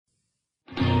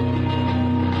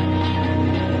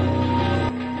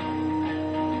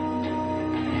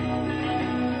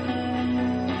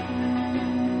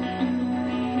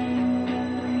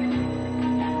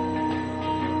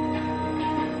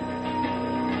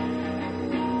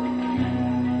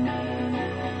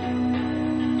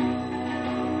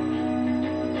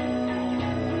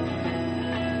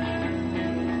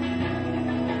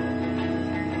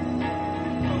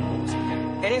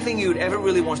anything you would ever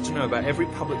really want to know about every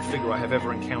public figure I have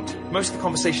ever encountered, most of the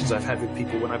conversations I've had with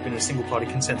people when I've been in a single-party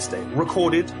consent state,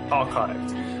 recorded,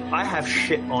 archived. I have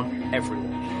shit on everyone.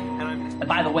 And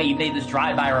by the way, you made this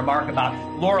drive-by remark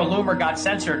about Laura Loomer got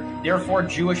censored, therefore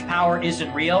Jewish power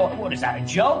isn't real. What is that, a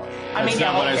joke? That's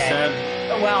not what I said.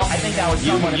 Well, I think that was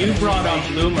someone. You brought up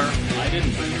Loomer. I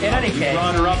didn't bring her up. You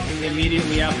brought her up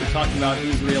immediately after talking about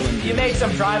who's real and you made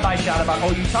some drive-by shot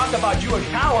about, you talk about Jewish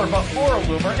power before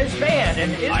Loomer is banned,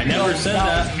 and Israel I never said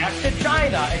that. Captain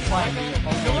China. It's like,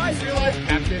 do I realize,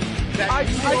 Captain, that I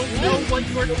don't know what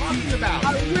you're talking about?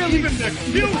 I really even the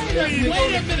kill stream.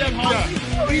 Wait a minute,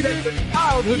 Howley. Even the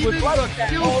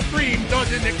kill stream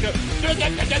doesn't exist.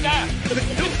 The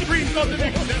kill stream doesn't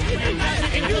exist.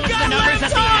 And you got the numbers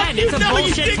at the end. It's a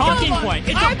bullshit talking point.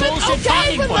 It's a bullshit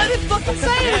talking point. Let it fucking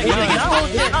say it.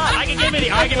 I can give it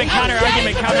the argument, counter,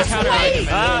 argument.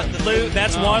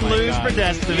 That's one lose for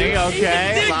Destiny.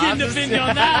 Okay. Dig in the opinion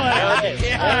on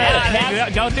that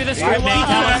one. Go through the script, Nate.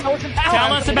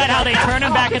 Tell us about how they turn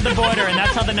him back at the border, and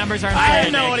that's how the numbers are inflated. I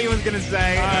didn't know what he was going to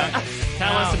say.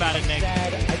 Tell us about it, Nick.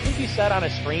 I think you said on a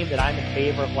stream that I'm in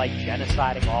favor of,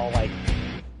 genociding all,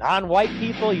 non-white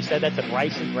people. You said that's a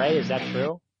Bryson Gray. Is that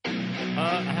true? I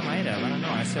might have. I don't know.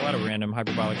 I say a lot of random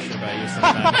hyperbolic shit about you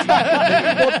sometimes.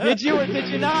 Well, did you or did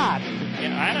you not?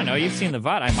 Yeah, I don't know. You've seen the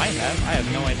VOD. I might have. I have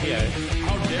no idea.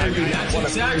 How dare you? That's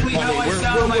exactly how I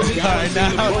sound.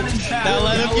 Now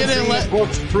let him get in.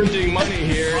 Books printing money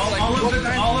here. All of the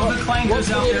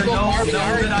clankers out there know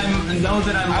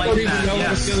that I'm I like don't even that. know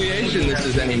what affiliation this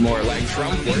is anymore. Like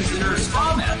Trump was. They're a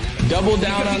straw man. Double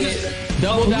down on the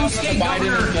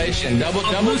Biden inflation. Double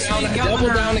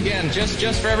down again.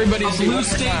 Just for everybody to see blue one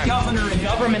more state time. governor The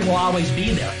government will always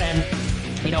be there, and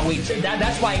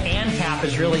that's why ANCAP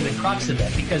is really the crux of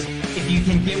it. Because if you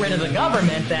can get rid of the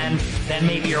government, then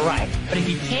maybe you're right. But if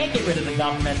you can't get rid of the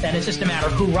government, then it's just a matter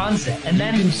of who runs it, and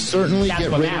then you can certainly that's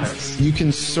get what rid matters. of. You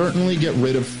can certainly get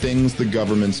rid of things the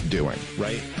government's doing,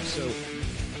 right? So.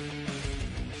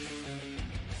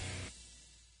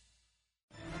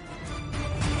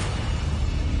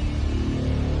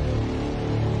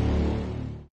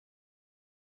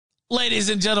 Ladies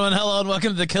and gentlemen, hello and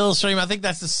welcome to the Kill Stream. I think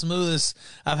that's the smoothest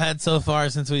I've had so far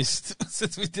since we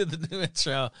did the new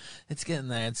intro. It's getting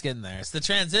there. It's the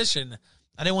transition.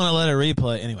 I didn't want to let it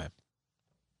replay. Anyway,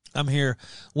 I'm here.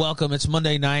 Welcome. It's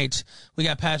Monday night. We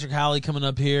got Patrick Howley coming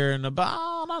up here in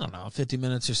about, 50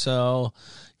 minutes or so.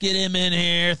 Get him in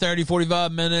here, 30,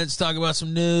 45 minutes, talk about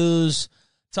some news,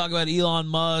 talk about Elon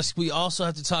Musk. We also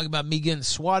have to talk about me getting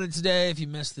swatted today. If you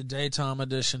missed the daytime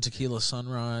edition, Tequila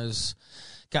Sunrise.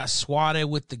 Got swatted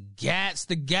with the gats.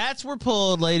 The gats were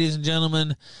pulled, ladies and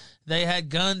gentlemen. They had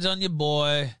guns on your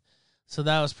boy. So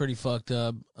that was pretty fucked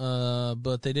up.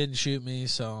 But they didn't shoot me,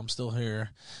 so I'm still here.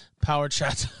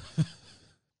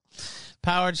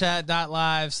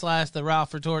 Powerchat.live/the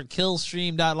Ralph Retort.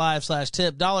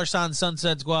 Killstream.live/tip. $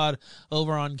 Sunset Squad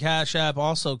over on Cash App.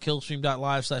 Also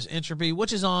killstream.live/entropy,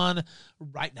 which is on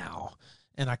right now.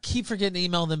 And I keep forgetting to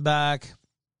email them back.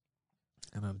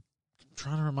 And I'm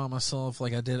trying to remind myself,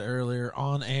 like I did earlier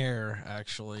on air,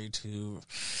 actually, to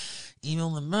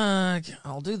email them back.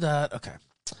 I'll do that. Okay.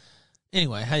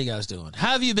 Anyway, how you guys doing? How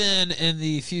have you been in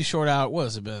the few short hours? What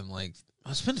has it been?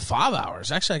 It's been 5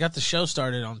 hours. Actually, I got the show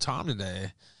started on time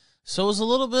today. So it was a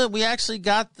little bit, we actually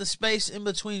got the space in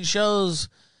between shows.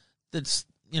 That's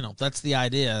the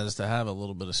idea, is to have a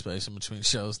little bit of space in between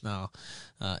shows now.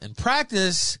 In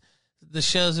practice, the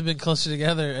shows have been closer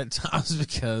together at times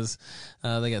because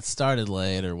they got started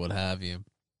late or what have you.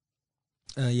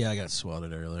 I got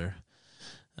swatted earlier.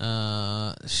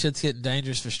 Shit's getting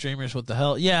dangerous for streamers. What the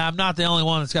hell? Yeah, I'm not the only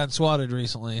one that's gotten swatted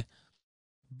recently.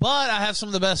 But I have some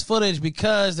of the best footage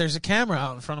because there's a camera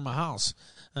out in front of my house.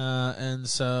 And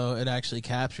so it actually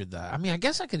captured that. I mean, I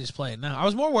guess I could just play it now. I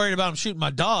was more worried about him shooting my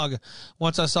dog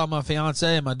once I saw my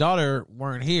fiance and my daughter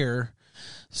weren't here.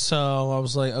 So I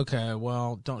was like, okay,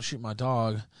 well, don't shoot my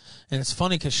dog. And it's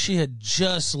funny because she had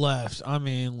just left. I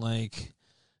mean,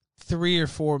 3 or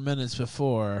 4 minutes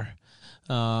before.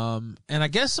 And I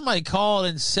guess somebody called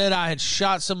and said I had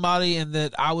shot somebody and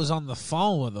that I was on the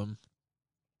phone with them.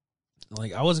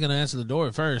 I wasn't going to answer the door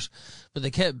at first, but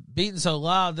they kept beating so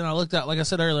loud. Then I looked out, like I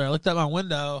said earlier, I looked out my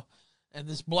window and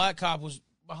this black cop was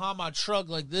behind my truck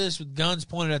like this with guns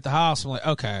pointed at the house. I'm like,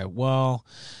 okay, well,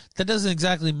 that doesn't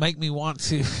exactly make me want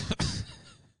to, that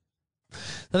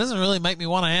doesn't really make me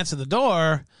want to answer the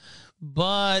door,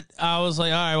 but I was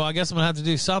like, all right, well, I guess I'm going to have to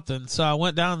do something. So I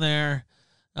went down there,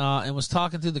 and was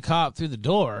talking to the cop through the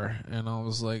door, and I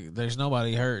was like, there's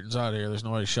nobody hurt inside here. There's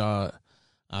nobody shot.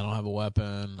 I don't have a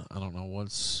weapon. I don't know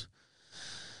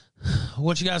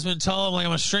what you guys been told? Like,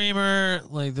 I'm a streamer.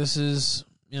 Like, this is,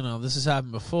 this has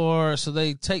happened before. So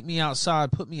they take me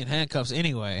outside, put me in handcuffs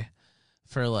anyway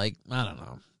for like, I don't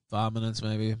know, 5 minutes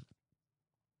maybe.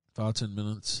 10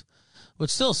 minutes.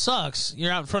 Which still sucks.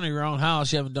 You're out in front of your own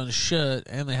house. You haven't done shit,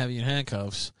 and they have you in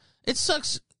handcuffs. It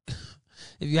sucks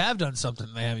if you have done something,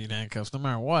 they have you in handcuffs, no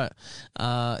matter what.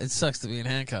 It sucks to be in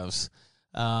handcuffs.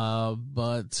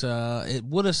 But it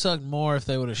would have sucked more if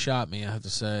they would have shot me, I have to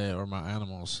say, or my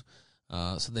animals.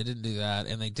 So they didn't do that,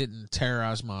 and they didn't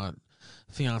terrorize my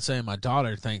fiance and my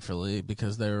daughter, thankfully,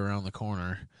 because they were around the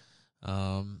corner.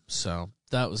 So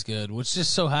that was good, which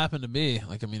just so happened to be.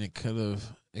 Like, I mean, it could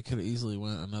have easily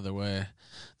went another way.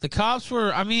 The cops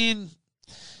were, I mean,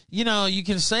 you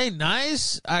can say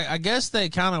nice. I guess they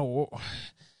kind of,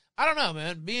 I don't know,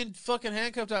 man. Being fucking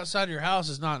handcuffed outside your house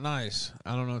is not nice.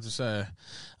 I don't know what to say.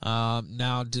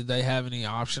 Now, did they have any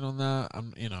option on that? I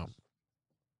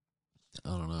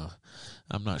don't know.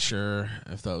 I'm not sure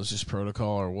if that was just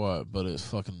protocol or what, but it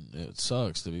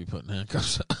sucks to be put in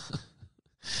handcuffs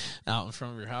out in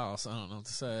front of your house. I don't know what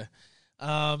to say.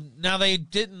 Now they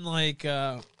didn't they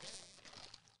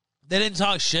didn't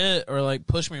talk shit or like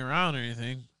push me around or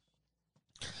anything,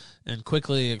 and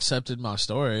quickly accepted my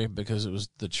story because it was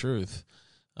the truth.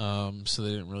 So they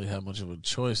didn't really have much of a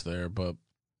choice there, but,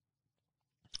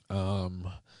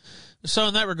 so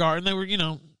in that regard, and they were,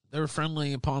 they were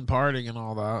friendly upon parting and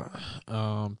all that.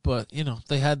 But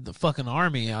they had the fucking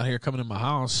army out here coming to my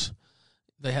house.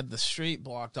 They had the street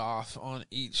blocked off on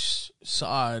each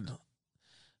side,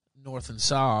 north and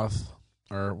south,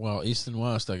 or, well, east and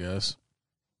west, I guess.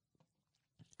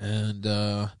 And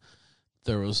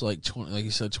there was like 20, like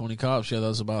you said, 20 cops. Yeah, that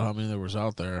was about how many there was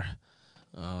out there.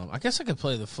 I guess I could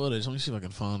play the footage. Let me see if I can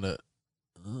find it.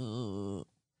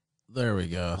 There we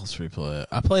go. Let's replay it.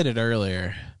 I played it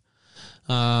earlier.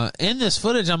 In this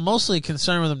footage, I'm mostly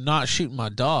concerned with them not shooting my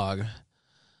dog.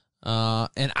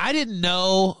 And I didn't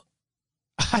know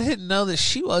that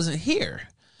she wasn't here.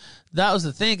 That was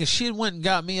the thing, because she had went and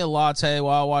got me a latte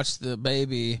while I watched the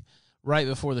baby right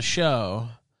before the show.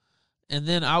 And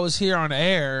then I was here on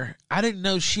air. I didn't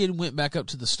know she had went back up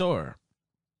to the store.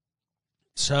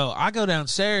 So I go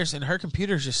downstairs, and her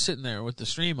computer's just sitting there with the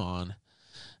stream on.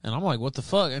 And I'm like, what the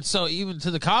fuck? And so even to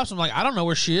the cops, I'm like, I don't know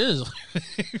where she is.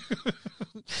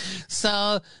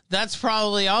 So that's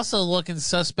probably also looking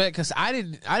suspect, because I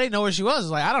didn't know where she was. I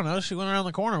was like, I don't know. She went around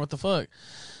the corner. What the fuck?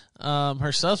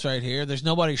 Her stuff's right here. There's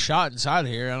nobody shot inside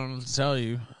here. I don't know what to tell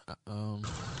you.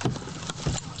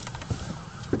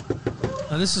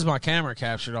 Now this is my camera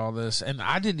captured all this, and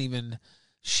I didn't even.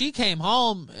 She came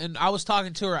home, and I was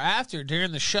talking to her after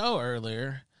during the show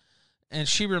earlier, and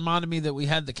she reminded me that we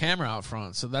had the camera out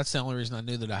front. So that's the only reason I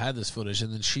knew that I had this footage,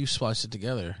 and then she spliced it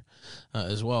together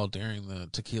as well during the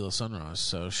Tequila Sunrise.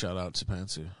 So shout out to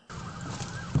Pantsu.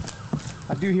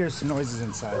 I do hear some noises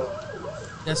inside.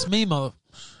 That's me, mother.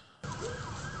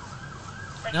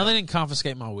 Now they didn't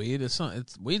confiscate my weed.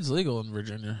 Weed's legal in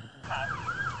Virginia.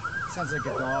 Sounds like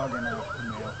a dog and a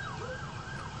male.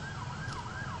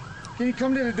 Can you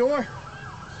come to the door?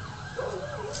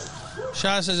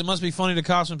 Shai says it must be funny to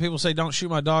cops when people say don't shoot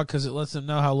my dog because it lets them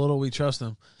know how little we trust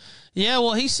them. Yeah,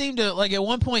 well, he seemed to, like, at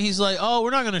one point he's like, oh,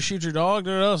 we're not going to shoot your dog.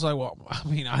 I was like, well, I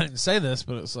mean, I didn't say this,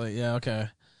 but it's like, yeah, okay.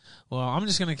 Well, I'm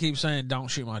just going to keep saying don't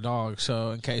shoot my dog.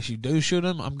 So in case you do shoot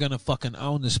him, I'm going to fucking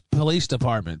own this police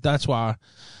department. That's why.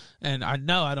 And I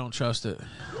know I don't trust it.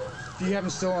 If you have him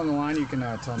still on the line, you can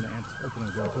tell him to open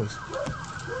the door, please.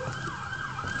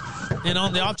 And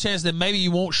on the off chance that maybe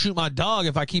you won't shoot my dog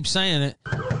if I keep saying it.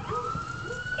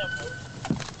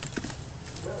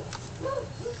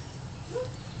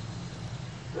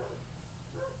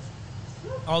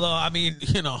 Although, I mean,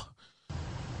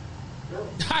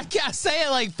 I say it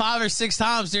like 5 or 6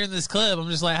 times during this clip. I'm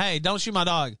just like, hey, don't shoot my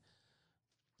dog.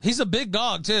 He's a big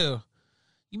dog, too.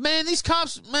 Man, these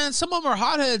cops, man, some of them are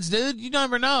hotheads, dude. You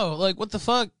never know. Like, what the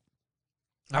fuck?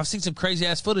 I've seen some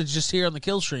crazy-ass footage just here on the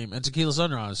Kill Stream and Tequila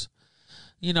Sunrise.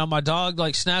 My dog,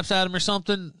 like, snaps at him or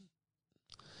something.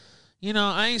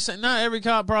 I ain't saying, not every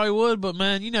cop probably would, but,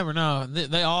 man, you never know.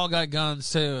 They all got guns,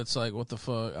 too. It's like, what the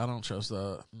fuck? I don't trust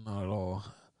that. Not at all.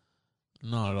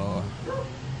 Not at all.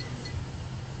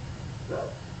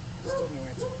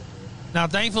 Now,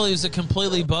 thankfully, it was a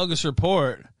completely bogus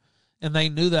report, and they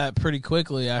knew that pretty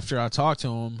quickly after I talked to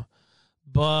them.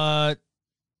 But,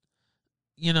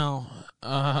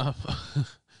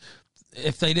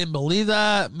 if they didn't believe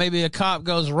that, maybe a cop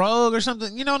goes rogue or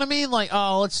something. You know what I mean? Like,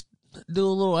 oh, let's do a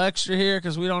little extra here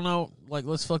because we don't know. Like,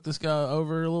 let's fuck this guy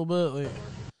over a little bit.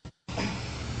 Like,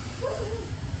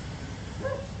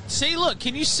 see, look,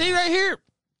 can you see right here?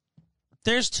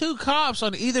 There's 2 cops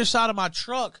on either side of my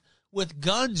truck with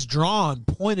guns drawn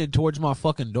pointed towards my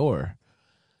fucking door.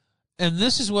 And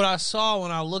this is what I saw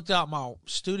when I looked out my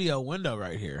studio window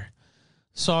right here.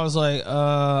 So I was like,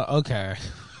 okay.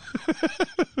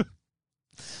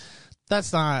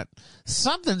 That's not,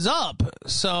 something's up.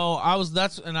 So I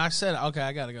said, okay,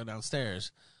 I got to go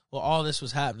downstairs. Well, all this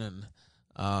was happening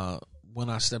when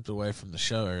I stepped away from the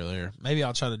show earlier. Maybe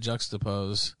I'll try to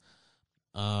juxtapose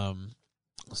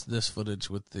this footage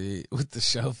with the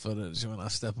show footage when I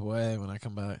step away, when I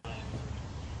come back.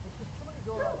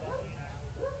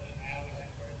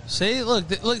 See, look,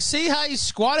 see how he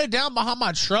squatted down behind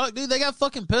my truck, dude? They got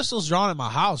fucking pistols drawn at my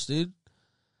house, dude.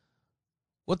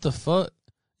 What the fuck?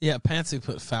 Yeah, Pantsy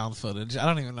put found footage. I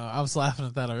don't even know. I was laughing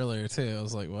at that earlier, too. I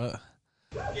was like, what?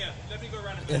 Yeah, let me go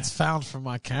around. It's found from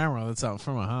my camera that's out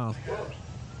from my house.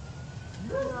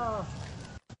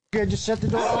 Good, just shut the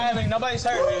door. Nobody's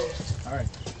hurt, dude. All right.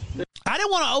 I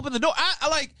didn't want to open the door.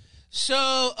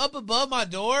 So up above my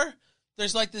door,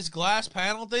 there's like this glass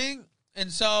panel thing.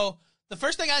 And so the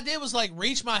first thing I did was like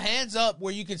reach my hands up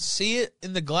where you could see it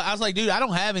in the glass. I was like, dude, I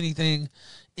don't have anything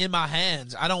in my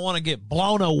hands. I don't want to get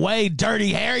blown away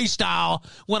Dirty Harry style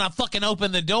when I fucking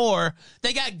open the door.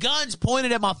 They got guns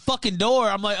pointed at my fucking door.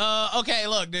 I'm like, okay,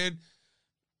 look, dude.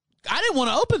 I didn't want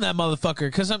to open that motherfucker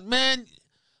because, man,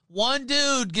 one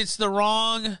dude gets the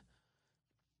wrong,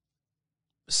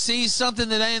 sees something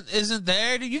that isn't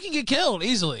there, dude, you can get killed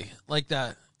easily like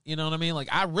that. You know what I mean? Like,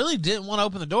 I really didn't want to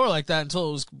open the door like that until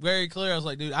it was very clear. I was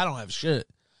like, dude, I don't have shit.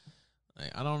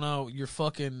 Like, I don't know. You're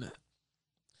fucking,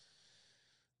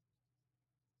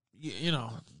 you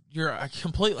know, you're a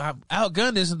completely,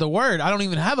 outgunned isn't the word. I don't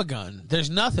even have a gun.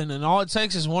 There's nothing. And all it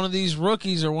takes is one of these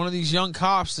rookies or one of these young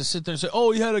cops to sit there and say,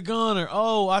 oh, he had a gun, or,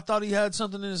 oh, I thought he had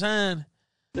something in his hand.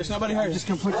 There's nobody hurt. I'm just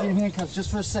going to put you in handcuffs just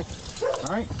for a second.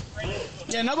 All right?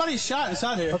 Yeah, nobody's shot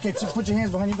inside here. Okay, just put your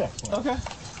hands behind your back. Okay.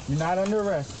 You're not under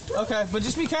arrest. Okay, but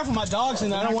just be careful. My dog's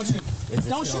in there. I don't want you to...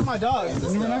 Don't shoot my dog.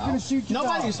 We're not going to shoot your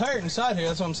Nobody's dog. hurt inside here.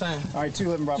 That's what I'm saying. All right, 2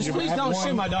 living Rob. Just please don't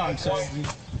shoot my dog, sir.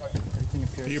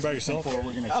 Are you by yourself?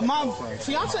 My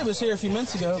fiance was here a few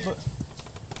minutes ago, but...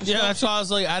 Yeah, that's why I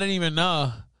was like, I didn't even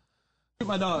know. Shoot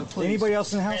my dog, please. Anybody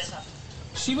else in the house?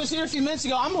 She was here a few minutes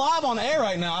ago. I'm live on air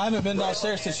right now. I haven't been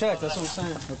downstairs to check. That's what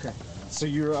I'm saying. Okay. So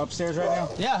you're upstairs right now?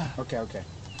 Yeah. Okay.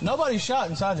 Nobody's shot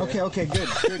inside here. Okay, good.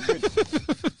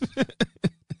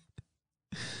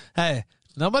 Hey,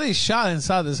 nobody's shot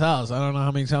inside this house. I don't know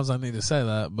how many times I need to say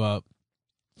that, but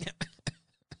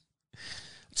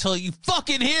until you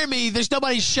fucking hear me, there's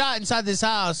nobody shot inside this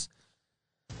house.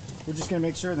 We're just going to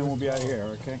make sure, then we'll be out of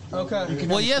here, okay? Okay.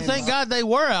 Well, yeah, thank God they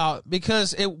were out,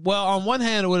 because on one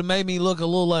hand, it would have made me look a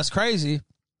little less crazy,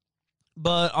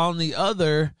 but on the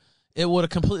other, it would have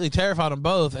completely terrified them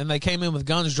both, and they came in with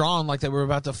guns drawn like they were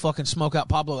about to fucking smoke out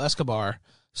Pablo Escobar.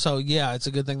 So, yeah, it's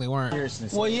a good thing they weren't.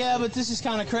 Well, yeah, but this is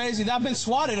kind of crazy. I've been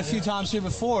swatted a few times here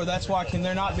before. That's why can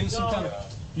there not be some kind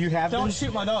of... You have Don't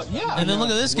shoot my dog. Yeah. And then look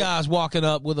at this guy's walking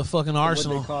up with a fucking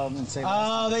arsenal.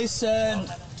 They said...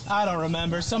 I don't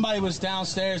remember. Somebody was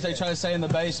downstairs. They tried to say in the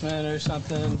basement or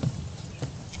something.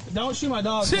 Don't shoot my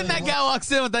dog. Then that guy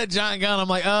walks in with that giant gun. I'm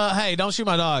like, hey, don't shoot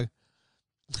my dog.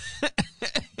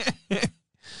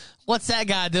 What's that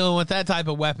guy doing with that type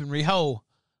of weaponry?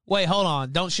 Wait, hold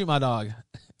on. Don't shoot my dog.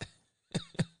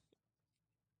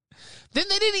 Then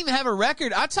they didn't even have a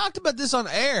record. I talked about this on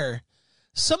air.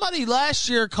 Somebody last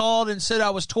year called and said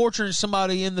I was torturing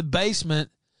somebody in the basement,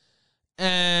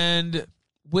 and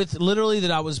with literally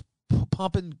that I was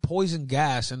pumping poison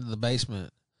gas into the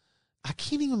basement. I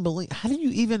can't even believe. How do you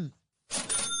even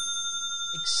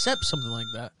accept something like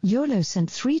that? YOLO sent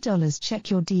 $3. Check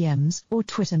your DMs or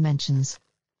Twitter mentions.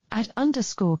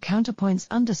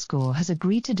 @_counterpoints_ has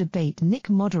agreed to debate Nick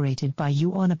moderated by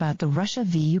you on about the Russia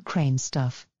v Ukraine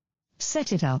stuff.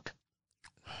 Set it up.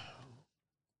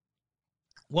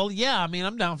 Well, yeah, I mean,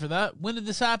 I'm down for that. When did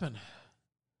this happen?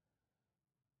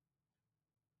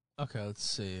 Okay, let's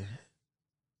see.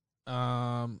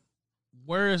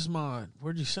 Where'd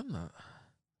you send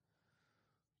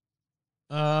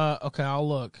that? Okay, I'll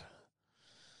look.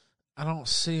 I don't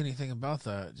see anything about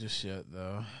that just yet,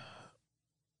 though.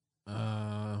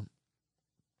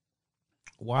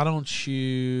 Why don't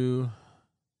you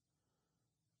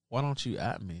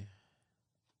at me?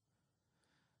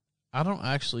 I don't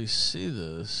actually see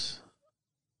this.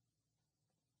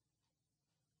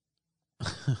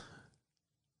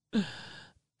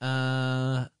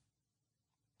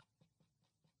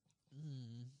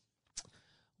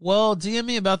 Well, DM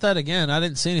me about that again. I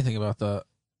didn't see anything about that.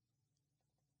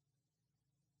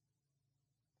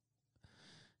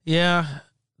 Yeah.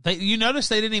 You notice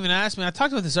they didn't even ask me. I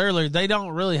talked about this earlier. They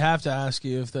don't really have to ask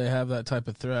you if they have that type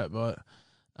of threat, but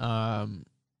And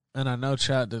I know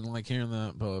chat didn't like hearing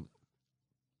that, but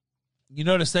you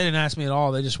notice they didn't ask me at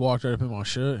all. They just walked right up in my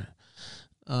shit.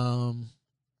 I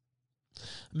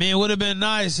mean, it would have been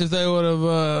nice if they would have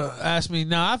asked me.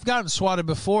 Now, I've gotten swatted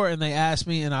before, and they asked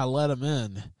me, and I let them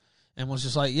in. And was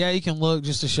just like, yeah, you can look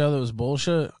just to show that it was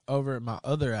bullshit over at my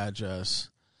other address.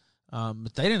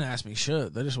 But they didn't ask me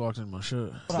shit. They just walked in my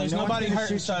shit. There's nobody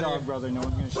hurt inside here, brother. No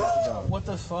one's going to shoot your dog. What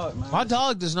the fuck, man? My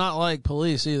dog does not like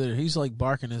police either. He's like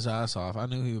barking his ass off. I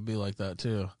knew he would be like that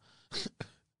too. I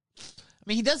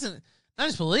mean, he doesn't, not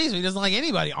just police, but he doesn't like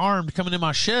anybody armed coming in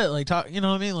my shit. Like, talk, you know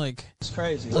what I mean? Like, it's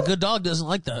crazy. A good dog doesn't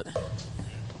like that.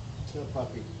 Good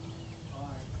puppy.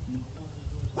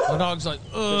 My dog's like,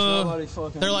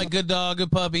 they're like, good dog,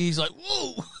 good puppy. He's like,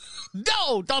 whoa,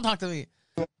 no, don't talk to me.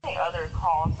 Other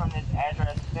calls from this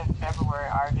address since February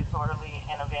are disorderly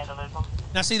and vandalism.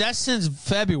 Now, see, that's since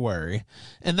February,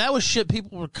 and that was shit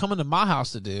people were coming to my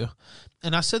house to do.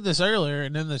 And I said this earlier,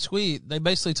 and in the tweet, they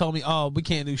basically told me, oh, we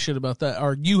can't do shit about that,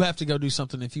 or you have to go do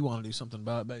something if you want to do something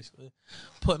about it, basically.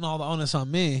 Putting all the onus on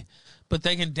me. But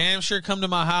they can damn sure come to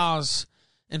my house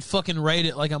and fucking rate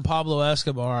it like I'm Pablo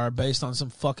Escobar based on some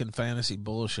fucking fantasy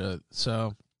bullshit.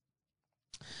 So,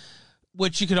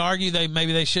 which you could argue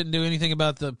maybe they shouldn't do anything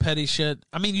about the petty shit.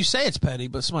 I mean, you say it's petty,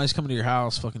 but somebody's coming to your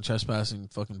house, fucking trespassing,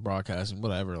 fucking broadcasting,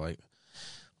 whatever. Like,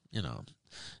 you know,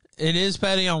 it is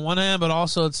petty on one hand, but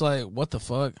also it's like, what the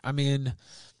fuck? I mean,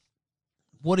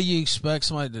 what do you expect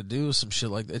somebody to do with some shit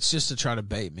like that? It's just to try to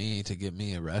bait me to get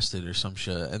me arrested or some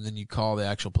shit. And then you call the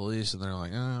actual police and they're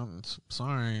like, oh,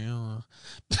 sorry.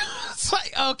 It's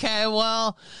like, okay,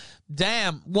 well,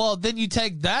 damn. Well, then you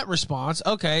take that response.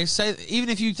 Okay, say, even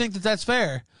if you think that that's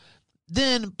fair,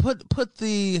 then put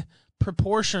the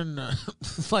proportion,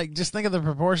 like, just think of the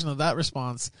proportion of that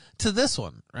response to this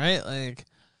one, right? Like,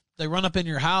 they run up in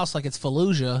your house like it's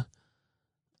Fallujah.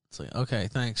 It's like, okay,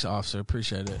 thanks, officer.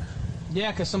 Appreciate it.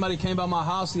 Yeah, because somebody came by my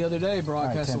house the other day,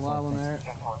 broadcasting live on there.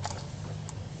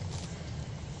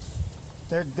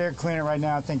 They're cleaning right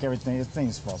now. I think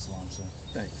everything's false alarm. So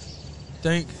thanks.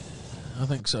 I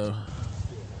think so.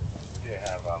 You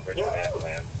have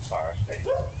Richmond Fire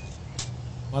Station.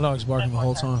 My dog's barking the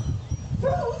whole time.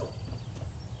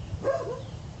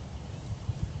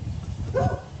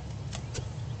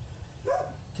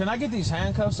 Can I get these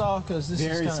handcuffs off? Because this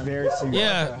is kind of very serious.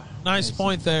 Yeah, okay. nice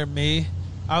point there, me.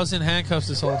 I was in handcuffs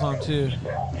this whole time too.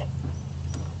 All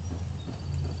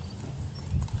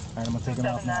right, I'm gonna take them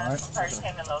off now. All right. First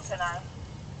came in low tonight.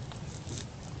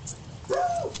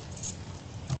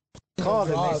 Called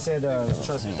and they said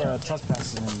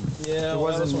trespassing. And yeah, it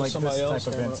wasn't like somebody this else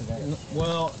type of incident.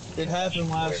 Well, it happened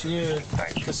last year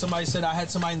because somebody said I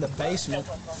had somebody in the basement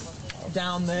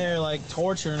down there like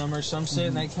torturing them or some shit,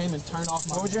 and they came and turned off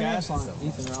my gas line.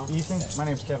 Ethan, Ethan, my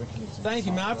name's Kevin. Thank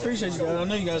you, man. I appreciate you guys. I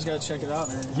know you guys got to check it out,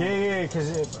 man. Yeah,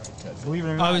 because believe it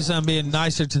or not, obviously I'm being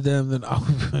nicer to them than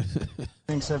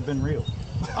things have been real.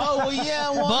 Oh well, yeah.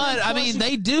 Well, but I mean,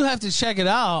 they do have to check it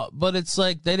out. But it's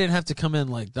like they didn't have to come in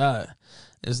like that.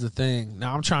 Is the thing.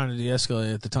 Now I'm trying to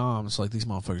de-escalate at the time. It's like these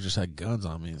motherfuckers just had guns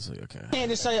on me. It's like, okay. You can't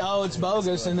just say, oh, it's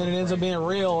bogus, and then it ends up being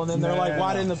real, and then they're like,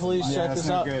 why didn't the police check this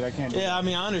out? Good. I can't. Yeah, I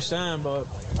mean, I understand, but.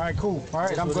 All right, cool. All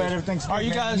right, I'm glad everything's good. All right,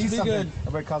 you guys be good.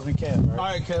 Everybody calls me Kev. All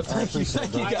right, Kev. Thank you.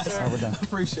 Thank you, guys. All right, we're done.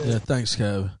 Appreciate it. Yeah, thanks,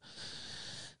 Kev.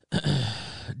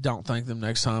 Don't thank them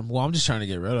next time. Well, I'm just trying to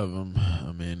get rid of them.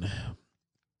 I mean,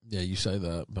 yeah, you say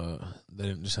that, but they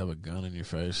didn't just have a gun in your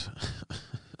face.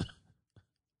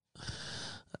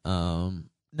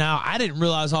 Now I didn't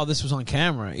realize all this was on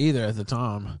camera either at the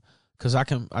time because I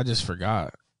just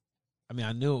forgot. I mean,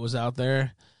 I knew it was out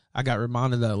there. I got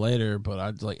reminded that later, but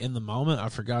I like in the moment I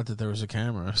forgot that there was a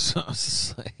camera. So I was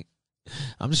just like,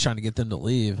 I'm just trying to get them to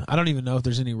leave. I don't even know if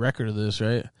there's any record of this,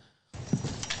 right?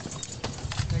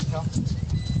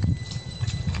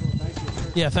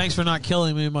 Yeah, thanks for not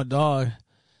killing me and my dog.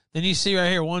 Then you see right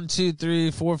here, 1, 2,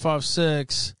 3, 4, 5,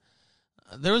 6.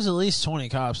 There was at least 20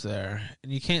 cops there,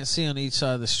 and you can't see on each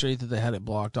side of the street that they had it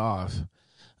blocked off.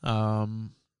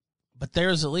 But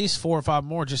there's at least 4 or 5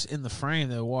 more just in the frame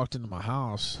that walked into my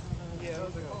house.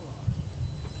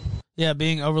 Yeah,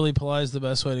 being overly polite is the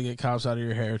best way to get cops out of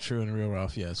your hair. True and real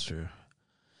rough. Yeah, it's true.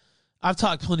 I've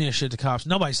talked plenty of shit to cops.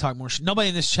 Nobody's talked more shit. Nobody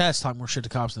in this chat's talked more shit to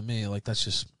cops than me. Like, that's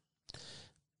just...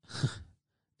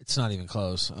 It's not even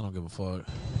close. I don't give a fuck.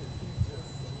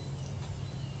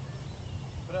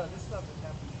 But this stuff is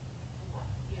happening.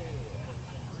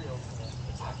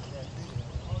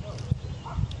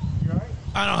 You alright?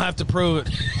 I don't have to prove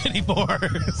it anymore.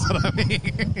 That's what I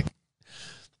mean.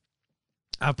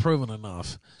 I've proven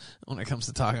enough when it comes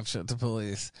to talking shit to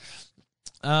police.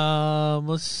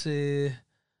 Let's see.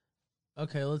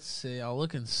 Okay, let's see. I'll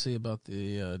look and see about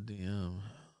the DM.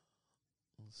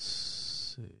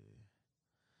 Let's see.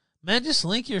 Man, just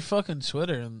link your fucking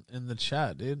Twitter in the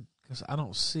chat, dude, because I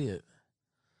don't see it.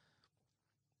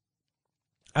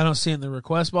 I don't see it in the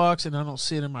request box, and I don't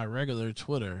see it in my regular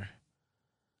Twitter.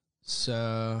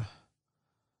 So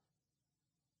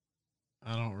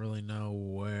I don't really know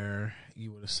where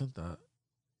you would have sent that.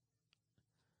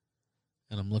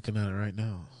 And I'm looking at it right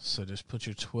now. So just put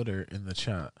your Twitter in the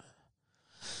chat.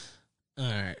 All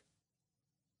right.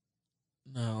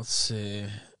 Now let's see.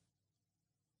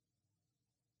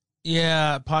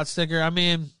 Yeah, pot sticker. I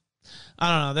mean, I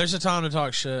don't know. There's a time to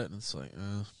talk shit, and it's like,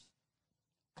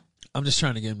 I'm just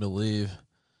trying to get him to leave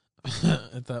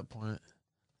at that point.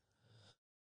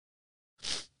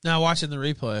 Now watching the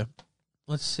replay.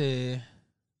 Let's see.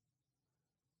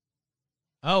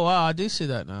 Oh, wow. I do see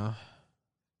that now.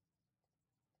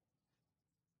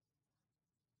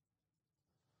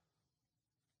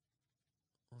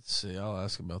 Let's see. I'll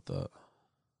ask about that.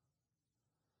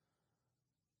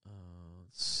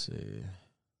 Let's see.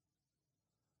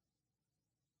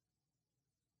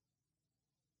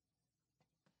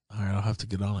 All right, I'll have to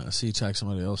get on it. I see you tag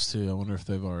somebody else too. I wonder if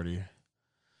they've already.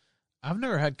 I've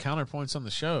never had counterpoints on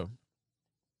the show.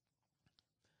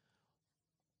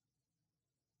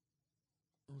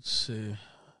 Let's see.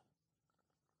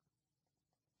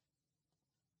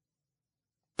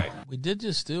 We did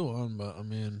just do one, but I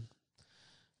mean,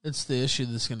 it's the issue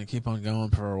that's going to keep on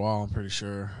going for a while, I'm pretty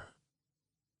sure.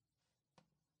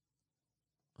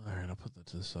 All right, I'll put that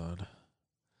to the side.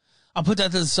 I'll put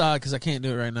that to the side because I can't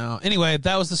do it right now. Anyway,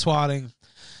 that was the swatting.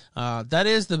 That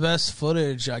is the best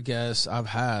footage, I guess, I've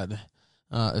had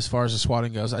as far as the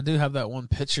swatting goes. I do have that one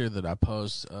picture that I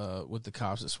posed with the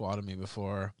cops that swatted me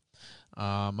before.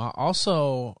 I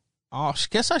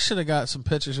guess I should have got some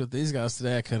pictures with these guys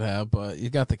today. I could have, but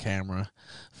you got the camera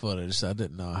footage that I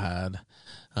didn't know I had.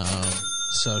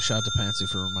 So shout out to Pansy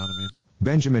for reminding me.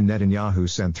 Benjamin Netanyahu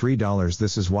sent $3.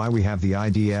 This is why we have the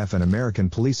IDF and American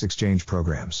police exchange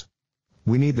programs.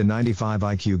 We need the 95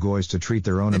 IQ goys to treat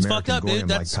their own American goyim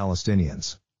like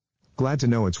Palestinians. Glad to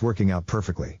know it's working out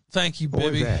perfectly. Thank you,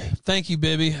 Bibby. Thank you,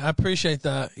 Bibby. I appreciate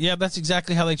that. Yeah, that's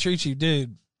exactly how they treat you,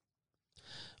 dude.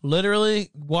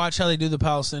 Literally, watch how they do the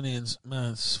Palestinians.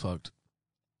 Man, it's fucked.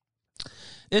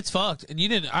 It's fucked. And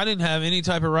I didn't have any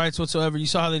type of rights whatsoever. You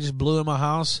saw how they just blew in my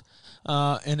house.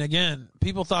 And again,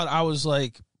 people thought I was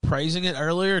like praising it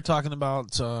earlier, talking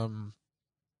about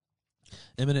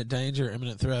imminent danger,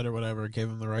 imminent threat, or whatever. Gave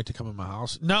them the right to come in my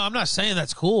house. No, I'm not saying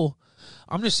that's cool.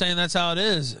 I'm just saying that's how it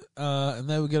is. And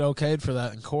they would get okayed for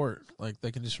that in court. Like,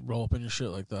 they can just roll up in your shit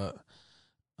like that.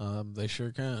 They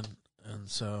sure can. And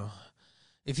so,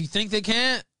 if you think they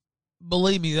can't,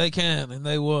 believe me, they can, and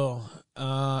they will.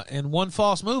 And one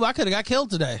false move, I could have got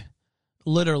killed today.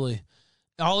 Literally.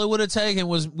 All it would have taken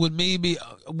was me.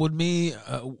 All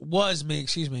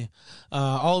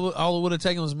it would have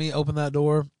taken was me open that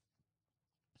door,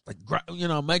 like,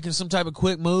 making some type of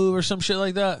quick move or some shit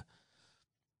like that,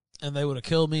 and they would have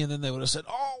killed me. And then they would have said,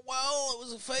 "Oh well, it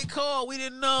was a fake call. We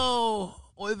didn't know.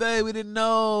 Oy vey, we didn't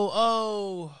know.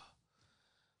 Oh,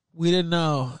 we didn't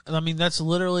know." And I mean,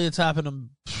 it's happened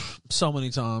so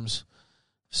many times.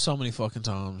 So many fucking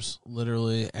times,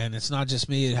 literally. And it's not just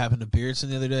me. It happened to Beardson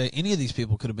the other day. Any of these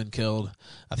people could have been killed.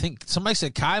 I think somebody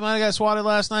said Kai might have got swatted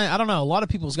last night. I don't know. A lot of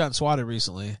people's gotten swatted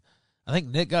recently. I think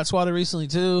Nick got swatted recently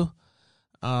too.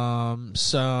 So,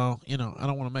 I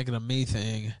don't want to make it a me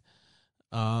thing.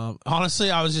 Honestly,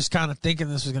 I was just kind of thinking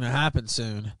this was going to happen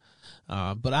soon.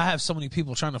 But I have so many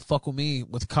people trying to fuck with me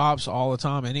with cops all the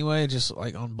time anyway, just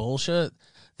like on bullshit,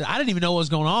 that I didn't even know what was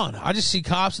going on. I just see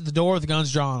cops at the door with the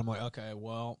guns drawn. I'm like, okay,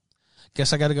 well,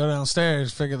 guess I got to go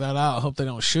downstairs, figure that out. Hope they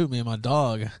don't shoot me and my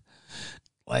dog.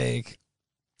 Like,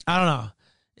 I don't know.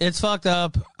 It's fucked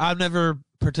up. I've never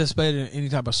participated in any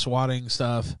type of swatting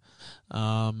stuff,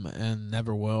 and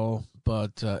never will,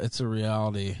 but it's a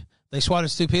reality. They swatted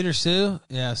Stu Peters too?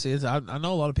 Yeah, see, I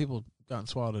know a lot of people gotten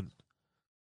swatted.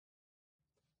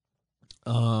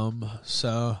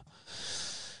 So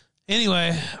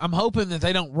anyway, I'm hoping that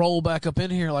they don't roll back up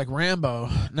in here like Rambo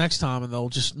next time, and they'll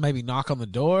just maybe knock on the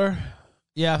door.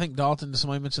 Yeah, I think Dalton,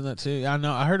 somebody mentioned that too. I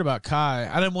know. I heard about Kai.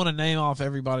 I didn't want to name off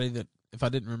everybody that if I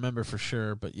didn't remember for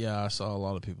sure, but yeah, I saw a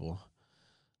lot of people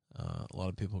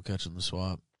catching the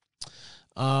swap.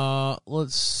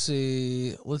 Let's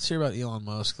see. Let's hear about Elon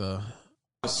Musk though.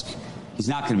 He's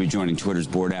not going to be joining Twitter's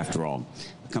board after all.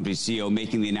 The company's CEO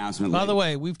making the announcement. By the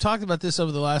way, we've talked about this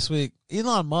over the last week.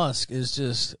 Elon Musk is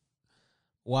just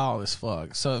wild as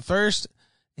fuck. So at first,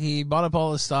 he bought up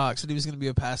all his stocks, and he was going to be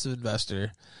a passive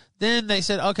investor. Then they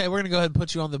said, okay, we're going to go ahead and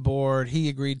put you on the board. He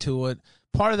agreed to it.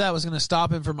 part of that was going to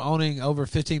stop him from owning over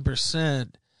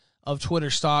 15% of Twitter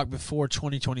stock before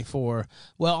 2024.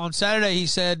 Well, on Saturday, he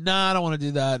said, nah, I don't want to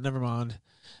do that. Never mind.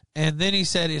 And then he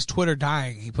said, is Twitter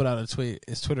dying? He put out a tweet,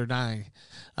 is Twitter dying?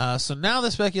 So now the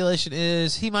speculation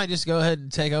is he might just go ahead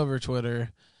and take over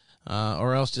Twitter,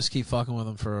 or else just keep fucking with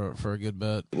him for a good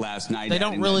bit. Last night, they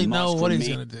don't really know what he's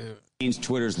going to do.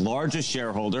 Twitter's largest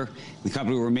shareholder. The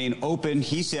company will remain open,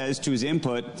 he says, to his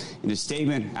input. In a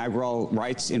statement, Agrawal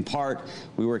writes, in part,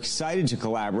 we were excited to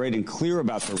collaborate and clear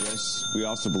about the risks. We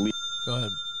also believe... Go ahead.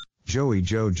 Joey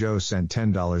Joe sent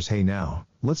 $10. Hey now,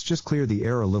 let's just clear the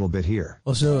air a little bit here.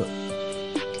 Let's do it.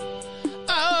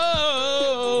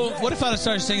 Oh! What if I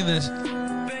started singing this?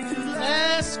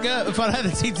 Let's go. If I had the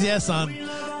TTS on.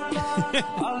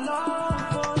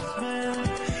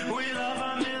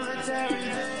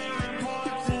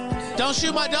 Don't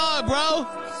shoot my dog, bro.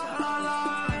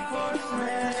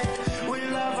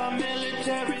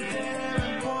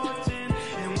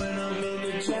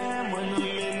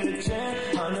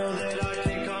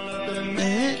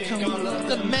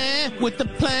 The man with the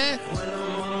plan.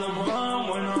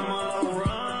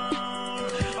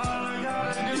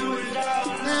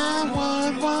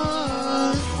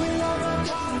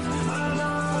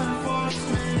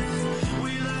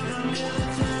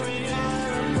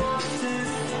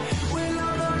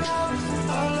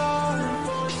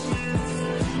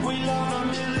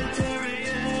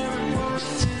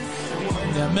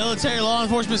 Yeah, military, law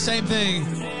enforcement, same thing.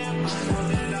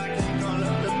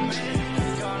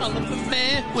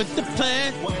 Man with the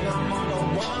plan.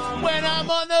 When I'm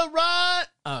on the run.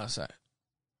 Oh, sorry.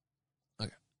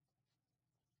 Okay.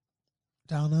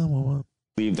 Down 911.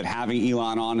 Believe that having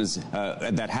Elon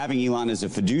as a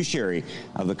fiduciary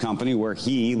of the company, where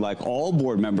he, like all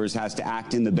board members, has to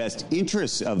act in the best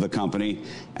interests of the company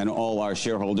and all our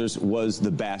shareholders, was the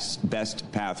best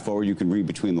path forward. You can read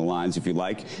between the lines if you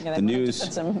like. Yeah, the news,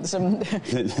 some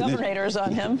governors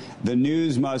on him. The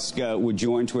news Musk would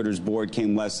join Twitter's board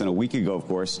came less than a week ago, of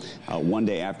course, one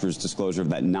day after his disclosure of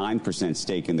that 9%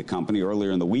 stake in the company.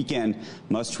 Earlier in the weekend,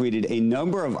 Musk tweeted a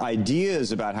number of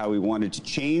ideas about how he wanted to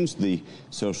change the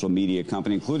social media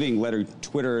company, including letting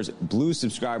Twitter's blue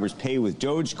subscribers pay with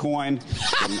Dogecoin,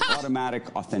 an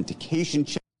automatic authentication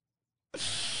check.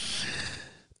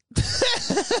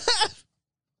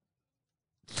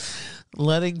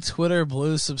 Letting Twitter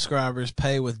blue subscribers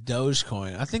pay with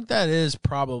Dogecoin. I think that is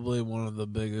probably one of the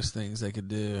biggest things they could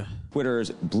do. Twitter's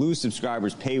blue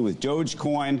subscribers pay with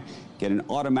Dogecoin, get an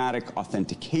automatic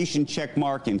authentication check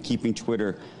mark, and keeping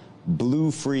Twitter blue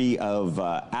free of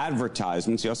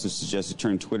advertisements. He also suggested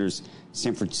turn Twitter's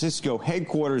San Francisco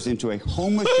headquarters into a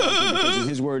homeless shelter because, in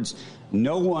his words,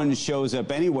 no one shows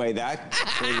up anyway. That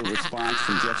further response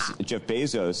from Jeff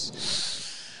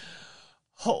Bezos.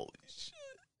 Holy shit.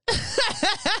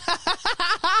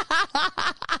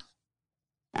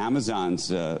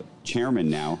 Amazon's chairman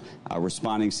now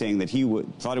responding, saying that he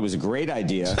thought it was a great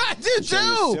idea. I did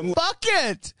too. Fuck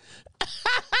it.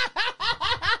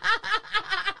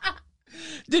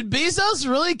 Did Bezos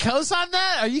really co-sign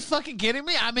that? Are you fucking kidding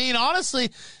me? I mean, honestly,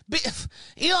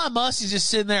 Elon Musk is just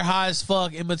sitting there high as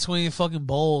fuck in between fucking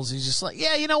bowls. He's just like,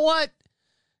 yeah, you know what?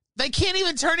 They can't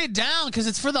even turn it down because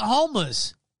it's for the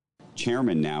homeless.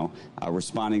 Chairman now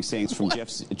responding, saying from Jeff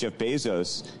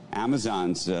Bezos,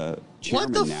 Amazon's chairman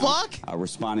what the now, fuck?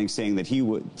 Responding, saying that he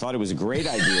thought it was a great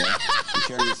idea, and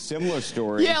sharing a similar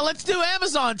story. Yeah, let's do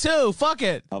Amazon too. Fuck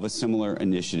it. Of a similar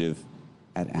initiative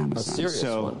at Amazon. A serious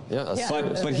one. Yeah,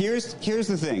 but here's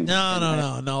the thing.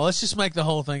 No. Let's just make the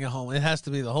whole thing a home. It has to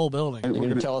be the whole building. You're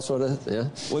going to tell us what it is? Yeah.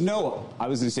 Well, no. I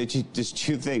was going to say just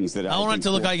two things that I want it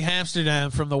to look like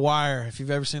Amsterdam from The Wire, if you've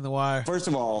ever seen The Wire. First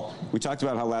of all, we talked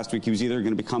about how last week he was either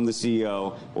going to become the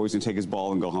CEO or he's going to take his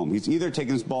ball and go home. He's either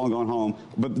taking his ball and going home,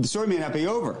 but the story may not be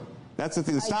over. That's the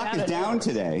thing. The stock is down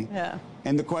today. Yeah.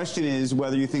 And the question is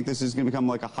whether you think this is going to become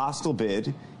like a hostile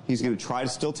bid. He's going to try to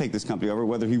still take this company over,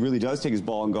 whether he really does take his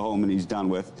ball and go home and he's done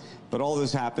with. But all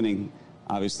this happening,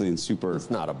 obviously, in super...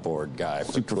 He's not a board guy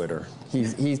for Twitter. He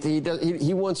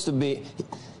wants to be...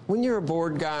 When you're a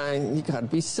board guy, you got to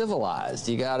be civilized.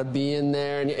 You got to be in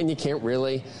there, and you can't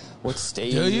really... What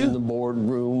stays in the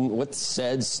boardroom, what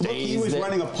said stays. Look, he was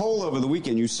running a poll over the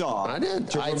weekend, you saw. I did.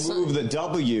 To remove the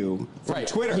W from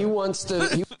Twitter. He wants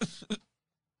to...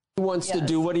 He wants to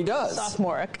do what he does.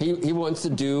 Sophomoric. He wants to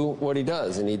do what he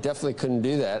does, and he definitely couldn't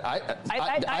do that.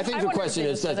 I think the question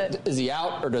is he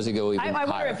out or does he go even higher? I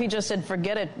wonder if he just said,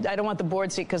 forget it, I don't want the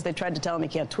board seat because they tried to tell him he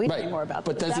can't tweet anymore about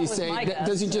this. But does he say,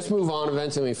 does he just move on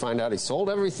eventually when we find out he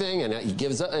sold everything and he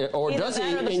gives up, or does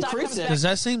he increase it? Does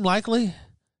that seem likely?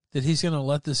 That he's going to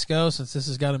let this go since this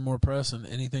has gotten more press than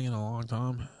anything in a long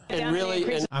time? And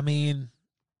really, I mean...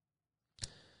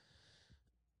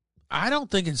 I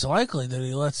don't think it's likely that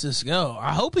he lets this go.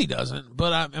 I hope he doesn't,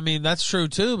 but I mean, that's true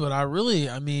too, but I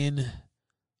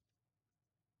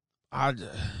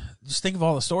just think of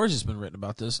all the stories that's been written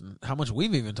about this and how much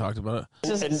we've even talked about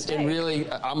it. And really,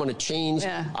 I'm going to change.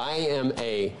 Yeah. I am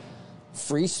a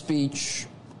free speech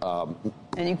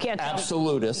and you can't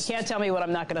absolutist. You can't tell me what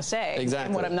I'm not going to say. Exactly.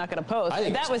 And what I'm not going to post. I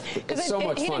think that was it's so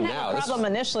much he fun didn't have now. a problem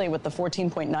initially with the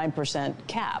 14.9%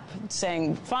 cap,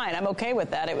 saying, fine, I'm okay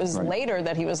with that. It was later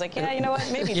that he was like, yeah, you know what,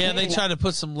 maybe. Yeah, they tried to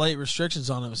put some late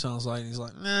restrictions on him, it sounds like. He's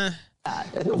like, nah.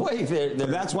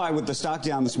 That's why with the stock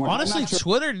down this morning. Honestly,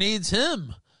 Twitter needs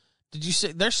him. Did you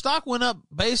say their stock went up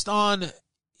based on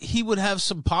he would have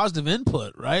some positive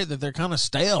input, right? That they're kind of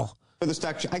stale. The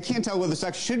stock, I can't tell whether the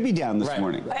stock should be down this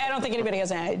morning. I don't think anybody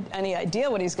has any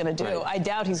idea what he's going to do. Right. I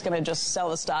doubt he's going to just sell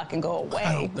the stock and go away.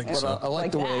 I don't think so. I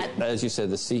like the way, as you said,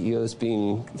 the CEO's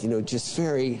being, just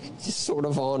sort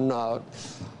of on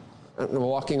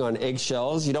walking on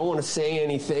eggshells. You don't want to say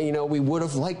anything. We would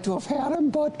have liked to have had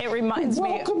him, but it reminds me.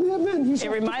 Welcome him in.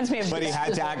 It reminds me of. But he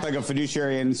had to act like a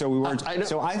fiduciary, and so we weren't.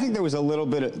 So I think there was a little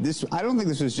bit of this. I don't think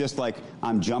this was just like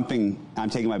I'm taking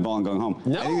my ball and going home.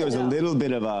 No, I think there was a little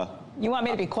bit of a. You want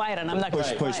me to be quiet, and I'm not going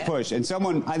to be quiet. Push. And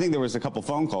I think there was a couple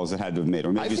phone calls that had to have made,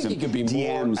 or maybe I think some he could be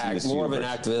DMs more of an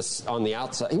activist on the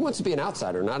outside. He wants to be an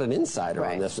outsider, not an insider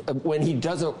on this. When he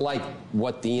doesn't like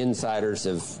what the insiders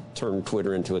have turned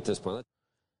Twitter into at this point.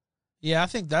 Yeah, I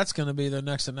think that's going to be their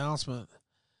next announcement.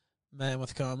 Man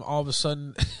with cum. All of a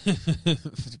sudden,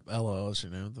 LOL is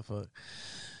your name. What the fuck?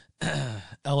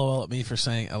 LOL at me for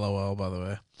saying LOL, by the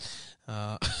way.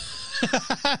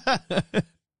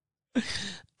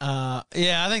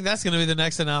 Yeah, I think that's going to be the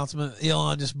next announcement.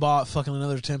 Elon just bought fucking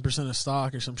another 10% of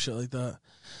stock or some shit like that.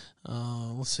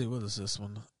 Let's see. What is this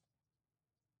one?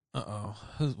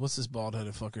 What's this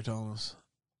bald-headed fucker telling us?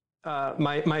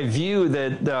 My view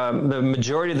that the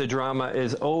majority of the drama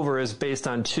is over is based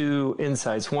on two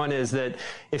insights. One is that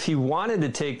if he wanted to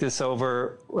take this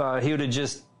over, he would have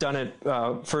just done it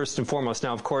first and foremost.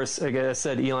 Now, of course, like I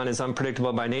said, Elon is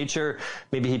unpredictable by nature.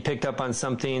 Maybe he picked up on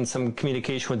something, some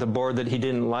communication with the board that he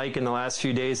didn't like in the last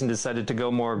few days and decided to go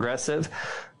more aggressive.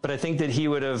 But I think that he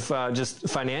would have just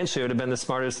financially, it would have been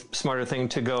the smarter thing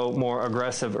to go more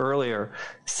aggressive earlier.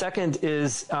 Second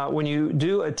is when you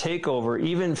do a takeover,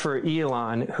 even for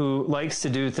Elon, who likes to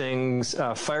do things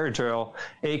fire drill,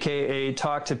 aka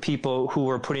talk to people who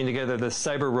were putting together the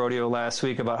cyber rodeo last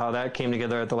week about how that came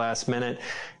together at the last minute.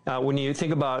 When you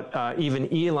think about even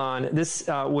Elon, this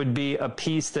would be a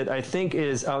piece that I think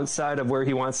is outside of where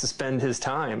he wants to spend his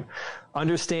time.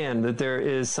 Understand that there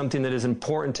is something that is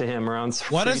important to him around.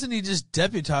 Why doesn't he just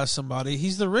deputize somebody?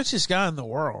 He's the richest guy in the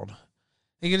world.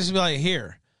 He can just be like,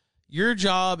 here, your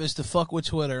job is to fuck with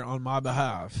Twitter on my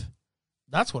behalf.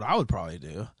 That's what I would probably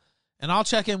do. And I'll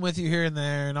check in with you here and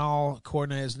there, and I'll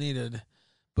coordinate as needed.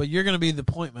 But you're going to be the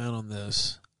point man on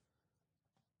this.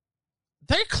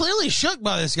 They're clearly shook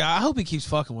by this guy. I hope he keeps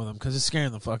fucking with him because it's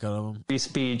scaring the fuck out of him. Free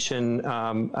speech, and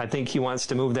I think he wants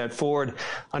to move that forward.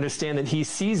 Understand that he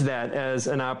sees that as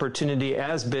an opportunity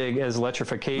as big as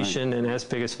electrification and as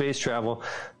big as space travel.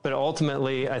 But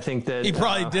ultimately, I think that he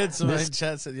probably did some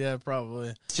chat said, yeah,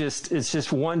 probably. It's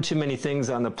just one too many things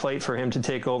on the plate for him to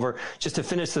take over. Just to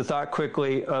finish the thought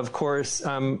quickly, of course,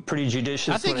 I'm pretty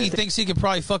judicious. I think he thinks he could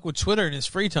probably fuck with Twitter in his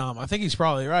free time. I think he's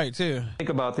probably right too. Think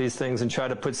about these things and try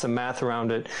to put some math around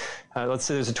it. Let's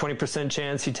say there's a 20%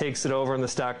 chance he takes it over and the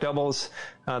stock doubles.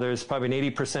 There's probably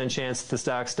an 80% chance the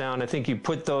stock's down. I think you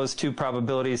put those two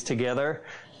probabilities together,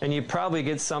 and you probably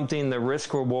get something, the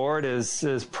risk reward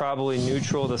is probably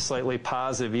neutral to slightly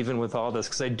positive, even with all this,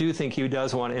 because I do think he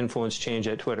does want to influence change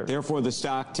at Twitter. Therefore, the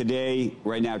stock today,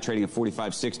 right now trading at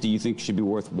 45.60, you think should be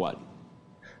worth what?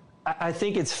 I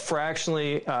think it's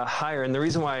fractionally higher. And the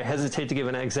reason why I hesitate to give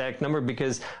an exact number,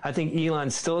 because I think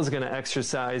Elon still is going to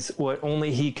exercise what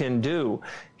only he can do.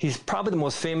 He's probably the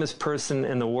most famous person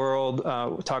in the world.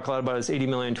 We talk a lot about his 80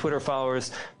 million Twitter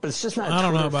followers, but it's just not I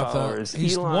don't Twitter know about followers. That.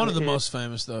 He's Elon one of the most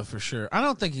famous, though, for sure. I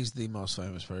don't think he's the most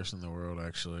famous person in the world,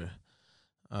 actually.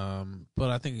 But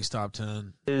I think he's top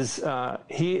 10.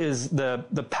 He is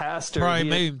the pastor? Probably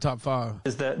maybe even top 5.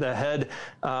 Is the head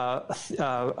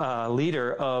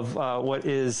leader of what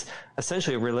is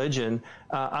essentially a religion.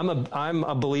 I'm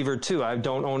a believer too. I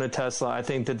don't own a Tesla. I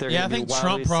think that they're going to be wildly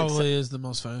Trump probably is the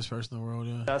most famous person in the world.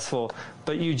 Yeah. Successful.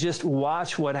 But you just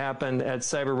watch what happened at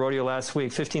Cyber Rodeo last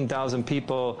week. 15,000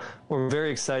 people were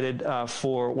very excited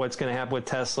for what's going to happen with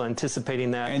Tesla,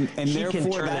 anticipating that. And he therefore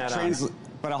can turn that on.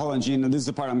 But hold on, Gene, this is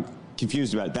the part I'm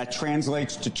confused about. That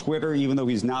translates to Twitter, even though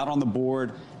he's not on the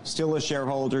board, still a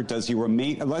shareholder. Does he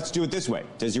remain? Let's do it this way.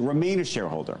 Does he remain a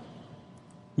shareholder?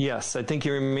 Yes, I think he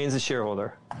remains a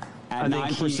shareholder. At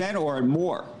 9% or at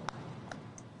more?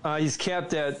 He's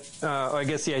capped at, I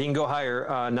guess, yeah, he can go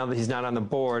higher now that he's not on the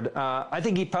board. I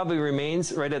think he probably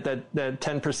remains right at that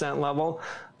 10% level.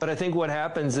 But I think what's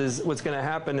going to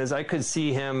happen is I could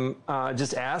see him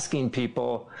just asking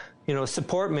people,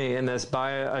 support me in this,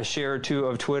 buy a share or two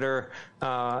of Twitter,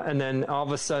 and then all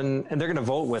of a sudden, and they're going to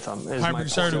vote with him.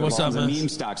 What's up, man? The meme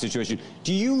stock situation.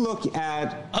 Do you look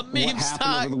at what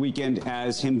happened over the weekend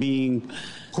as him being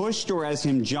pushed or as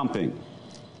him jumping?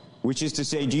 Which is to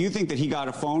say, do you think that he got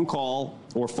a phone call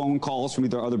or phone calls from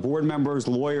either other board members,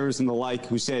 lawyers, and the like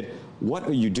who said, what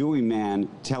are you doing, man?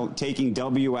 Taking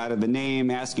W out of the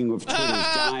name, asking if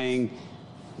Twitter's dying,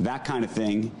 that kind of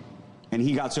thing. And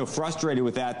he got so frustrated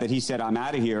with that he said, I'm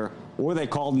out of here. Or they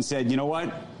called and said, you know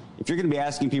what? If you're going to be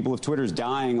asking people if Twitter's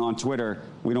dying on Twitter,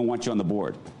 we don't want you on the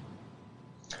board.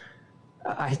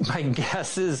 My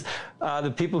guess is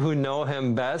the people who know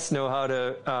him best know how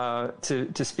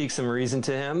to speak some reason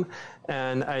to him,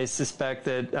 and I suspect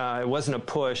that it wasn't a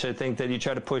push. I think that you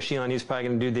try to push Elon, he's probably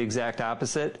going to do the exact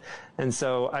opposite, and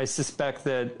so I suspect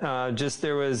that just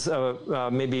there was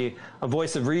maybe a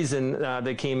voice of reason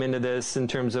that came into this in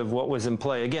terms of what was in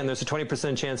play. Again, there's a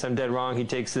 20% chance I'm dead wrong. He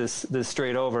takes this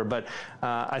straight over, but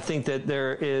I think that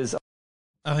there is.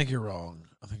 I think you're wrong.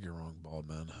 Bald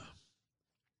man.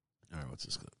 All right, what's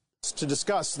this clip? To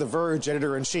discuss The Verge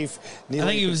editor-in-chief Neil. I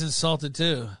think he was insulted,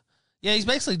 too. Yeah, he's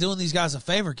basically doing these guys a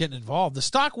favor getting involved. The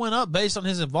stock went up based on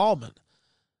his involvement.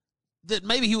 That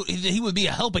maybe he would be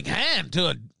a helping hand to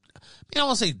I don't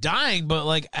want to say dying, but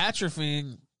like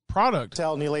atrophying product.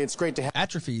 Tell Neely it's great to have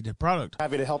atrophied product.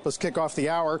 Happy to help us kick off the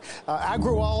hour.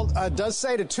 Agrawal does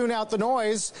say to tune out the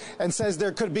noise and says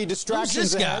there could be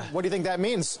distractions ahead. What do you think that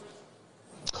means?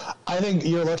 I think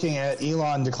you're looking at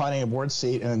Elon declining a board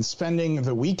seat and spending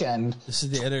the weekend. This is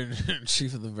the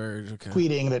editor-in-chief of The Verge. Okay.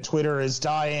 Tweeting that Twitter is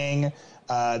dying,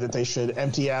 that they should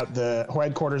empty out the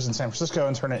headquarters in San Francisco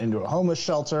and turn it into a homeless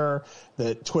shelter,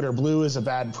 that Twitter Blue is a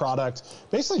bad product.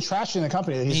 Basically trashing the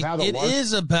company that he's now the largest. It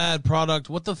is a bad product.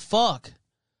 What the fuck?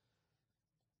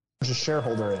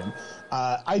 Shareholder in.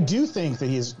 I do think that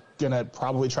he's going to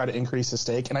probably try to increase his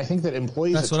stake, and I think that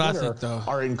employees at Twitter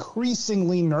are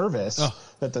increasingly nervous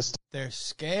that they're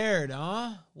scared,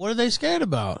 huh? What are they scared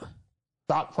about?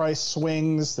 Stock price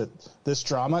swings, that this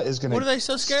drama is going to What are they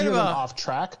so scared steer about? them off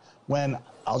track when,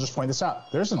 I'll just point this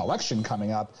out, there's an election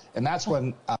coming up, and that's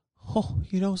when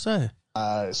you don't say.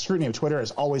 Scrutiny of Twitter is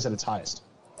always at its highest.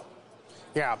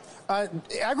 Yeah.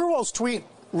 Agrawal's tweet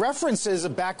references a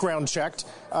background check.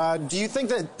 Do you think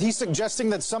that he's suggesting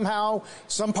that somehow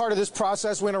some part of this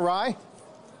process went awry?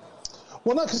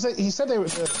 Well, no, because he said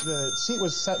the seat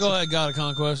was set. Go ahead, God of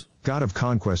Conquest. God of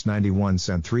Conquest 91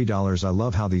 sent $3. I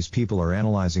love how these people are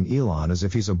analyzing Elon as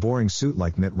if he's a boring suit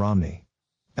like Mitt Romney.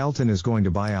 Elton is going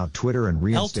to buy out Twitter and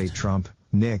reinstate Trump,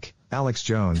 Nick, Alex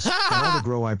Jones, and all the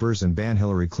grow-wipers and ban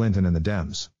Hillary Clinton and the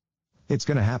Dems. It's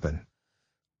going to happen.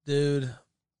 Dude,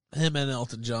 him and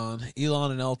Elton John.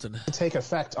 Elon and Elton. Take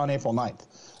effect on April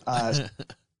 9th.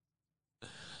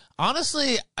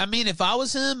 Honestly, I mean, if I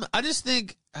was him, I just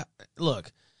think,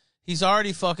 look, he's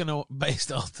already fucking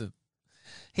based Elton.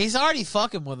 He's already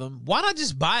fucking with him. Why not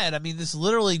just buy it? I mean, this is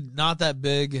literally not that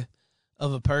big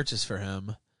of a purchase for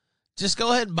him. Just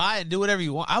go ahead and buy it and do whatever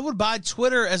you want. I would buy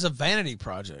Twitter as a vanity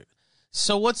project.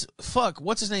 So what's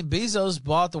his name? Bezos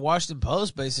bought the Washington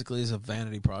Post basically as a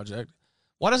vanity project.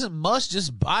 Why doesn't Musk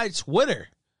just buy Twitter?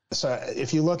 So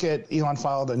if you look at Elon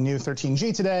filed a new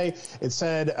 13G today, it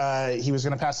said he was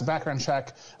going to pass the background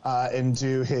check and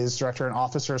do his director and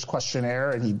officers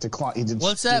questionnaire, and he declined. He did.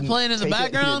 What's that playing in the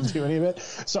background? He didn't do any of it.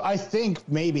 So I think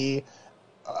maybe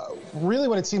really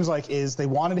what it seems like is they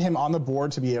wanted him on the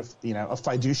board to be a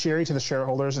fiduciary to the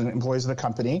shareholders and employees of the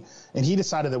company, and he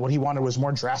decided that what he wanted was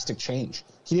more drastic change.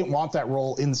 He didn't want that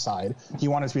role inside. He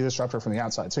wanted to be the disruptor from the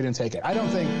outside, so he didn't take it. I don't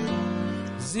think.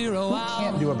 Who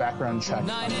can't do a background check?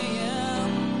 9 a.m.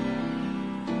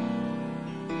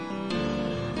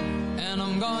 And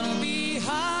I'm gonna be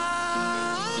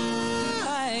high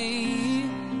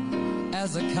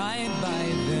as a kite by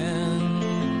then.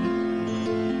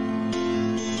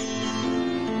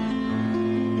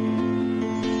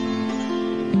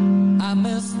 I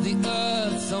miss the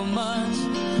earth so much.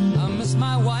 I miss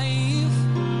my wife.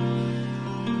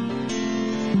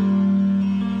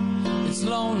 It's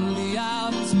lonely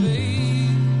out in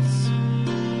space.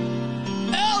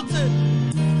 Elton!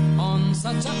 On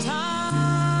such a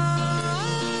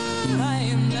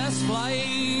timeless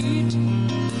flight.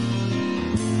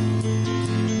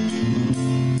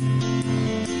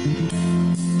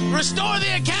 Restore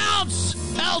the accounts,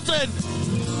 Elton!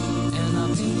 And I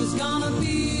think it's gonna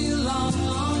be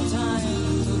long.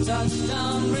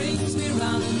 touchdown brings me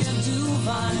round again to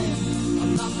find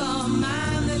I'm not the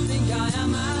man they think I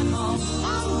am at home.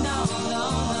 Oh no, no,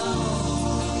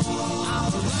 no,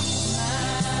 I'm a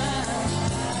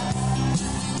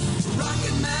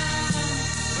rocket man,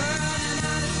 burning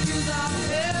out his fuse out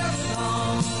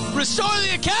here. Restore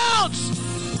the accounts.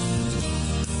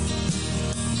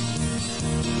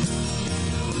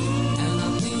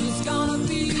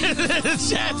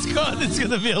 Chat's going. It's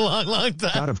going to be a long, long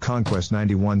time. God of Conquest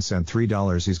 91 sent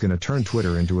 $3. He's going to turn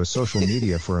Twitter into a social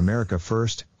media for America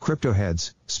First, crypto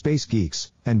heads, space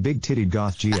geeks, and big-titted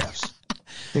goth GFs.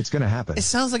 It's going to happen. It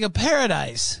sounds like a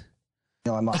paradise.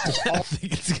 No, I'm not. I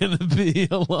think it's going to be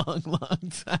a long,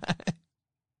 long time.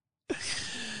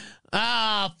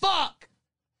 Ah, fuck.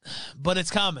 But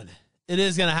it's coming. It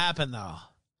is going to happen, though.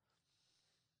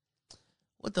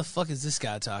 What the fuck is this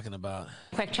guy talking about?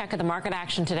 Quick check of the market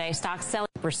action today. Stocks selling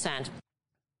 %. Oh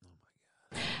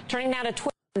my God. Turning now to Twitter.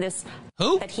 This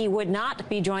that he would not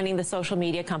be joining the social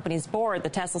media company's board. The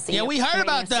Tesla CEO. Yeah, we heard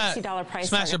about that. $60 price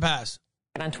Smash or pass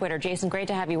on Twitter. Jason, great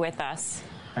to have you with us.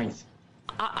 Thanks.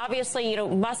 Obviously,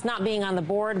 Musk not being on the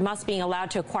board, Musk being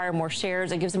allowed to acquire more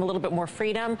shares, it gives him a little bit more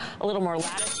freedom, a little more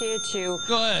latitude to.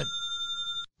 Go ahead.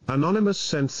 Anonymous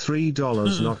sent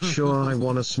 $3. Not sure I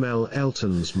want to smell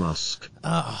Elton's Musk.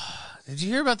 Did you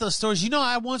hear about those stories?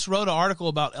 I once wrote an article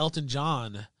about Elton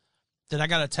John that I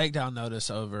got a takedown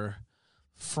notice over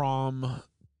from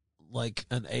like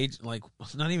an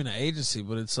not even an agency,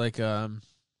 but it's like I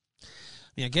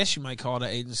guess you might call it an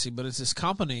agency, but it's this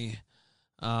company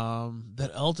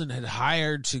that Elton had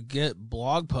hired to get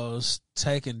blog posts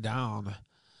taken down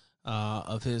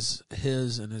of his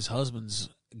and his husband's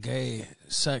gay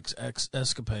sex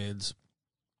escapades.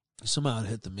 Somehow it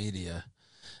hit the media.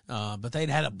 But they'd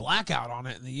had a blackout on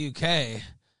it in the UK.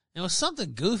 It was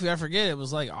something goofy. I forget. It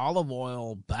was like olive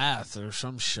oil bath or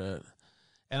some shit.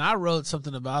 And I wrote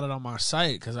something about it on my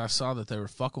site because I saw that they were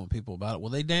fucking with people about it. Well,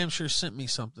 they damn sure sent me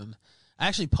something. I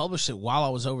actually published it while I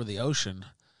was over the ocean,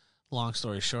 long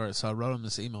story short. So I wrote them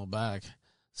this email back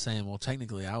saying, well,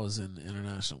 technically I was in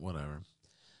international, whatever.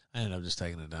 I ended up just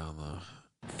taking it down, though.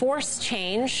 Force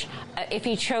change if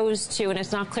he chose to, and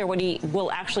it's not clear what he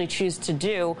will actually choose to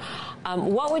do.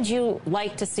 What would you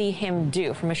like to see him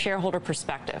do from a shareholder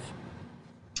perspective?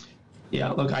 Yeah,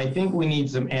 look, I think we need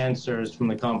some answers from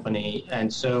the company.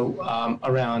 And so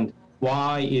around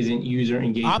why isn't user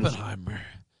engagement Oppenheimer.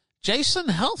 Jason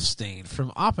Helfstein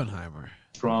from Oppenheimer.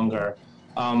 Stronger?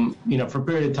 For a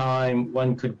period of time,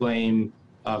 one could blame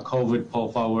COVID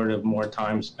pull forward of more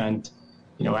time spent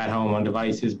at home on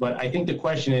devices. But I think the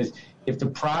question is, if the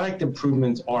product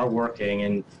improvements are working,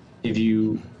 and if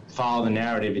you follow the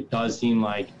narrative, it does seem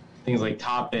like things like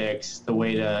topics, the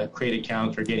way to create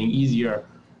accounts are getting easier.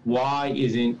 Why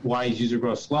is user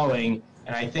growth slowing?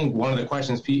 And I think one of the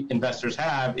questions investors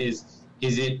have is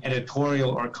it editorial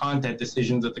or content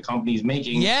decisions that the company is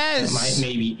making that might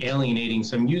maybe alienating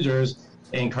some users,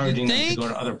 encouraging them to go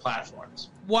to other platforms?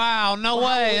 Wow, no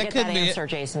way. That couldn't be answer, it.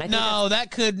 Jason. No,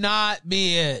 that could not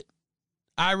be it.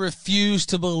 I refuse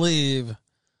to believe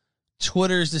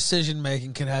Twitter's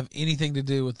decision-making can have anything to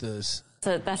do with this.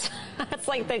 So that's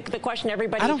like the question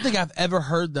everybody... I don't think I've ever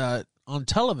heard that on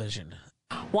television.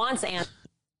 Wants answers.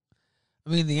 I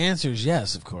mean, the answer is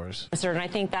yes, of course. And I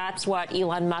think that's what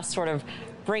Elon Musk sort of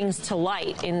brings to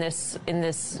light in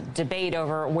this debate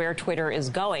over where Twitter is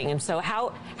going. And so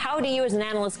how do you as an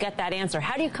analyst get that answer?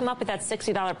 How do you come up with that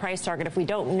 $60 price target if we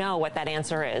don't know what that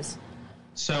answer is?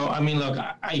 So, I mean, look,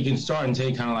 you can start and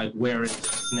say kind of like where is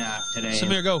Snap today?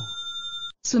 Samir, go.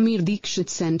 Samir Dikshit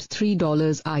sent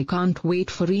 $3. I can't wait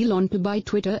for Elon to buy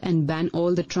Twitter and ban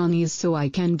all the trannies so I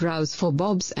can browse for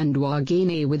Bobs and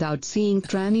Wagene without seeing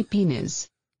tranny penis.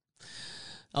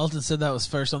 Elton said that was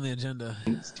first on the agenda.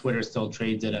 Twitter still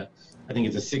trades at I think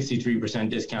it's a 63%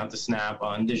 discount to Snap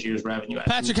on this year's revenue.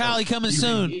 Patrick Howley coming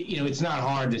soon. It's not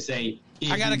hard to say.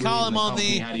 I got to call him on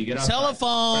the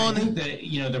telephone. I think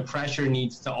that, the pressure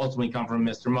needs to ultimately come from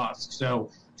Mr. Musk. So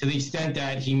to the extent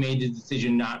that he made the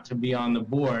decision not to be on the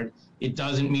board, it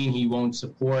doesn't mean he won't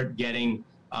support getting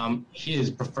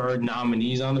his preferred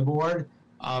nominees on the board.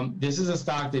 This is a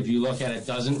stock that, if you look at it,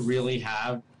 doesn't really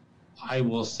have, I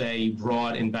will say,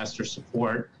 broad investor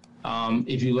support.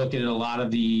 If you look at it, a lot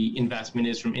of the investment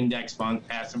is from index funds,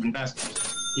 passive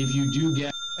investors. If you do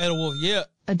get... Edelwolf, yeah.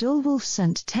 Adolwolf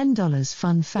sent $10.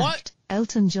 Fun fact, what?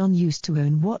 Elton John used to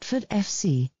own Watford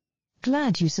FC.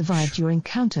 Glad you survived your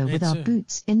encounter with our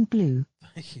boots in blue.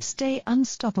 Stay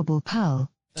unstoppable, pal.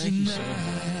 Thank you, sir.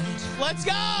 Let's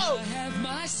go! I have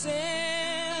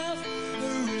myself a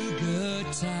real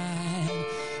good time.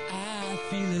 I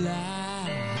feel alive.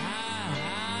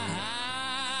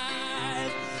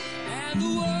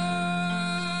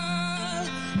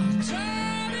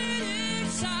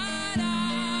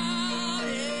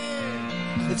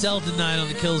 It's Elton Night on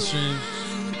the Kill Stream.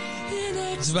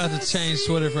 It's about to change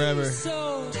Twitter forever.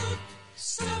 So don't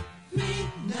stop me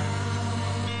now.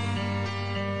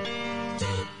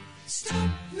 Don't stop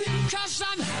me, 'cause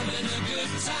I'm having a good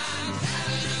time,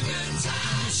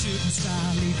 Shooting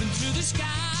star leaping through the sky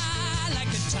like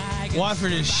a tiger.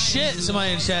 Watford is shit,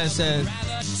 somebody in chat said.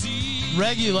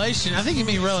 Regulation. I think you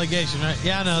mean relegation, right?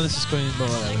 Yeah, I know this is Queen, but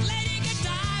whatever.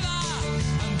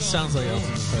 Sounds like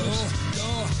Elton first.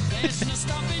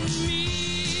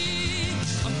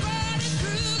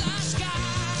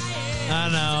 I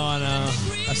know.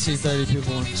 I see 30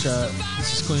 people in the chat.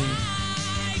 This is Queen.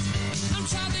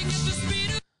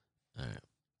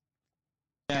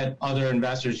 At other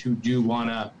investors who do want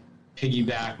to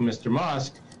piggyback Mr.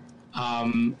 Musk,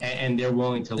 and they're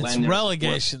willing to lend. It's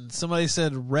relegation. Somebody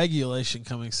said regulation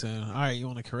coming soon. All right, you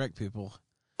want to correct people.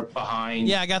 Behind.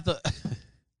 Yeah, I got the.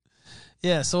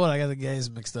 Yeah, so what? I got the gays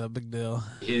mixed up. Big deal.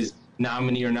 His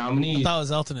nominee or nominee. I thought it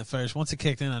was Elton at first. Once it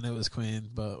kicked in, I knew it was Queen,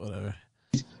 but whatever.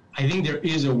 I think there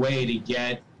is a way to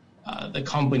get the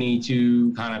company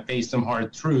to kind of face some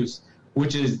hard truths,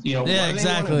 which is, yeah,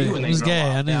 exactly. When they it was grow gay.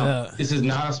 up. I knew that. This is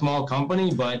not a small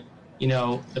company, but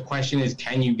the question is,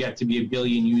 can you get to be 1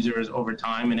 billion users over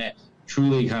time in a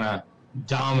truly kind of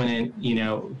dominant,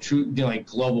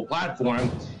 global platform?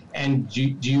 And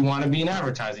do you want to be an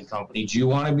advertising company? Do you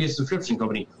want to be a subscription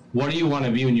company? What do you want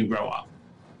to be when you grow up?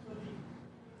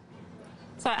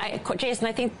 So,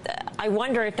 Jason, I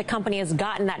wonder if the company has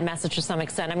gotten that message to some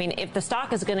extent. I mean, if the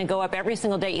stock is going to go up every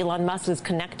single day, Elon Musk is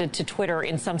connected to Twitter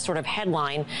in some sort of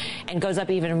headline and goes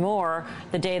up even more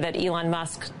the day that Elon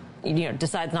Musk,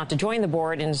 decides not to join the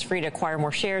board and is free to acquire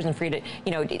more shares and free to,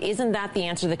 isn't that the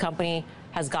answer the company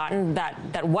has gotten?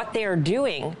 That what they are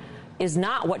doing is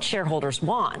not what shareholders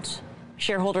want.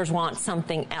 Shareholders want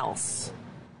something else.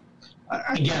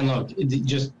 Again, look,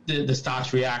 just the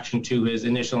stock's reaction to his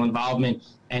initial involvement,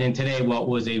 and in today, what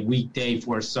was a weak day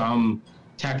for some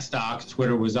tech stocks,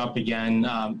 Twitter was up again.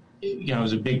 It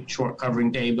was a big short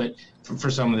covering day, but for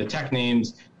some of the tech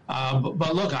names.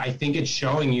 But look, I think it's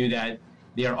showing you that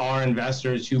there are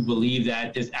investors who believe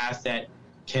that this asset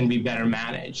can be better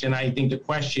managed. And I think the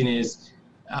question is,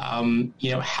 how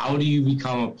do you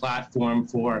become a platform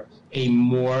for a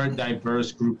more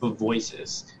diverse group of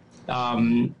voices?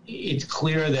 It's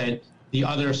clear that the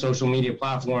other social media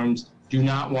platforms do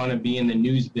not want to be in the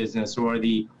news business or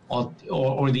the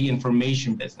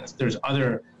information business. There's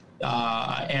other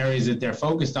areas that they're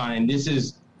focused on, and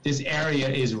this area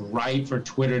is right for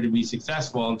Twitter to be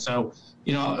successful. And so,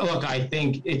 look, I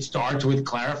think it starts with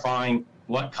clarifying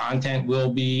what content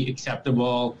will be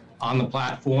acceptable on the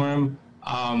platform.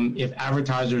 If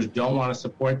advertisers don't want to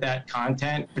support that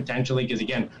content, potentially, because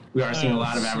again, we are seeing a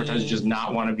lot of advertisers just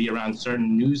not want to be around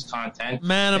certain news content.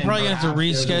 Man, I'm probably going to have to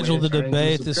reschedule the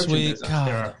debate this week. God,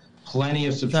 there are plenty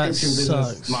of subscription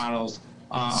business models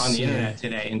on the internet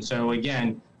today. And so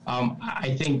again,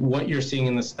 I think what you're seeing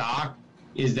in the stock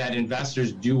is that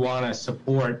investors do want to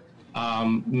support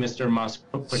Mr. Musk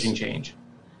pushing change.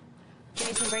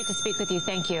 Jason, great to speak with you.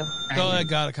 Thank you. Go ahead,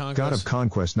 God of Conquest. God of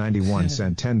Conquest 91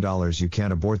 sent $10. You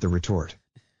can't abort the retort.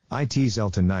 IT's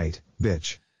Elton Knight,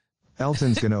 bitch.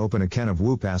 Elton's gonna open a can of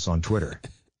whoop ass on Twitter.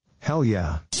 Hell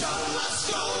yeah.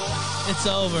 It's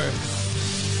over.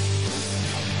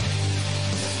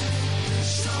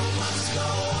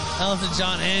 Elton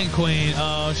John and Queen.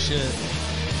 Oh, shit.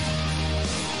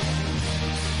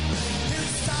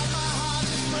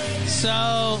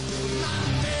 So,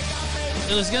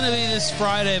 it was going to be this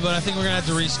Friday, but I think we're going to have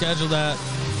to reschedule that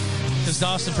because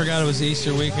Dawson forgot it was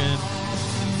Easter weekend.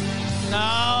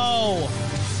 No!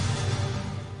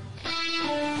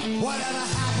 Whatever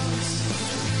happens,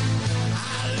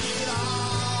 I leave it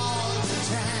all to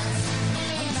chance.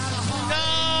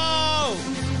 No!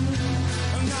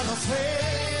 Another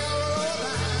failed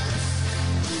romance.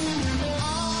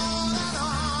 On and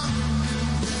on.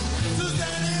 Does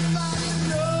anybody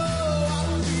know what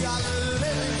we are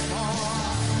living for?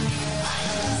 I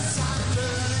guess I'm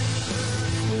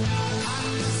learning. I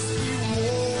must be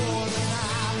worn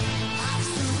out. I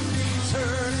should be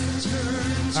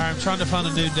turning. All right, I'm trying to find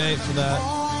a new date for that.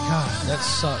 God, that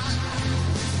sucks.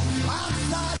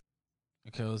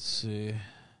 Okay, let's see.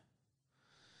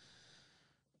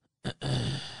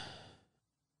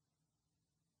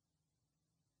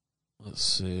 Let's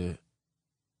see.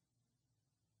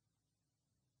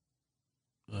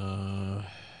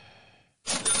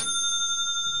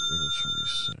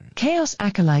 Chaos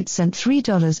Acolyte sent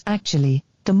 $3. Actually,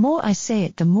 the more I say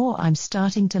it, the more I'm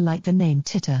starting to like the name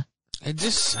Titter. It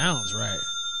just sounds right.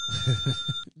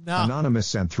 No. Anonymous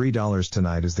sent $3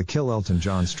 tonight as the Kill Elton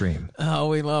John stream. Oh,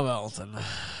 we love Elton. All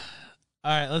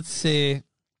right, let's see.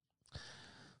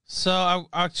 So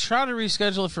I try to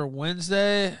reschedule it for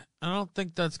Wednesday. I don't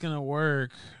think that's going to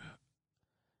work.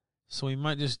 So we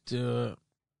might just do it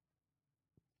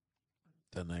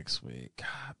the next week.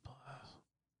 God bless.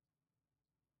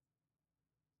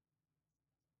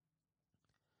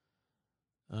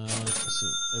 Let's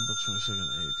see. April 22nd,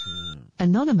 8 p.m.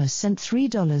 Anonymous sent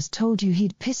 $3, told you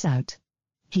he'd piss out.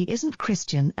 He isn't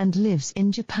Christian and lives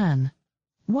in Japan.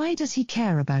 Why does he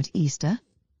care about Easter?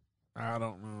 I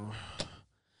don't know.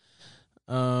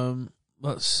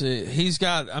 Let's see. He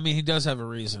does have a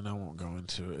reason. I won't go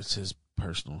into it. It's his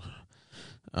personal.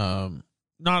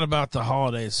 Not about the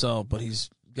holiday itself, but he's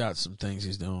got some things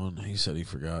he's doing. He said he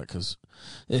forgot because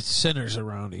it centers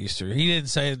around Easter. He didn't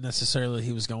say necessarily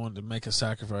he was going to make a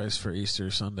sacrifice for Easter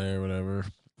Sunday or whatever,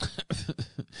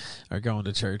 or going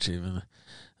to church even.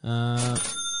 Yeah,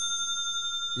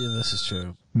 this is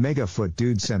true. Megafoot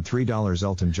Dude sent $3.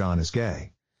 Elton John is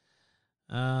gay.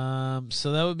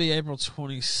 So that would be April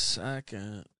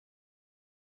 22nd.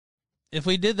 If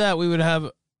we did that, we would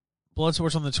have Blood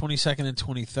Sports on the 22nd and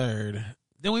 23rd.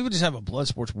 Then we would just have a Blood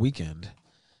Sports weekend,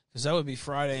 because that would be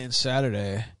Friday and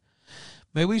Saturday.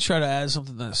 Maybe we try to add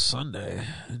something that's Sunday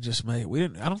and just make.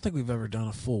 I don't think we've ever done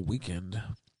a full weekend,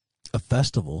 a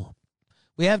festival.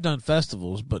 We have done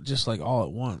festivals, but just like all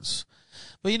at once.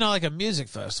 But like a music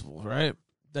festival, right?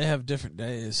 They have different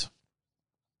days.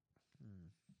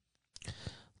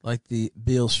 Like the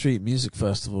Beale Street Music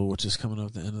Festival, which is coming up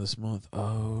at the end of this month.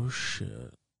 Oh,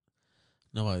 shit.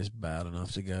 Nobody's bad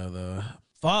enough to go, though.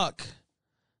 Fuck.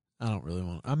 I don't really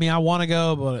want to. I want to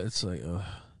go, but it's like,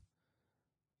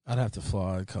 I'd have to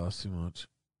fly. It'd cost too much.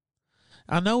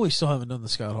 I know we still haven't done the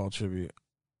Scott Hall tribute.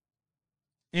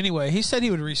 Anyway, he said he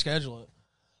would reschedule it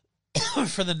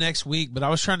for the next week, but I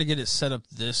was trying to get it set up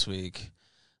this week.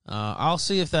 I'll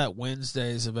see if that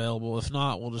Wednesday is available. If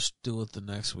not, we'll just do it the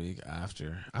next week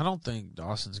after. I don't think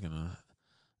Dawson's going to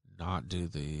not do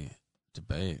the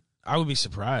debate. I would be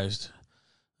surprised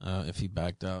if he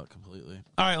backed out completely.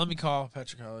 All right, let me call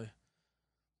Patrick Howley.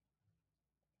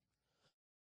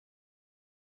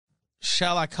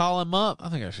 Shall I call him up? I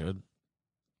think I should.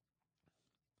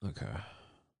 Okay.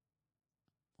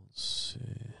 Let's see.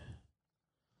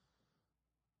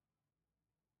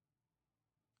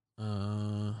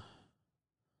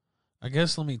 I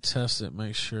guess let me test it,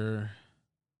 make sure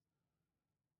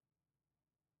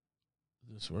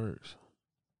this works.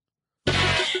 How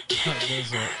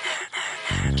does it?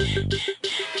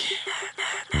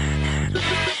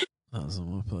 That was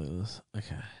on my playlist.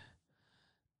 Okay.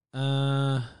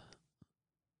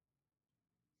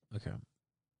 Okay.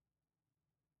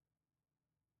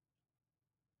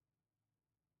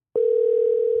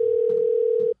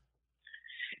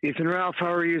 Ethan Ralph,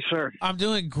 how are you, sir? I'm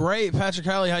doing great. Patrick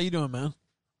Howley, how you doing, man?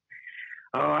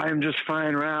 Oh, I'm just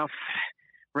fine, Ralph.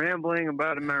 Rambling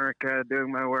about America,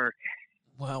 doing my work.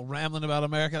 Well, rambling about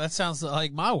America, that sounds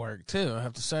like my work, too, I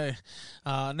have to say.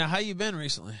 Now, how you been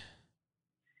recently?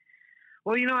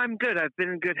 Well, I'm good. I've been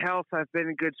in good health. I've been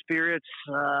in good spirits.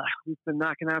 We've been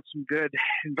knocking out some good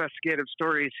investigative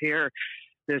stories here.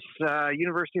 This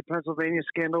University of Pennsylvania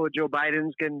scandal with Joe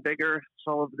Biden's getting bigger. It's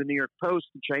all over the New York Post,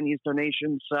 the Chinese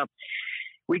donations.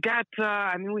 We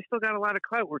still got a lot of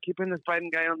clout. We're keeping this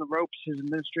Biden guy on the ropes. His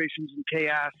administration's in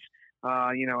chaos.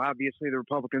 Obviously the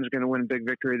Republicans are going to win a big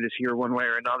victory this year one way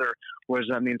or another. What does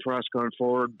that mean for us going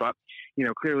forward? But,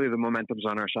 clearly the momentum's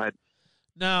on our side.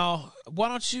 Now, why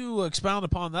don't you expound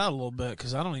upon that a little bit?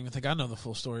 Because I don't even think I know the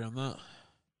full story on that.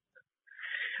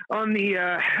 On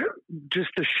the just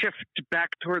the shift back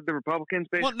toward the Republicans,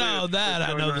 basically. Well, no, that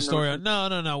I know the story on.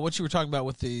 No. What you were talking about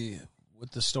with the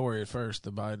story at first,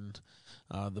 the Biden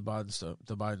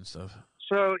stuff.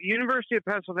 So, University of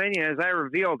Pennsylvania, as I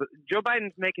revealed, Joe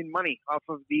Biden's making money off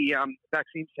of the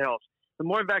vaccine sales. The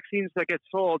more vaccines that get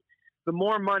sold, the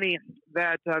more money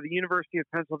that the University of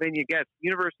Pennsylvania gets.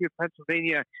 University of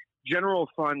Pennsylvania general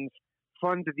funds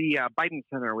fund the Biden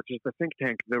Center, which is the think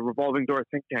tank, the revolving door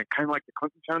think tank, kind of like the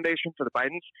Clinton Foundation for the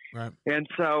Bidens. Right. And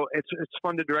so it's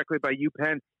funded directly by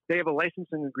UPenn. They have a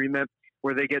licensing agreement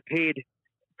where they get paid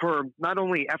for not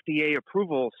only FDA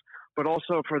approvals, but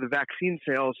also for the vaccine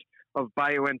sales of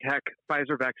BioNTech,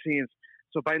 Pfizer vaccines.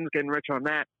 So Biden's getting rich on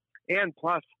that. And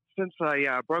plus, since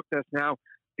I broke this now,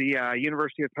 the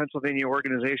University of Pennsylvania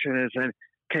organization is in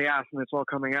chaos, and it's all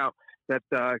coming out that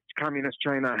communist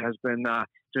China has been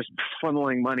just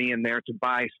funneling money in there to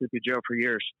buy Sleepy Joe for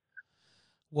years.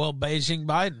 Well, Beijing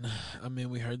Biden.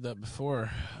 We heard that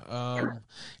before. And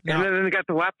then they got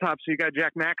the laptop. So you got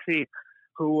Jack Maxey,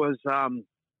 who was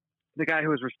the guy who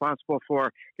was responsible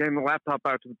for getting the laptop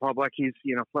out to the public. He's,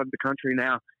 fled the country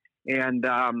now. And,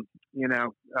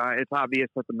 it's obvious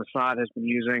that the Mossad has been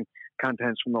using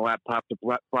contents from the laptop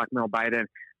to blackmail Biden,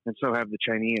 and so have the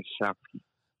Chinese. So.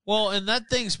 Well, and that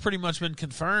thing's pretty much been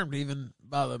confirmed even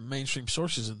by the mainstream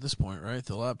sources at this point, right?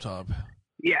 The laptop.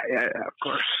 Yeah, of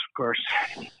course.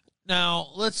 Now,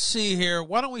 let's see here.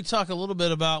 Why don't we talk a little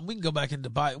bit about, we can go back into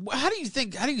Biden. How do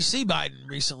you see Biden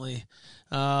recently?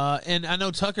 And I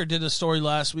know Tucker did a story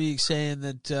last week saying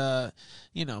that,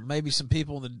 maybe some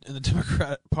people in the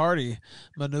Democrat Party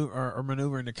are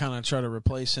maneuvering to kind of try to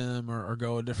replace him or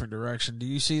go a different direction. Do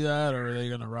you see that, or are they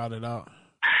going to rot it out?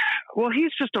 Well,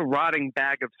 he's just a rotting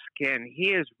bag of skin. He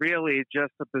is really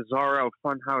just a bizarro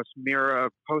funhouse mirror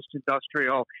of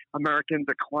post-industrial American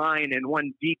decline and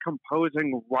one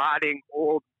decomposing, rotting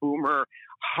old boomer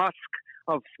husk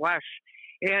of flesh.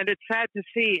 And it's sad to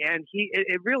see. And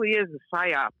it really is a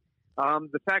psyop.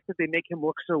 The fact that they make him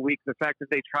look so weak, the fact that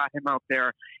they trot him out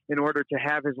there in order to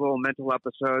have his little mental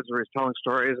episodes where he's telling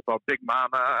stories about Big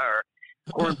Mama or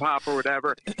Corn Pop or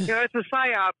whatever. It's a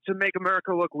psyop to make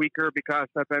America look weaker because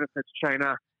that benefits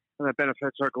China and that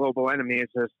benefits our global enemies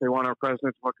as they want our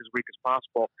president to look as weak as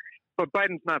possible. But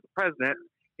Biden's not the president.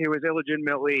 He was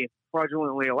illegitimately,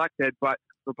 fraudulently elected, but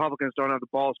Republicans don't have the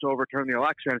balls to overturn the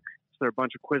election, so they're a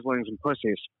bunch of quislings and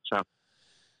pussies. So.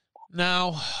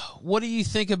 Now, what do you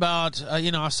think about,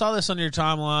 I saw this on your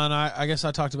timeline. I guess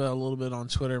I talked about it a little bit on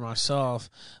Twitter myself.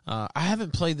 I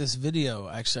haven't played this video,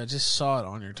 actually. I just saw it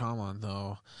on your timeline,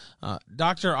 though.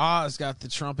 Dr. Oz got the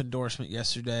Trump endorsement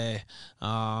yesterday,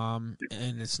 and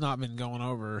it's not been going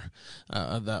over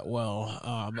that well.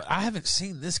 But I haven't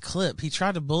seen this clip. He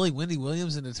tried to bully Wendy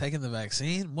Williams into taking the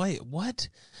vaccine. Wait, what?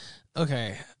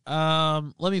 Okay,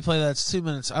 let me play that. It's 2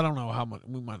 minutes. I don't know how much.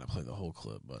 We might not play the whole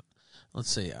clip, but let's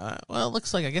see. Well, it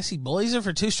looks like, I guess he bullies her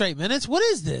for 2 straight minutes. What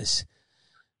is this?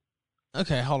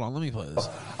 Okay, hold on. Let me play this.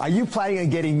 Are you planning on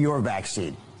getting your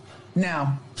vaccine? No.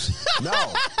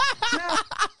 No. No.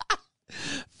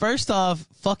 First off,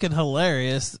 fucking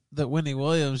hilarious that Wendy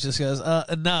Williams just goes,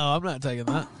 no, I'm not taking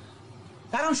that.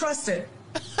 I don't trust it.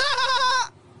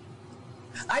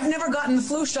 I've never gotten the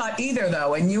flu shot either,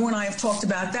 though, and you and I have talked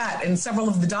about that, and several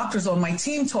of the doctors on my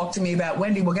team talked to me about,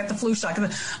 Wendy, we'll get the flu shot.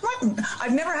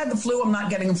 I've never had the flu. I'm not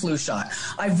getting a flu shot.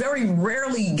 I very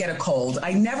rarely get a cold.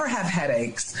 I never have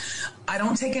headaches. I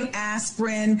don't take an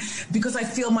aspirin because I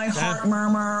feel my heart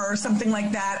murmur or something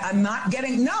like that. I'm not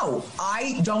getting, no,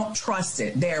 I don't trust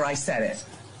it. There, I said it.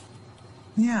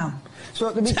 Yeah. So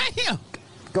let me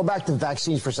go back to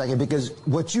vaccines for a second, because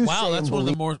what you say... Wow, that's one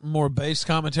of the more based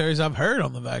commentaries I've heard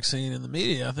on the vaccine in the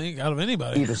media, I think, out of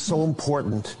anybody. It is so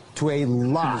important to a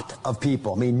lot of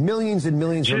people. I mean, millions and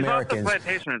millions of Americans.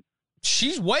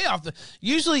 She's way off the.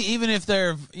 Usually, even if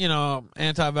they're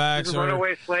anti-vax, She's a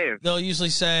runaway slave. They'll usually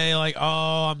say like,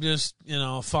 "Oh, I'm just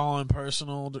following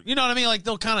personal." You know what I mean? Like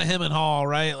they'll kind of hem and haw,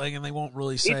 right? Like, and they won't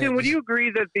really say. Ethan, would you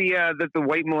agree that the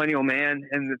white millennial man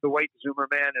and the white Zoomer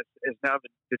man is now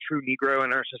the true Negro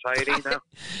in our society now?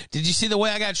 Did you see the way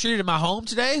I got treated in my home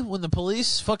today when the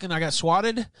police I got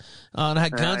swatted and I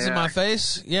had guns in my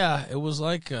face? Yeah, it was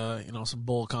like some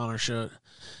Bull Connor shit.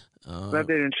 Glad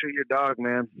they didn't shoot your dog,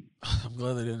 man. I'm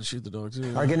glad they didn't shoot the dog,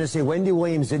 too. Are going to say Wendy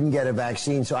Williams didn't get a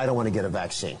vaccine, so I don't want to get a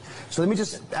vaccine. So let me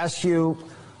just ask you,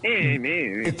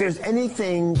 if there's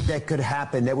anything that could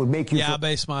happen that would make you I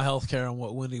base my health care on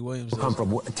what Wendy Williams come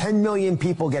from. 10 million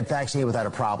people get vaccinated without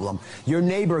a problem. Your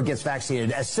neighbor gets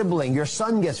vaccinated, a sibling, your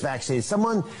son gets vaccinated,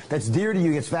 someone that's dear to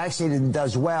you gets vaccinated and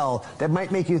does well. That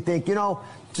might make you think,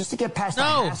 just to get past the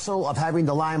hassle of having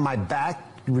to lie on my back,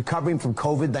 recovering from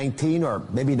COVID-19, or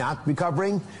maybe not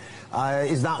recovering,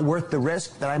 is not worth the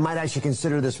risk, that I might actually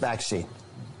consider this vaccine.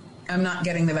 I'm not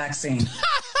getting the vaccine.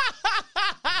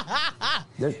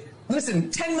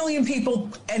 Listen, 10 million people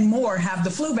and more have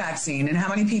the flu vaccine, and how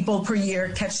many people per year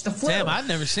catch the flu? Damn, I've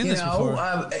never seen this before.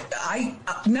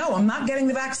 No, I'm not getting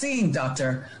the vaccine,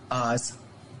 Dr. Oz.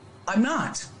 I'm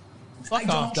not. Fuck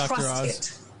off, Dr.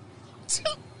 Oz. It.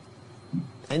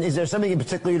 And is there something in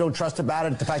particular you don't trust about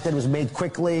it? The fact that it was made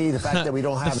quickly, the fact that we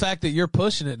don't have... The fact that you're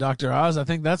pushing it, Dr. Oz, I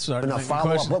think that's our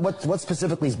follow-up. What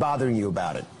specifically is bothering you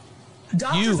about it?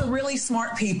 Doctors are really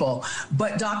smart people,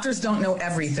 but doctors don't know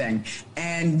everything.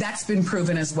 And that's been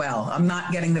proven as well. I'm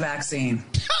not getting the vaccine.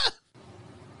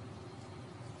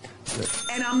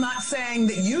 And I'm not saying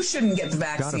that you shouldn't get the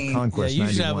vaccine. God of Conquest, you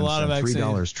should have a lot of vaccine.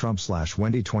 $3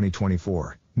 Trump/Wendy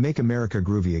 2024. Make America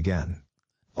groovy again.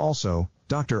 Also,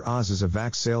 Dr. Oz is a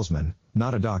vax salesman,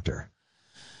 not a doctor.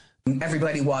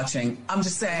 Everybody watching, I'm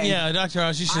just saying. Yeah, Dr.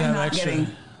 Oz, you should have extra. I'm not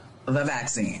getting the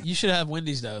vaccine. You should have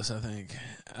Wendy's dose, I think.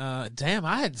 Damn,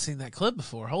 I hadn't seen that clip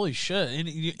before. Holy shit.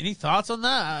 Any thoughts on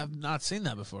that? I've not seen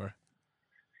that before.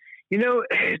 You know,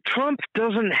 Trump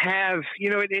doesn't have,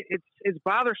 it's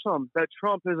bothersome that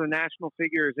Trump as a national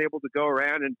figure is able to go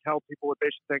around and tell people what they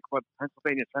should think about the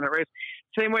Pennsylvania Senate race.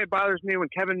 Same way it bothers me when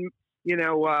Kevin,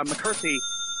 McCarthy,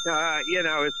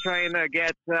 is trying to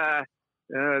get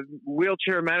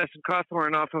wheelchair Madison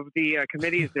Cawthorn off of the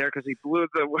committees there because he blew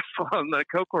the whistle on the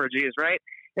Coke orgies, right?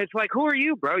 It's like, who are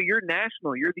you, bro? You're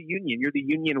national. You're the union. You're the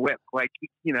union whip.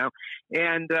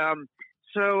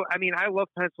 So, I mean, I love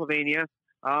Pennsylvania.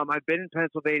 I've been in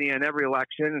Pennsylvania in every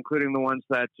election, including the ones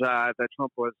that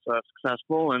Trump was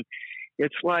successful. And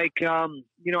it's like, I'm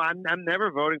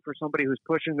never voting for somebody who's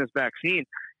pushing this vaccine.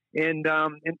 And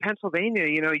in Pennsylvania,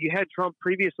 you had Trump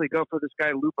previously go for this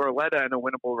guy Lou Barletta in a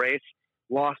winnable race,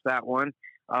 lost that one.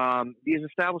 These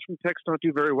establishment picks don't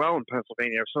do very well in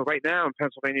Pennsylvania. So right now in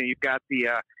Pennsylvania, you've got the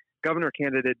governor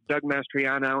candidate, Doug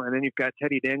Mastriano, and then you've got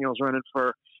Teddy Daniels running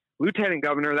for lieutenant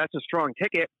governor. That's a strong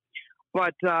ticket.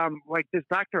 But like this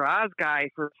Dr. Oz guy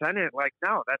for Senate, like,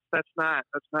 no, that's not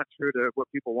true to what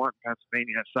people want in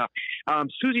Pennsylvania. So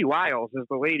Susie Wiles is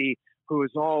the lady who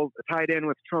is all tied in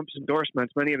with Trump's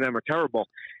endorsements. Many of them are terrible,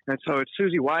 and so it's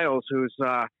Susie Wiles who's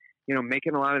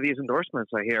making a lot of these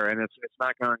endorsements, I hear, and it's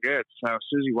not going good. So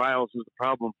Susie Wiles is the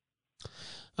problem.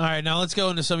 All right, now let's go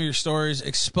into some of your stories.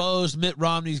 Exposed Mitt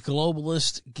Romney's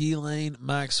globalist Ghislaine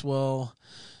Maxwell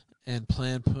and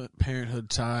Planned Parenthood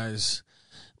ties.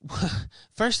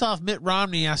 First off, Mitt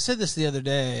Romney, I said this the other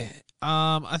day.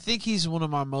 I think he's one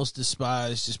of my most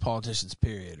despised just politicians,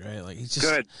 period, right? Like, he's just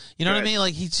good. You know what I mean?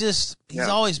 Like, he's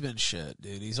always been shit,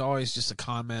 dude. He's always just a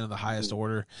con man of the highest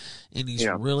order, and he's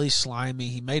really slimy.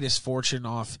 He made his fortune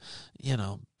off,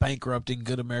 bankrupting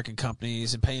good American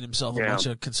companies and paying himself a bunch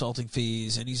of consulting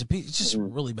fees, and he's just a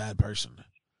really bad person.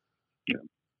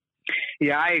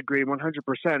 Yeah, I agree 100%.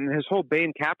 And his whole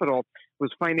Bain Capital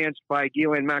was financed by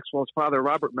Ghislaine Maxwell's father,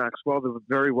 Robert Maxwell, the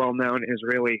very well-known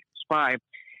Israeli spy.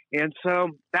 And so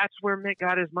that's where Mitt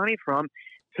got his money from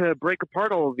to break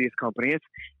apart all of these companies.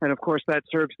 And, of course, that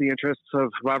serves the interests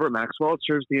of Robert Maxwell. It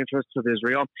serves the interests of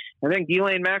Israel. And then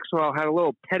Ghislaine Maxwell had a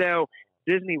little pedo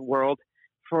Disney World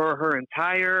for her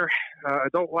entire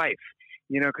adult life,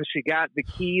 because she got the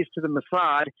keys to the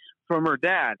Mossad from her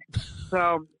dad.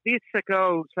 So these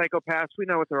psychopaths, we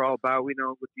know what they're all about. We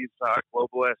know what these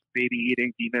globalist,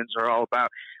 baby-eating demons are all about.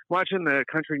 Watching the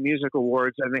Country Music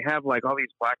Awards, and they have, like, all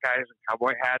these black guys in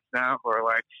cowboy hats now who are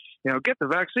like, get the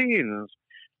vaccines.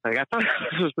 Like, I thought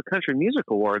this was the Country Music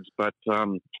Awards, but,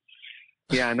 I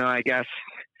guess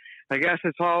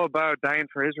it's all about dying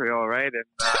for Israel, right? And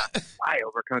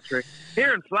flyover country.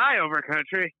 Here in flyover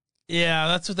country. Yeah,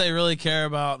 that's what they really care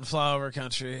about in flyover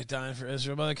country, dying for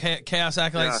Israel. But the Chaos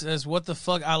Acolyte says, what the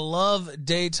fuck? I love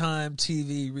daytime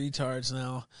TV retards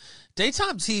now.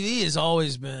 Daytime TV has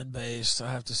always been based, I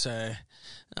have to say.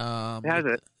 Has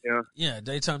it? Yeah. Yeah,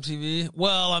 daytime TV.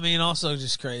 Well, I mean, also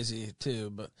just crazy, too.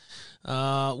 But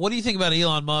what do you think about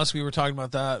Elon Musk? We were talking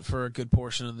about that for a good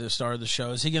portion of the start of the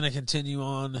show. Is he going to continue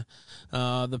on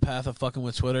the path of fucking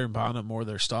with Twitter and buying up more of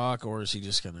their stock, or is he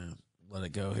just going to let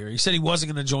it go here? He said he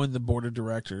wasn't going to join the board of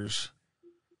directors.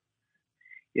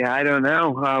 Yeah, I don't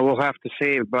know. We'll have to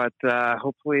see, but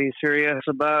hopefully he's serious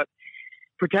about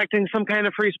protecting some kind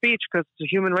of free speech, because it's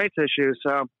a human rights issue.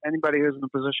 So anybody who's in a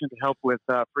position to help with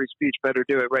free speech better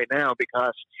do it right now,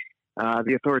 because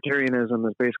the authoritarianism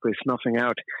is basically snuffing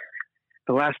out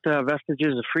the last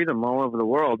vestiges of freedom all over the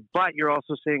world. But you're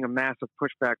also seeing a massive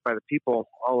pushback by the people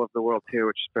all over the world, too,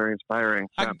 which is very inspiring.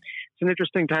 So it's an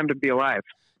interesting time to be alive.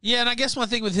 Yeah, and I guess my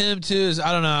thing with him, too, is,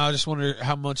 I don't know, I just wonder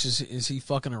how much is he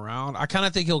fucking around. I kind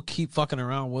of think he'll keep fucking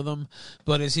around with him,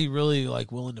 but is he really,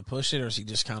 like, willing to push it, or is he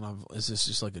just is this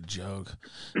just like a joke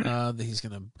that he's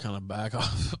going to kind of back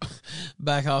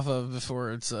off of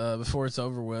before it's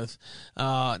over with?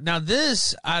 Now,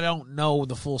 this, I don't know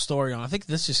the full story on. I think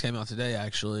this just came out today,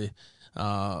 actually.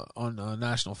 On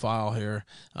National File here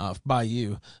by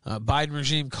you. Biden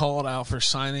regime called out for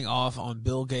signing off on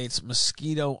Bill Gates'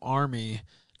 mosquito army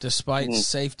despite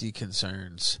safety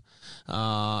concerns.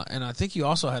 And I think you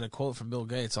also had a quote from Bill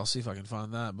Gates. I'll see if I can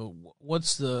find that. But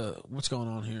what's going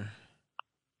on here?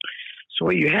 So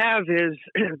what you have is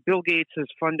Bill Gates is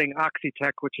funding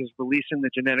Oxytec, which is releasing the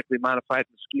genetically modified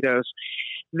mosquitoes.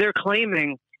 They're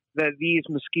claiming that these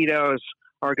mosquitoes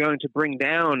are going to bring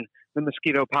down the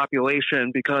mosquito population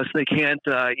because they can't,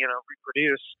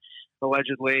 reproduce,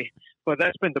 allegedly. But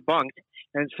that's been debunked.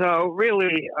 And so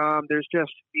really, there's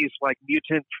just these like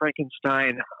mutant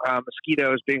Frankenstein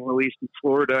mosquitoes being released in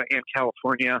Florida and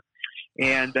California.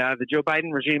 And the Joe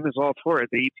Biden regime is all for it.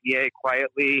 The EPA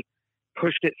quietly,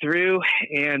 pushed it through,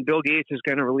 and Bill Gates is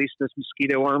going to release this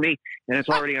mosquito army, and it's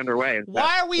already underway.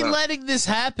 Why are we letting this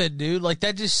happen, dude? Like,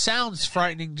 that just sounds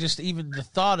frightening, just even the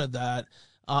thought of that.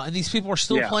 And these people are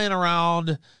still playing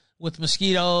around with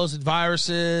mosquitoes and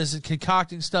viruses and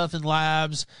concocting stuff in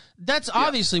labs. That's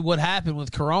obviously what happened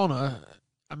with Corona.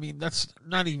 I mean, that's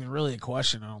not even really a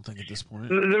question, I don't think, at this point.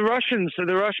 The Russians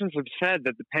have said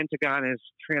that the Pentagon is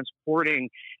transporting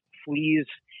fleas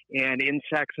and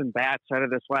insects and bats out of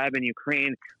this lab in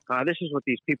Ukraine. This is what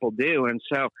these people do. And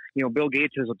so, Bill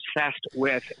Gates is obsessed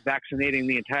with vaccinating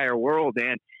the entire world.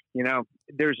 And,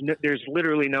 there's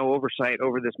literally no oversight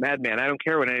over this madman. I don't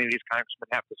care what any of these congressmen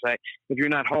have to say. If you're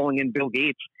not hauling in Bill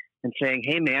Gates and saying,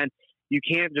 hey, man, you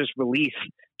can't just release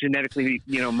genetically,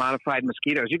 modified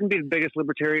mosquitoes. You can be the biggest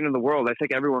libertarian in the world. I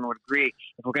think everyone would agree.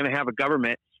 If we're going to have a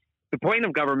government, the point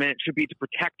of government should be to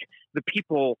protect the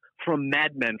people from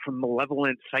madmen, from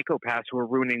malevolent psychopaths who are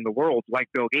ruining the world, like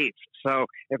Bill Gates. So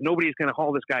if nobody's going to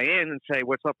haul this guy in and say,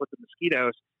 what's up with the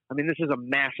mosquitoes? I mean, this is a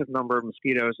massive number of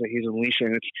mosquitoes that he's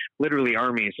unleashing. It's literally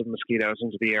armies of mosquitoes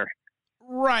into the air.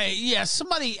 Right, yeah. Can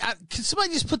somebody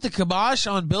just put the kibosh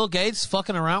on Bill Gates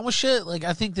fucking around with shit? Like,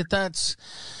 I think that's...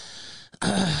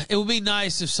 it would be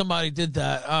nice if somebody did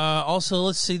that. Also,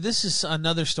 let's see. This is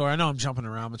another story. I know I'm jumping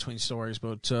around between stories,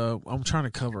 but I'm trying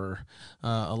to cover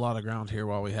a lot of ground here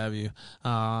while we have you.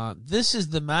 This is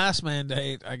the mask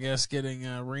mandate, I guess, getting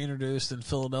reintroduced in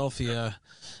Philadelphia.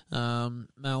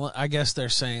 Now, I guess they're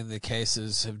saying the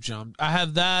cases have jumped. I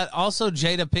have that. Also,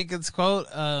 Jada Pinkett's quote.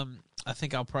 I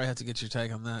think I'll probably have to get your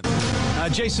take on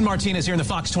that. Jason Martinez here in the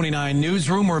Fox 29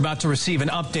 newsroom. We're about to receive an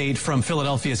update from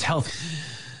Philadelphia's health.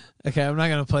 Okay, I'm not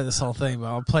going to play this whole thing, but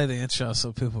I'll play the intro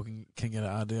so people can get an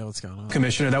idea of what's going on.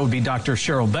 Commissioner, that would be Dr.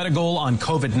 Cheryl Bettigol on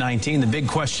COVID-19. The big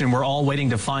question we're all waiting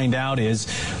to find out is,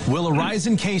 will a rise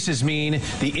in cases mean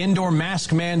the indoor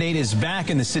mask mandate is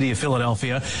back in the city of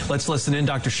Philadelphia? Let's listen in.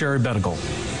 Dr. Cheryl Bettigol.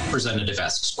 Representative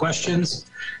asks questions,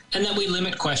 and then we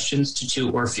limit questions to 2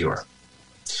 or fewer.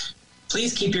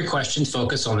 Please keep your questions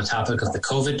focused on the topic of the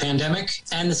COVID pandemic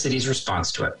and the city's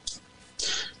response to it.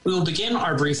 We will begin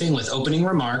our briefing with opening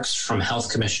remarks from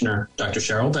Health Commissioner Dr.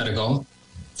 Cheryl Bettigol.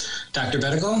 Dr.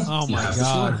 Bettigol, you have the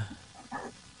floor.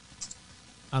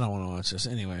 I don't want to watch this.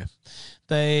 Anyway,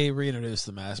 they reintroduced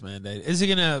the mask mandate. Is it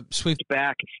going to sweep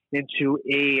back into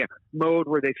a mode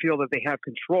where they feel that they have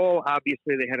control?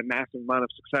 Obviously, they had a massive amount of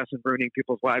success in ruining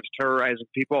people's lives, terrorizing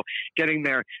people, getting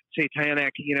their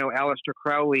satanic, Aleister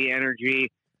Crowley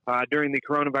energy during the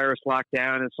coronavirus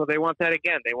lockdown. And so they want that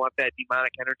again. They want that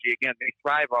demonic energy again. They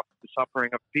thrive off of the suffering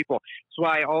of people. That's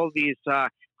why all these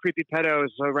creepy pedos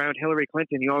around Hillary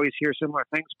Clinton, you always hear similar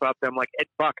things about them, like Ed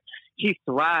Buck. He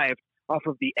thrived off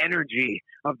of the energy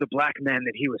of the black men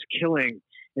that he was killing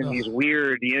in these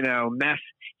weird, mess.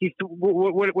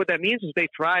 What that means is they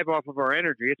thrive off of our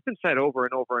energy. It's been said over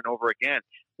and over and over again.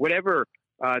 Whatever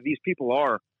these people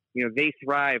are, they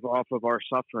thrive off of our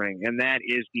suffering, and that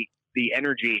is the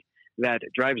energy that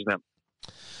drives them.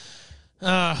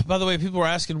 By the way, people were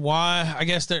asking why. I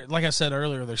guess they're, like I said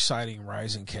earlier, they're citing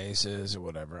rising cases or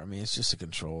whatever. I mean, it's just a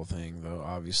control thing, though,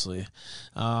 obviously.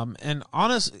 And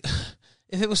honestly,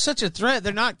 if it was such a threat,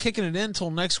 they're not kicking it in until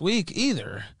next week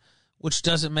either, which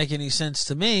doesn't make any sense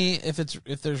to me.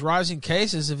 If there's rising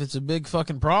cases, if it's a big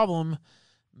fucking problem,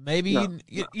 maybe wouldn't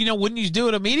you do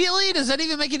it immediately? Does that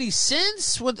even make any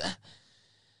sense?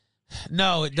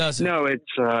 No, it doesn't. No, it's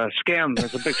a scam.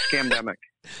 It's a big scamdemic.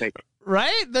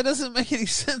 Right? That doesn't make any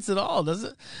sense at all, does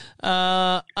it?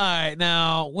 All right.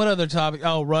 Now, what other topic?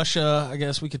 Oh, Russia. I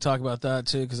guess we could talk about that,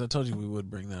 too, because I told you we would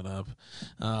bring that up.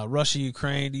 Russia,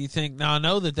 Ukraine. Do you think... Now, I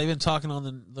know that they've been talking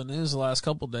on the news the last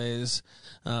couple of days,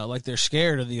 like they're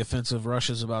scared of the offensive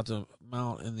Russia's about to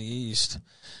mount in the east.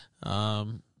 Where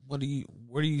do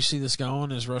you see this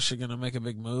going? Is Russia going to make a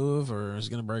big move, or is it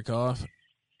going to break off?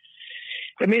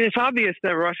 I mean, it's obvious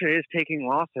that Russia is taking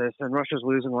losses, and Russia's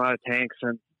losing a lot of tanks,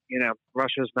 and,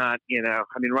 Russia's not,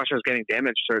 Russia's getting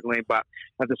damaged, certainly, but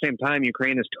at the same time,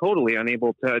 Ukraine is totally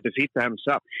unable to defeat them.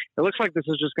 So it looks like this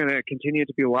is just going to continue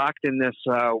to be locked in this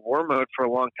war mode for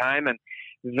a long time, and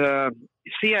the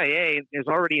CIA is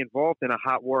already involved in a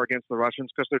hot war against the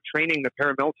Russians because they're training the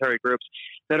paramilitary groups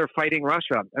that are fighting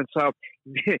Russia. And so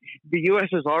the U.S.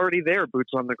 is already there,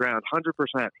 boots on the ground,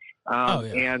 100%.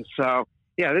 And so...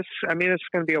 Yeah, this is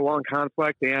going to be a long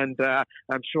conflict, and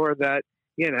I'm sure that,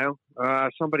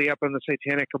 somebody up in the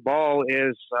satanic cabal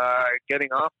is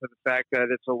getting off to the fact that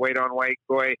it's a white-on-white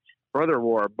goy brother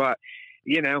war. But,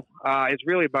 it's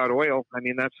really about oil. I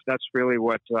mean, that's really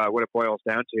what it boils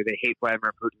down to. They hate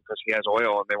Vladimir Putin because he has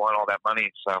oil, and they want all that money.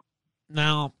 So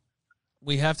now,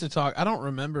 we have to talk. I don't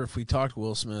remember if we talked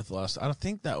Will Smith last. I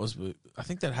think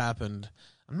that happened.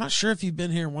 I'm not sure if you've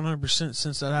been here 100%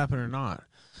 since that happened or not.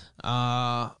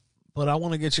 But I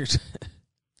want to get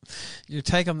your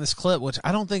take on this clip, which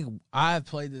I don't think I've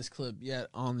played this clip yet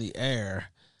on the air.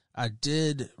 I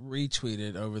did retweet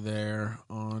it over there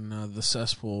on the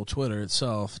cesspool Twitter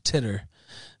itself, Titter,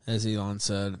 as Elon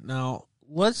said. Now,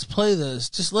 let's play this.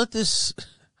 Just let this.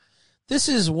 This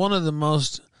is one of the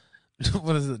most,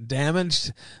 what is it,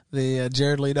 damaged? The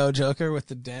Jared Leto Joker with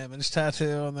the damaged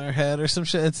tattoo on their head or some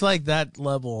shit. It's like that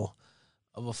level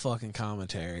of a fucking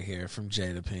commentary here from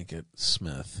Jada Pinkett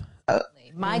Smith.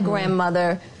 My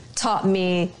grandmother taught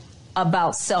me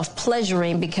about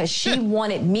self-pleasuring because she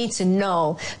wanted me to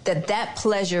know that that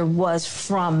pleasure was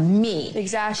from me.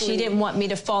 Exactly. She didn't want me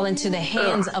to fall into the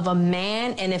hands of a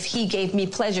man, and if he gave me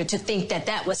pleasure, to think that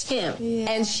that was him. Yeah.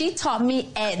 And she taught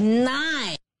me at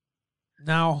 9.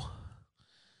 Now,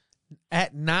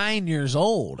 at 9 years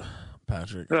old,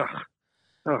 Patrick.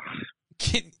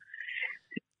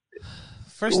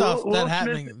 First off, Will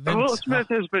Smith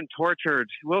has been tortured.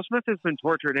 Will Smith has been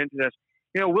tortured into this.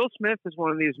 You know, Will Smith is one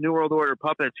of these New World Order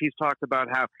puppets. He's talked about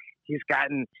how he's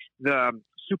gotten the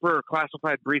super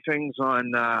classified briefings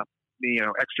on,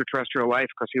 extraterrestrial life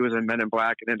because he was in Men in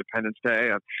Black and Independence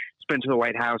Day. I've been to the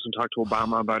White House and talked to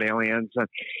Obama about aliens. And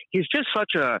he's just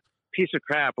such a piece of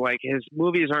crap. Like, his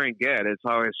movies aren't good. It's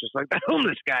always just like, the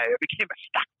homeless guy who became a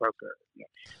stockbroker.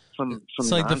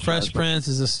 It's like the Fresh Prince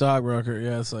is a stockbroker.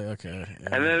 Yeah, it's like, okay.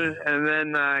 Yeah. And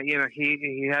then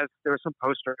he has, there was some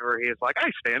poster where he is like,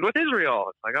 I stand with Israel.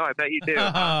 It's like, oh, I bet you do.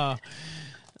 I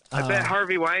bet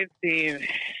Harvey Weinstein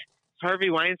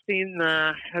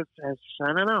has,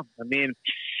 I don't know. I mean,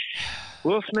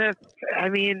 Will Smith,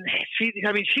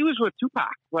 she was with Tupac,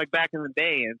 like, back in the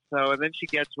day. And then she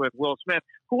gets with Will Smith,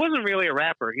 who wasn't really a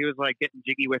rapper. He was like getting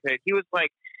jiggy with it. He was like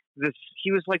the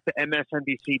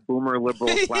MSNBC boomer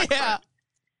liberal black man,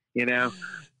 you know?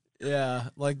 Yeah,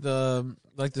 like the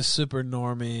super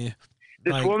normie.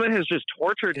 This woman has just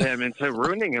tortured him into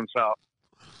ruining himself.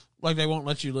 Like, they won't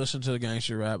let you listen to the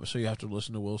gangster rap, so you have to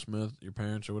listen to Will Smith, your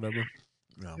parents or whatever.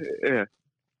 No.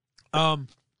 Yeah.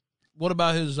 What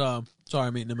about his? Sorry,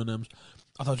 I'm eating M&Ms.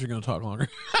 I thought you were going to talk longer.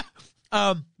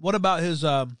 What about his?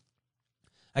 I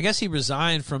guess he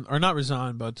resigned from, or not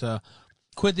resigned, but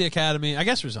quit the academy. I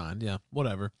guess resigned. Yeah,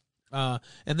 whatever. And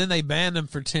then they banned him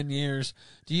for 10 years.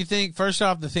 Do you think, first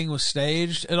off, the thing was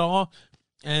staged at all?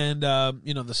 And,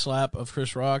 the slap of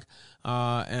Chris Rock,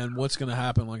 and what's going to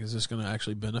happen? Like, is this going to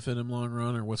actually benefit him long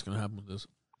run, or what's going to happen with this?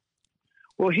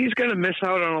 Well, he's going to miss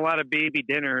out on a lot of baby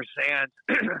dinners, and,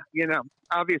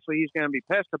 obviously he's going to be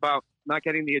pissed about not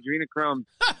getting the adrenochrome,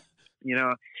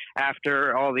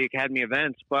 after all the Academy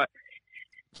events. But,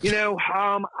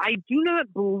 I do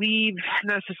not believe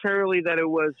necessarily that it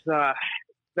was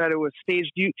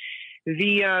staged.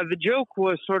 The joke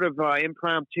was sort of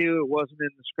impromptu. It wasn't in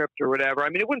the script or whatever. I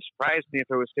mean, it wouldn't surprise me if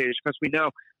it was staged because we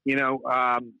know,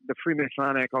 the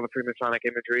Freemasonic, all the Freemasonic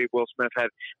imagery Will Smith had.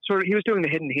 He was doing the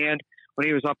hidden hand when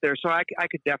he was up there. So I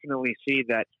could definitely see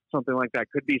that something like that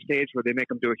could be staged where they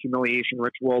make him do a humiliation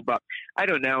ritual. But I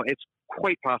don't know. It's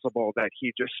quite possible that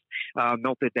he just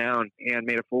melted down and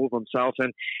made a fool of himself.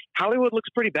 And Hollywood looks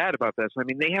pretty bad about this. I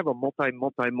mean, they have a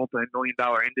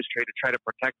multi-million-dollar industry to try to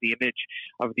protect the image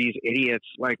of these idiots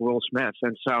like Will Smith.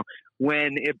 And so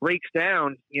when it breaks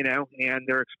down, and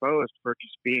they're exposed for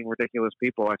just being ridiculous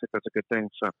people, I think that's a good thing.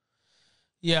 So.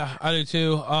 Yeah, I do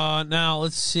too. Now,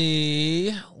 let's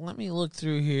see. Let me look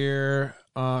through here.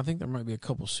 I think there might be a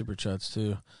couple super chats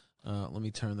too. Let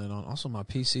me turn that on. Also, my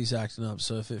PC's acting up,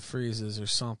 so if it freezes or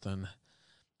something,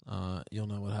 you'll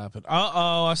know what happened.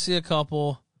 I see a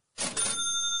couple.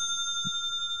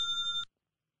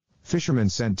 Fisherman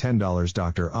sent $10.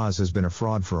 Dr. Oz has been a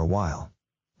fraud for a while.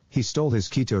 He stole his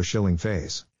keto shilling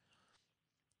phase.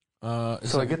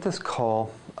 So I get this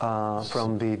call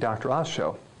from the Dr. Oz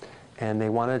show, and they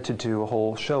wanted to do a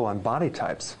whole show on body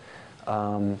types,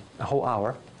 a whole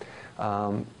hour.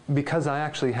 Because I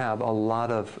actually have a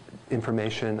lot of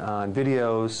information on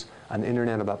videos, on the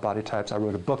internet about body types. I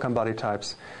wrote a book on body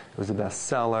types. It was a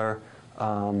bestseller.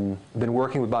 Been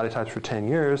working with body types for 10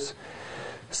 years.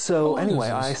 So anyway,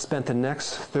 I spent the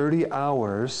next 30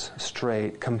 hours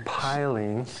straight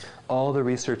compiling all the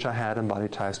research I had on body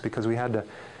types because we had to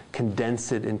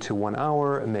condense it into 1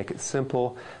 hour and make it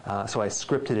simple. So I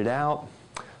scripted it out.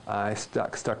 I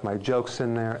stuck my jokes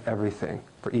in there, everything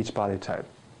for each body type.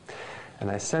 And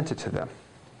I sent it to them.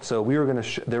 So we were going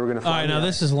to. They were going to. All right, now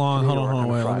this is long. Hold on,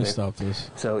 wait. Let me stop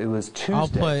this. So it was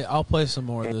Tuesday. I'll play some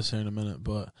more of this here in a minute,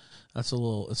 but that's a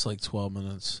little. It's like 12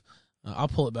 minutes. I'll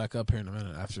pull it back up here in a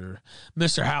minute after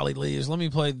Mr. Howley leaves. Let me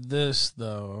play this,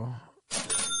 though.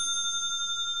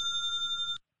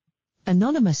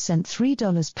 Anonymous sent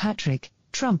 $3. Patrick,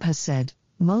 Trump has said,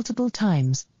 multiple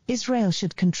times, Israel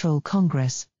should control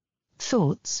Congress.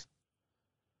 Thoughts?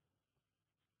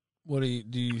 What do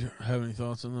you have any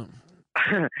thoughts on that?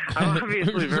 I'm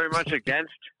obviously very much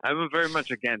against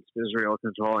Israel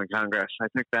controlling Congress. I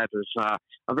think that is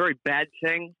a very bad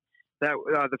thing that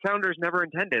the founders never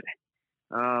intended.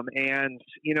 And,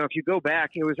 if you go back,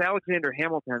 it was Alexander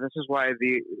Hamilton. This is why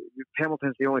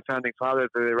Hamilton's the only founding father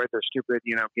that they write their stupid,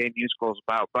 gay musicals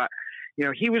about. But,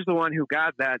 he was the one who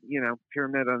got that,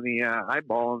 pyramid on the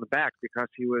eyeball on the back because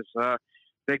he was a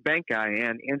big bank guy.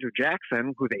 And Andrew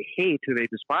Jackson, who they hate, who they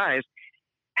despise,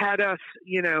 had us,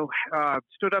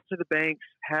 stood up to the banks,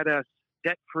 had us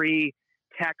debt-free,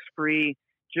 tax-free,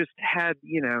 just had,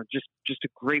 just a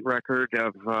great record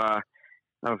of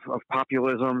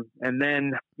populism. And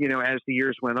then, as the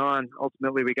years went on,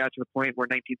 ultimately we got to the point where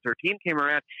 1913 came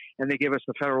around and they gave us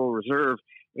the Federal Reserve.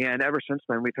 And ever since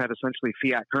then, we've had essentially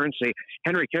fiat currency.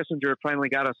 Henry Kissinger finally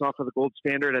got us off of the gold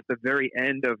standard at the very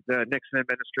end of the Nixon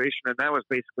administration, and that was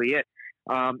basically it.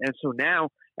 And so now,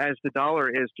 as the dollar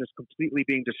is just completely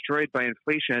being destroyed by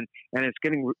inflation, and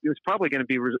it's probably going to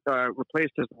be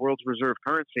replaced as the world's reserve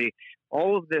currency,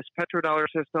 all of this petrodollar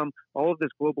system, all of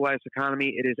this globalized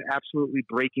economy, it is absolutely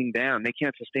breaking down. They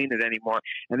can't sustain it anymore,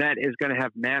 and that is going to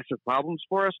have massive problems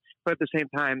for us. But at the same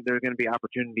time, there are going to be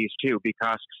opportunities too,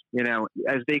 because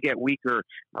as they get weaker,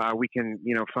 we can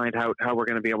find out how we're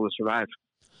going to be able to survive.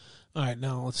 All right,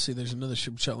 now let's see. There's another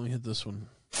super chat. Let me hit this one.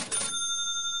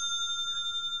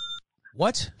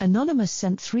 What? Anonymous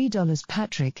sent $3.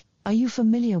 Patrick, are you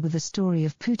familiar with the story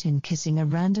of Putin kissing a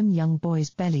random young boy's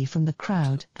belly from the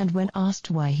crowd, and when asked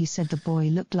why he said the boy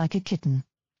looked like a kitten?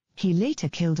 He later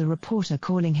killed a reporter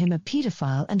calling him a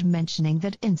pedophile and mentioning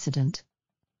that incident.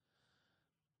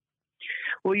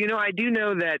 Well, I do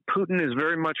know that Putin is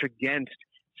very much against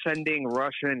sending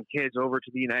Russian kids over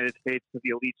to the United States to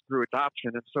the elites through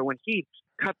adoption. And so when he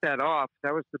cut that off,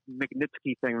 that was the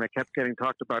Magnitsky thing that kept getting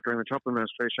talked about during the Trump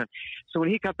administration. So when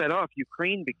he cut that off,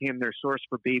 Ukraine became their source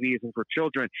for babies and for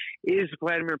children. Is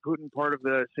Vladimir Putin part of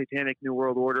the satanic New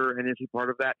World Order, and is he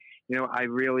part of that? I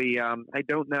really, I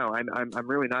don't know. I'm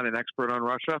really not an expert on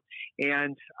Russia,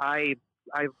 and I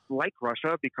like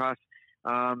Russia because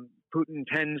Putin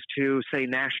tends to say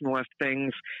nationalist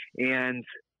things and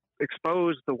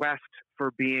expose the West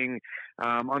for being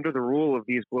under the rule of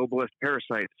these globalist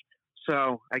parasites.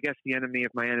 So I guess the enemy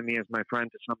of my enemy is my friend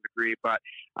to some degree, but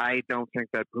I don't think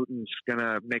that Putin's going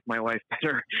to make my life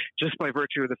better just by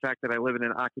virtue of the fact that I live in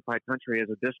an occupied country as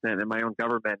a dissident, and my own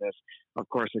government is, of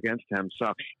course, against him.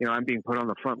 So, I'm being put on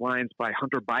the front lines by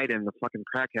Hunter Biden, the fucking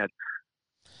crackhead.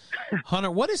 Hunter,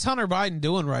 what is Hunter Biden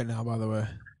doing right now, by the way?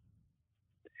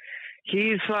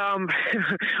 He's,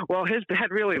 well, his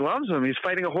dad really loves him. He's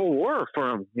fighting a whole war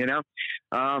for him,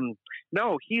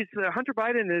 No, he's, Hunter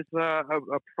Biden is a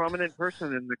prominent person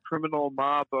in the criminal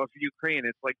mob of Ukraine.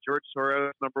 It's like George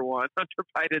Soros, number one, Hunter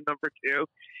Biden, number two.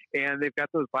 And they've got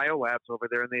those biolabs over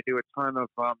there, and they do a ton of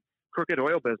crooked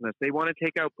oil business. They want to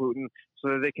take out Putin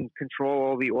so that they can control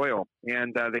all the oil,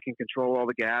 and they can control all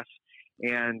the gas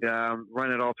and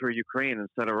run it all through Ukraine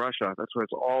instead of Russia. That's what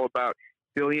it's all about.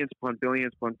 Billions upon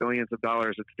billions upon billions of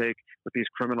dollars at stake with these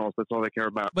criminals. That's all they care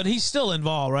about. But he's still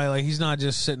involved, right? Like, he's not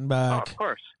just sitting back. Oh, of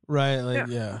course. Right. Like,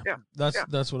 yeah.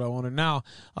 That's what I wanted. Now,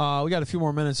 we got a few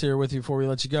more minutes here with you before we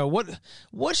let you go.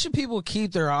 What should people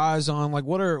keep their eyes on? Like,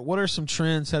 what are some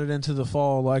trends headed into the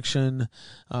fall election?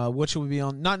 What should we be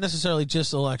on? Not necessarily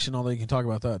just election, although you can talk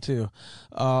about that too.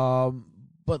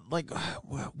 But like,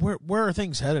 where are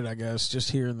things headed? I guess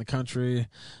just here in the country.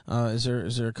 Is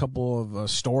there a couple of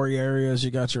story areas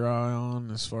you got your eye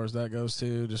on as far as that goes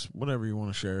too? Just whatever you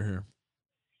want to share here.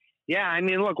 Yeah, I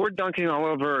mean, look, we're dunking all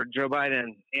over Joe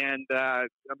Biden, and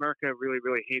America really,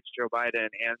 really hates Joe Biden,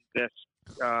 and this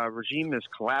regime is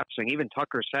collapsing. Even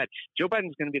Tucker said Joe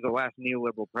Biden's going to be the last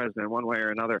neoliberal president one way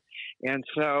or another. And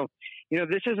so,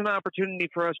 this is an opportunity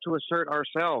for us to assert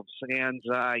ourselves. And,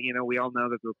 we all know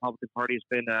that the Republican Party has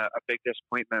been a big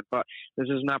disappointment, but this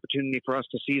is an opportunity for us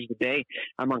to seize the day.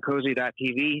 I'm on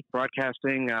cozy.tv,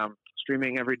 broadcasting,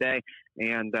 streaming every day,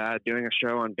 and doing a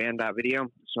show on band.video.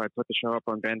 So I put the show up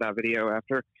on band.video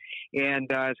after, and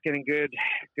it's getting good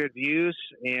views.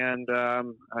 And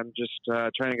I'm just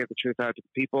trying to get the truth out to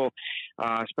the people,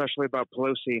 especially about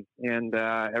Pelosi and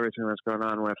everything that's going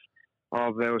on with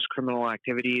all those criminal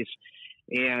activities.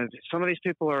 And some of these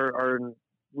people are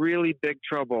really big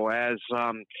trouble as,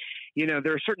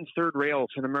 there are certain third rails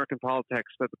in American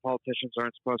politics that the politicians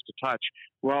aren't supposed to touch.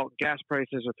 Well, gas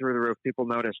prices are through the roof. People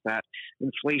notice that.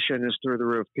 Inflation is through the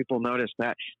roof. People notice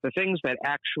that. The things that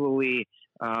actually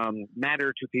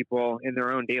matter to people in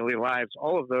their own daily lives,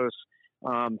 all of those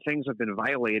things have been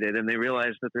violated, and they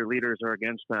realize that their leaders are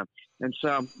against them. And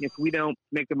so if we don't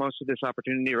make the most of this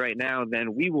opportunity right now,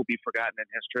 then we will be forgotten in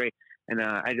history. And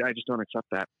I just don't accept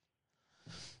that.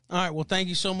 All right. Well, thank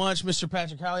you so much, Mr.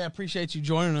 Patrick Howley. I appreciate you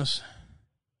joining us.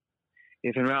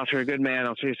 Ethan Ralph, you're a good man.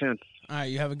 I'll see you soon. All right.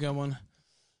 You have a good one.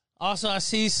 Also, I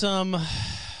see some, I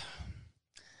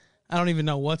don't even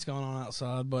know what's going on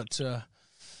outside, but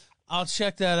I'll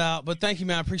check that out. But thank you,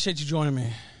 man. I appreciate you joining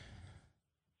me.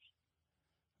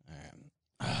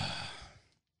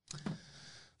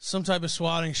 Some type of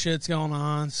swatting shit's going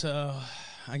on, so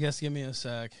I guess give me a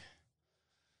sec.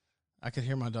 I could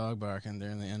hear my dog barking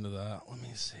during the end of that. Let me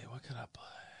see. What could I play?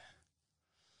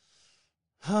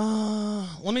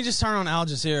 Let me just turn on Al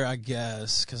Jazeera, I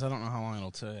guess, because I don't know how long it'll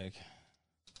take.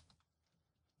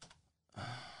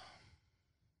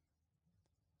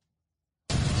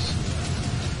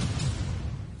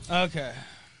 Okay.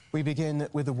 We begin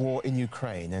with the war in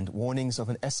Ukraine and warnings of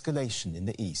an escalation in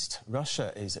the east.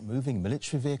 Russia is moving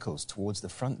military vehicles towards the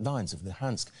front lines of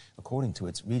Luhansk, according to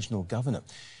its regional governor.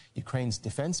 Ukraine's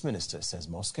defense minister says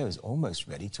Moscow is almost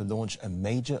ready to launch a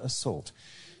major assault.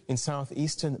 In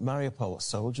southeastern Mariupol,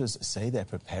 soldiers say they're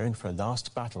preparing for a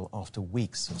last battle after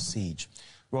weeks of siege.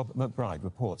 Rob McBride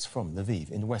reports from Lviv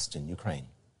in western Ukraine.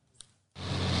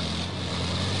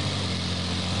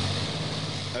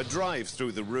 A drive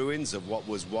through the ruins of what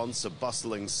was once a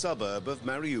bustling suburb of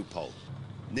Mariupol.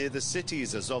 Near the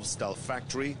city's Azovstal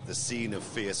factory, the scene of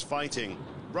fierce fighting,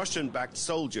 Russian-backed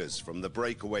soldiers from the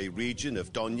breakaway region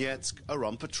of Donetsk are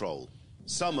on patrol.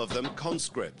 Some of them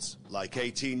conscripts, like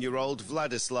 18-year-old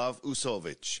Vladislav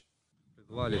Usovich.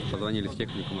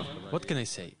 What can I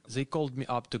say? They called me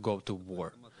up to go to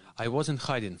war. I wasn't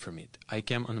hiding from it. I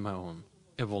came on my own,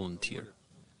 a volunteer.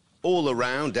 All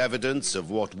around evidence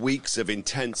of what weeks of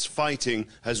intense fighting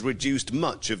has reduced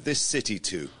much of this city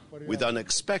to, with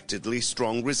unexpectedly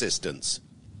strong resistance.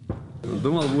 I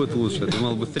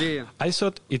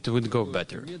thought it would go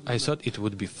better. I thought it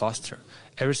would be faster.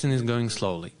 Everything is going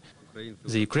slowly.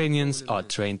 The Ukrainians are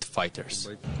trained fighters.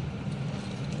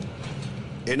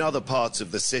 In other parts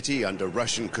of the city under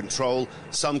Russian control,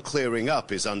 some clearing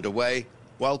up is underway,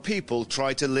 while people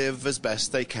try to live as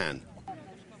best they can.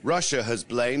 Russia has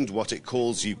blamed what it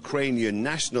calls Ukrainian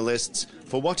nationalists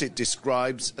for what it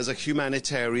describes as a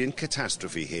humanitarian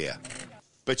catastrophe here.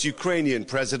 But Ukrainian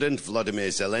President Volodymyr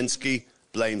Zelensky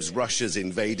blames Russia's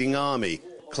invading army,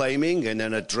 claiming in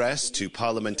an address to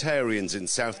parliamentarians in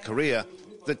South Korea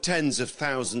that tens of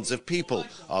thousands of people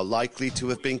are likely to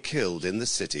have been killed in the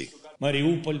city.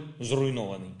 Mariupol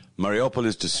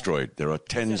is destroyed. There are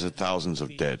tens of thousands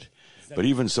of dead. But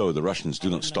even so, the Russians do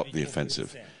not stop the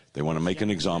offensive. They want to make an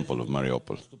example of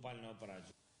Mariupol.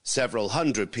 Several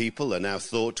hundred people are now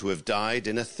thought to have died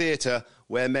in a theatre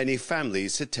where many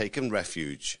families had taken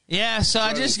refuge. Yeah, so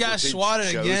I just got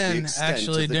swatted again,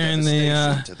 actually, during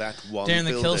the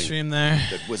kill stream there.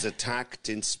 That was attacked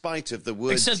in spite of the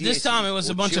word. Except this time it was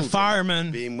a bunch of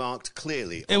firemen. Being marked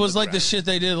clearly. It was like the shit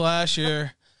they did last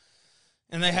year,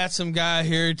 and they had some guy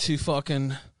here to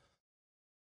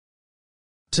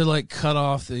cut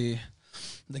off the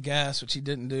gas, which he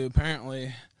didn't do.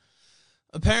 Apparently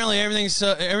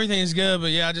everything's good,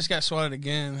 but yeah, I just got swatted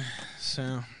again.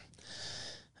 So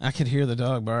I could hear the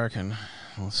dog barking.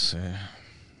 Let's see.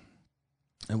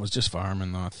 It was just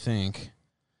firemen, though, I think.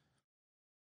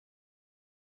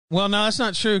 Well, no, that's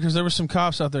not true, because there were some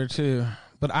cops out there too,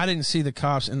 but I didn't see the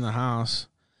cops in the house.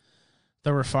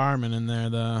 There were firemen in there,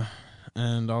 though,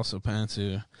 and also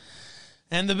Pantsu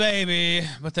and the baby,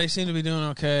 but they seem to be doing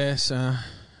okay. So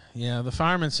yeah, the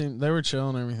firemen they were chill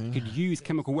and everything. Could use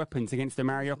chemical weapons against the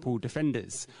Mariupol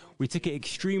defenders. We took it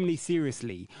extremely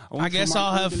seriously. I guess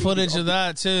I'll have footage of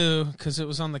that too, because it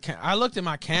was on the I looked at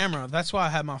my camera. That's why I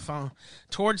had my phone.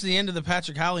 Towards the end of the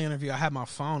Patrick Howley interview, I had my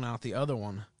phone out, the other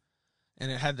one, and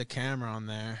it had the camera on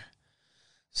there.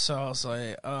 So I was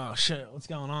like, oh shit, what's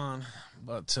going on?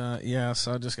 But yeah,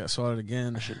 so I just got swatted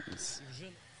again.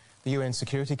 The UN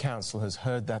Security Council has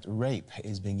heard that rape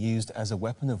is being used as a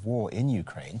weapon of war in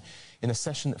Ukraine in a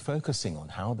session focusing on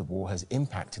how the war has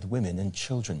impacted women and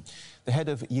children. The head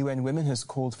of UN Women has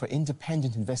called for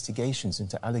independent investigations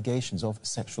into allegations of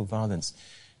sexual violence.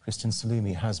 Kristen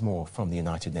Salumi has more from the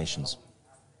United Nations.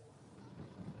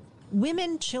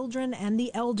 Women, children, and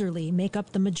the elderly make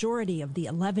up the majority of the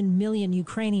 11 million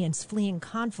Ukrainians fleeing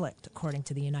conflict, according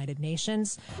to the United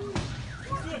Nations.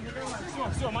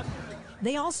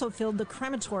 They also filled the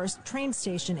Kramatorsk train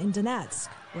station in Donetsk,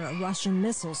 where a Russian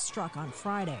missile struck on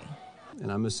Friday.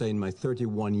 And I must say, in my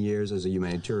 31 years as a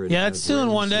humanitarian... Yeah, it's 2 in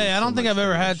one day. I don't think I've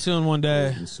ever had 2 in one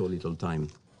day. In so little time.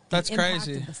 That's the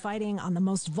crazy. Impact of the fighting on the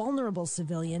most vulnerable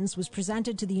civilians was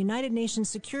presented to the United Nations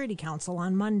Security Council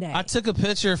on Monday. I took a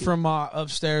picture from my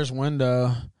upstairs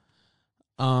window,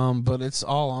 but it's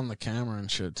all on the camera and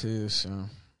shit too. So,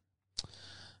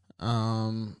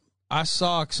 I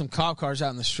saw some cop cars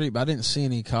out in the street, but I didn't see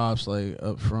any cops like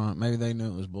up front. Maybe they knew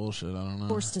it was bullshit. I don't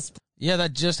know. Yeah,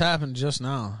 that just happened just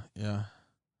now. Yeah.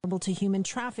 To human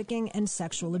trafficking and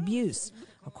sexual abuse,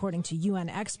 according to UN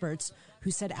experts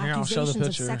who said accusations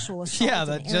of sexual assault in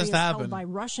areas held by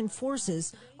Russian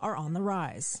forces are on the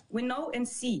rise. We know and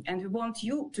see, and we want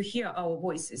you to hear our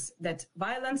voices, that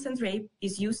violence and rape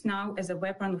is used now as a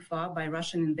weapon of war by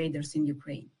Russian invaders in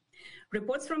Ukraine.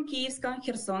 Reports from Kievska,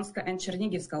 Khersonska, and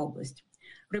Chernigivska Oblast,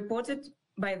 reported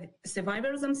by the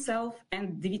survivors themselves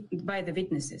and by the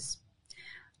witnesses,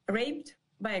 raped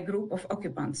by a group of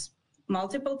occupants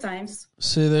multiple times.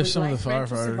 See, there's some of the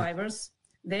firefighters. Survivors,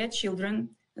 their children,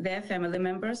 their family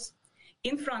members,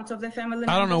 in front of the family members.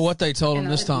 I don't know what they told them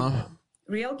this time. People.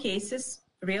 Real cases,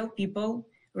 real people,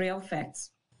 real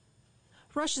facts.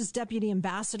 Russia's deputy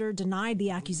ambassador denied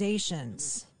the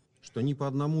accusations. I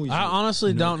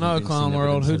honestly don't know, Clown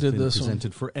World, who did this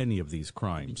presented for any of these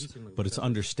crimes, but it's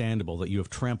understandable that you have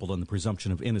trampled on the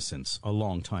presumption of innocence a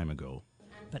long time ago.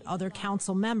 But other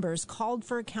council members called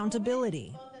for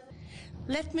accountability.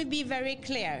 Let me be very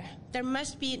clear. There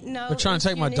must be no They're trying to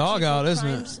take my dog out, isn't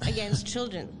it? Against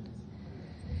children.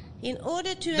 In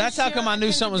order to That's how come I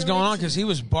knew something was going on, because he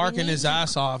was barking his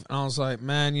ass off. And I was like,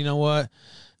 man, you know what?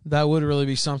 That would really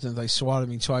be something if they swatted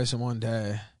me twice in one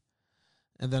day.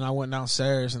 And then I went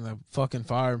downstairs, and the fucking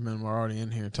firemen were already in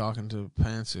here talking to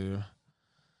Pantsu.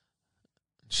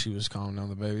 She was calming down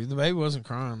the baby. The baby wasn't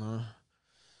crying, though.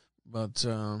 But,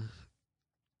 and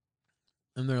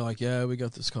they're like, yeah, we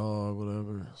got this call or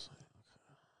whatever.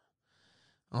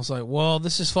 I was like, well,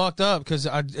 this is fucked up because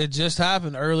it just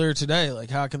happened earlier today.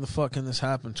 Like, how can this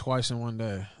happen twice in one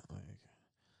day? Like,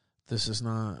 this is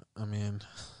not, I mean,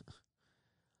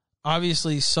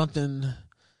 obviously something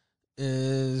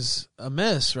is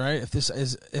amiss, right?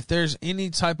 If there's any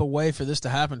type of way for this to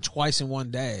happen twice in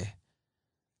one day,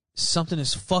 something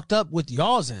is fucked up with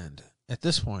y'all's end at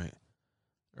this point.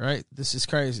 Right? This is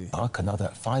crazy.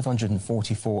 Another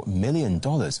 $544 million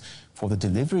for the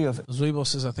delivery of... Zwiebel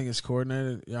says, I think it's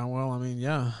coordinated. Yeah, well, I mean,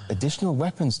 yeah. Additional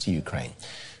weapons to Ukraine.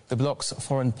 The bloc's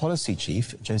foreign policy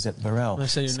chief, Josep Borrell... They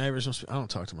say your neighbors must be... I don't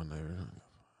talk to my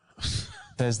neighbors.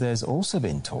 There's also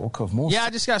been talk of more... Yeah, I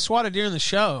just got swatted during the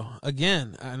show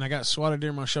again, and I got swatted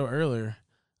during my show earlier.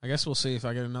 I guess we'll see if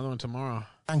I get another one tomorrow.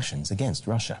 Sanctions against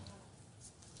Russia.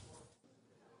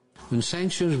 On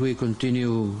sanctions, we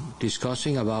continue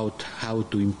discussing about how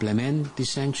to implement these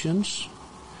sanctions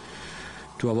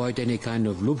to avoid any kind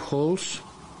of loopholes.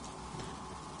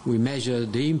 We measure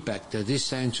the impact that these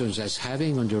sanctions is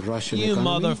having on the Russian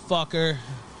economy. You motherfucker.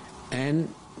 And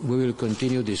we will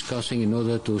continue discussing in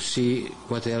order to see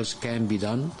what else can be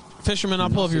done. Fisherman, I'll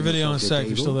pull up your video in a sec.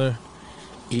 You're still there.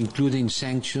 Including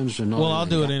sanctions. Well, I'll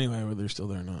do it anyway, whether you're still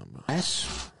there or not.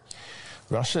 Yes.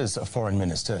 Russia's foreign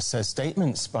minister says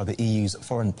statements by the EU's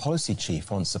foreign policy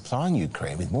chief on supplying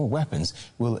Ukraine with more weapons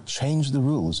will change the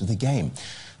rules of the game.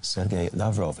 Sergei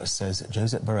Lavrov says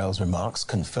Josep Borrell's remarks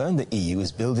confirm the EU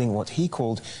is building what he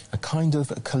called a kind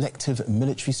of collective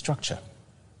military structure.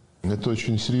 This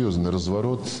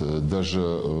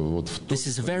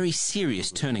is a very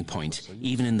serious turning point,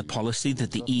 even in the policy that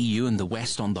the EU and the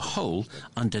West on the whole,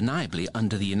 undeniably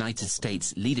under the United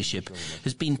States leadership,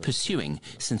 has been pursuing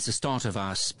since the start of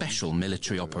our special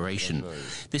military operation.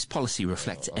 This policy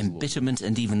reflects embitterment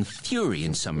and even fury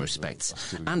in some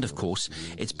respects. And, of course,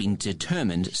 it's been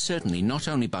determined certainly not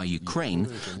only by Ukraine,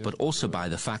 but also by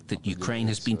the fact that Ukraine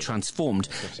has been transformed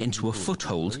into a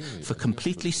foothold for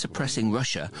completely suppressing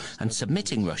Russia and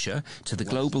submitting Russia to the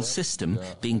global system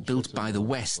being built by the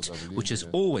West, which has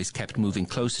always kept moving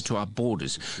closer to our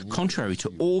borders, contrary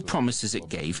to all promises it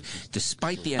gave,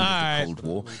 despite the end of the Cold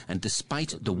War and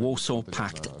despite the Warsaw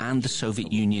Pact and the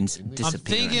Soviet Union's disappearance. I'm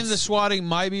thinking the swatting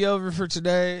might be over for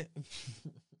today.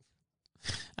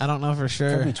 I don't know for sure.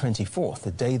 February 24th,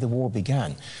 the day the war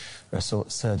began, Rasul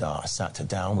Serdar sat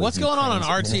down with What's going on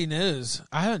Ukraine's RT News?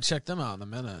 I haven't checked them out in a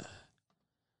minute.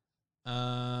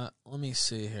 Let me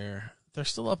see here. They're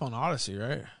still up on Odyssey,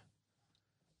 right?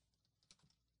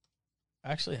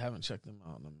 I actually haven't checked them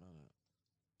out in a minute.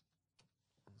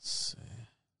 Let's see.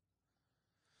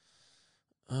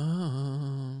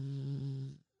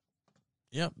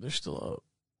 Yep, they're still up.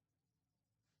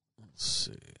 Let's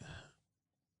see.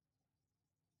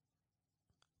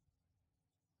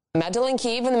 Medellin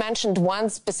even mentioned one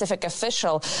specific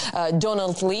official,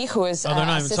 Donald Lee, who is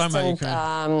assistant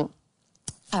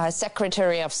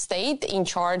Secretary of State in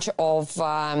charge of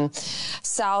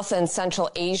South and Central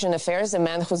Asian affairs, a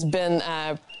man who's been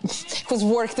who's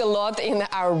worked a lot in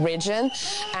our region,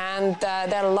 and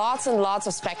there are lots and lots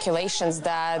of speculations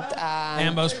that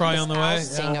Ambo's probably on the way.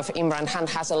 Of Imran Khan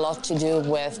has a lot to do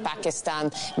with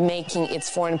Pakistan making its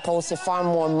foreign policy far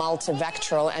more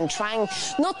multivectoral and trying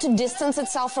not to distance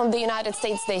itself from the United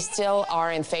States. They still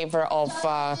are in favor of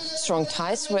strong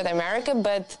ties with America,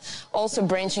 but also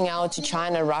branching out to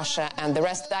China, Russia, and the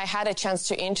rest. I had a chance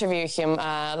to interview him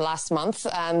last month,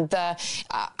 and I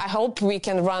hope we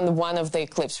can run one of the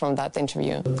clips from that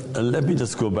interview. Let me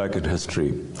just go back in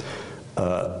history.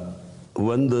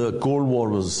 When the Cold War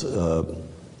was,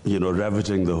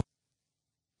 ravaging the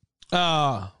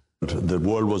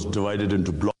world was divided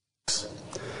into blocks.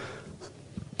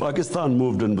 Pakistan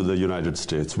moved in with the United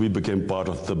States. We became part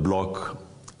of the bloc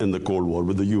in the Cold War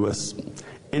with the US.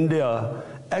 India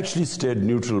actually stayed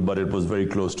neutral, but it was very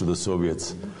close to the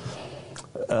Soviets.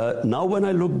 Now when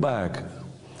I look back,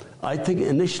 I think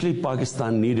initially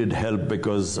Pakistan needed help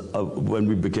because when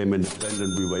we became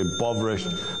independent, we were impoverished.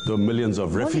 There were millions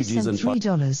of refugees. And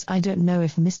 $3. I don't know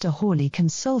if Mr. Hawley can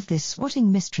solve this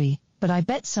swatting mystery, but I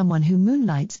bet someone who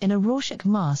moonlights in a Rorschach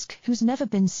mask who's never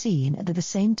been seen at the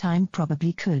same time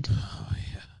probably could. Oh,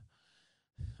 yeah.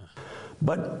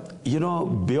 But,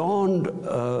 beyond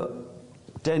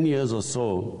 10 years or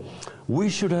so, we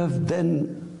should have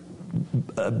then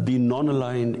been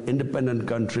non-aligned, independent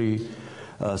country,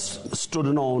 stood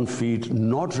on our own feet,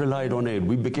 not relied on aid.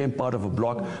 We became part of a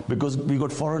bloc because we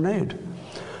got foreign aid.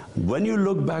 When you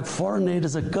look back, foreign aid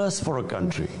is a curse for a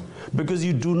country because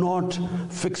you do not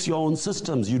fix your own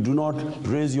systems, you do not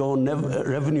raise your own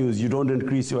revenues, you don't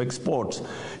increase your exports,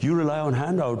 you rely on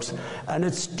handouts, and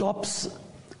it stops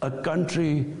a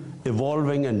country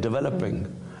evolving and developing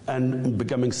and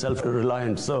becoming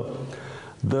self-reliant. So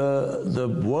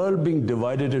the world being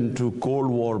divided into Cold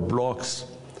War blocs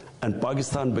and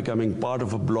Pakistan becoming part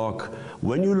of a bloc,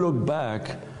 when you look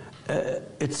back,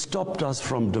 it stopped us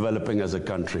from developing as a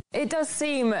country. It does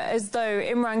seem as though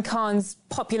Imran Khan's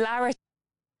popularity...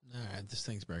 All right, this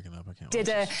thing's breaking up. I can't did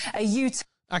a U-turn.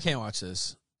 I can't watch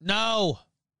this. No!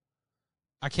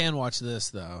 I can watch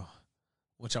this, though,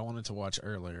 which I wanted to watch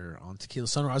earlier on Tequila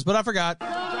Sunrise, but I forgot.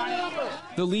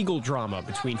 The legal drama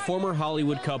between former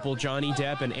Hollywood couple Johnny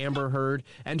Depp and Amber Heard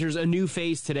enters a new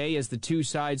phase today as the two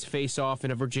sides face off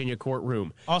in a Virginia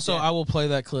courtroom. Also, I will play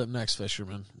that clip next,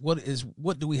 Fisherman.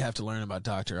 What do we have to learn about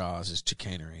Dr. Oz's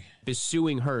chicanery? Is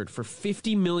suing Heard for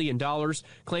 $50 million,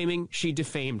 claiming she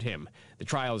defamed him. The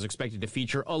trial is expected to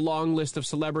feature a long list of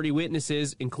celebrity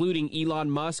witnesses, including Elon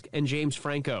Musk and James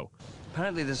Franco.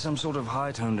 Apparently there's some sort of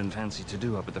high-toned and fancy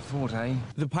to-do up at the fort, eh?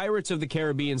 The Pirates of the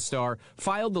Caribbean star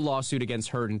filed the lawsuit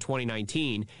against Heard in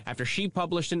 2019 after she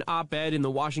published an op-ed in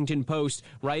the Washington Post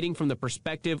writing from the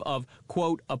perspective of,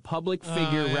 quote, a public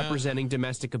figure representing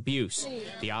domestic abuse.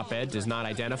 The op-ed does not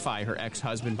identify her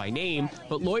ex-husband by name,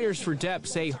 but lawyers for Depp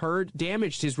say Heard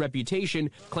damaged his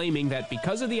reputation, claiming that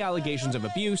because of the allegations of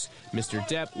abuse, Mr.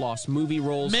 Depp lost movie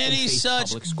roles. Many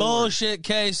such bullshit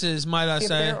cases, might I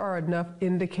say. If there are enough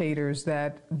indicators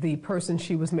that the person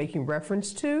she was making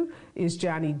reference to is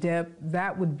Johnny Depp,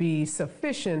 that would be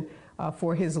sufficient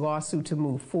for his lawsuit to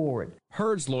move forward.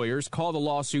 Heard's lawyers call the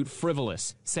lawsuit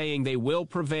frivolous, saying they will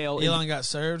prevail. Elon got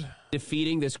served?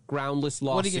 Defeating this groundless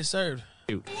lawsuit. What did he get served?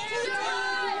 The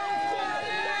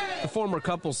former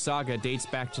couple's saga dates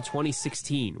back to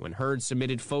 2016 when Heard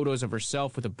submitted photos of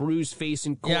herself with a bruised face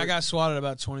in court. Yeah, I got swatted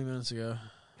about 20 minutes ago.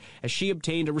 As she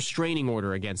obtained a restraining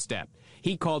order against Depp.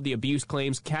 He called the abuse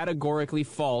claims categorically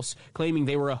false, claiming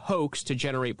they were a hoax to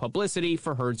generate publicity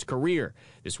for Heard's career.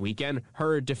 This weekend,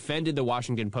 Heard defended the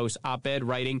Washington Post op-ed,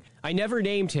 writing, I never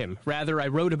named him. Rather, I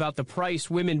wrote about the price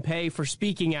women pay for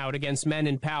speaking out against men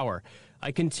in power.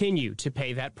 I continue to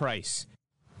pay that price.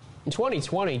 In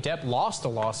 2020, Depp lost a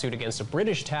lawsuit against a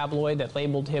British tabloid that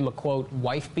labeled him a, quote,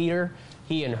 wife-beater.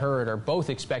 He and Heard are both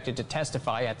expected to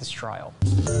testify at this trial.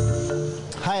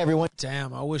 Hi, everyone.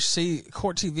 Damn, I wish,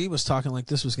 Court TV was talking like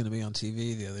this was going to be on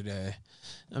TV the other day.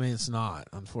 I mean, it's not,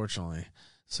 unfortunately.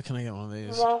 So can I get one of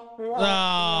these?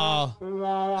 Oh,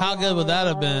 how good would that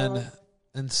have been?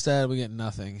 Instead, we get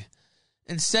nothing.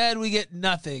 Oh,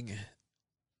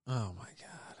 my God.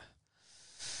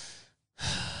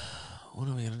 What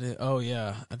are we going to do? Oh,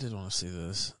 yeah, I did want to see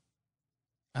this.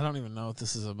 I don't even know what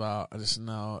this is about. I just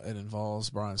know it involves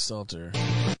Brian Stelter.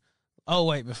 Oh,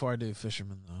 wait, before I do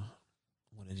Fisherman, though.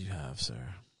 What did you have, sir?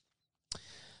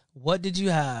 What did you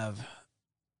have?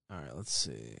 All right, let's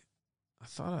see. I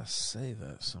thought I saved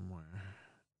that somewhere.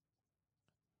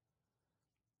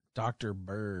 Dr.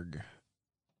 Berg.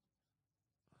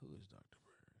 Who is Dr.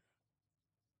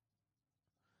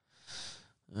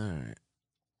 Berg? All right.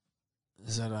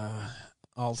 Is that a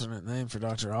alternate name for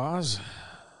Dr. Oz?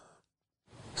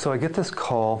 So I get this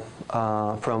call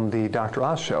from the Dr.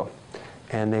 Oz show,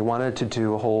 and they wanted to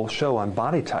do a whole show on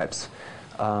body types,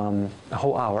 a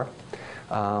whole hour,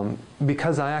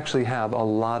 because I actually have a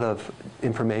lot of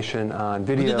information on videos,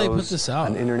 when did they put this out?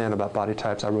 on the internet about body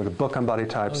types. I wrote a book on body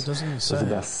types. Oh, it doesn't even say. It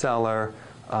was a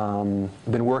bestseller.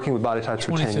 Been working with body types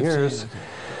for 10 years. Okay.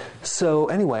 So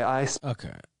anyway,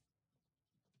 Okay.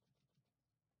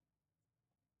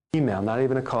 Email, not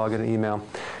even a call, I get an email.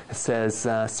 It says,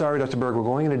 sorry, Dr. Berg, we're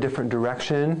going in a different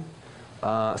direction.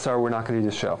 Sorry, we're not going to do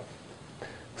the show.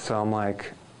 So I'm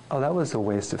like, oh, that was a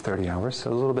waste of 30 hours. So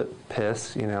I was a little bit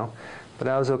pissed, you know, but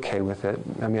I was okay with it.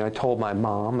 I mean, I told my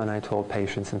mom and I told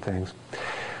patients and things.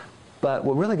 But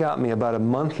what really got me, about a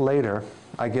month later,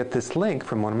 I get this link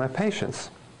from one of my patients.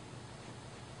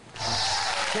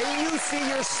 Can you see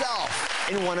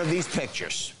yourself in one of these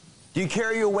pictures? Do you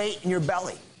carry your weight in your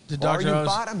belly? Or are you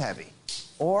bottom heavy?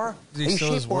 Or are you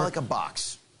shaped more like a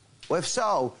box? Well, if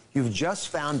so, you've just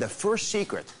found the first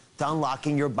secret to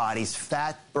unlocking your body's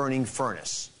fat-burning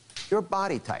furnace, your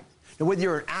body type. Now, whether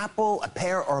you're an apple, a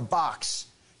pear, or a box,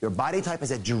 your body type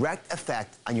has a direct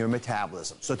effect on your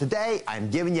metabolism. So today, I'm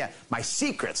giving you my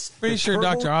secrets. Pretty sure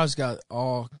Dr. Oz got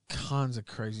all kinds of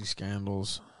crazy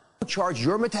scandals. Charge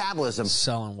your metabolism.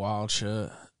 Selling wild shit.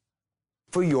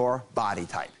 For your body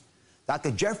type.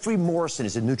 Dr. Jeffrey Morrison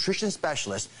is a nutrition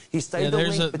specialist. He studied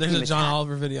there's a John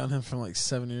Oliver video on him from like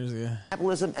 7 years ago.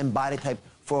 Metabolism and body type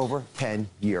for over 10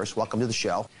 years. Welcome to the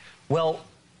show. Well,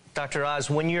 Dr. Oz,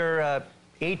 when you're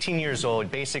 18 years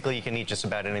old, basically you can eat just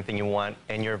about anything you want,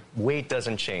 and your weight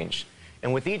doesn't change.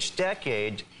 And with each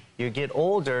decade, you get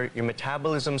older, your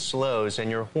metabolism slows,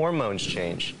 and your hormones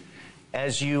change.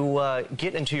 As you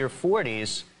get into your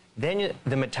 40s, then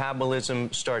the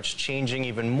metabolism starts changing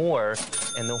even more,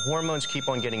 and the hormones keep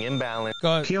on getting imbalanced.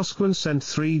 Kioskman sent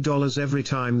 $3 every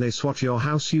time they swat your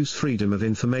house. Use Freedom of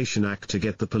Information Act to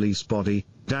get the police body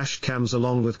dash cams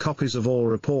along with copies of all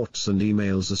reports and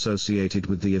emails associated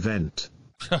with the event.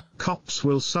 Cops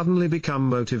will suddenly become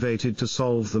motivated to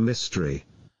solve the mystery.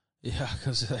 Yeah,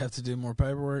 because they have to do more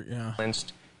paperwork, yeah.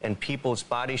 And people's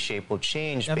body shape will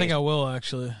change. I think I will,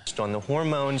 actually. Based on the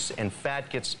hormones, and fat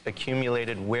gets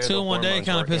accumulated where the hormones day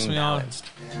kind of pissed me off.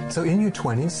 So in your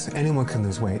 20s, anyone can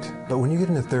lose weight. But when you get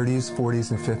into 30s, 40s,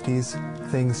 and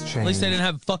 50s, things change. At least they didn't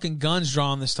have fucking guns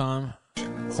drawn this time.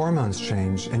 Hormones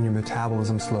change, and your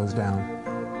metabolism slows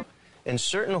down. And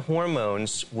certain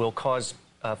hormones will cause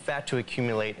fat to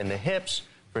accumulate in the hips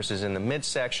versus in the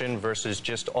midsection versus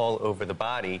just all over the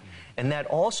body. And that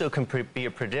also can be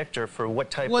a predictor for what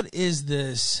type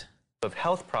of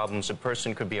health problems a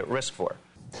person could be at risk for.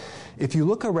 If you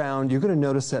look around, you're going to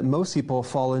notice that most people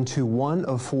fall into one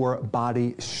of 4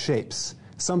 body shapes.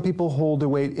 Some people hold their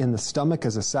weight in the stomach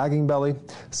as a sagging belly,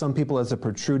 some people as a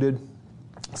protruded,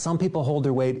 some people hold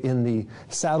their weight in the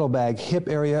saddlebag hip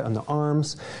area and the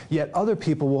arms, yet other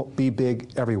people will be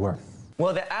big everywhere.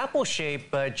 Well, the apple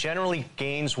shape generally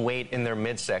gains weight in their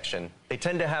midsection. They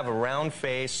tend to have a round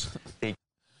face.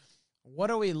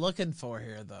 What are we looking for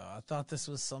here, though? I thought this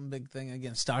was some big thing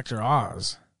against Dr.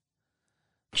 Oz.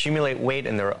 Accumulate weight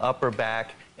in their upper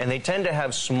back, and they tend to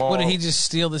have small... What, did he just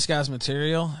steal this guy's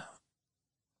material?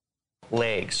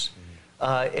 Legs.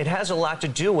 It has a lot to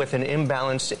do with an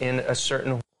imbalance in a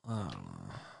certain... I don't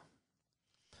know.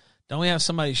 Don't we have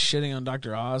somebody shitting on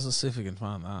Dr. Oz? Let's see if we can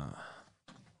find that.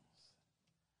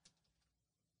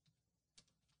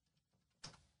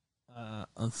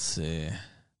 Let's see.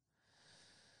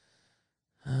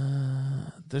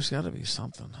 There's got to be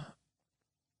something.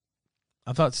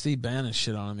 I thought Steve Bannon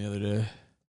shit on him the other day.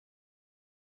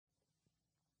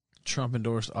 Trump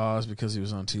endorsed Oz because he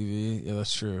was on TV. Yeah,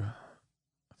 that's true.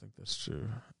 I think that's true.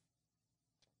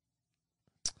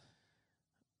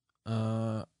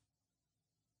 Oh,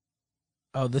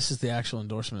 this is the actual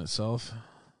endorsement itself.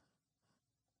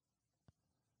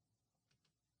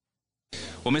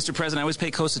 Well, Mr. President, I always pay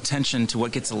close attention to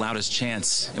what gets the loudest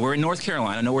chants. We're in North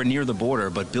Carolina, nowhere near the border,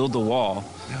 but Build the Wall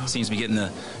seems to be getting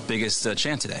the biggest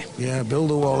chant today. Yeah, Build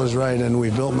the Wall is right, and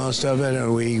we built most of it,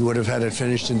 and we would have had it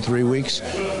finished in 3 weeks.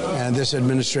 And this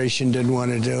administration didn't want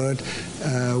to do it.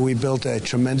 We built a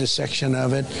tremendous section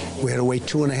of it. We had to wait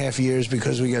 2.5 years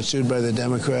because we got sued by the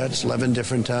Democrats 11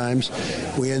 different times.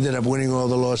 We ended up winning all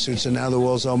the lawsuits, and now the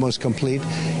wall's almost complete,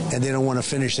 and they don't want to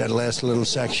finish that last little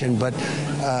section, but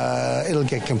it'll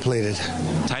get completed.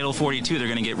 Title 42, they're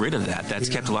going to get rid of that. That's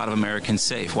kept a lot of Americans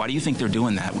safe. Why do you think they're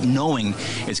doing that, knowing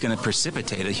it's going to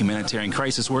precipitate a humanitarian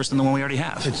crisis worse than the one we already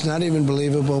have? It's not even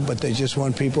believable, but they just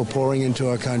want people pouring into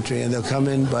our country, and they'll come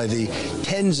in by the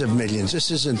tens of millions.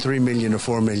 This isn't 3 million or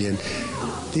 4 million.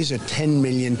 These are 10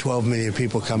 million, 12 million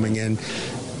people coming in,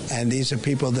 and these are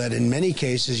people that in many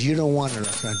cases you don't want in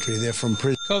our country. They're from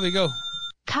prison. Kobe, go.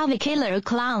 Coffee killer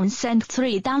clown sent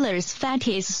 $3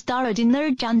 fatties stored in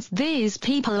their guns. These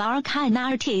people are kind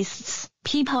artists.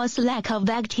 People's lack of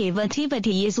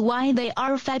activity is why they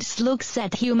are fat. Looks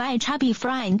at you, my chubby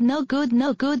friend. No good,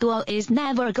 no good. Wall is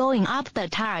never going up the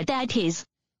tar. That is.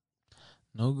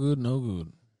 No good, no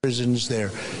good. Prisons,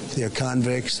 they're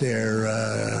convicts, they're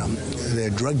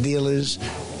drug dealers,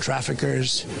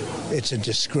 traffickers. It's a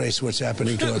disgrace what's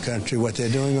happening to our country. What they're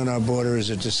doing on our border is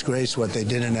a disgrace. What they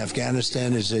did in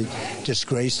Afghanistan is a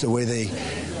disgrace. The way they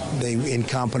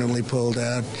incompetently pulled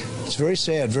out. It's very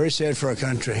sad for our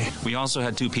country. We also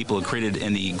had 2 people acquitted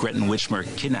in the Gretchen Whitmer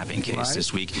kidnapping case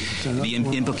this week. The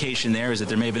implication there is that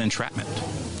there may have been entrapment.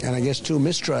 And I guess 2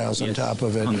 mistrials on top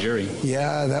of it. On jury.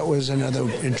 Yeah, that was another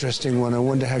interesting one. I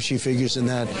wonder how she figures in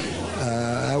that.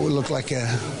 That would look like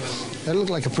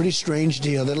a pretty strange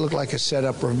deal. That looked like a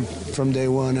setup from day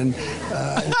one. And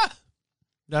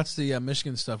that's the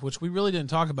Michigan stuff, which we really didn't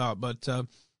talk about. But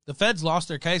the feds lost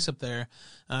their case up there,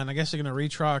 and I guess they're going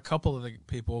to retry a couple of the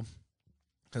people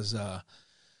because 2 of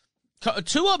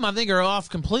them I think are off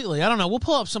completely. I don't know. We'll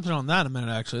pull up something on that in a minute.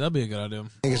 Actually, that'd be a good idea. I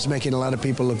think it's making a lot of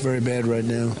people look very bad right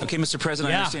now. Okay, Mr.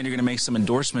 President, I understand you're going to make some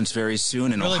endorsements very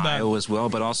soon in really Ohio as well,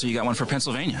 but also you got one for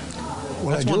Pennsylvania.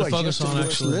 Well, that's I one do. to focus on,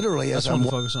 actually. Literally, that's one to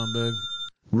focus on big.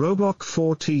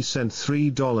 Roboc4T sent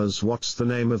 $3. What's the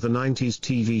name of the 90s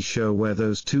TV show where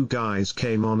those 2 guys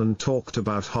came on and talked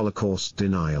about Holocaust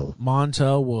denial?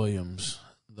 Montel Williams.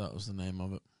 That was the name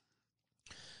of it.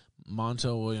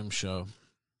 Montel Williams Show.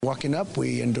 Walking up,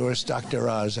 we endorsed Dr.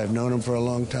 Oz. I've known him for a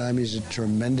long time. He's a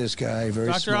tremendous guy, very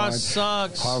Dr. smart. Dr. Oz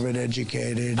sucks. Harvard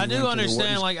educated. I do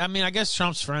understand, I guess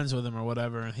Trump's friends with him or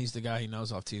whatever, and he's the guy he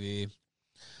knows off TV.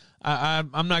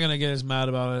 I'm not going to get as mad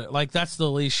about it. Like, that's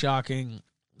the least shocking.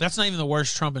 That's not even the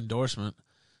worst Trump endorsement.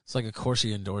 It's like, of course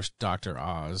he endorsed Dr.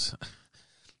 Oz.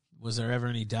 Was there ever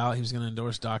any doubt he was going to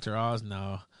endorse Dr. Oz?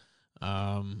 No.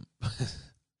 I've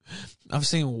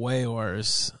seen way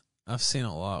worse. I've seen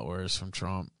a lot worse from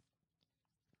Trump.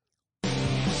 I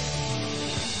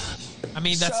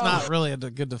mean, that's not really a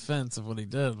good defense of what he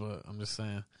did, but I'm just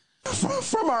saying.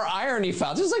 From our irony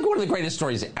files, this is like one of the greatest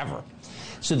stories ever.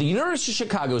 So the University of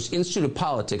Chicago's Institute of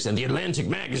Politics and the Atlantic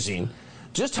magazine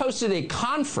just hosted a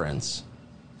conference,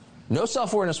 no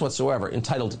self-awareness whatsoever,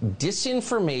 entitled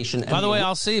Disinformation. By the way,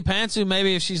 I'll see Pantsu,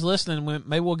 maybe if she's listening,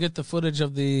 maybe we'll get the footage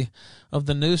of the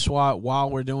new SWAT while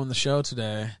we're doing the show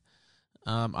today.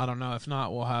 I don't know. If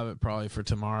not, we'll have it probably for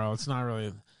tomorrow. It's not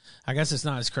really, I guess it's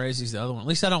not as crazy as the other one. At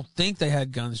least I don't think they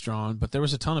had guns drawn, but there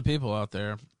was a ton of people out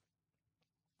there.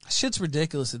 Shit's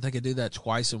ridiculous that they could do that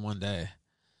twice in one day.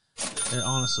 It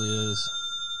honestly is.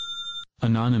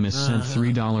 Anonymous sent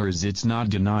 $3. It's not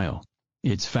denial.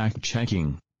 It's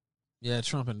fact-checking. Yeah,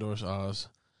 Trump endorsed Oz.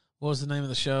 What was the name of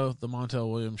the show? The Montel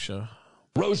Williams Show.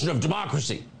 Erosion of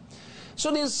democracy.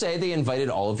 So needless to say, they invited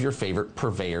all of your favorite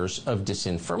purveyors of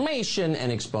disinformation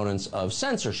and exponents of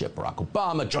censorship. Barack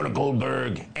Obama, Jonah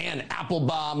Goldberg, Ann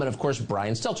Applebaum, and of course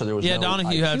Brian Stelter. There was no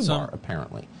Donahue had some.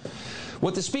 Apparently.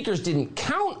 What the speakers didn't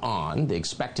count on, the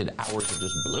expected hours of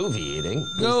just bloviating,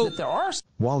 is that there are...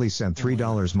 Wally sent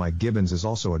 $3. Mike Gibbons is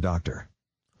also a doctor.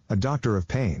 A doctor of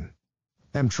pain.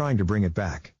 I'm trying to bring it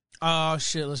back. Oh,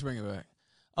 shit, let's bring it back.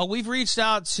 Oh, we've reached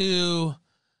out to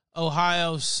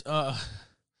Ohio's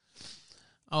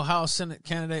Ohio Senate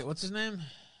candidate. What's his name?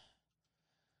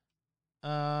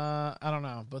 I don't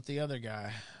know, but the other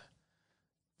guy.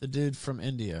 The dude from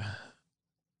India.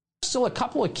 Still a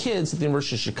couple of kids at the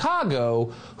University of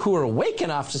Chicago who are awake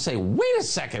enough to say, wait a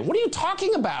second, what are you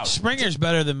talking about? Springer's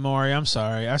better than Maury. I'm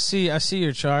sorry. I see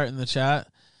your chart in the chat.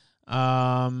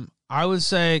 I would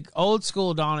say old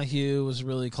school Donahue was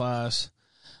really class.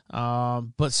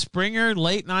 But Springer,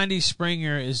 late 90s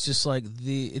Springer is just like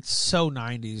it's so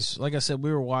 90s. Like I said,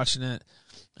 we were watching it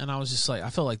and I was just like, I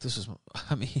felt like this was,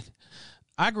 I mean,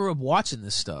 I grew up watching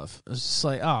this stuff. It was just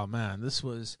like, oh man, this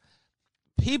was,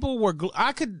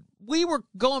 we were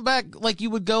going back, like you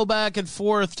would go back and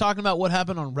forth talking about what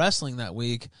happened on wrestling that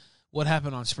week what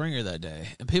happened on Springer that day,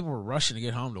 and people were rushing to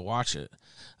get home to watch it.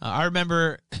 I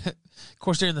remember, of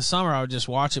course, during the summer I would just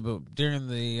watch it, but during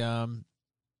the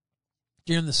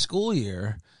school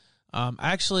year,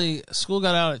 actually school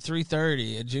got out at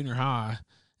 3:30 at junior high,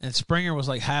 and Springer was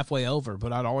like halfway over,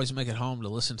 but I'd always make it home to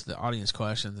listen to the audience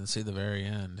questions and see the very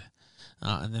end.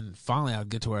 And then finally I'd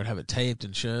get to where I'd have it taped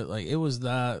and shit. Like, it was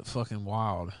that fucking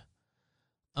wild.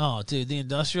 Oh, dude, the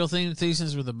industrial themed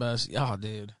seasons were the best. Oh,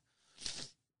 dude.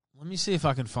 Let me see if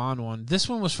I can find one. This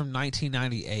one was from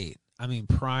 1998. I mean,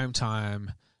 prime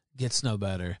time gets no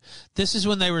better. This is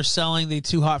when they were selling the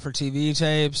Too Hot for TV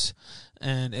tapes,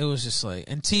 and it was just like,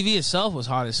 and TV itself was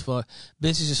hot as fuck.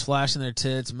 Bitches just flashing their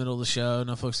tits, middle of the show,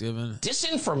 no fucks given.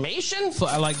 Disinformation?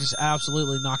 I like just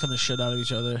absolutely knocking the shit out of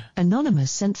each other.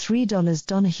 Anonymous sent $3.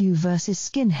 Donahue versus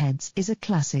Skinheads is a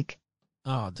classic.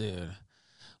 Oh, dude.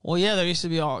 Well, yeah, there used to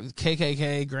be all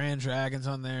KKK, Grand Dragons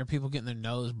on there, people getting their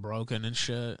nose broken and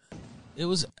shit. It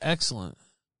was excellent.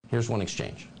 Here's one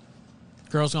exchange.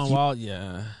 Girls Gone Wild,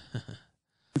 yeah.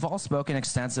 We've all spoken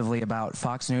extensively about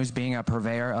Fox News being a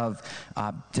purveyor of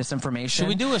disinformation. Should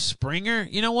we do a Springer?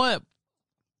 You know what?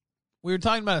 We were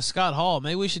talking about a Scott Hall.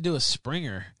 Maybe we should do a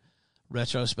Springer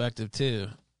retrospective, too.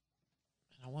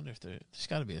 I wonder if there's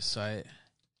got to be a site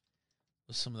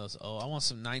with some of those. Oh, I want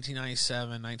some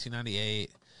 1997, 1998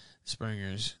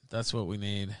 Springers. That's what we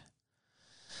need.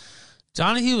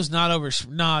 Donahue was not over.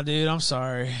 Nah, dude, I'm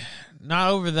sorry. Not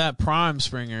over that prime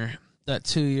Springer, that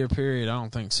 2-year period. I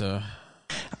don't think so.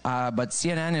 But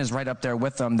CNN is right up there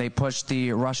with them. They pushed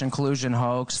the Russian collusion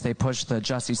hoax. They pushed the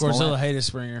Jussie Smollett. Of course, they'll hate a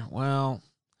Springer. Well,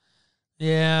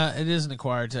 yeah, it is an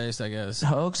acquired taste, I guess.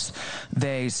 Hoax.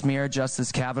 They smeared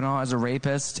Justice Kavanaugh as a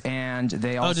rapist, and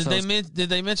they also... Oh, did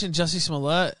they mention Jussie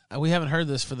Smollett? We haven't heard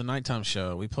this for the nighttime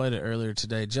show. We played it earlier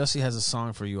today. Jussie has a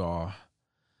song for you all.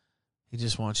 He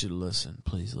just wants you to listen.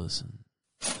 Please listen.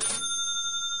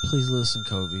 Please listen,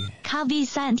 Covey. Covey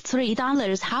sent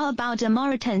 $3. How about a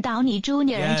Morton Downey Jr.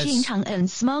 Yes. 进场 and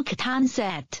smoke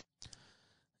sunset?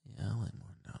 Yeah, I like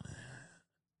Morton Downey.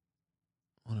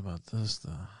 What about this,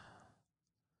 though?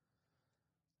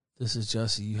 This is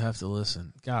Jussie. You have to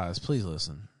listen. Guys, please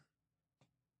listen.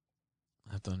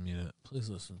 I have to unmute it. Please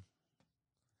listen.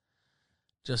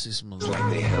 Jussie Smollett.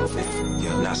 They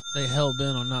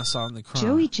hell-bent on not solving the crime.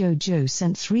 Joey Jojo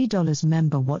sent $3.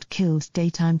 Remember what killed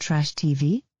daytime trash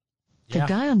TV? The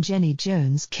guy on Jenny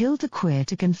Jones killed the queer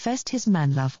to confess his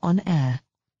man-love on air.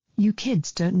 You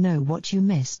kids don't know what you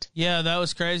missed. Yeah, that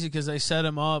was crazy because they set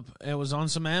him up. It was on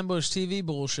some ambush TV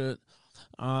bullshit.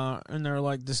 And they're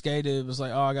like, this gay dude was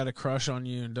like, oh, I got a crush on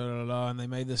you, and da-da-da, and they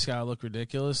made this guy look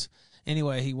ridiculous.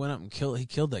 Anyway, he went up and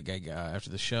killed that gay guy after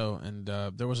the show, and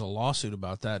there was a lawsuit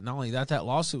about that. Not only that, that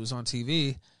lawsuit was on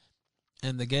TV,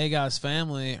 and the gay guy's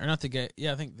family, or not the gay,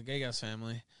 I think the gay guy's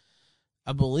family,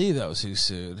 I believe that was who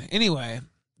sued. Anyway,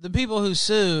 the people who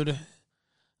sued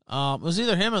was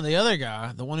either him or the other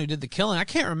guy, the one who did the killing. I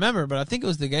can't remember, but I think it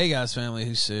was the gay guy's family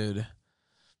who sued.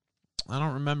 I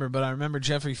don't remember, but I remember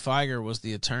Jeffrey Feiger was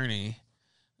the attorney,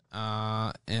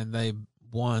 and they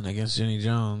won against Jenny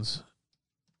Jones.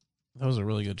 That was a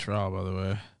really good trial, by the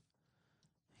way.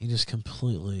 He just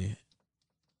completely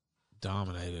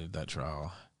dominated that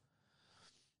trial.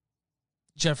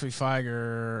 Jeffrey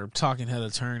Feiger, talking head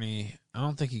attorney. I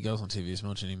don't think he goes on TV as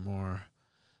much anymore.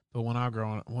 But when I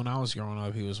was growing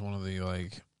up, he was one of the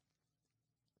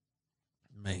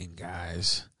main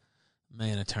guys,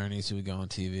 main attorneys who would go on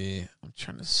TV. I'm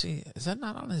trying to see, is that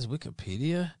not on his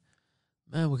Wikipedia?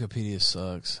 Man, Wikipedia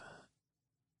sucks.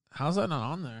 How's that not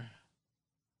on there?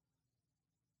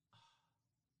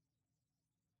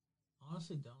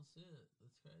 Honestly, don't see it.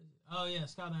 That's crazy. Oh yeah,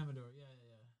 Scott Amador.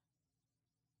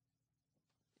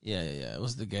 Yeah. It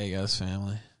was the gay guy's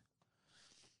family.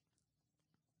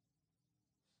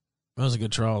 That was a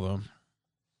good trial, though.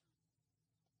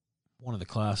 One of the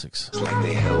classics. It's like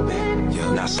they hell-bent,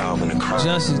 not solving the crime.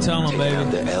 Jussie, tell them,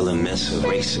 baby. The elements of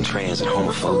race and trans and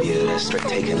homophobia that's straight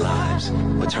taking lives.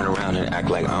 But turn around and act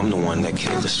like I'm the one that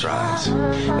killed the strides.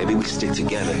 Maybe we stick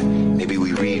together. Maybe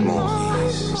we read more.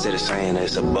 Instead of saying that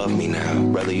it's above me now.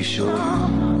 Brother, you sure?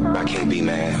 I can't be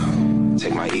mad.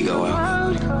 Take my ego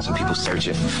out. Some people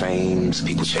searching for fame. Some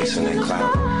people chasing that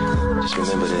clout. Just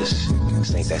remember this.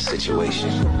 This ain't that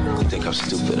situation. You think I'm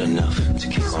stupid enough to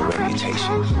keep my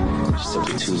reputation.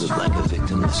 Simply to look like a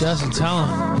victim. Justin, tell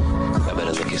him. I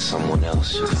better look at someone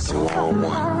else. You got the wrong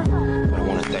one. But I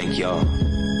want to thank y'all.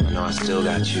 I know I still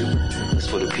got you. It's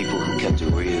for the people who kept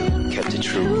it real, kept it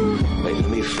true. Wait, let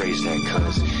me phrase that,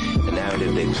 cuz the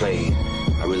narrative they played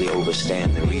I really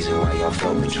overstand the reason why y'all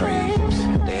felt betrayed.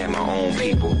 They had my own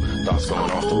people, thoughts going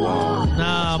off the wall.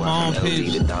 Nah, my own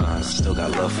people. To Don, I still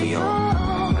got love for y'all.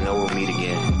 I know we'll meet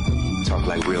again. Talk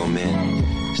like real men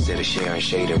instead of sharing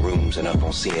shaded rooms and up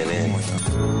on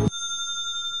CNN.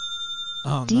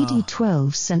 Oh, no.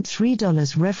 DD12 sent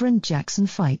 $3 Reverend Jackson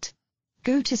fight.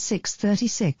 Go to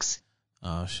 636.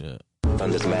 Oh, shit.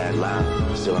 Thunder's mad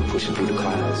loud, still I'm pushing through the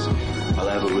clouds. All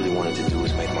I ever really wanted to do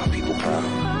was make my people proud.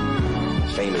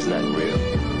 Fame is nothing real,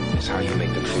 it's how you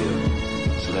make them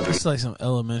feel. Celebrity It's like some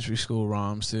elementary school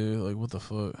ROMs, too. Like, what the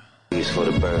fuck? is for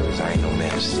the birds, I ain't no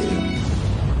man of steel.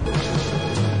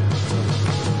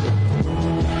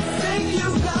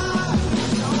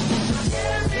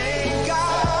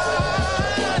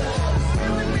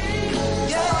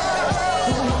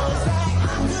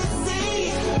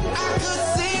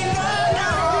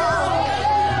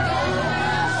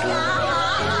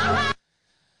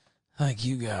 Thank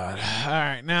you, God. All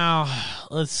right, now,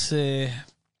 let's see.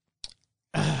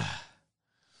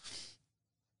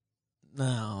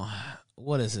 Now,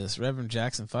 what is this? Reverend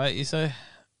Jackson fight, you say?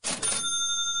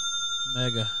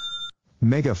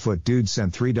 Mega Foot Dude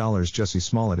sent $3. Jussie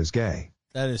Smollett is gay.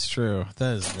 That is true.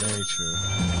 That is very true.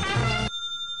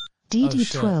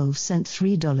 DD12 sent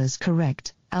 $3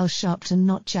 correct. Al Sharpton,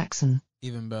 not Jackson.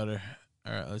 Even better.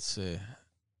 All right, let's see.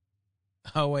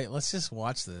 Oh, wait, let's just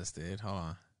watch this, dude. Hold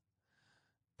on.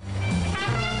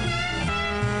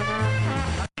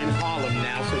 In Harlem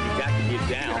now, so you got to get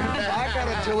down. I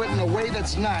got to do it in a way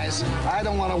that's nice. I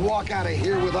don't want to walk out of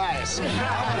here with ice. I'm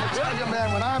going to tell you,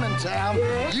 man, when I'm in town,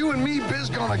 you and me,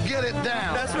 Biz, going to get it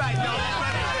down. That's right. No, that's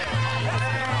right.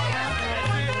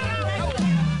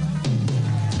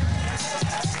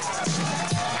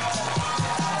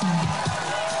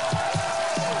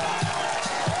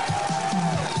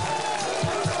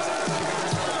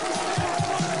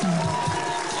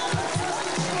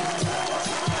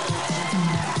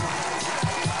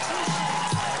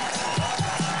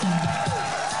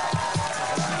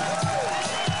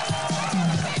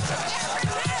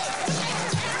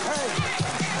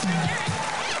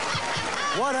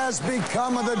 What has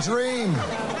become of the dream?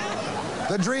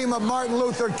 The dream of Martin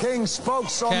Luther King spoke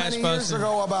so many years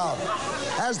ago about.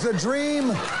 Has the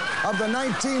dream of the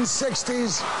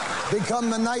 1960s become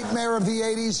the nightmare of the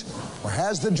 80s? Or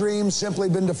has the dream simply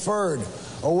been deferred,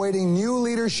 awaiting new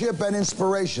leadership and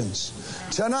inspirations?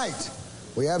 Tonight,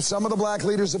 we have some of the black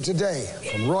leaders of today,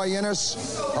 from Roy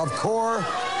Innis of CORE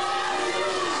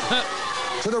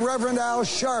to the Reverend Al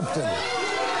Sharpton.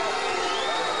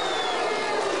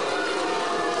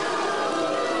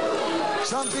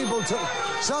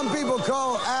 Some people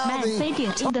call Al Man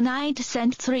Fading in the Night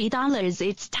sent $3.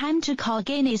 It's time to call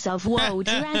Guinness of World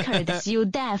Records. You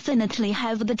definitely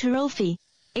have the trophy.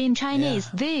 In Chinese,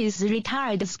 these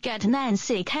retards get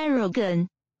Nancy Kerrigan.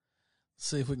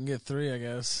 See if we can get 3, I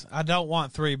guess. I don't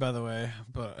want 3, by the way,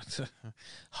 but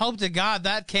hope to God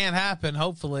that can't happen,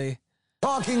 hopefully.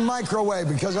 Talking microwave,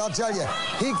 because I'll tell you,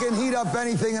 he can heat up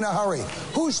anything in a hurry.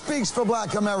 Who speaks for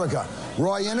Black America?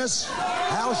 Roy Innis?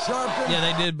 Al Sharpton?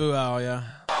 Yeah, they did boo Al, yeah.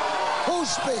 Who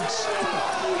speaks?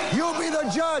 You'll be the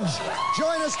judge.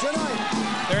 Join us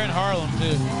tonight. They're in Harlem,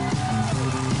 too.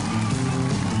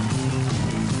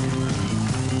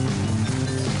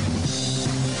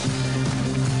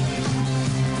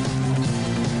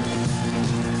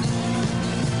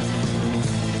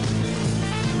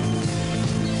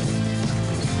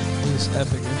 This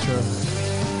epic intro.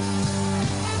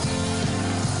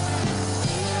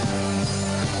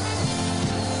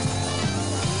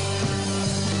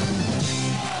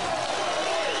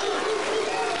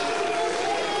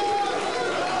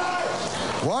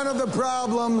 One of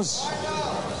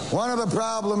the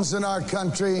problems in our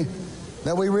country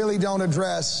that we really don't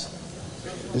address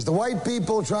is the white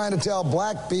people trying to tell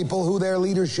black people who their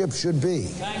leadership should be.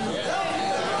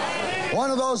 One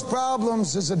of those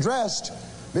problems is addressed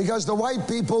because the white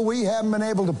people, we haven't been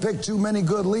able to pick too many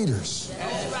good leaders.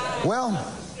 Well,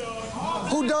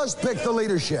 who does pick the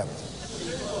leadership?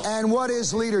 And what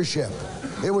is leadership?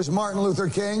 It was Martin Luther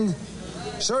King.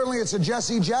 Certainly it's a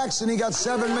Jesse Jackson. He got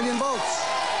 7 million votes.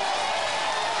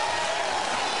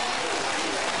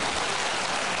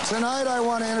 Tonight I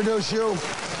want to introduce you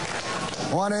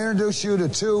to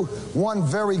two. One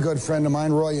very good friend of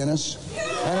mine, Roy Innis,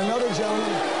 and another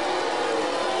gentleman.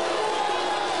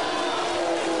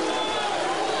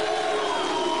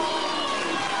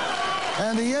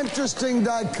 And the interesting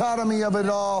dichotomy of it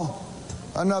all,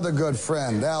 another good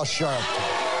friend, Al Sharpton.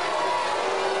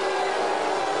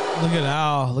 Look at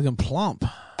Al, looking plump.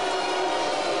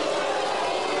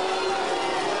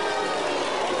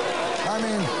 I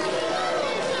mean,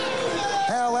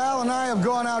 hell, Al and and I have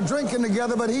gone out drinking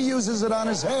together, but he uses it on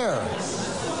his hair.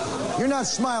 You're not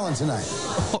smiling tonight.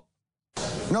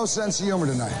 No sense of humor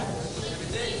tonight.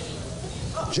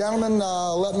 Gentlemen,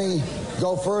 let me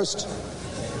go first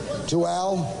to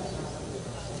Al.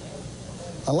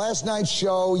 On last night's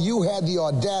show, you had the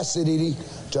audacity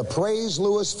to praise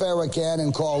Louis Farrakhan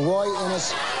and call Roy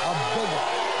Innis a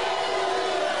bigot.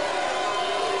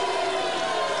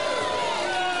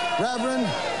 Reverend,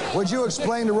 would you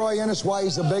explain to Roy Innis why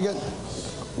he's a bigot?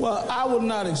 Well, I would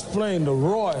not explain to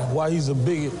Roy why he's a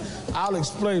bigot. I'll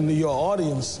explain to your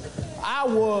audience. I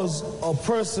was a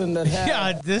person that had...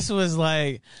 Yeah, this was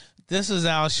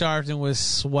Al Sharpton with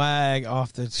swag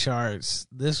off the charts.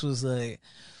 This was like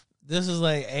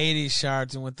 80s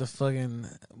Sharpton with the fucking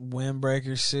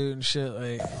windbreaker suit and shit.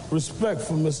 Like, respect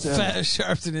for Mr. Fat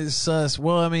Sharpton is sus.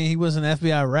 Well, I mean, he was an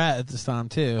FBI rat at this time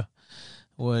too,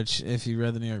 which if you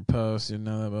read the New York Post, you'd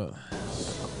know that about.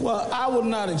 Well, I would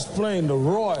not explain to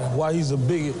Roy why he's a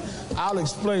bigot. I'll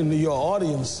explain to your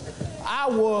audience. I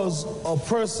was a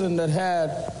person that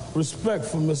had respect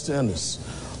for Mr. Innis.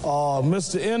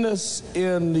 Mr. Innis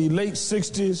in the late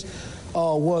 60s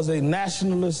was a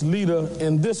nationalist leader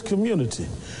in this community.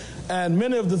 And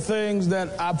many of the things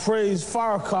that I praise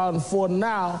Farrakhan for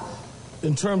now,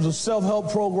 in terms of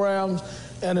self-help programs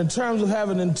and in terms of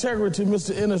having integrity,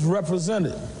 Mr. Innis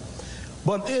represented.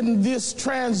 But in this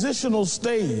transitional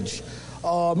stage,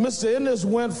 Mr. Innis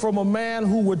went from a man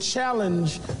who would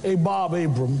challenge a Bob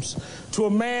Abrams to a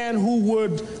man who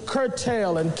would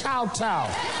curtail and kowtow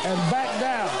and back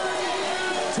down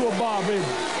to a Bob Abrams.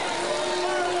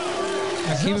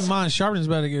 Now, keep in mind, Sharpton's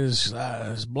about to get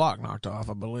his block knocked off,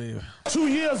 I believe. 2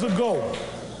 years ago,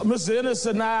 Mr. Innis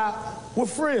and I were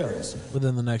friends.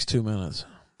 Within the next 2 minutes.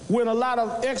 When a lot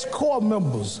of ex-Corps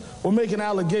members were making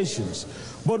allegations.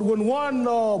 But when one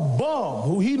bum,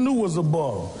 who he knew was a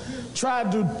bum,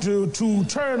 tried to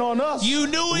turn on us... You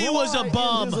knew he was a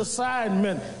bum! His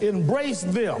assignment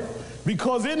embraced them.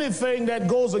 Because anything that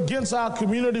goes against our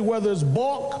community, whether it's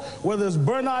Bork, whether it's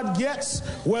Bernard Goetz,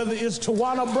 whether it's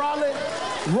Tawana Brawley,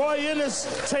 Roy Innis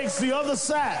takes the other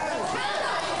side.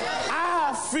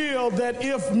 I feel that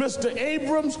if Mr.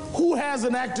 Abrams, who has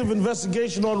an active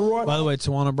investigation on Roy... By the way,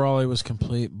 Tawana Brawley was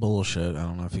complete bullshit. I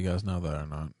don't know if you guys know that or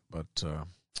not, but,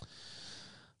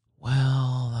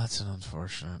 well, that's an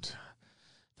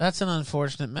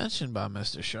unfortunate mention by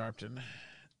Mr. Sharpton.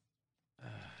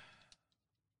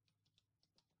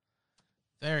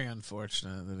 Very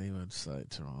unfortunate that he would cite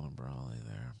Tawana Brawley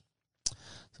there,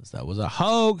 since that was a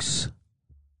hoax.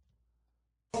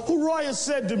 Who Roy has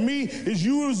said to me is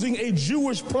using a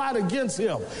Jewish plot against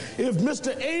him. If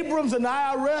Mr. Abrams and the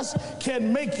IRS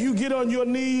can make you get on your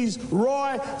knees,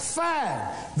 Roy, fine.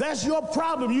 That's your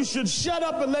problem. You should shut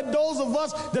up and let those of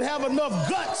us that have enough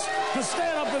guts to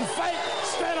stand up and fight,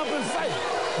 stand up and fight.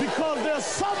 Because there's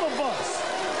some of us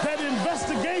that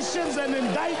investigations and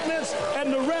indictments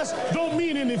and the rest don't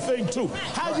mean anything to.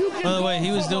 How you can... By the way,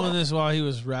 he was doing this while he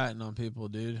was ratting on people,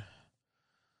 dude.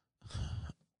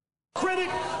 Critic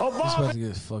of Bob He's about to get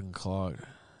his fucking clogged.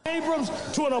 Abrams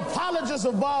to an apologist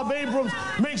of Bob Abrams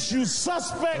makes you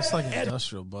suspect. That's like an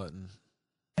industrial button.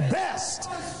 Best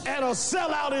and a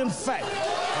sellout in fact.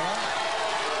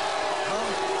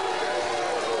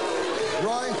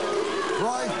 Roy,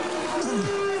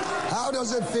 how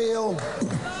does it feel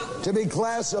to be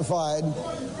classified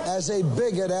as a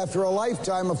bigot after a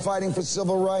lifetime of fighting for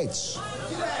civil rights?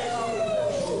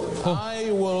 I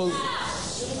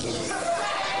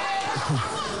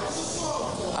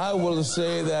will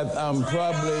say that I'm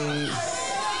probably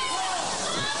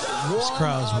this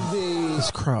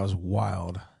crowd's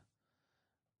wild.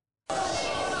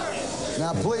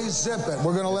 Now, please zip it.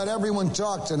 We're going to let everyone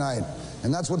talk tonight,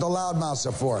 and that's what the loudmouths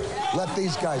are for. Let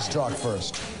these guys talk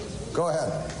first. Go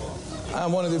ahead.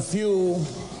 I'm one of the few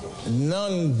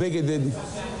non-bigoted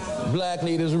black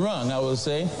leaders around, I will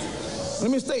say. Let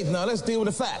me state now, let's deal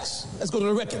with the facts. Let's go to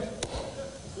the record.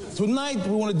 Tonight,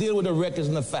 we want to deal with the records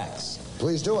and the facts.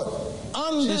 Please do it.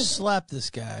 Just slap this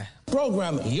guy.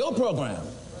 Program, your program.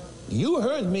 You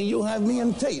heard me, you have me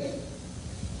on tape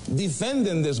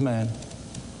defending this man.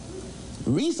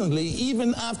 Recently,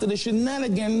 even after the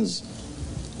shenanigans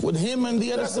with him and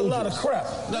the other soldiers. That's a lot of crap.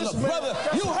 No, look, brother,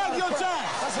 you had your time.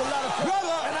 That's a lot of crap.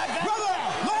 Brother, and I got brother,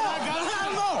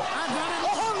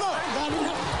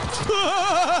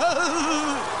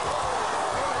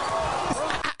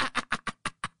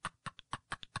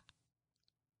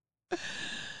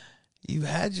 You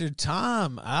had your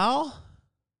time, Al.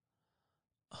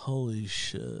 Holy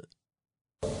shit.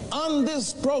 On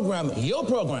this program, your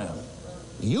program,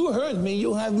 you heard me,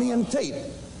 you have me on tape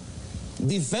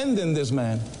defending this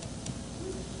man.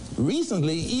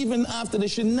 recently, even after the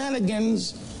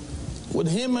shenanigans with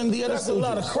him and the other soldiers.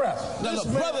 That's a lot of crap. No,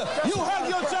 brother, you had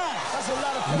your time. That's a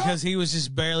lot of crap. Because he was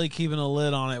just barely keeping a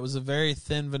lid on it. It was a very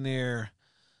thin veneer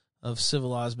of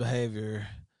civilized behavior.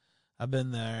 I've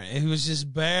been there. He was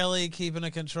just barely keeping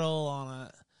a control on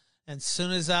it. And as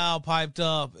soon as Al piped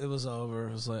up, it was over.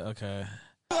 It was like, okay.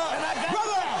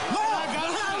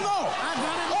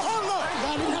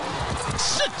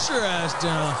 Sit your ass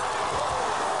down.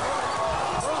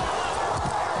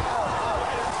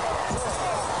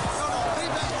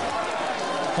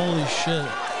 Holy shit.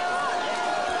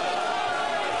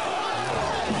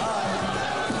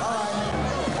 All right.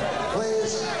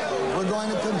 Please, we're going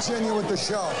to continue with the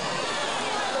show.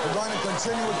 We're going to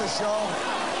continue with the show.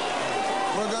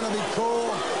 We're going to be cool.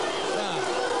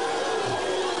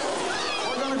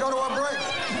 We're going to go to a break.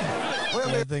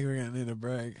 I think we're going to need a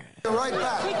break. We'll be right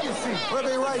back. We'll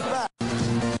be right back.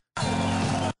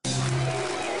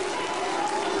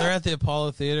 They're at the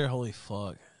Apollo Theater. Holy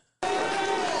fuck.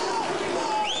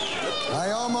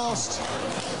 I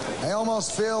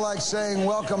almost feel like saying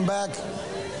welcome back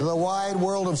to the wide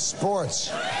world of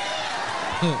sports.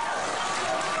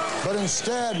 But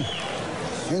instead,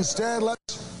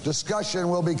 discussion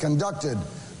will be conducted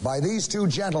by these two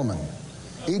gentlemen,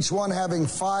 each one having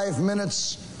 5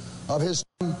 minutes of his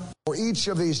time for each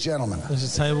of these gentlemen. There's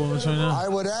a table between them. I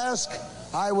would ask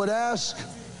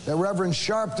that Reverend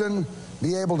Sharpton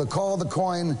be able to call the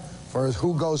coin for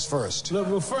who goes first. Look,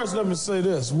 but first let me say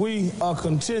this. We are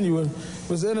continuing,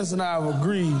 Mr. Ennis and I have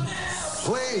agreed.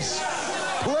 Please,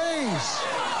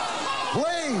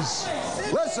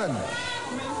 listen.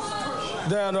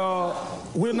 That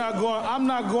I'm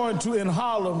not going to in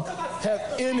Harlem have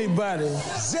anybody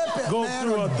go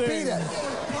through a thing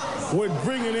with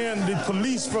bringing in the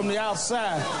police from the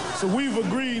outside. So we've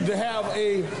agreed to have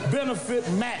a benefit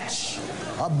match.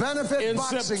 A benefit in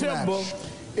boxing September match.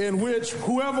 In which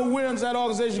whoever wins that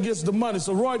organization gets the money.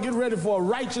 So Roy, get ready for a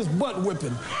righteous butt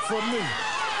whipping from me.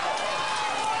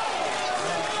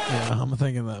 Yeah, I'm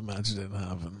thinking that match didn't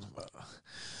happen. But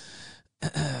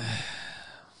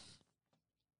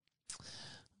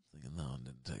thinking that one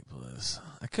didn't take place.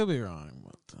 I could be wrong,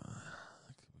 but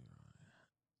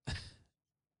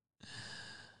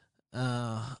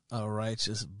a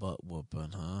righteous butt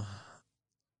whooping, huh?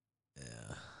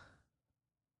 Yeah.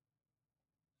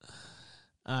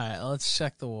 All right, let's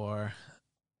check the war.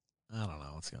 I don't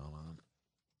know what's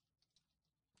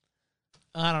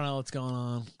going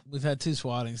on. We've had 2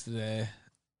 swattings today.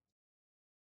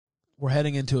 We're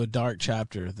heading into a dark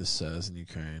chapter, this says, in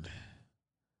Ukraine.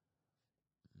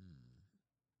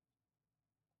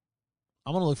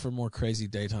 I'm going to look for more crazy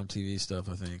daytime TV stuff,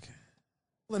 I think.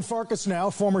 Evelyn Farkas now,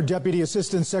 former Deputy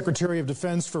Assistant Secretary of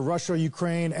Defense for Russia,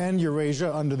 Ukraine, and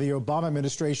Eurasia under the Obama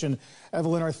administration.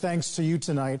 Evelyn, our thanks to you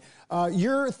tonight.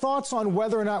 Your thoughts on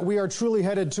whether or not we are truly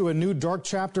headed to a new dark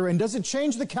chapter, and does it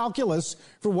change the calculus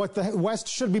for what the West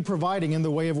should be providing in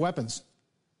the way of weapons?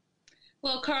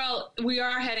 Well, Carl, we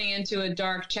are heading into a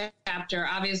dark chapter.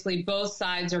 Obviously, both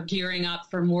sides are gearing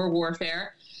up for more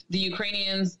warfare. The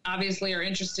Ukrainians obviously are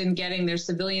interested in getting their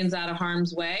civilians out of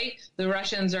harm's way. The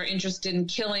Russians are interested in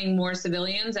killing more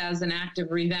civilians as an act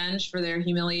of revenge for their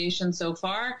humiliation so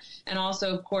far, and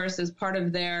also, of course, as part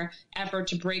of their effort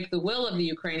to break the will of the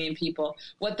Ukrainian people.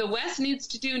 What the West needs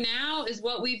to do now is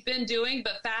what we've been doing,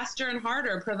 but faster and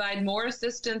harder: provide more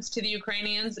assistance to the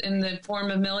Ukrainians in the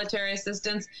form of military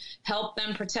assistance, help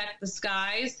them protect the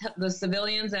skies, the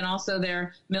civilians, and also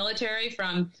their military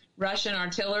from Russian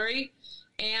artillery.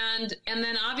 And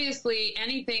then obviously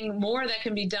anything more that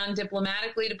can be done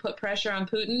diplomatically to put pressure on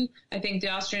Putin. I think the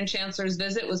Austrian Chancellor's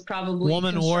visit was probably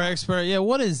woman war expert. Yeah,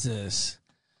 what is this?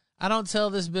 I don't tell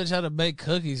this bitch how to bake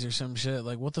cookies or some shit.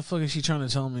 Like, what the fuck is she trying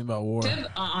to tell me about war?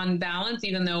 On balance,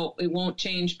 even though it won't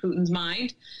change Putin's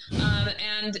mind.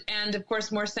 And of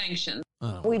course, more sanctions.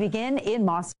 We begin in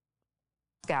Moscow,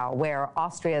 where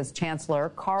Austria's Chancellor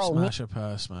Karl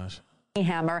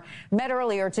Nehammer met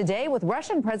earlier today with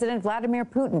Russian President Vladimir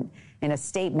Putin. In a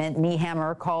statement,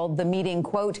 Nehammer called the meeting,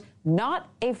 quote, not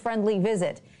a friendly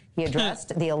visit. He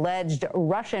addressed the alleged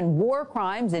Russian war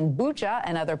crimes in Bucha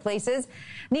and other places.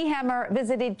 Nehammer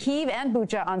visited Kyiv and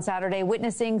Bucha on Saturday,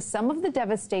 witnessing some of the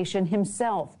devastation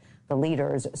himself. The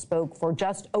leaders spoke for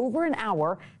just over an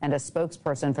hour, and a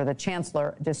spokesperson for the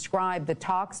chancellor described the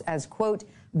talks as, quote,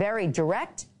 very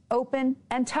direct, open,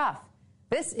 and tough.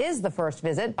 This is the first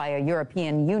visit by a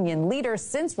European Union leader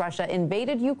since Russia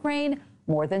invaded Ukraine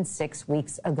more than 6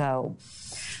 weeks ago.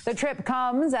 The trip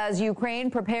comes as Ukraine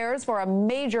prepares for a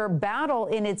major battle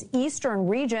in its eastern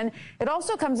region. It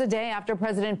also comes a day after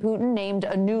President Putin named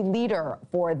a new leader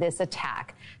for this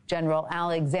attack. General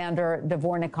Alexander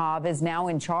Dvornikov is now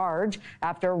in charge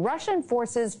after Russian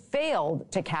forces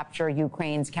failed to capture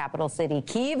Ukraine's capital city,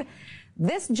 Kyiv.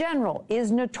 This general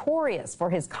is notorious for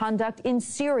his conduct in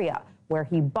Syria, where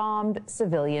he bombed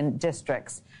civilian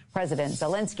districts. President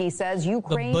Zelensky says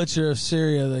Ukraine, the butcher of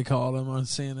Syria, they called him on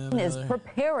CNN, is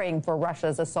preparing for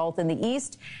Russia's assault in the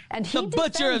east, and he the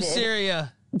butcher of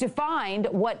Syria defined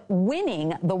what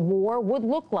winning the war would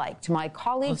look like. To my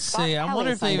colleague Scott I Kelly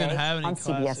wonder if they even Sunday have any on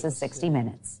CBS's 60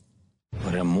 Minutes.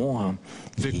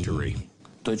 Victory.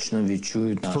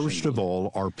 First of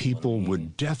all, our people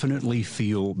would definitely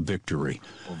feel victory.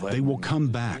 They will come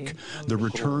back. The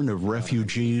return of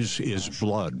refugees is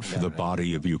blood for the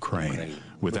body of Ukraine.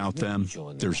 Without them,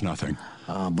 there's nothing.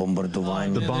 The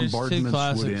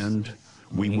bombardments would end.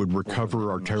 We would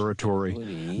recover our territory.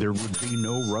 There would be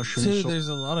no Russian... Dude, there's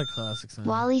a lot of classics.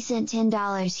 Wally sent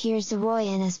 $10. Here's the Roy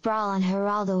in a sprawl on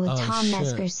Geraldo with Tom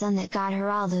Mesker's son that got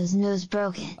Geraldo's nose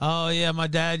broken. Oh, yeah, my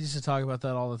dad used to talk about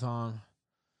that all the time.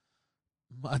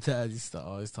 My dad used to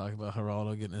always talk about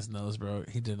Geraldo getting his nose broke.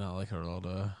 He did not like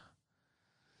Geraldo.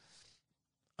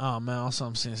 Oh, man, also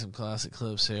I'm seeing some classic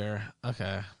clips here.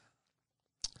 Okay.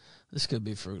 This could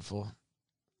be fruitful.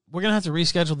 We're going to have to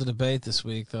reschedule the debate this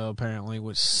week, though, apparently,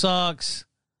 which sucks.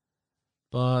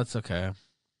 But it's okay.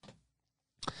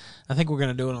 I think we're going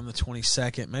to do it on the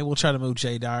 22nd. Maybe we'll try to move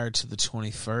Jay Dyer to the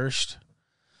 21st.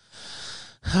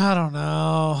 I don't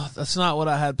know. That's not what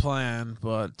I had planned,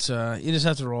 but you just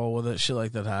have to roll with it. Shit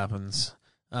like that happens.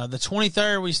 The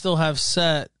 23rd, we still have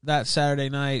set that Saturday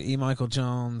night, E. Michael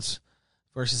Jones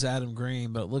versus Adam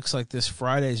Green, but it looks like this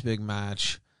Friday's big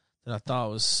match that I thought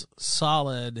was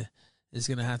solid is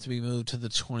going to have to be moved to the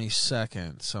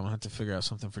 22nd, so I'm going to have to figure out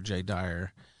something for Jay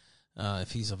Dyer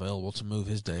if he's available to move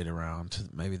his date around to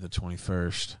maybe the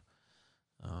 21st.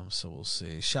 So we'll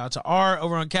see. Shout out to Art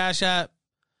over on Cash App.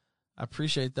 I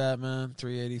appreciate that, man.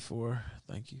 384.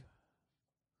 Thank you.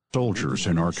 Soldiers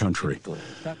in our country.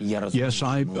 Yes,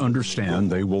 I understand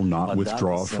they will not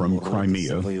withdraw from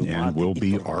Crimea and will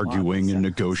be arguing and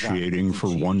negotiating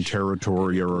for one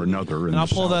territory or another. And I'll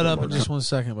pull that up in just 1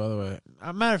 second, by the way.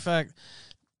 Matter of fact,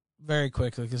 very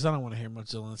quickly, because I don't want to hear much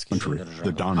Zelensky.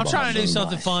 I'm trying to do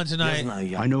something fun tonight.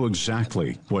 I know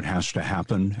exactly what has to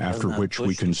happen, after which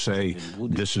we can say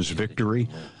this is victory.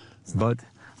 But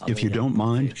if you don't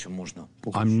mind,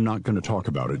 I'm not going to talk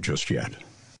about it just yet.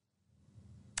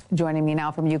 Joining me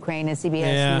now from Ukraine is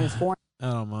CBS News 4. I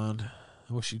don't mind.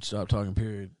 I wish you'd stop talking,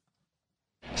 period.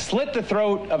 Slit the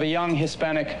throat of a young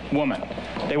Hispanic woman.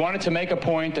 They wanted to make a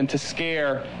point and to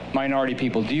scare minority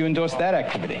people. Do you endorse that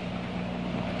activity?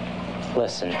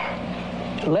 Listen,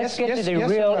 let's get to the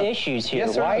real issues here.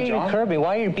 Why are you curbing?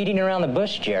 Why are you beating around the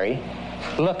bush, Jerry?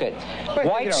 Look at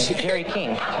Jerry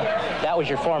King. That was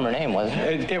your former name, wasn't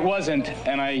it? It wasn't,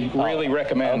 and I really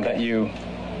recommend that you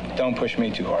don't push me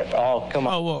too hard. Oh, come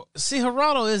on. Oh, well, see,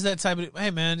 Geraldo is that type of...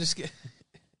 Hey, man, just get...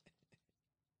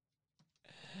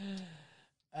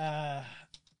 that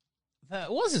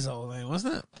was his old name,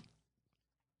 wasn't it?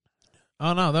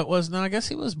 Oh, no, that was... No, I guess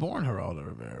he was born Geraldo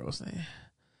Rivera, wasn't he?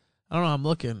 I don't know, I'm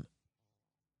looking.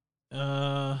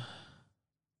 Looking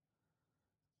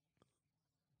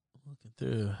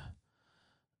through.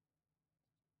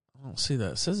 I don't see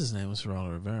that. It says his name was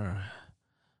Geraldo Rivera.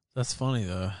 That's funny,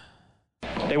 though.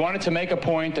 They wanted to make a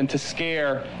point and to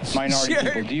scare minority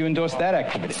people. Do you endorse that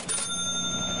activity?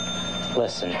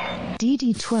 Listen.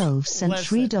 DD12 sent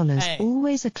 $3. Hey.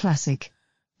 Always a classic.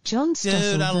 John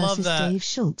Stossel versus Dave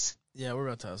Schultz. Yeah, we're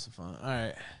about to have some fun. All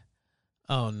right.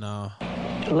 Oh, no.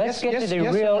 Let's get to the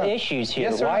real issues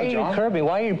here. Why are you curbing?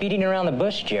 Why are you beating around the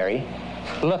bush, Jerry?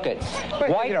 Look at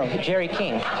Jerry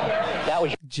King. That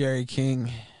was Jerry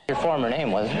King. Your former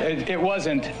name, wasn't it? It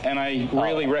wasn't, and I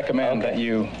really recommend that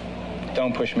you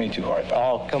don't push me too hard.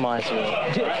 Oh, come on.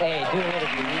 Hey, do a little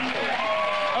bit.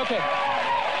 Okay.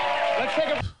 Let's take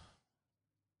a...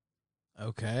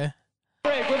 Okay.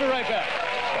 Break. We'll be right back.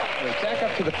 Back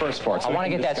up to the first part. So I want to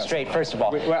get that straight. First of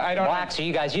all, Blacks,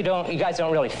 you guys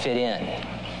don't really fit in.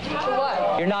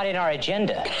 What? You're not in our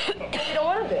agenda. You don't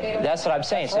want to be. That's what I'm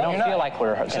saying. So don't feel like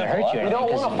we're going to hurt you. We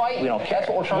don't want to fight. We don't care. That's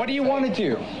what we're trying. What do you want to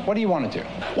do? What do you want to do?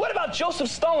 What about Joseph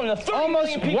Stalin and the 30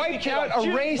 almost million wiped out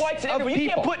a race of people? You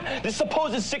can't put the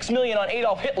supposed 6 million on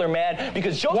Adolf Hitler, man,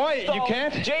 because Joseph Stalin... You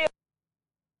can't?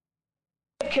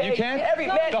 You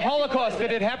can't? The Holocaust,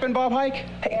 did it happen, Bob Hike?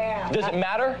 Yeah. Does it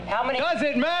matter? How many? Does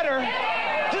it matter?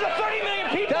 To the 30 million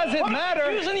people Doesn't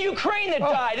matter. Jews in the Ukraine that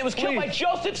died. It was killed by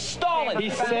Joseph Stalin. He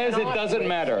says it doesn't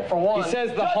matter. For one, he says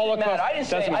the doesn't Holocaust matter. I didn't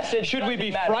say doesn't it. I matter. said Should we doesn't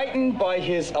be matter. frightened by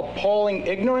his appalling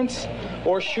ignorance,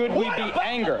 or should we What be about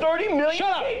angered? 30 million Shut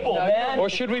up. people, man. Or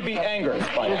should we be angered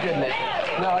by You're it? a good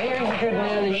man. No, he's a good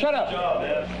man. Shut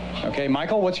up. Okay,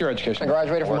 Michael, what's your education? I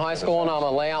graduated from high school, and I'm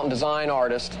a layout and design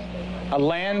artist. A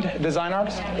land design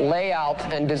artist? Layout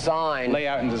and design.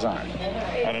 Layout and design.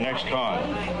 And an ex-con.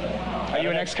 Are you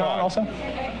an ex-con also?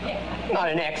 Not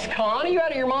an ex-con. Are you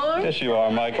out of your mind? Yes, you are,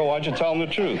 Michael. Why'd you tell him the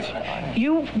truth?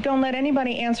 You don't let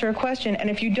anybody answer a question, and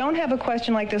if you don't have a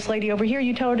question like this lady over here,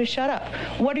 you tell her to shut up.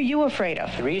 What are you afraid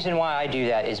of? The reason why I do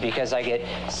that is because I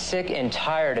get sick and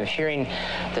tired of hearing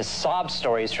the sob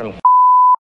stories from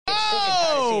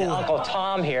seeing Uncle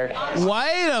Tom here.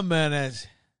 Wait a minute.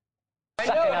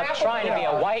 Sucking up, trying to be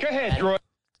a white Go ahead, man. Roy.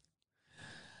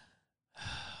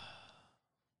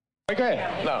 Go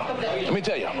ahead. No, let me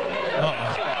tell you.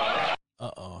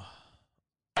 Uh-oh.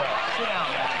 Sit down.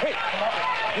 Hey,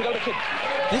 you know the kid.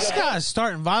 This guy's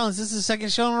starting violence. This is the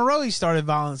second show in a row he started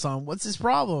violence on. What's his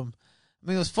problem? I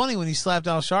mean, it was funny when he slapped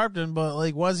Al Sharpton, but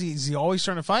like, is he always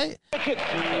trying to fight? Kid,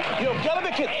 you know, get him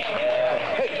the kid.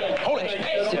 Hey, hold it.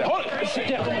 Hold it. Sit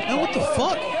down. Man, what the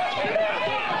fuck?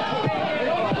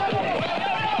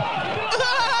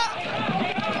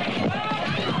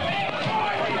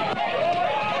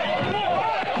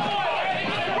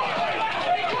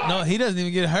 No, he doesn't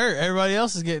even get hurt. Everybody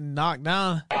else is getting knocked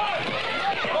down.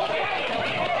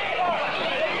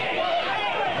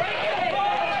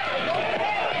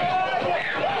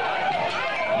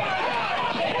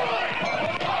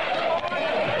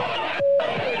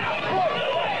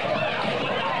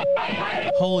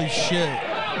 Holy shit.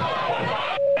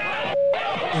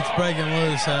 It's breaking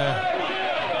loose,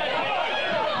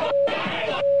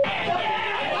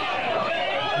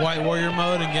 White Warrior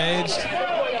mode engaged.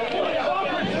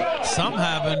 Something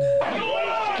happened.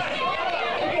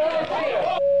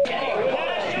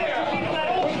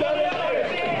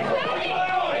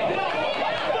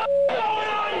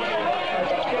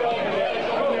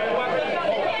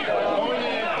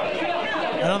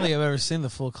 I don't think I've ever seen the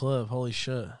full clip. Holy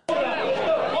shit.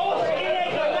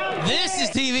 This is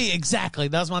TV. Exactly.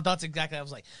 That was my thoughts exactly. I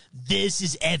was like, this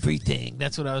is everything.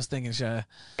 That's what I was thinking, Shy.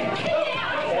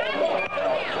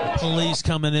 Police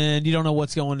coming in. You don't know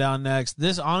what's going down next.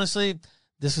 This, honestly,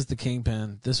 this was the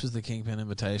Kingpin. This was the Kingpin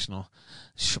Invitational.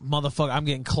 Motherfucker, I'm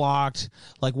getting clocked.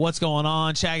 Like, what's going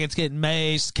on? Chaggett's getting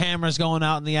maced. Cameras going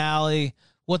out in the alley.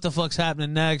 What the fuck's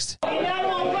happening next?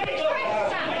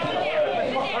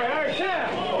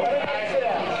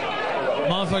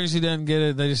 Motherfuckers who didn't get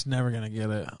it, they just never gonna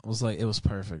get it. It was like, it was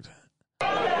perfect.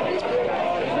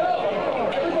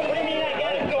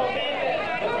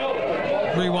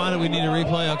 Rewind it. We need a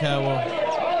replay. Okay, well.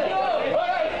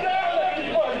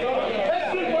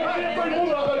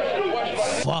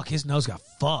 Fuck, his nose got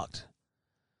fucked.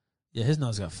 Yeah, his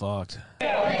nose got fucked.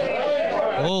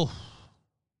 Oh.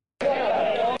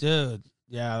 Dude.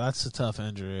 Yeah, that's a tough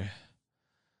injury.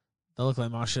 That looked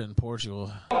like my shit in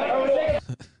Portugal.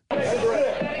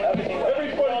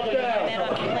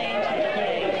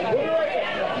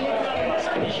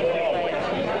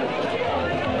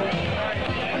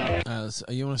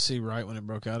 You want to see right when it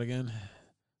broke out again?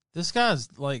 This guy's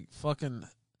like fucking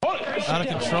out of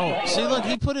control. See, look,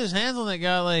 he put his hands on that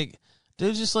guy. Like,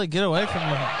 dude, just like get away from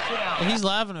him. And he's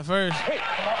laughing at first.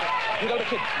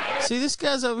 See, this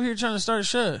guy's over here trying to start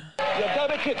shit. Hey,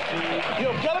 hold it.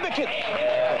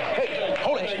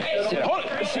 Hold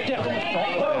it. Sit down.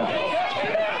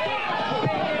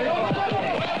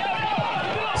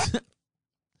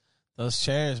 Those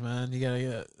chairs, man. You gotta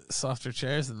get softer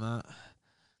chairs than that.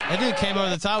 That dude came over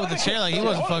the top with the chair like he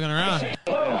wasn't fucking around. Get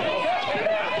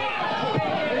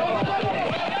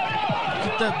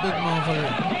that big motherfucker.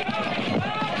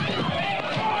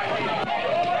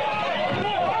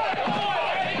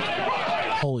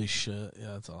 Holy shit.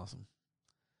 Yeah, that's awesome.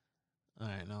 All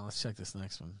right, now let's check this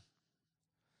next one.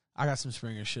 I got some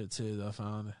Springer shit too that I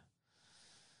found.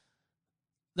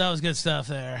 That was good stuff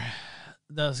there.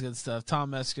 That was good stuff. Tom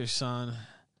Metzger's son,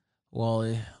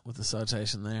 Wally, with the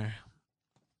citation there.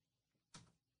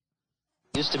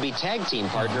 Used to be tag team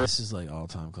partner. This is like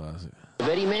all-time classic. Of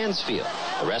Eddie Mansfield,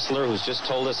 a wrestler who's just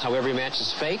told us how every match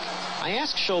is fake. I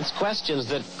asked Schultz questions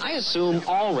that I assume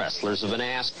all wrestlers have been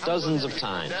asked dozens of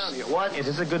times. What? Is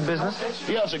this a good business?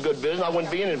 Yeah, it's a good business. I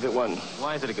wouldn't be in it if it wasn't.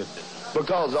 Why is it a good business?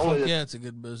 Because only... Yeah, it's a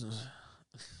good business.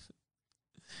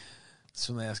 That's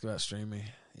when they ask about streaming.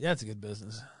 Yeah, it's a good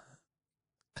business.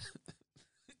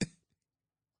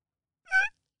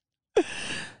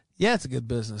 Yeah, it's a good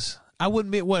business. I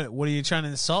wouldn't be. What are you trying to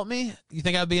insult me? You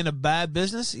think I would be in a bad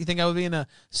business? You think I would be in a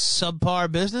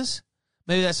subpar business?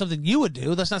 Maybe that's something you would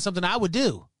do. That's not something I would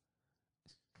do.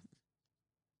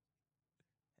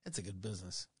 It's a good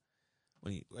business. Are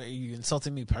you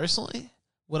insulting me personally?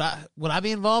 Would I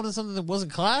be involved in something that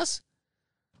wasn't class?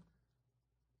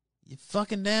 You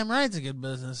fucking damn right it's a good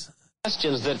business.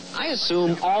 Questions that I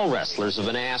assume all wrestlers have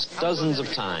been asked dozens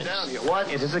of times.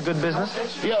 What? Is this a good business?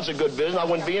 Yeah, it's a good business. I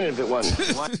wouldn't be in it if it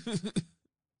wasn't. Why is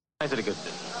it a good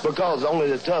business? Because only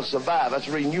the tough survive. That's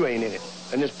the reason you ain't in it.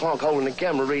 And this punk holding the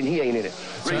camera reading he ain't in it.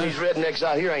 Reading these rednecks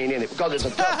out here ain't in it because it's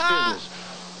a tough business.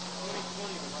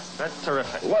 That's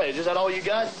terrific. What, is that all you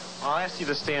got? I'll ask you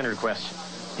the standard question.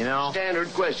 You know?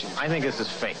 Standard question. I think this is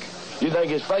fake. You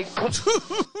think it's fake?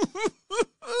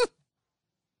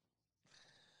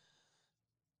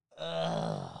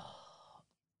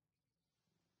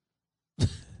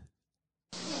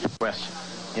 Question.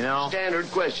 You know? Standard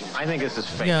question. I think this is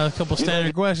fake. Yeah, a couple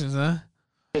standard questions, huh?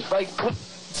 It's fake.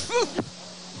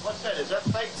 What's that? Is that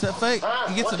fake? Is that fake? Huh?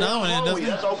 He gets What's another one in, doesn't he?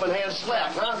 That's open hand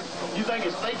slap, huh? You think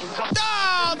it's fake?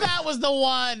 Oh, that was the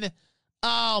one.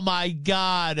 Oh, my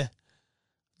God.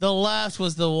 The left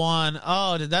was the one.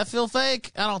 Oh, did that feel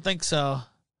fake? I don't think so.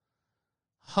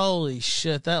 Holy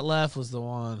shit, that left was the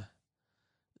one.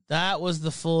 That was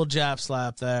the full jab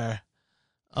slap there.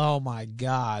 Oh, my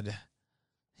God.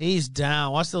 He's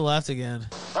down. Watch the left again.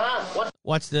 Huh? What?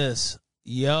 Watch this.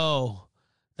 Yo.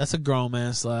 That's a grown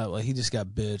man slap. Like, he just got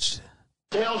bitched.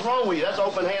 What the hell's wrong with you? That's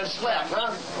open hand slap,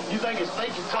 huh? You think it's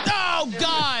fake? Oh,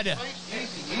 God!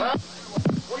 Huh?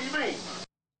 What do you mean?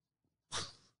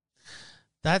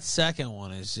 That second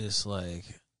one is just, like,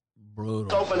 brutal.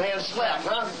 It's open hand slap,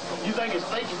 huh? You think it's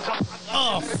fake?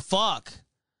 Oh, fuck.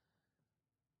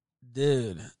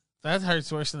 Dude, that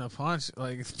hurts worse than a punch.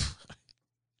 Like,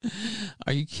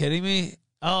 are you kidding me?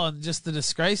 Oh, and just the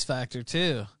disgrace factor,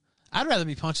 too. I'd rather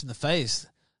be punched in the face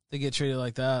than get treated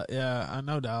like that. Yeah,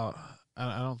 no doubt.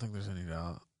 I don't think there's any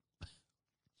doubt.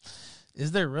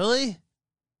 Is there really?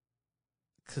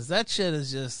 Because that shit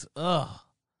is just, ugh.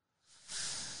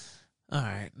 All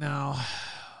right, now,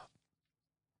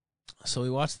 so we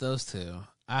watched those two.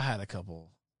 I had a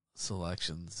couple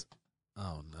selections.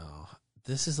 Oh, no.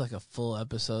 This is like a full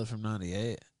episode from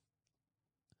 98.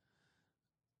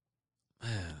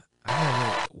 Man,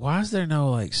 why is there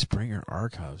no, like, Springer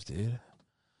archives, dude?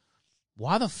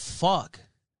 Why the fuck?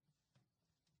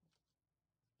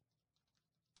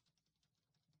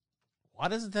 Why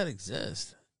doesn't that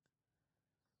exist?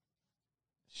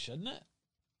 Shouldn't it?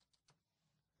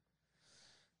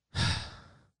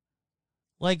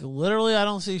 Like, literally, I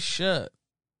don't see shit.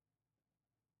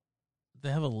 They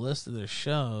have a list of their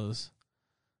shows.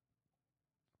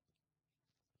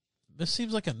 This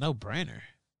seems like a no-brainer.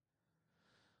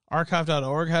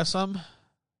 Archive.org has some.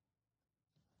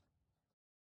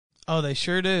 Oh, they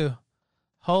sure do.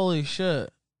 Holy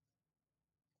shit.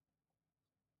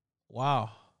 Wow.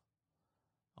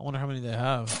 I wonder how many they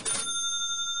have.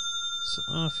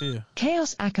 A few.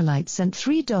 Chaos Acolyte sent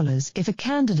 $3. If a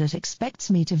candidate expects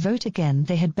me to vote again,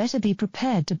 they had better be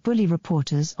prepared to bully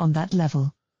reporters on that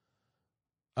level.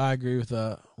 I agree with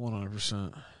that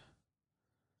 100%.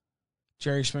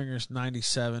 Jerry Springer's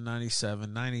 97,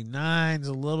 97, 99 is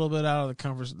a little bit out of the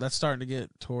comfort. That's starting to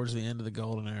get towards the end of the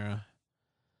golden era.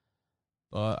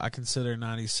 But I consider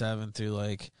 97 through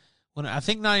like when I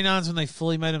think 99 is when they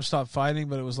fully made him stop fighting,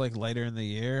 but it was like later in the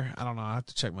year. I don't know. I have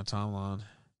to check my timeline.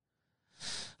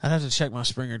 I'd have to check my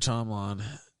Springer timeline.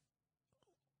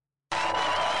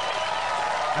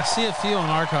 I see a few on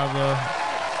archive though.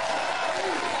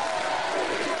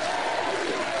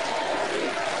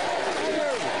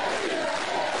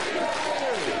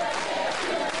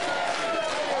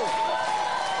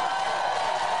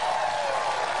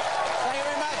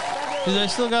 Dude, they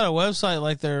still got a website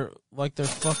like they're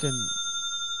fucking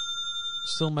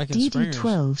still making Springers.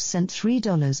 DD12 sent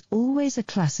 $3. Always a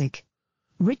classic.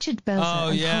 Richard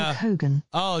Belzer and Hulk Hogan.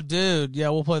 Oh, dude. Yeah,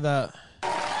 we'll play that.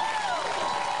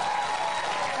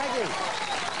 Thank you.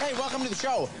 Hey, welcome to the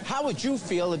show. How would you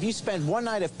feel if you spent one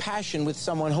night of passion with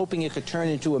someone hoping it could turn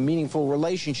into a meaningful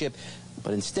relationship,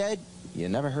 but instead, you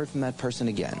never heard from that person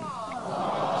again?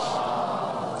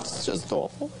 It's just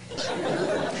awful.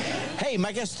 Hey,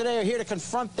 my guests today are here to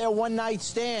confront their one-night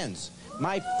stands.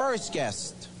 My first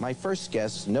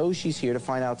guest knows she's here to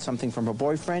find out something from her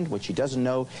boyfriend. What she doesn't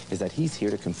know is that he's here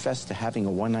to confess to having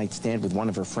a one-night stand with one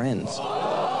of her friends.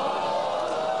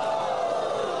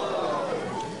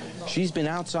 She's been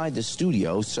outside the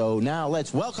studio, so now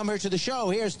let's welcome her to the show.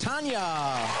 Here's Tanya.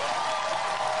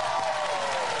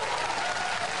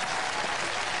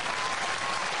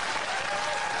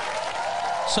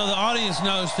 So the audience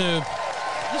knows too.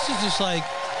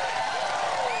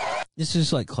 This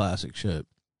is like classic shit.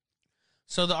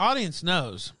 So the audience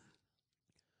knows.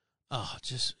 Oh,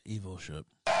 just evil shit.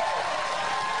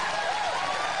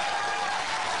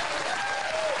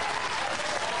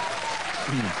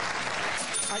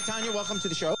 Hi, Tanya. Welcome to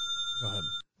the show. Go ahead.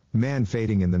 Man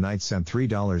fading in the night sent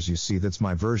 $3. You see, that's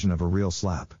my version of a real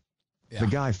slap. Yeah. The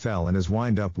guy fell and his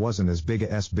wind-up wasn't as big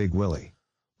as Big Willie.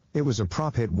 It was a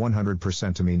prop hit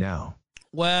 100% to me now.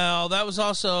 Well, that was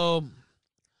also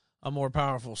a more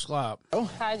powerful slap. Oh.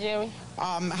 Hi, Jerry.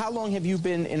 How long have you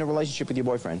been in a relationship with your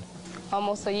boyfriend?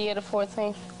 Almost a year to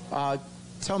 14.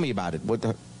 Tell me about it.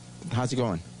 How's it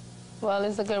going? Well,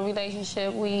 it's a good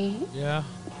relationship. We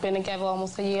been together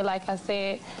almost a year, like I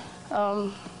said.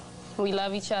 We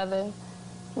love each other.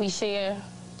 We share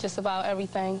just about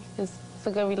everything. It's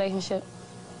a good relationship.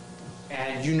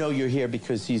 And you know you're here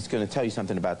because he's going to tell you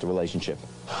something about the relationship.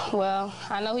 Well,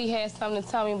 I know he has something to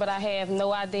tell me, but I have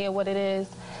no idea what it is.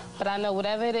 But I know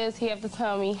whatever it is he has to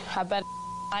tell me, I better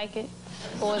like it,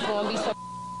 or it's going to be some.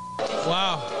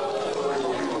 Wow.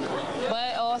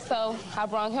 But also, I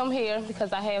brought him here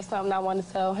because I have something I want to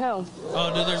tell him.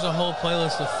 Oh, dude, there's a whole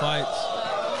playlist of fights.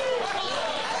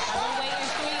 I've been waiting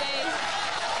 3 days.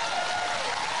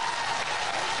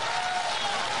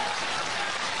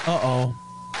 Uh-oh.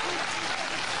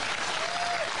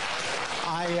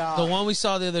 The one we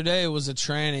saw the other day was a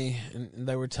tranny, and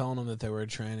they were telling him that they were a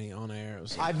tranny on air. It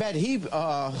was I bet he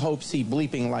hopes he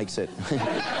bleeping likes it.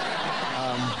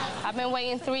 I've been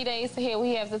waiting 3 days to hear what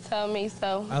he has to tell me,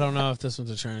 so. I don't know if this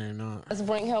one's a tranny or not. Let's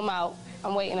bring him out.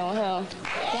 I'm waiting on him.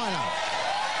 Why not?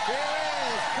 There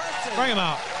is Percy. Bring him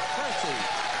out. Percy.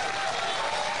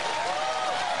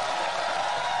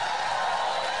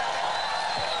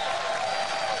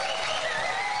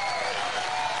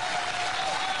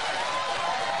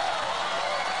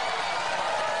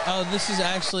 Oh, this is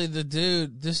actually the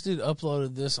dude. This dude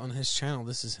uploaded this on his channel.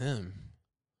 This is him.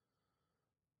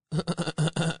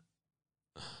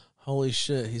 Holy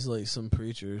shit, he's like some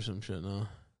preacher or some shit now.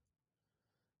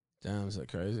 Damn, is that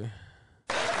crazy?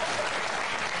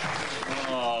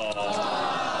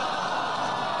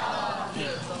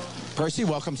 Percy,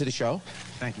 welcome to the show.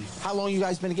 Thank you. How long you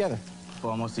guys been together?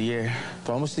 For almost a year.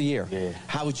 For almost a year? Yeah.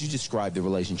 How would you describe the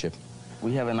relationship?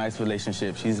 We have a nice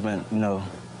relationship. She's been,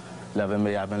 loving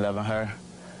me. I've been loving her.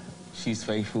 She's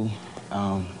faithful.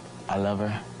 I love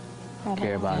her. I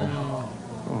care about her.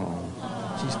 Oh.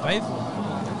 She's faithful.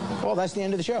 Well, that's the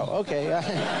end of the show. Okay.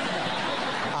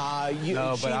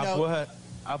 No, but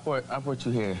I brought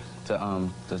you here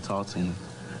to talk to you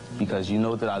because you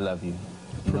know that I love you.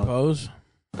 Propose?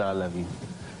 That I love you.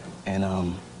 And,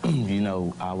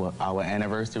 our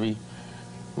anniversary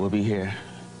will be here.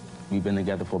 We've been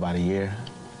together for about a year.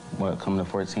 Coming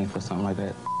to 14th or something like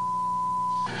that.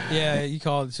 Yeah, you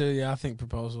called it too. Yeah, I think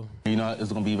proposal.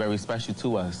 It's going to be very special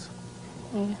to us.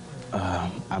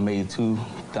 I made 2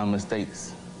 dumb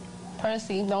mistakes.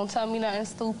 Percy, don't tell me nothing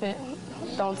stupid.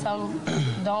 Don't tell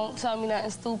me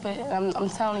nothing stupid. I'm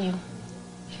telling you.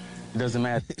 It doesn't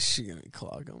matter. She gonna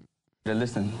clog him. But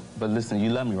listen, you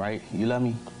love me, right? You love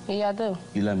me? Yeah, I do.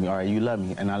 You love me, all right, you love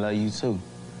me, and I love you too.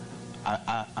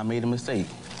 I made a mistake.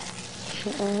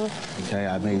 Okay,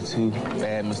 I made 2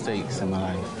 bad mistakes in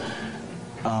my life.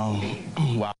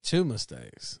 Wow. 2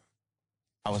 mistakes.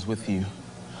 I was with you.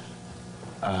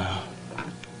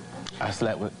 I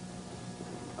slept with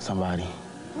somebody.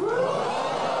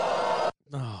 Oh,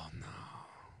 no.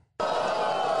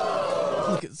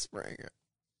 Look at Springer.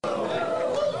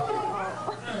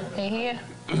 Hey, here.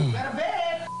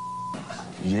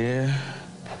 Yeah.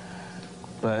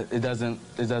 But it doesn't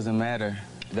matter.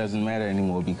 It doesn't matter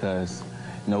anymore because,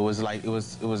 it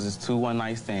was just 2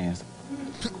 one-night stands.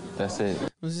 That's it.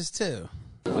 It was just 2?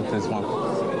 With this one.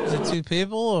 Is it 2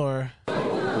 people or?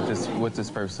 With this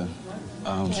person.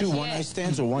 2 one-night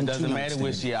stands or 1 doesn't matter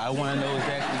which. Yeah, I want to know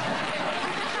exactly.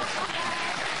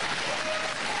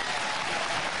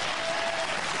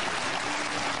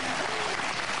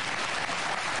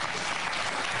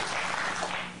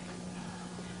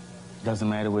 Doesn't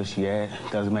matter where she at.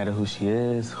 Doesn't matter who she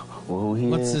is or who he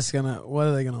is. What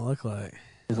are they gonna look like?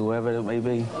 Whoever it may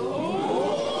be.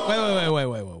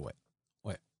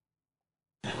 Wait.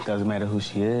 Doesn't matter who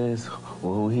she is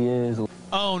or who he is.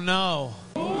 Oh no.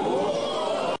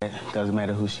 Doesn't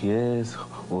matter who she is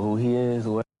or who he is.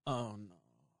 Oh no.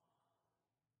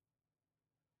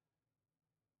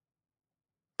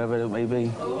 Whoever it may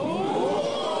be.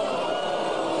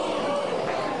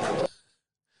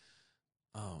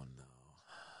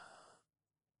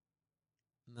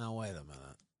 Now, wait a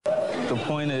minute. The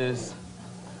point is,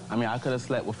 I could have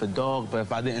slept with a dog, but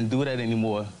if I didn't do that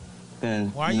anymore,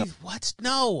 then Why are you? What?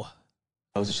 No.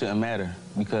 it shouldn't matter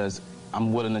because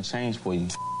I'm willing to change for you.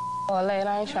 Oh, late,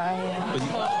 I ain't trying here.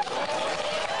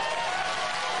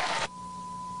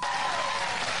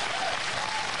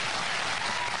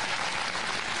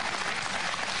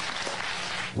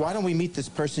 Why don't we meet this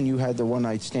person you had the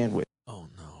one-night stand with? Oh,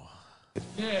 no.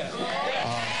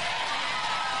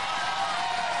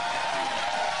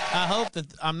 I hope that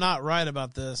I'm not right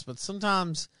about this, but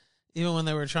sometimes even when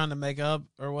they were trying to make up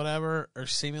or whatever, or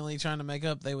seemingly trying to make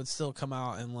up, they would still come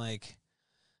out and like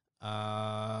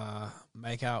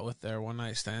make out with their one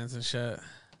night stands and shit.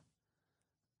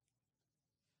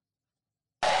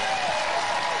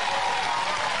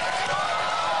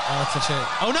 Oh, that's a chick.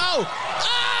 Oh no!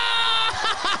 Ah!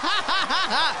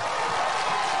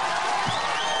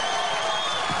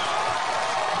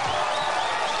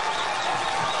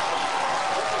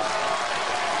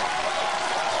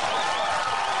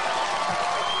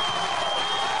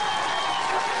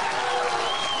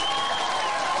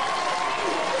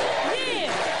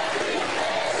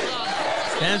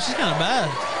 Damn, she's kind of bad.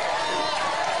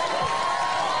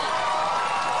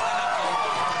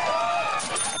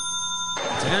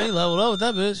 Damn, you leveled up with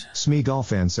that bitch. Smee Golf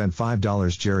fan sent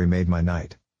 $5. Jerry made my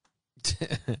night.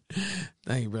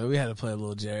 Thank you, bro. We had to play a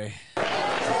little Jerry. Sit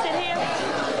here.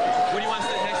 What do you want to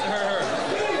sit next to her?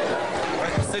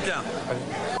 Right, sit down.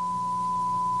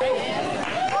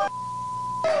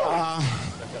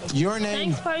 Your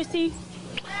name? Thanks, Percy.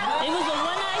 It was a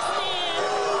one-night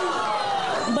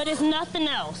stand, but it's nothing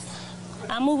else.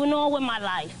 I'm moving on with my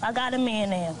life. I got a man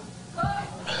now.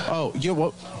 Oh, you're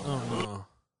what? Oh, no.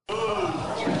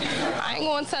 I ain't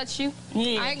gonna touch you.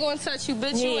 Yeah. I ain't gonna touch you,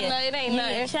 bitch. You Yeah. it ain't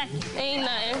nothing. Check it. Ain't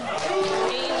nothing.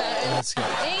 Ain't nothing. Let's go.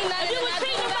 Ain't nothing. If you was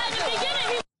treating him right at the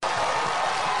beginning,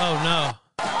 Oh, no.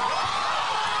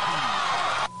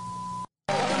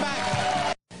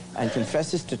 And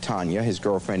confesses to Tanya, his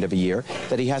girlfriend of a year,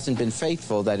 that he hasn't been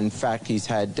faithful, that in fact he's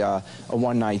had a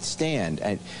one-night stand.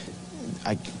 And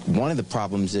one of the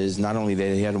problems is not only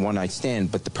that he had a one-night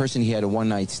stand, but the person he had a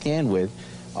one-night stand with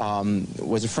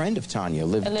was a friend of Tanya. I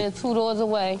live 2 doors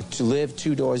away. To live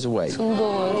 2 doors away. 2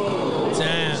 doors.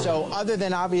 Damn. So other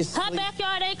than obviously... her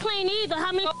backyard ain't clean either.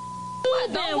 How many Don't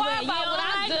worry about what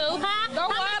I do. Don't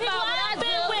worry about what I do.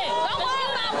 Don't worry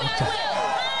about what I do.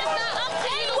 It's not up to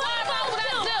you to worry about what I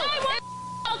do. It's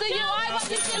up to you. I want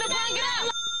you to bring it up.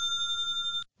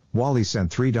 Wally sent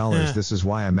 $3. This is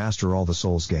why I master all the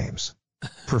Souls games.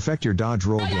 Perfect your dodge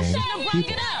roll game.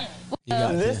 People. You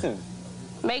got Listen.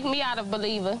 Make me out a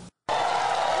believer.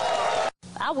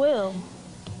 I will.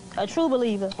 A true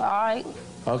believer. All right.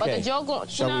 Okay. But the joke,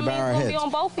 Shall you know we what bow I our mean? It's heads?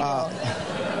 gonna be on both of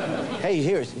you. Hey,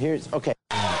 here's, okay.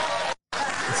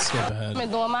 Let's skip ahead. I've been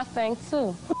doing my thing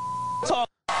too.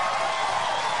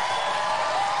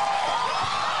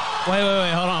 Wait.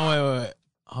 Hold on. Wait.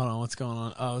 Hold on. What's going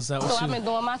on? Oh, is that what So she... I've been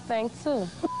doing my thing too.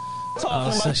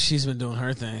 Oh, so she's been doing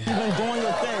her thing. You've been doing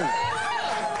your thing.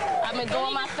 I've been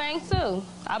doing my thing too.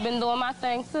 I've been doing my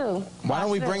thing too. Why don't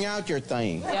we bring out your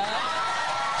thing? Yeah.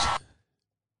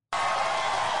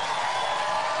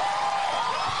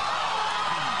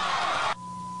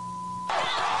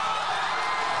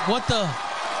 What the?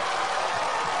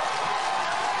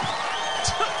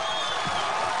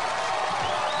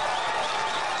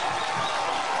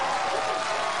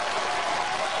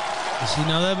 Does she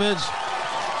know that bitch?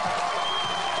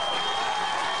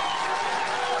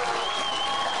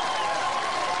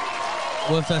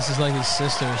 What if that's just like his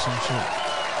sister or some shit?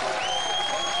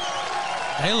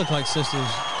 They look like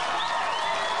sisters.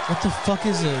 What the fuck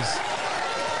is this?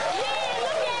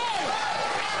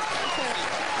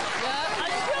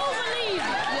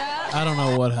 I don't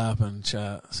know what happened,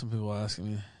 chat. Some people are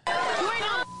asking me.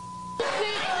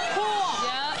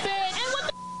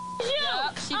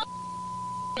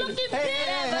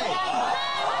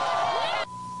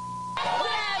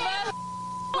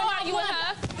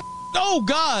 Oh,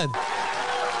 God!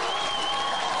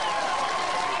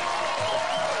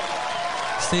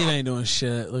 Steve ain't doing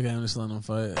shit. Look at him just letting him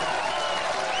fight.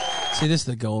 See, this is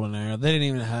the golden era. They didn't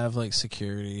even have, like,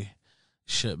 security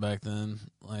shit back then.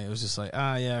 Like, it was just like,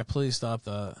 yeah, please stop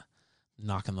that.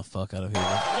 Knocking the fuck out of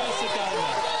here.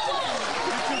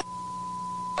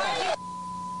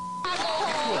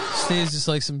 Steve's just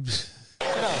like some...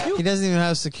 He doesn't even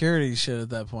have security shit at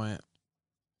that point.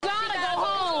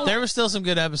 There were still some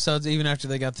good episodes even after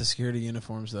they got the security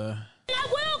uniforms, though. I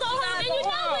will go home, and you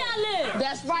know where I live.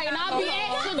 That's right, and I'll be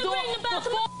asking to bring the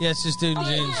bell. Yeah, it's just dude in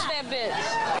jeans. That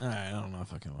bitch. Alright, I don't know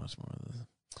if I can watch more of this.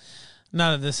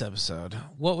 Not of this episode.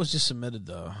 What was just submitted,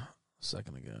 though, a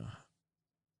second ago?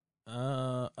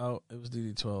 Oh, it was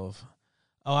DD12.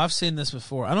 Oh, I've seen this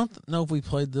before. I don't know if we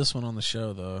played this one on the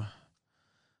show, though.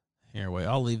 Here, wait.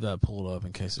 I'll leave that pulled up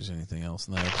in case there's anything else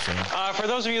in that episode. For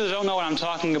those of you that don't know what I'm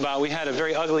talking about, we had a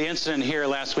very ugly incident here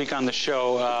last week on the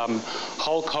show.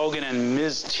 Hulk Hogan and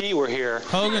Ms. T were here.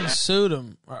 Hogan sued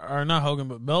him. Or not Hogan,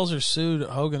 but Belzer sued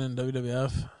Hogan in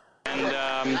WWF.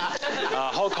 And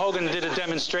Hulk Hogan did a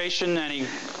demonstration, and he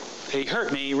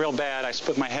hurt me real bad. I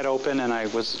split my head open, and I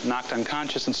was knocked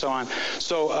unconscious and so on.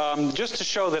 So just to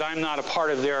show that I'm not a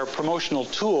part of their promotional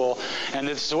tool and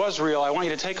this was real, I want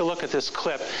you to take a look at this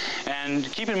clip. And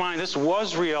keep in mind, this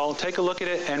was real. Take a look at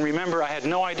it, and remember, I had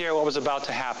no idea what was about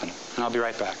to happen. And I'll be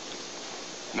right back.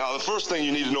 Now, the first thing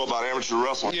you need to know about amateur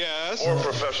wrestling or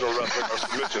professional wrestling or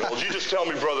submission holds, you just tell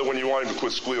me, brother, when you want him to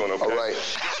quit squealing, okay? All right.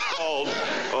 It's called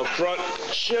a front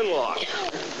chin lock.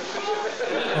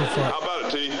 How about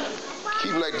it, T?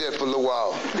 Keep like that for a little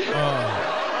while.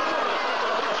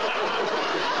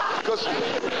 Because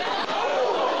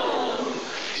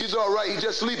he's all right. He's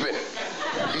just sleeping.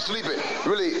 He's sleeping.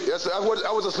 Really,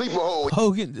 I was a sleeper hole.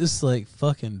 Hogan just, like,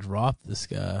 fucking dropped this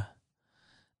guy.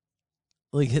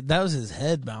 Like, that was his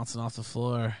head bouncing off the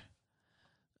floor.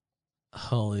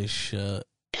 Holy shit.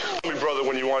 Tell me, brother,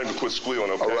 when you want him to quit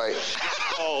squealing, okay? All right.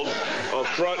 It's called a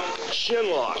front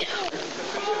chin lock.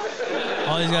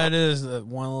 All he's got to do is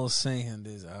one little sing and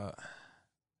he's out.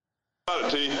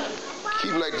 Got it, T.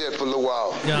 Keep like that for a little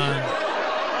while.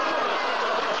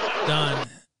 Done.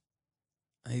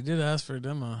 He did ask for a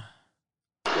demo.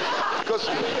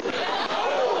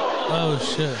 Oh,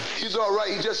 shit. He's all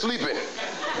right. He's just sleeping.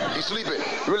 He's sleeping.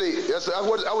 Really,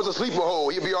 I was a sleeper hole.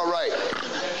 He'll be all right.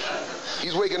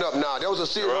 He's waking up now. That was a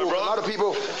serious hole. A lot of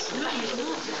people.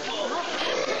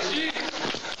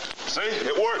 See?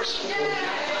 It works.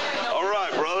 All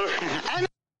right, brother. And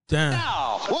damn.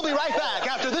 Now, we'll be right back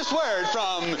after this word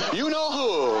from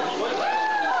you-know-who.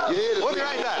 We'll be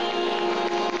right back.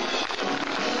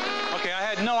 Okay, I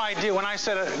had no idea when I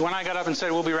got up and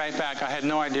said we'll be right back. I had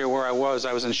no idea where I was.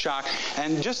 I was in shock,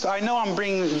 and I know I'm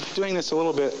doing this a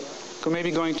little bit,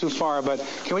 maybe going too far. But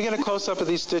can we get a close up of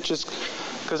these stitches?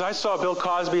 Because I saw Bill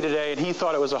Cosby today, and he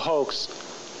thought it was a hoax.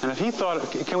 And if he thought,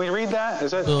 can we read that?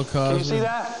 Is that Bill Cosby? Can you see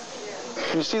that?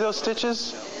 Can you see those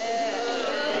stitches?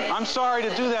 I'm sorry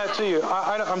to do that to you.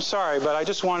 I'm sorry, but I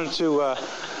just wanted to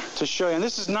show you. And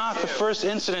this is not the first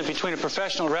incident between a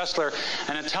professional wrestler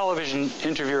and a television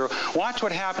interviewer. Watch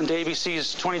what happened to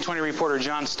ABC's 2020 reporter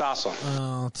John Stossel.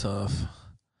 Oh, tough.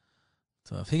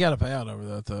 He got a payout over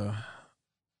that, though.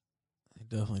 He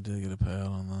definitely did get a payout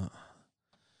on that.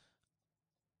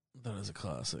 That is a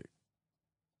classic.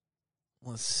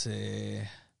 Let's see.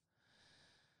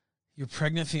 Your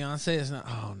pregnant fiance is not...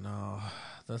 Oh, no.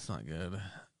 That's not good.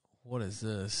 What is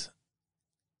this?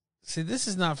 See, this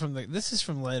is not from this is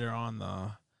from later on,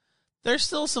 though. There's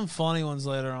still some funny ones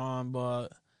later on, but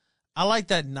I like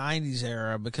that 90s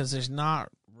era because there's not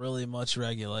really much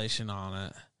regulation on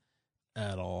it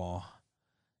at all.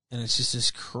 And it's just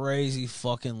this crazy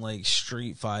fucking, like,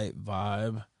 street fight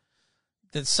vibe.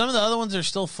 That some of the other ones are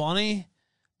still funny.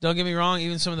 Don't get me wrong,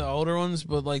 even some of the older ones,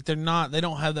 but, like, they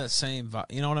don't have that same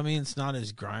vibe. You know what I mean? It's not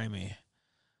as grimy.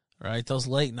 Right? Those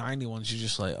late 90 ones, you're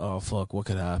just like, oh, fuck, what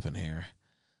could happen here?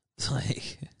 It's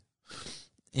like,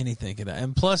 anything could happen.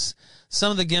 And plus,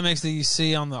 some of the gimmicks that you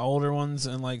see on the older ones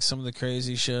and, like, some of the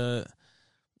crazy shit,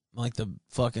 like the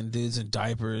fucking dudes in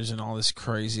diapers and all this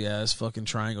crazy-ass fucking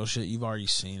triangle shit, you've already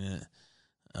seen it.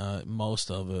 Most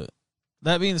of it.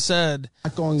 That being said,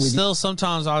 still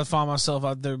sometimes I find myself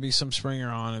out there, be some Springer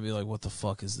on and be like, what the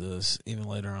fuck is this? Even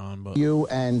later on. But you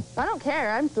and... I don't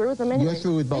care. I'm through with them anyway. You're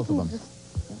through with both of them.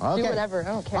 Okay. Do whatever. I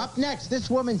don't care. Up next, this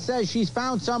woman says she's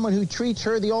found someone who treats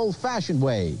her the old-fashioned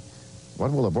way.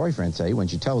 What will her boyfriend say when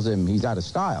she tells him he's out of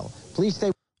style? Please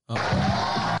stay... Take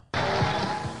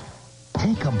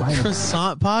a bite.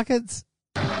 Croissant pockets?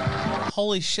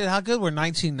 Holy shit, how good were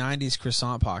 1990s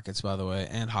croissant pockets, by the way,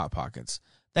 and Hot Pockets?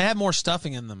 They had more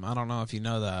stuffing in them. I don't know if you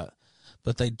know that.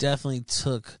 But they definitely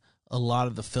took a lot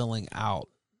of the filling out.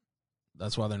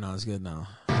 That's why they're not as good now.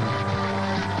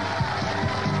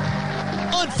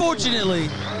 Unfortunately.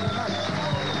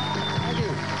 Thank you.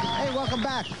 Hey, welcome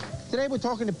back. Today we're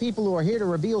talking to people who are here to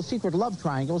reveal secret love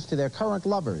triangles to their current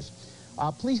lovers.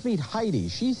 Please meet Heidi.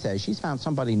 She says she's found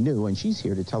somebody new, and she's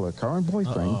here to tell her current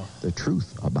boyfriend the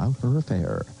truth about her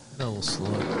affair. A little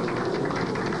slow.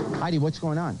 Heidi, what's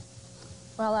going on?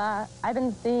 Well, I've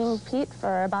been seeing Pete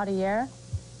for about a year.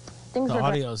 The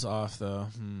audio's off, though.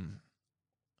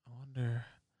 I wonder...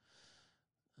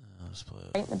 Let's play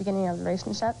it. Right in the beginning of the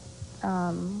relationship.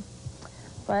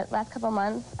 But last couple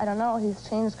months, I don't know, he's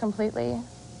changed completely.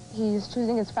 He's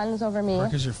choosing his friends over me.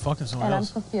 Because you're fucking someone and else. I'm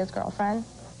supposed to be his girlfriend.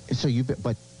 So you've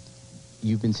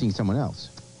been seeing someone else?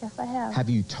 Yes, I have. Have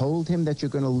you told him that you're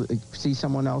going to see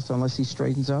someone else unless he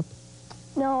straightens up?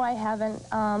 No, I haven't.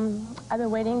 I've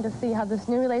been waiting to see how this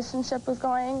new relationship was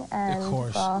going, and of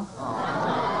course. Well,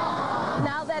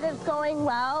 now that it's going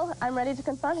well, I'm ready to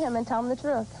confront him and tell him the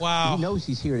truth. Wow. He knows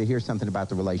he's here to hear something about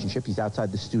the relationship. He's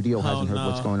outside the studio, hasn't heard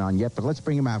what's going on yet, but let's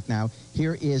bring him out now.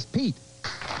 Here is Pete.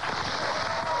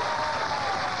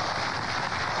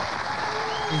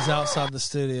 He's outside the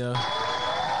studio.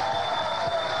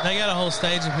 They got a whole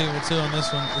stage of people, too, on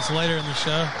this one. It's later in the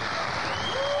show.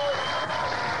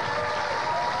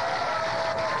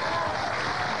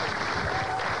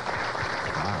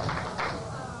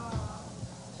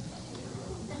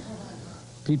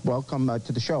 Pete, welcome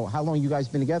to the show. How long you guys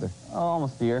been together? Oh,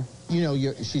 almost a year. You know,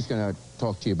 she's going to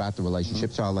talk to you about the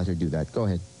relationship, so I'll let her do that. Go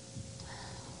ahead.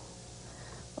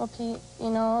 Well, Pete, you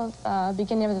know,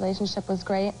 beginning of the relationship was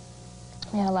great.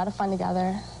 We had a lot of fun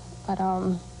together, but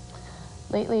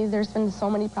lately there's been so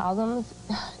many problems.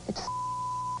 It's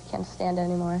I can't stand it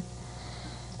anymore.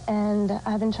 And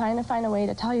I've been trying to find a way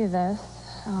to tell you this,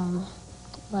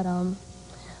 but I'm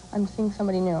seeing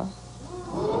somebody new.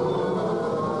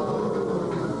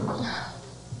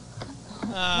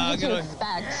 What did you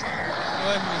expect? Go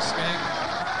ahead, Miss Skank.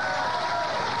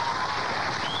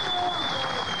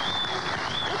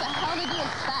 What the hell did you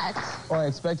expect? Well, I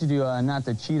expected you not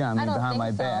to cheat on me behind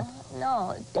my back.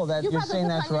 No. Well, you're saying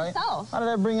that's right? Yourself. How did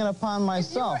I bring it upon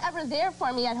myself? If you were ever there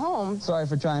for me at home. Sorry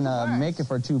for trying to make it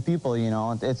for two people, you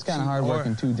know. It's kind of hard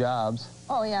working two jobs.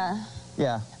 Oh, yeah.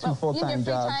 Yeah, two full-time jobs.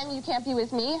 In your free time, you can't be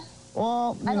with me?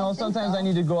 Well, you know, sometimes I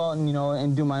need to go out and, you know,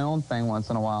 and do my own thing once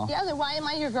in a while. Yeah, then why am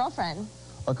I your girlfriend?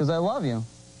 Well, because I love you.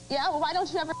 Yeah, well, why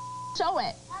don't you ever show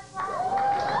it?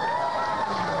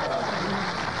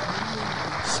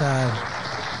 Sad.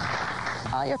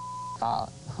 All your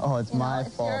fault. Oh, it's my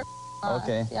fault.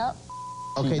 Okay. Yep.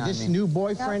 Okay, this new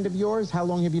boyfriend of yours, how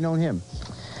long have you known him?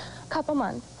 A couple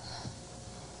months.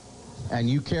 And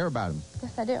you care about him?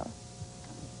 Yes, I do.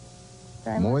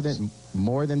 Very more much.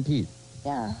 more than Pete.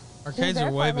 Yeah. Arcades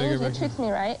are way bigger. He treats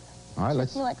me right. All right,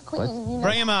 treats me like a queen. You know.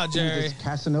 Bring him out, Jerry. Who this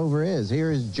Casanova is.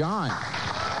 Here is John.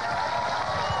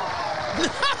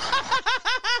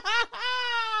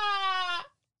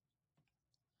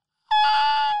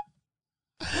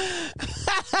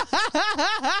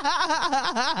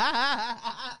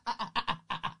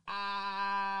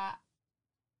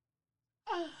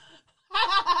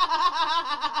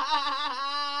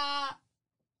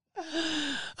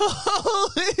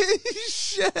 Holy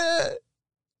shit.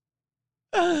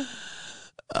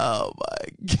 Oh my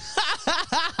God.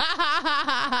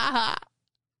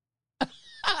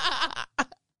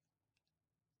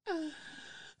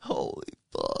 Holy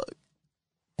fuck.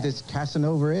 This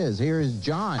Casanova is. Here is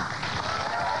John.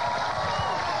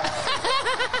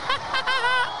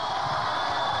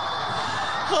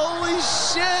 Holy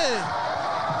shit.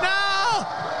 No.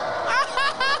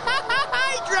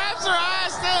 He grabs her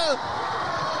ass too.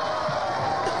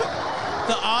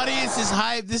 The audience is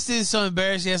hyped. This dude's so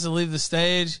embarrassed he has to leave the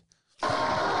stage.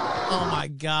 Oh my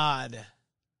God.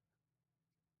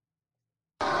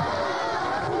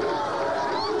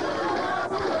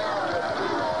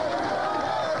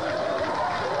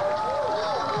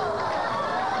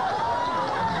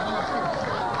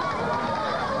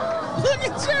 Look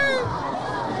at you!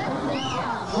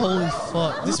 Holy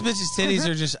fuck. This bitch's titties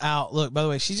are just out. Look, by the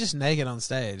way, she's just naked on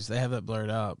stage. They have it blurred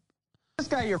up. This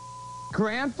guy your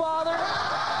grandfather?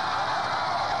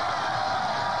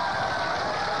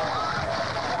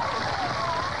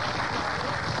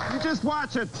 You just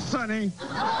watch it, Sonny.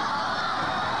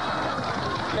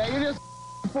 Yeah, you just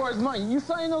for his money. You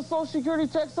signing those Social Security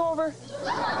checks over?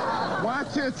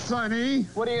 Watch it, Sonny.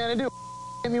 What are you gonna do?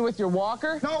 Hit me with your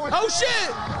walker? No. Oh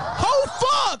shit! Oh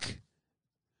fuck!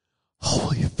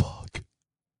 Holy fuck!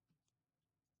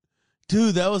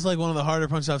 Dude, that was like one of the harder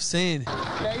punches I've seen.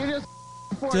 Yeah, you just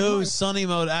Dude, Sunny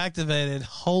mode activated.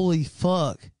 Holy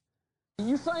fuck!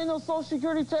 You signing those Social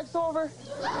Security checks over?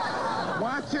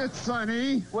 Watch it,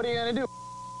 Sonny. What are you gonna do?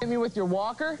 Hit me with your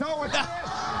walker? No, it's this.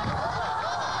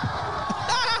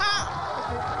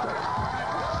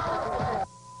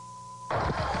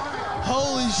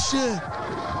 Holy shit!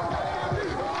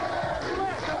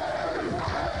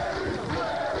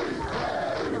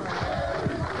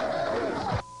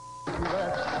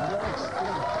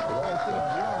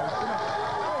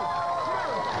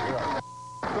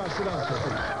 Sit down, sir.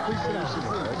 Please sit down. Sit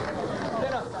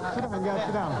down. Sit down. You gotta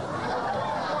sit down.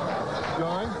 You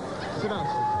all right? Sit down,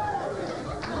 sir.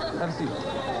 Have a seat.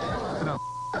 Sit down.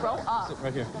 Grow up. Sit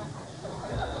right here.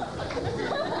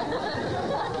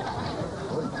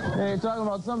 Hey, you're talking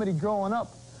about somebody growing up.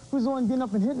 Who's the one getting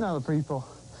up and hitting other people?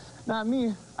 Not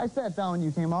me. I I sat down when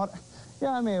you came out.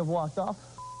 Yeah, I may have walked off.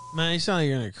 Man, you sound like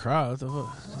you're gonna cry. What the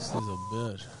fuck? This is a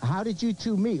bitch. How did you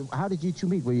two meet?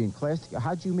 Were you in class?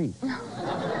 How'd you meet?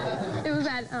 It was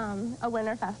at a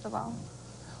winter festival.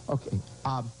 Okay.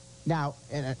 Now,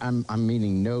 and I'm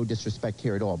meaning no disrespect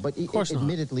here at all, but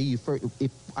admittedly,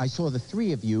 if I saw the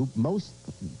three of you, most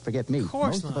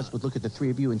of us would look at the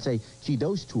three of you and say, gee,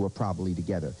 those two are probably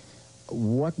together.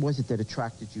 What was it that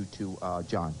attracted you to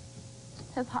John?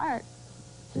 His heart.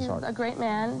 His heart. He's a great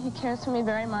man. He cares for me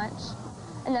very much.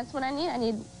 And that's what I need. I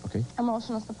need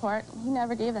emotional support. He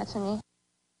never gave that to me.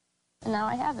 And now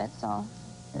I have it, so.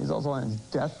 He's also on his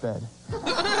deathbed.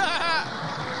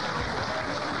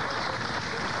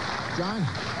 John.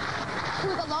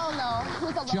 Who's alone, though?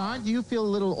 Who's alone? John, do you feel a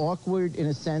little awkward, in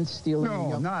a sense, stealing?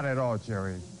 No, not at all,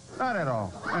 Jerry. Not at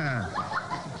all.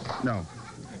 No.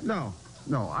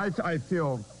 I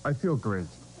feel great.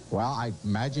 Well, I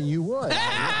imagine you would.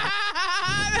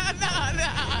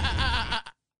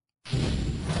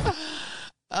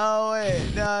 Oh,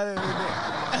 wait. No.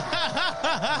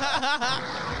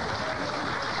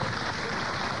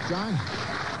 John.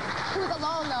 Who's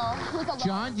alone, though? Who's alone?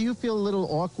 John, do you feel a little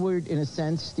awkward, in a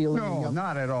sense, stealing? No,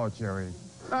 not at all, Jerry.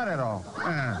 Not at all.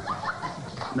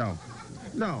 No.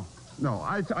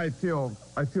 I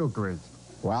feel great.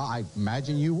 Well, I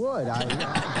imagine you would. All right,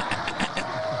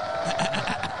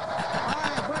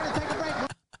 we're going to take a break.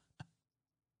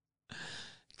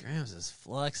 Grams is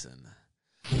flexing.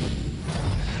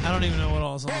 I don't even know what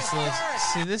all's on this list.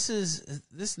 See,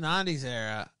 this 90s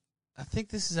era. I think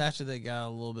this is after they got a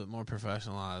little bit more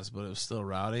professionalized, but it was still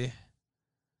rowdy.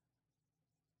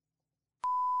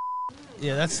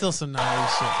 Yeah, that's still some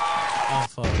 90s shit. Oh,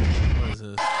 fuck. What is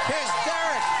this? Here's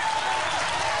Derek.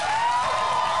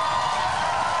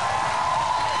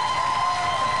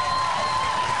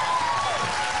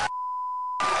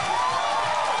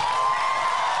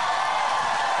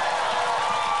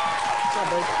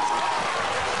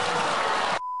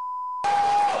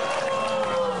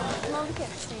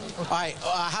 All right,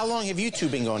 how long have you two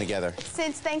been going together?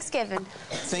 Since Thanksgiving.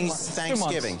 Since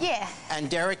Thanksgiving? Yeah. And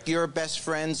Derek, you're best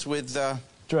friends with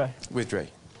Dre. With Dre.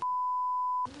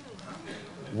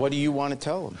 What do you want to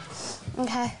tell him?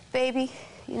 Okay, baby,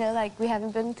 you know, like, we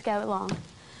haven't been together long.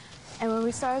 And when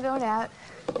we started going out,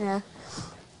 you know,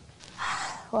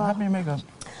 well... What happened to your makeup?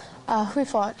 We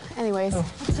fought. Anyways. Oh.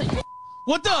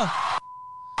 What the?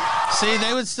 See,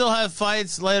 they would still have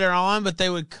fights later on, but they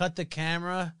would cut the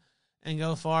camera and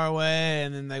go far away,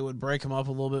 and then they would break them up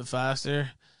a little bit faster.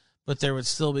 But there would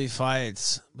still be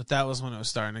fights. But that was when it was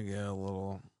starting to get a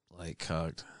little, like,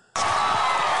 cooked.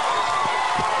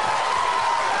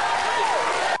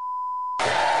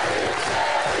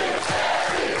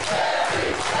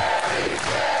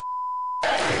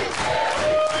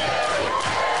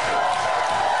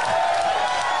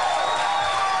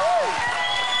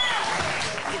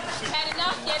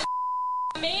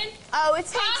 Oh, it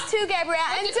takes two, Gabrielle.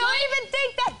 And don't even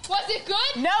think that... Was it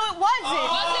good? No, it wasn't.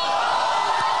 Was it?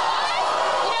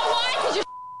 You know why? Because you're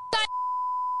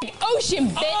ocean,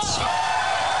 bitch.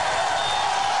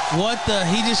 What the?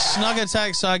 He just snug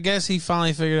attacked, so I guess he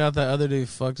finally figured out that other dude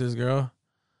fucked his girl.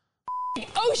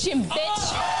 Ocean,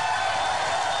 bitch.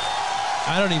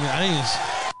 I didn't even...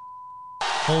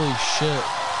 Holy shit.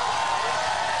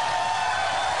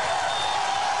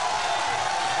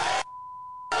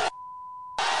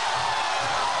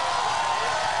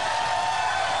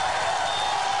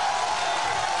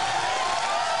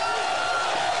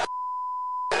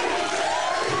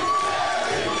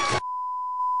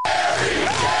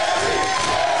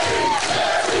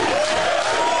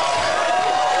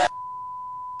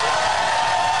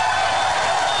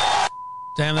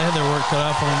 Damn, they had their work cut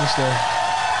out for them this day.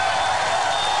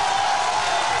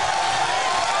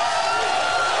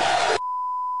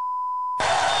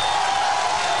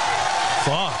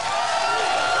 Fuck.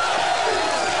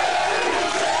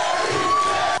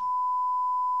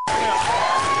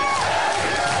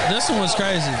 This one was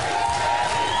crazy.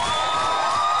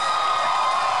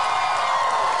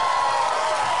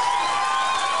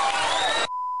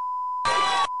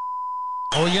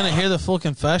 Are we gonna hear the full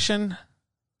confession?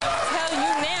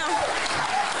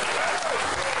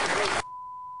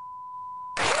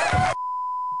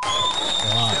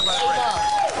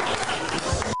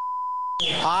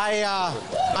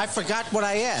 I forgot what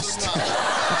I asked.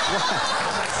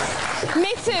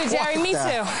 Me too, Jerry. Me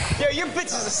too. Yo, your bitch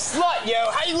is a slut,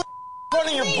 yo. How you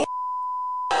running your bull?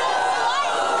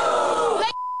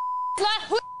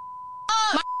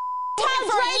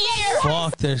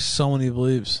 Fuck, there's so many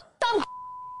bleeps.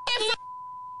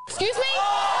 Excuse me?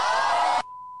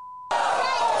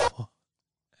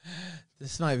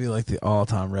 This might be like the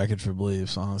all-time record for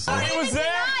bleeps, honestly. He was there.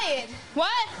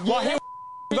 What? Well, he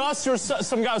was us or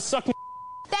some guy was sucking.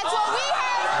 That's what we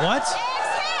heard. What?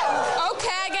 Okay,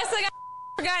 I guess I got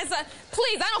guys.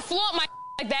 Please, I don't flaunt my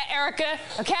like that, Erica.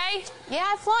 Okay? Yeah,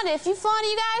 I flaunt it. If you flaunt it,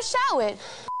 you gotta show it.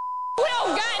 We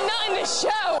don't got nothing to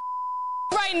show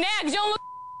right now because you don't look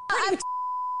pretty.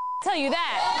 Tell you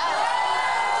that.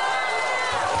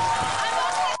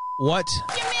 What?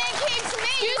 Your man came to me.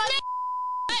 Excuse me?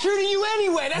 Shooting you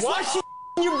anyway. That's why she's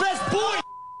your best boy.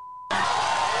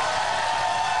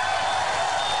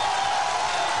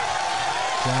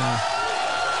 Damn.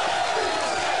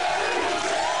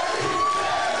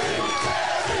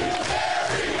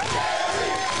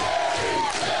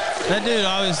 That dude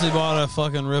obviously bought a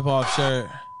fucking rip-off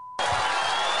shirt.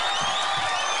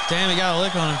 Damn, he got a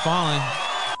lick on him finally.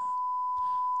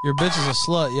 Your bitch is a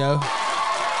slut, yo.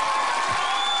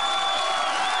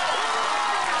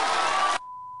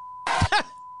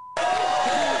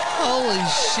 Holy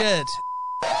shit.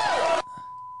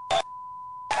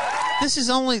 This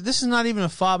is not even a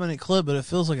 5-minute clip, but it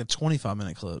feels like a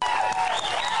 25-minute clip.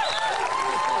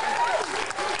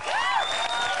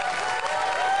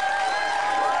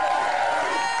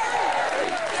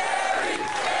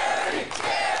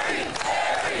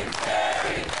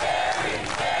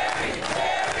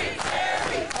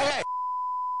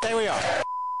 There we are.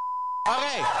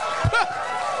 Okay.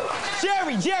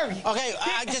 Jerry. Okay,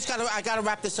 I gotta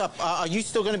wrap this up. Are you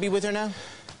still gonna be with her now?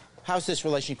 How's this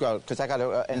relationship going? Because I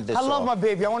gotta end this. I love my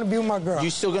baby. I want to be with my girl. You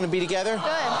still gonna be together?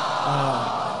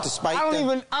 Good. Despite I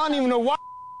don't even know why.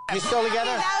 You still together?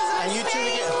 Are you two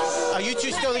together? Are you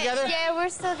two still together? Yeah, we're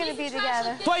still gonna be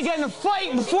together. Before you get in a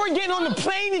fight, before getting on the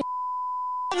plane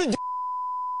and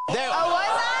there. Oh,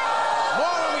 was I?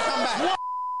 More when we come back.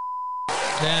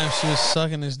 Damn, she was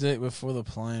sucking his dick before the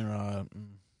plane ride.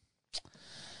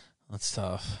 That's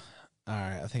tough. All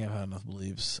right, I think I've had enough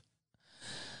bleeps.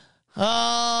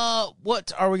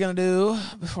 What are we going to do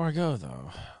before I go,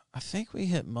 though? I think we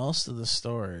hit most of the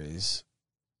stories.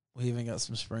 We even got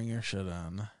some Springer shit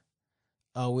on.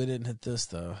 Oh, we didn't hit this,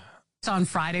 though. On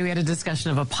Friday, we had a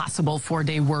discussion of a possible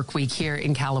 4-day work week here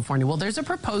in California. Well, there's a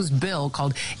proposed bill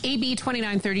called AB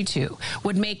 2932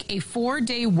 would make a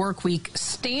 4-day work week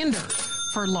standard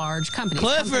for large companies.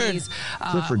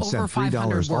 Clifford sent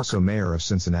 $3. Also mayor of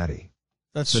Cincinnati.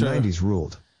 That's the true. 90s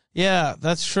ruled. Yeah,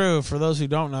 that's true. For those who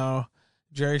don't know,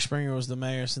 Jerry Springer was the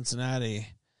mayor of Cincinnati,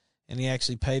 and he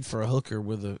actually paid for a hooker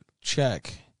with a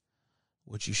check,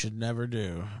 which you should never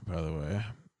do, by the way.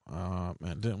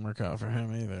 It didn't work out for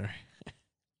him either.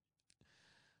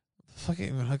 The fucking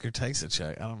even hooker takes a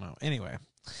check. I don't know. Anyway,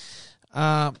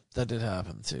 that did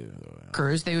happen too.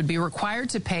 Workers, they would be required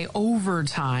to pay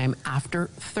overtime after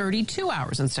 32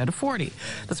 hours instead of 40.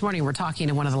 This morning, we're talking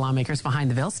to one of the lawmakers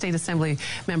behind the bill, State Assembly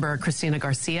member Christina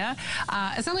Garcia.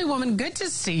 Assemblywoman, good to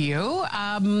see you.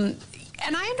 And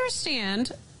I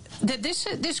understand that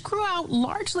this grew out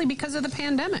largely because of the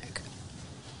pandemic.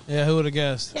 Yeah, who would have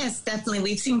guessed? Yes, definitely.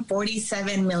 We've seen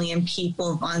 47 million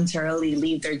people voluntarily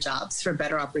leave their jobs for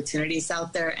better opportunities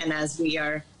out there. And as we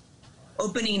are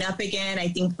opening up again, I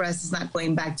think for us it's not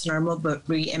going back to normal, but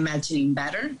reimagining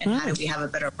better and how do we have a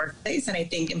better workplace. And I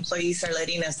think employees are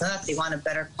letting us know that they want a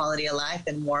better quality of life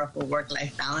and more of a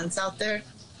work-life balance out there.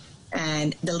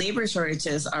 And the labor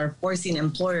shortages are forcing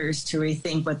employers to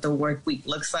rethink what the work week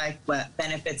looks like, what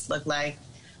benefits look like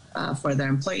for their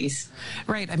employees.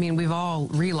 Right. I mean, we've all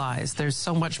realized there's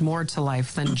so much more to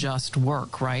life than just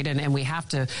work, right? And we have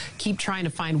to keep trying to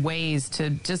find ways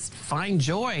to just find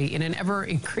joy in an ever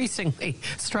increasingly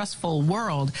stressful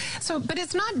world. So, but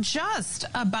it's not just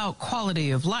about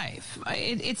quality of life.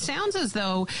 It sounds as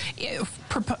though,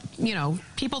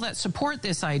 people that support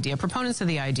this idea, proponents of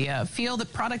the idea, feel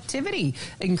that productivity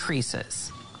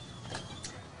increases.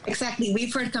 Exactly.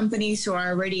 We've heard companies who are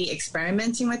already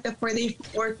experimenting with the 4-day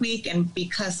work week, and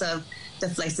because of the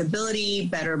flexibility,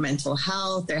 better mental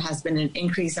health, there has been an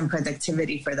increase in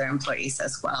productivity for their employees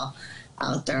as well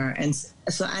out there. And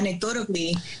so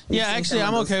anecdotally, yeah, actually,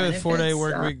 I'm okay with 4-day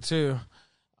work week too.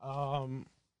 I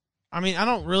mean, I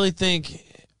don't really think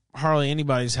hardly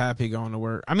anybody's happy going to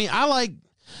work. I mean, I like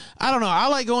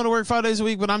going to work 5 days a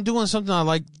week, but I'm doing something I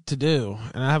like to do,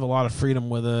 and I have a lot of freedom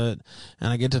with it, and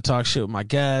I get to talk shit with my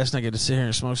guests, and I get to sit here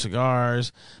and smoke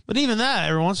cigars. But even that,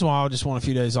 every once in a while, I just want a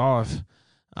few days off.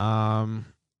 I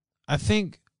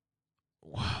think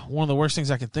one of the worst things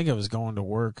I can think of is going to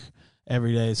work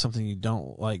every day. It's something you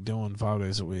don't like doing 5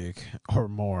 days a week or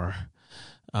more.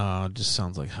 Just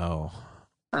sounds like hell.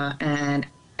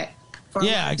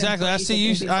 Yeah, exactly. I see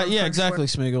you. Yeah, exactly.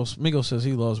 Smeagol says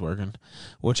he loves working,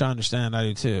 which I understand. I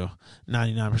do too.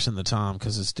 99% of the time,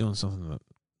 because it's doing something that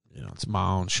it's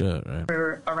my own shit, right?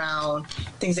 Around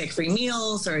things like free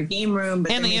meals or a game room.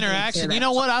 But and the interaction. You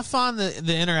know what? I find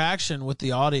the interaction with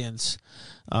the audience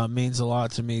means a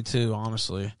lot to me, too,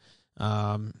 honestly.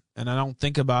 And I don't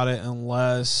think about it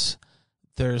unless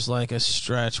there's like a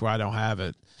stretch where I don't have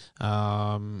it,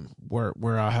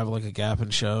 where I have like a gap in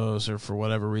shows or for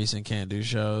whatever reason can't do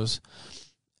shows.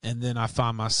 And then I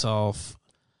find myself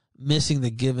missing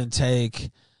the give and take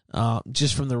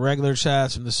just from the regular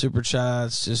chats, from the super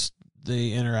chats, just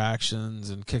the interactions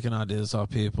and kicking ideas off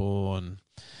people and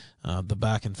the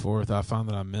back and forth. I find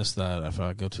that I miss that if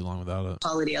I go too long without it.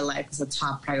 Quality of life is a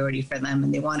top priority for them,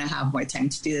 and they want to have more time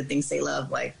to do the things they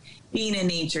love, like being in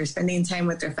nature, spending time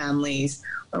with their families,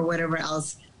 or whatever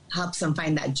else helps them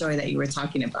find that joy that you were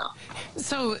talking about.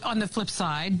 So on the flip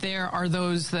side, there are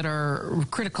those that are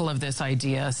critical of this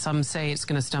idea. Some say it's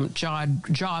going to stunt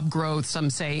job growth. Some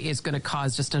say it's going to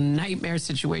cause just a nightmare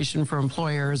situation for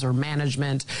employers or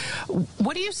management.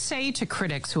 What do you say to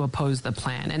critics who oppose the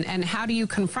plan? And how do you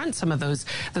confront some of those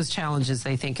challenges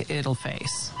they think it'll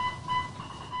face?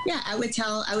 Yeah, I would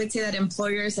say that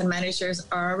employers and managers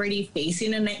are already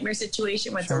facing a nightmare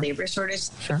situation with the labor shortage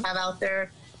we have out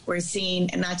there. We're seeing,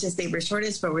 and not just labor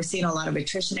shortage, but we're seeing a lot of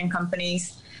attrition in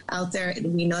companies out there.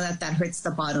 We know that hurts the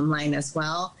bottom line as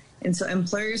well. And so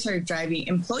employees are driving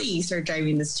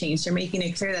this change. They're making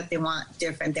it clear that they want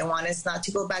different. They want us not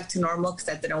to go back to normal because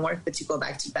that didn't work, but to go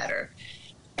back to better.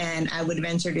 And I would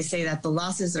venture to say that the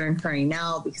losses they're incurring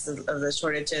now because of the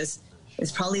shortages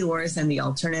is probably worse than the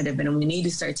alternative. And we need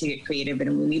to start to get creative,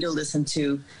 and we need to listen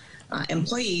to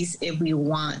employees if we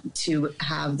want to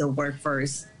have the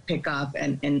workforce pick up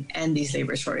and end these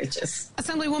labor shortages.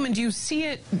 Assemblywoman, do you see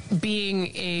it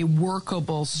being a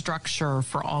workable structure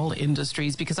for all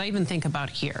industries? Because I even think about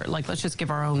here, like let's just give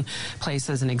our own place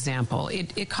as an example.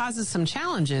 It causes some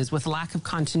challenges with lack of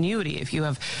continuity. If you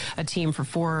have a team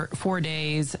for four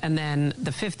days and then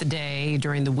the fifth day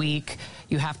during the week,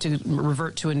 you have to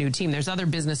revert to a new team. There's other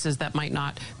businesses that might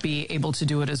not be able to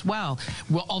do it as well.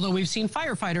 Although we've seen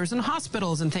firefighters and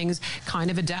hospitals and things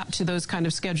kind of adapt to those kind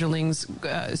of scheduling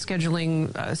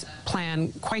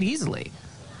plan quite easily.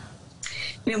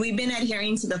 You know, we've been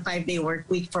adhering to the 5-day work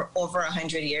week for over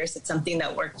 100 years. It's something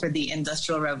that worked for the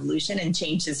Industrial Revolution, and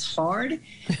change is hard,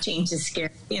 change is scary.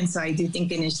 And so I do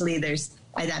think initially there's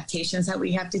adaptations that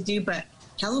we have to do, but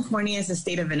California is a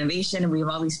state of innovation, and we've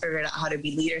always figured out how to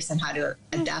be leaders and how to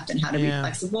adapt and how to be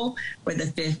flexible. We're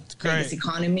the fifth biggest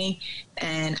economy,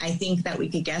 and I think that we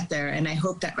could get there. And I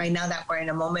hope that right now that we're in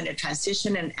a moment of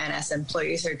transition, and as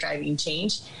employers are driving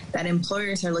change, that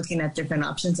employers are looking at different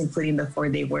options, including the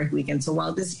 4-day work week. And so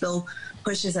while this bill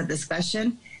pushes a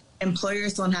discussion,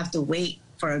 employers don't have to wait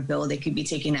for a bill. They could be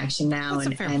taking action now.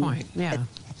 That's a fair point. Yeah.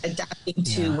 Adapting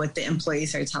to what the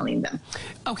employees are telling them.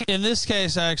 Okay. In this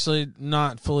case, actually,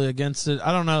 not fully against it.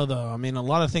 I don't know, though. I mean, a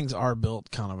lot of things are built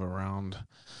kind of around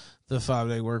the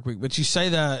 5-day work week, but you say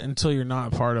that until you're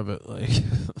not part of it. Like,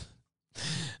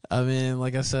 I mean,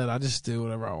 like I said, I just do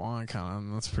whatever I want, kind of.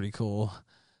 And that's pretty cool.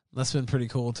 That's been pretty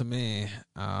cool to me.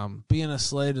 Being a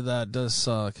slave to that does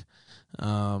suck,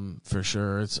 for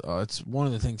sure. It's one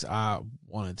of the things I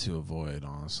wanted to avoid,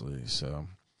 honestly. So.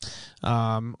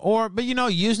 But you know,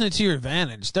 using it to your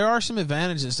advantage. There are some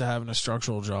advantages to having a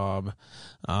structural job,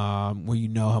 where you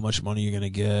know how much money you're going to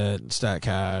get, stack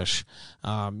cash.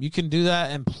 You can do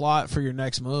that and plot for your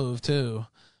next move too.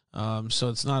 So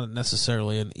it's not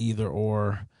necessarily an either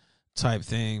or type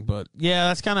thing, but yeah,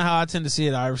 that's kind of how I tend to see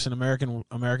it. Iverson,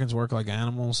 Americans work like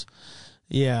animals.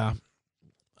 Yeah.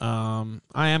 I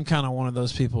am kind of one of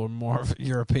those people with more of a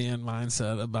European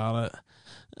mindset about it.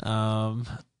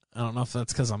 I don't know if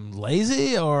that's because I'm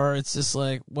lazy or it's just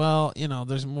like, well, you know,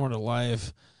 there's more to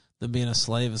life than being a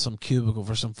slave in some cubicle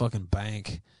for some fucking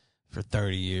bank for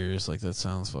 30 years. Like, that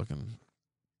sounds fucking...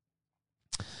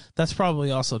 That's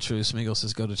probably also true. Smeagol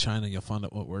says, go to China, you'll find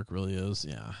out what work really is.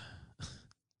 Yeah.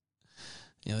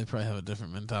 Yeah, they probably have a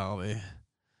different mentality.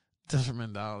 Different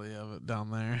mentality of it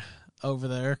down there. Over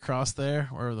there, across there,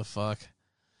 wherever the fuck.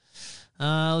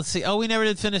 Let's see. Oh, we never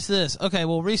did finish this. Okay,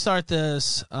 we'll restart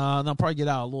this. And I'll probably get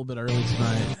out a little bit early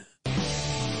tonight.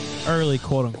 Early,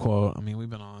 quote unquote. I mean, we've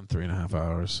been on 3.5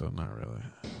 hours, so not really.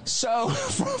 So,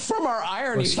 from our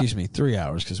irony... excuse me, 3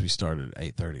 hours, because we started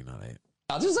at 8:30, not 8.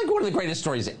 This is like one of the greatest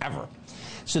stories ever.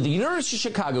 So the University of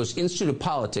Chicago's Institute of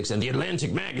Politics and the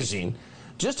Atlantic magazine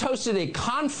just hosted a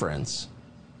conference,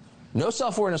 no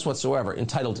self-awareness whatsoever,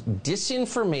 entitled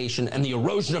Disinformation and the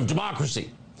Erosion of Democracy.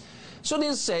 So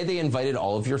needless to say, they invited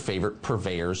all of your favorite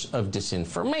purveyors of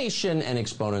disinformation and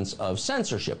exponents of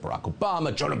censorship. Barack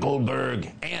Obama, Jonah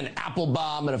Goldberg, Ann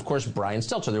Applebaum, and of course Brian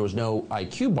Stelter. There was no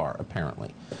IQ bar,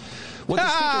 apparently. What the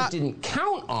speakers didn't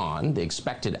count on, the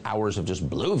expected hours of just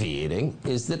bloviating,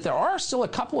 is that there are still a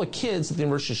couple of kids at the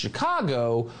University of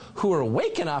Chicago who are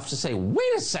awake enough to say,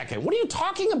 wait a second, what are you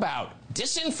talking about?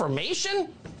 Disinformation?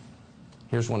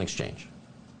 Here's one exchange.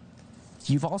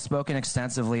 You've all spoken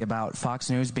extensively about Fox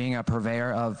News being a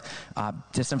purveyor of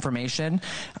disinformation,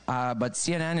 but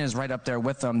CNN is right up there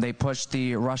with them. They pushed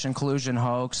the Russian collusion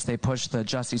hoax. They pushed the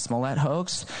Jussie Smollett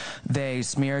hoax. They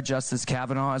smeared Justice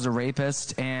Kavanaugh as a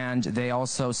rapist, and they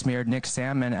also smeared Nick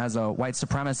Salmon as a white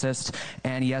supremacist.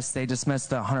 And yes, they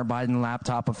dismissed the Hunter Biden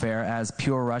laptop affair as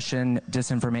pure Russian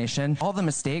disinformation. All the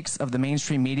mistakes of the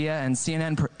mainstream media, and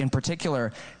CNN in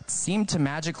particular, seem to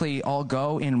magically all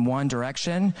go in one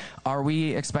direction. Are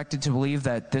we expected to believe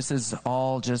that this is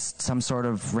all just some sort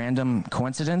of random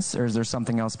coincidence, or is there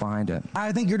something else behind it?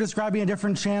 I think you're describing a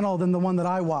different channel than the one that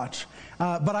I watch.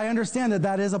 But I understand that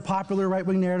that is a popular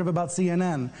right-wing narrative about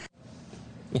CNN.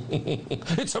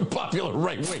 It's a popular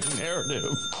right-wing narrative.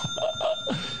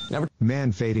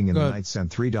 Man fading in the night sent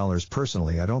 $3.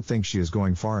 Personally, I don't think she is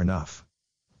going far enough.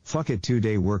 Fuck it,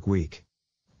 2-day work week.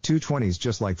 220s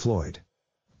just like Floyd.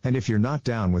 And if you're not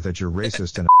down with it, you're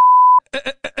racist and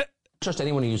Trust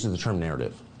anyone who uses the term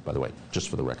narrative, by the way, just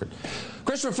for the record.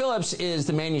 Christopher Phillips is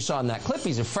the man you saw in that clip.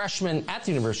 He's a freshman at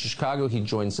the University of Chicago. He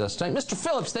joins us tonight. Mr.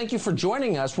 Phillips, thank you for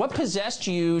joining us. What possessed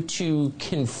you to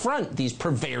confront these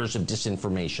purveyors of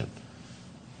disinformation?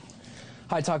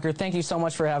 Hi, Tucker. Thank you so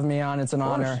much for having me on. It's an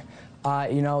honor.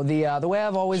 The way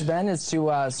I've always been is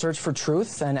to search for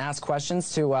truth and ask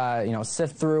questions to,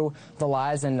 sift through the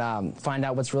lies and find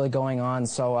out what's really going on.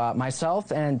 So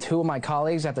myself and two of my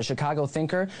colleagues at the Chicago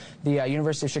Thinker, the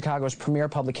University of Chicago's premier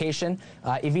publication,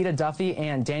 Evita Duffy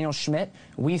and Daniel Schmidt,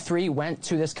 we three went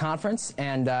to this conference,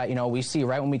 and, we see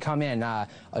right when we come in a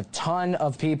ton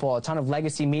of people, a ton of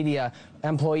legacy media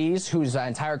employees whose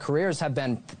entire careers have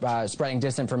been spreading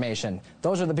disinformation.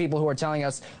 Those are the people who are telling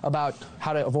us about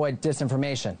how to avoid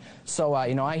disinformation. So,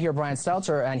 I hear Brian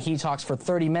Stelter, and he talks for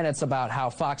 30 minutes about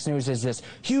how Fox News is this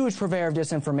huge purveyor of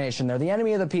disinformation. They're the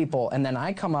enemy of the people. And then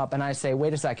I come up and I say,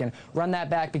 wait a second, run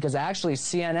that back, because actually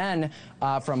CNN,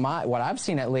 from what I've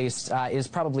seen at least, is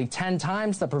probably 10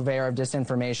 times the purveyor of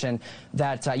disinformation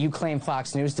that you claim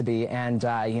Fox News to be. And,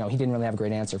 he didn't really have a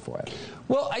great answer for it.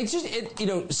 Well,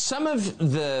 some of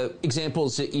the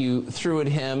examples that you threw at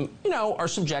him, are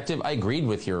subjective. I agreed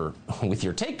with your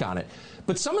take on it.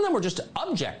 But some of them were just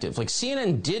objective. Like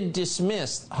CNN did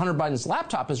dismiss Hunter Biden's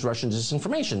laptop as Russian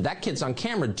disinformation. That kid's on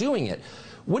camera doing it.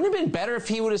 Wouldn't it have been better if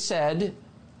he would have said,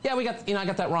 yeah, I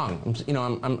got that wrong.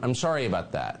 I'm sorry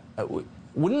about that.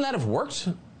 Wouldn't that have worked?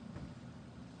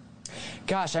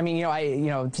 Gosh, I mean,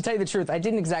 to tell you the truth, I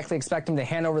didn't exactly expect him to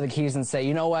hand over the keys and say,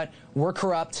 you know what, we're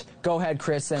corrupt. Go ahead,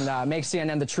 Chris, and make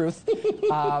CNN the truth.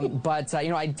 But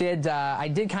I did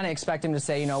kind of expect him to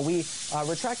say, we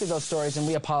retracted those stories and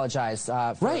we apologize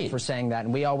for saying that.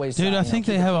 And we always, dude, I think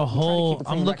they have a whole.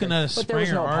 I'm looking at a But there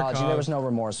was no apology. archive. There was no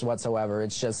remorse whatsoever.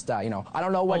 It's just, I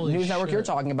don't know what Holy news network shit. you're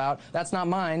talking about. That's not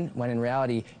mine. When in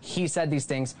reality, he said these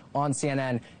things on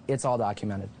CNN. It's all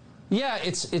documented. Yeah,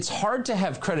 it's hard to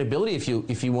have credibility if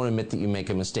you won't admit that you make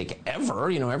a mistake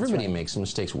ever. Everybody makes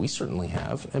mistakes. We certainly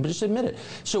have, but just admit it.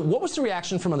 So what was the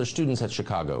reaction from other students at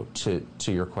Chicago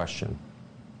to your question?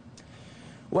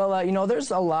 Well,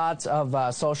 there's a lot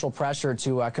of social pressure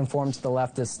to conform to the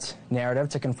leftist narrative,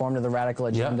 to conform to the radical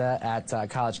agenda at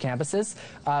college campuses.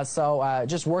 So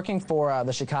just working for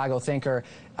the Chicago Thinker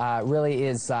really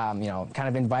is, kind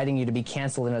of inviting you to be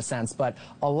canceled in a sense. But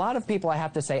a lot of people, I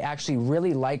have to say, actually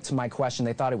really liked my question.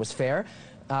 They thought it was fair.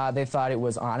 They thought it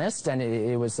was honest, and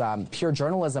it was pure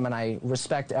journalism, and I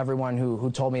respect everyone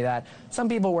who told me that. Some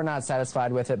people were not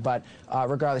satisfied with it, but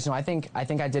regardless, I think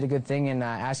I did a good thing in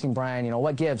asking Brian,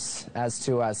 what gives as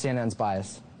to CNN's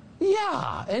bias.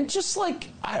 Yeah, and just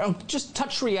just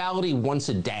touch reality once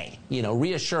a day.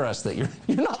 Reassure us that you're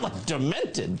not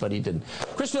demented, but he didn't.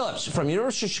 Chris Phillips from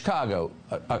University of Chicago,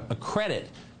 a credit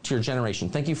to your generation.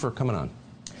 Thank you for coming on.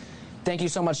 Thank you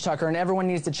so much, Tucker. And everyone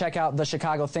needs to check out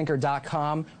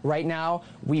thechicagothinker.com. Right now,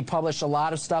 we publish a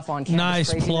lot of stuff on campus. Nice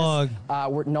craziness. plug.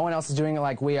 No one else is doing it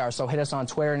like we are, so hit us on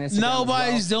Twitter and Instagram.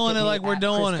 Nobody's doing it like we're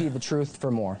doing it. it. The truth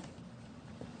for more.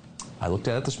 I looked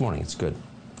at it this morning. It's good.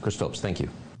 Chris Phillips, thank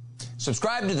you.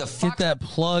 Subscribe to the Fox. Get that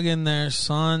plug in there,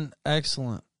 son.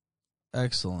 Excellent.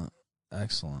 Excellent.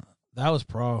 Excellent. That was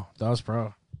pro.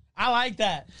 I like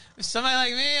that. For somebody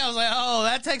like me, I was like, oh,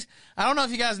 that takes... I don't know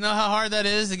if you guys know how hard that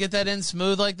is to get that in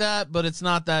smooth like that, but it's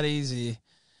not that easy.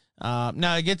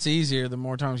 Now, it gets easier the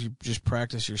more times you just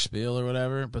practice your spiel or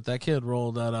whatever, but that kid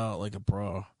rolled that out like a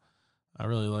pro. I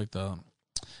really like that.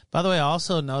 By the way, I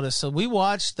also noticed, so we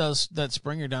watched that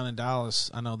Springer down in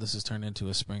Dallas. I know this has turned into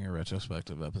a Springer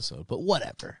retrospective episode, but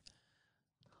whatever.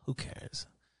 Who cares?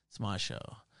 It's my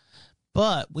show.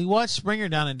 But we watched Springer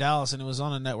down in Dallas, and it was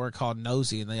on a network called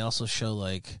Nosy, and they also show,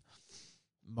 like,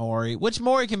 Maury, which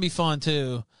Maury can be fun,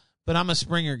 too, but I'm a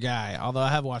Springer guy, although I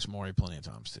have watched Maury plenty of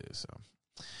times, too, so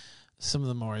some of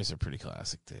the Maurys are pretty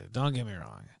classic, too. Don't get me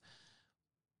wrong.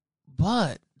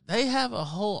 But they have a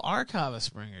whole archive of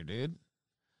Springer, dude.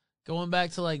 Going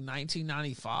back to, like,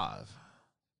 1995.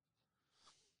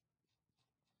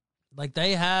 Like,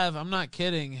 they have, I'm not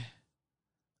kidding,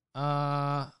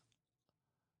 well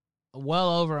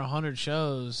over 100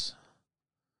 shows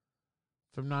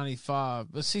from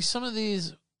 95. But see, some of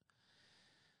these,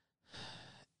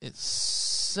 it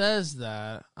says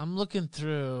that. I'm looking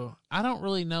through. I don't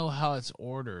really know how it's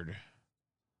ordered.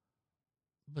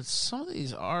 But some of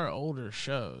these are older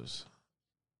shows.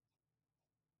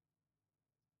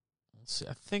 Let's see.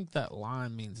 I think that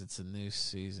line means it's a new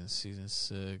season, season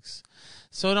 6.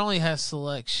 So it only has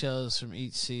select shows from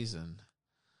each season,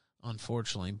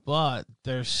 unfortunately. But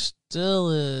there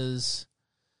still is,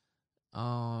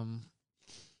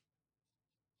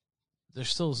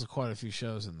 quite a few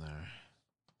shows in there.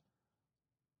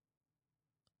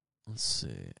 Let's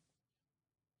see.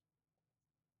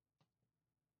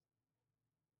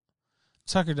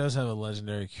 Tucker does have a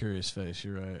legendary curious face,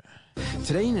 you're right.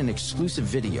 Today in an exclusive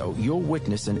video, you'll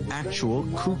witness an actual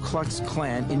Ku Klux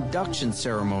Klan induction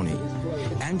ceremony.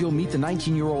 And you'll meet the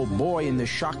 19-year-old boy in this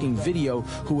shocking video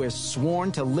who has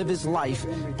sworn to live his life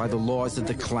by the laws of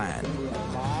the Klan.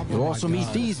 You'll also meet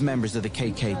these members of the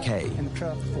KKK.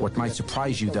 What might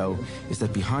surprise you, though, is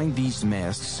that behind these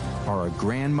masks are a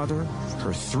grandmother,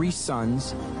 her 3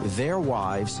 sons, their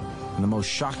wives, and the most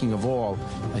shocking of all,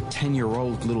 a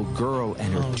 10-year-old little girl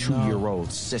and her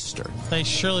 2-year-old sister. They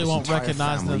surely won't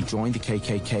recognize them. They joined the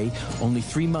KKK only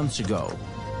 3 months ago.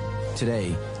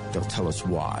 Today, they'll tell us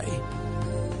why.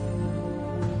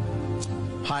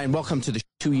 Hi, and welcome to the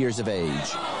 2 years of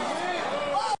age.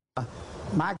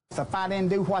 Mike, if I didn't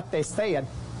do what they said,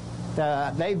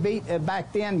 they beat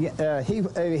back then. He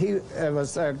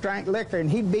was drank liquor, and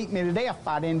he beat me to death if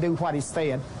I didn't do what he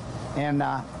said, and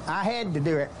I had to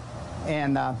do it.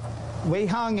 And we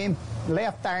hung him,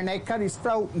 left there, and they cut his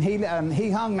throat, and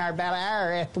he hung there about an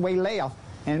hour after we left.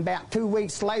 And about 2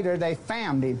 weeks later, they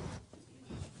found him.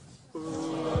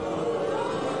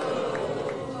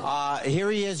 Here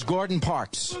he is, Gordon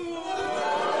Parks. Say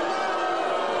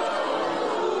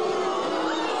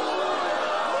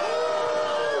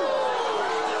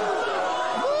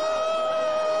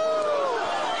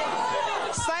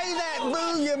that,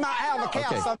 boo, you might have a cow.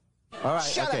 Okay. All right,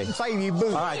 Shut okay. up and say you boo.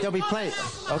 All right, there'll be plenty.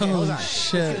 Okay, hold on.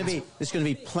 Shit. There's going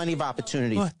to be plenty of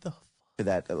opportunity for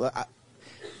that.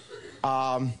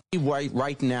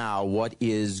 Right now, what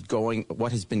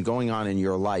has been going on in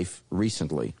your life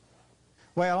recently?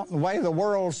 Well, the way the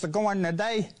world's going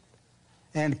today,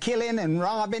 and killing and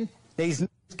robbing, these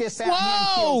gets out here and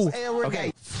kills every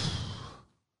day.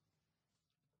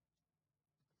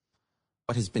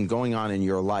 What has been going on in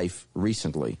your life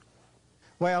recently?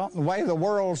 Well, the way the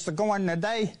world's going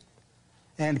today,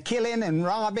 and killing and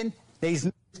robbing, these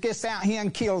gets out here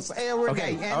and kills every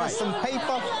day. Innocent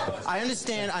people. I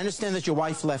understand that your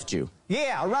wife left you.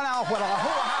 Yeah, run off with a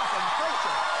whorehopping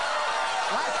preacher.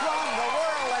 That's wrong with the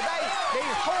world today.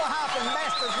 These whorehopping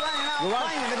bastards running off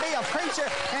claiming to be a preacher,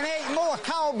 and they ain't more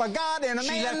called by God than a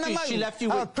man in the moon. She left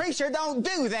you. A preacher don't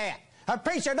do that. A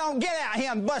preacher don't get out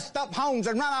here and bust up homes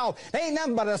and run off. They ain't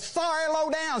nothing but a sorry,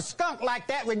 low-down skunk like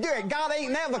that would do it. God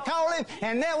ain't never called him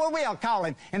and never will call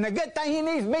him. And the good thing he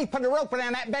needs to be put a rope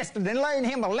around that bastard and learn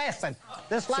him a lesson,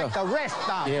 just like the rest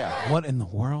of them. Yeah. What in the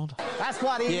world? That's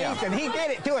what he needs, and he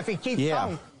get it, too, if he keeps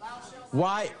on.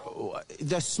 Why?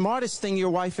 The smartest thing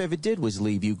your wife ever did was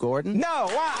leave you, Gordon. No,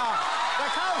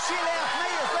 because she left me,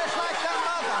 it's just like them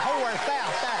other whores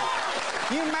out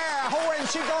there. You marry a whore and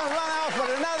she gonna run off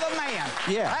with another man.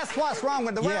 Yeah. That's what's wrong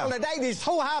with the world today. These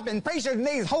whore-hopping preachers and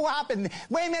these whore-hopping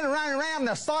women running around,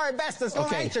 the sorry bastards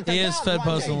gonna answer to He is fed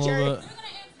posting a little bit.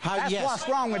 That's what's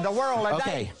wrong with the world today.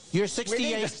 Okay, you're 68. We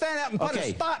need to stand up and put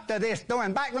a stop to this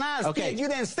doing. Back when I was a kid, you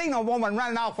didn't see no woman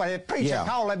running off with a preacher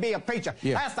called to be a preacher.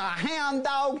 That's a hound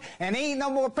dog, and he ain't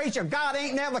no more preacher. God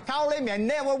ain't never called him and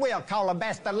never will call a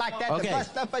bastard like that to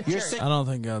bust up a church. I don't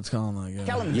think God's calling that guy.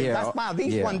 Tell him, that's why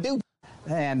these one do.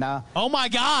 And oh my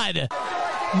God!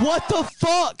 What the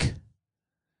fuck?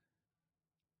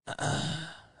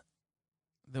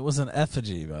 There was an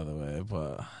effigy, by the way,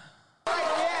 but.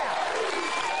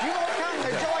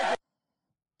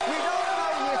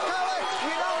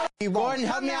 Gordon,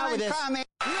 help me out with this. When we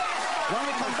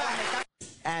come back,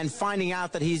 and finding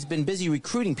out that he's been busy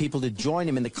recruiting people to join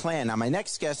him in the Klan. Now, my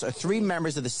next guests are 3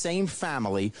 members of the same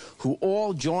family who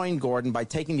all joined Gordon by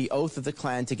taking the oath of the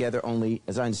Klan together only,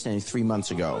 as I understand, 3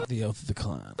 months ago. The oath of the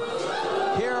Klan.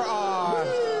 Here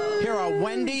are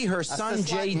Wendy, her son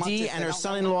J.D., and her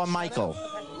son-in-law Michael.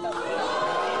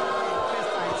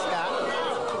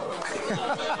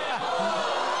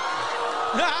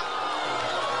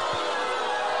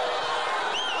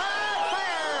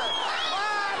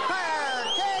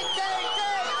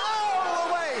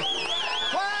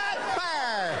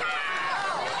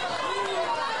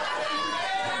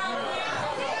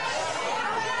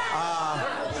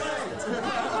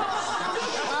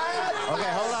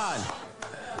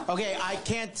 Okay, I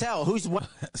can't tell who's what.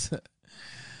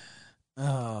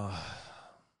 Oh,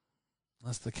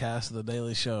 that's the cast of the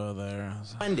Daily Show there.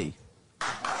 Wendy.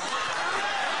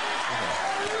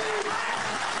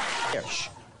 Here,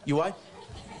 you what?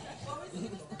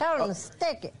 Tell him to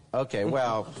stick it. Okay,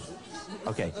 well,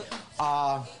 okay.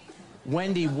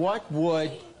 Wendy, what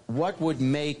would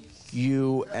make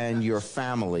you and your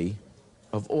family,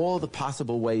 of all the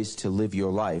possible ways to live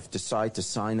your life, decide to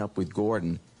sign up with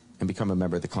Gordon and become a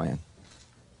member of the Klan?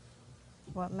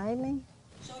 What made me?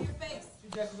 Show your face.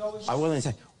 I will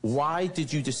say, why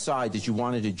did you decide that you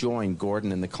wanted to join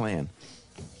Gordon and the Klan?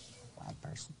 White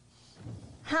person.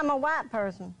 I'm a white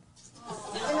person. In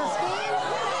the skin?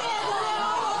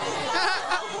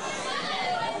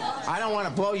 I don't want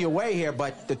to blow you away here,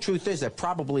 but the truth is that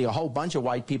probably a whole bunch of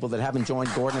white people that haven't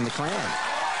joined Gordon and the Klan.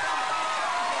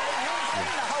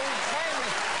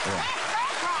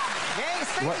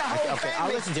 Okay,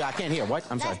 I'll listen to you. I can't hear. What?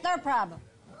 I'm sorry. That's their problem.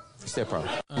 It's their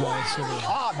problem.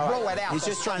 Blow it out. He's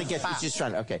just trying to get. He's just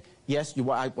trying to. Okay. Yes. You.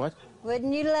 What?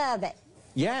 Wouldn't you love it?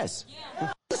 Yes.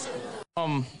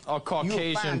 A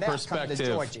Caucasian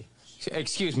perspective.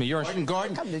 Excuse me, you're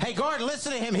Gordon. Hey, Gordon,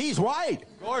 listen to him. He's white.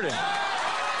 Gordon.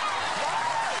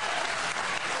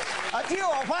 If you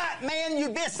were a white man,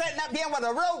 you'd be sitting up here with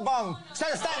a road bone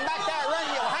instead of standing back there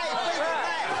running your high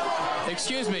freaking.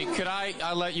 Excuse me, could I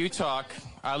let you talk?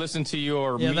 I listen to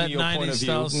your medial point of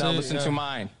view. Now listen to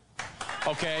mine.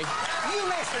 Okay? You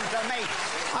listen to me.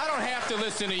 I don't have to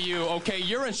listen to you, okay?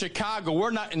 You're in Chicago. We're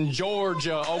not in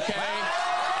Georgia, okay?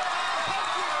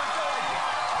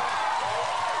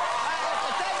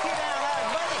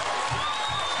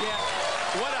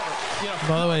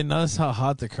 By the way, notice how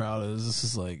hot the crowd is. This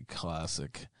is like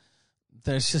classic.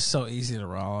 It's just so easy to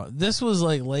roll. This was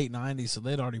like late 90s, so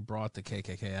they'd already brought the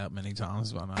KKK out many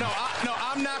times by now. No,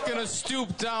 I'm not going to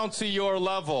stoop down to your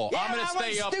level. Yeah, I'm going to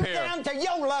stay up stoop here. Down to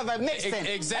your level, mixed in.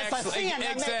 Exactly. That's a sin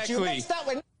that makes you mixed up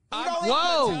with. I'm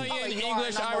Italian,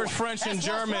 English, Irish, French, and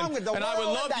German, and I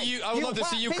would love to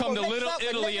see you come to Little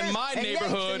Italy in my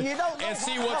neighborhood and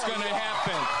see what's going to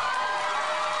happen.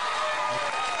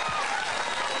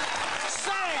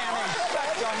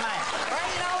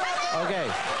 Okay.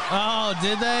 Oh,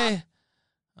 did they?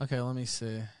 Okay, let me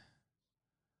see.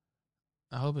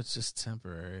 I hope it's just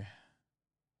temporary.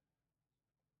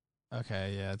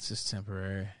 Okay, yeah, it's just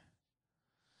temporary.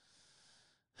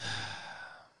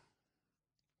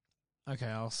 Okay,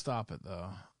 I'll stop it, though.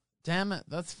 Damn it,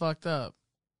 that's fucked up.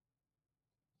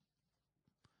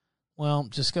 Well,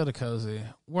 just go to Cozy.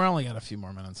 We're only got a few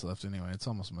more minutes left anyway. It's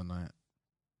almost midnight.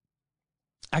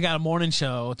 I got a morning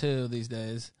show, too, these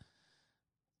days.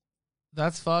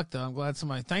 That's fucked, though. I'm glad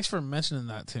somebody... Thanks for mentioning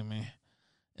that to me.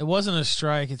 It wasn't a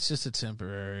strike. It's just a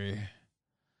temporary...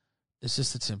 It's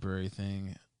just a temporary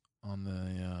thing on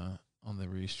the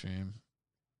restream.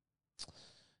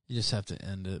 You just have to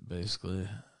end it, basically.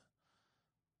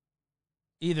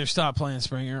 Either stop playing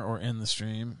Springer or end the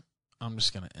stream. I'm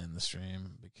just going to end the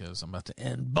stream because I'm about to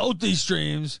end both these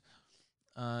streams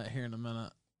here in a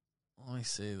minute. Let me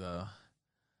see, though.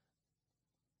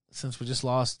 Since we just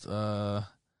lost... a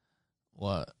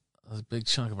big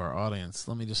chunk of our audience.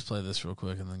 Let me just play this real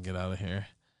quick and then get out of here.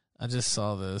 I just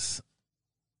saw this.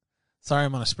 Sorry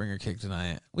I'm on a Springer kick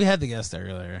tonight. We had the guest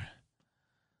earlier.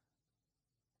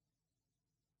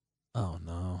 Oh,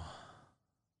 no.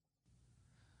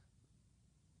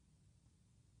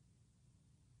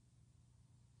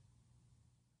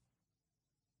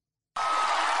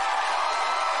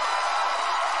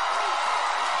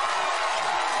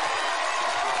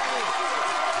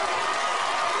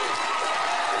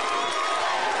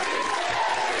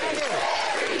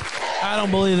 I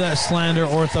don't believe that slander,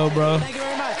 Ortho, bro. Thank you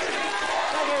very much.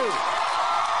 Thank you.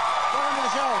 Welcome to the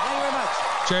show. Thank you very much.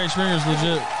 Jerry Springer's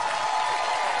legit.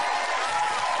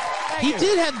 He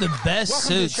did have the best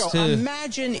suits, too.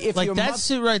 Imagine if like your that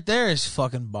suit right there is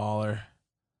fucking baller.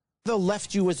 Mother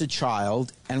left you as a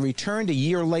child and returned a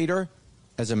year later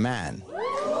as a man.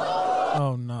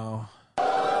 Oh, no.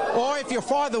 Or if your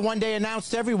father one day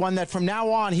announced to everyone that from now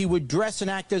on he would dress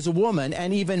and act as a woman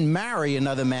and even marry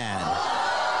another man.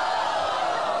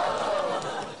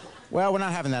 Well, we're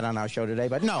not having that on our show today,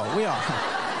 but no, we are.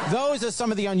 Those are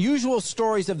some of the unusual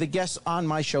stories of the guests on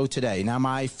my show today. Now,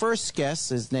 my first guest,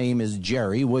 his name is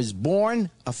Jerry, was born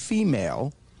a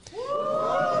female,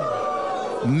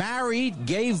 married,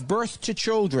 gave birth to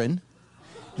children,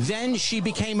 then she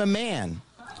became a man.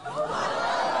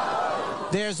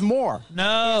 There's more.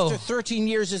 No. After 13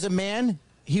 years as a man,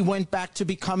 he went back to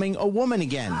becoming a woman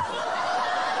again.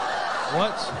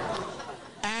 What?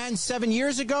 And 7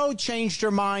 years ago, changed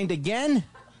her mind again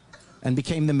and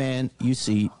became the man you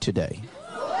see today.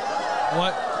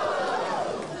 What?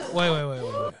 Wait.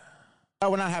 Oh,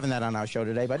 we're not having that on our show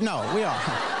today, but no, we are.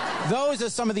 Those are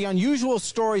some of the unusual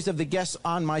stories of the guests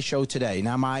on my show today.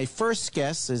 Now, my first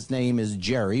guest, his name is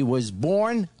Jerry, was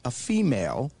born a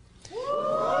female,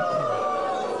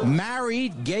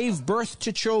 married, gave birth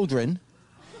to children,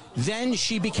 then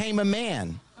she became a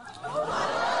man.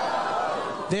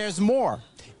 There's more.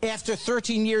 After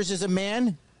 13 years as a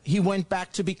man, he went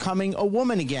back to becoming a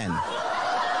woman again.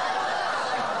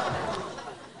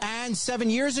 And 7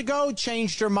 years ago,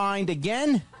 changed her mind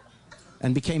again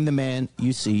and became the man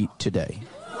you see today.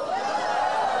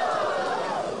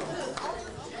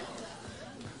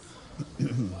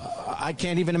 I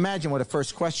can't even imagine what a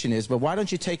first question is, but why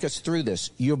don't you take us through this?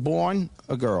 You're born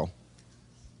a girl.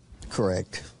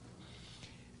 Correct.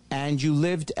 And you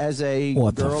lived as a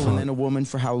girl and then a woman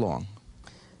for how long?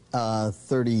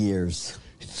 30 years.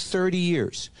 30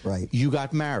 years. Right. You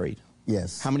got married.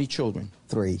 Yes. How many children?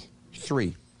 3.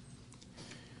 3.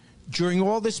 During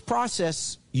all this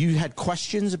process, you had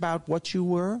questions about what you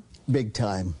were? Big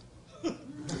time.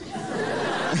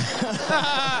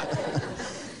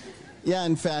 Yeah,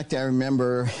 in fact, I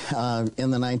remember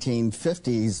in the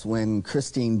 1950s when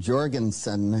Christine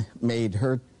Jorgensen made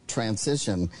her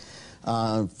transition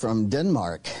from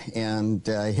Denmark and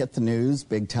hit the news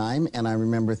big time, and I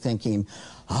remember thinking,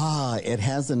 it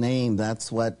has a name,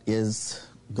 that's what is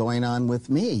going on with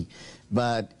me.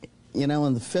 But, you know,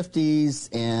 in the 50s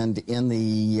and in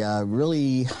the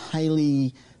really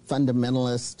highly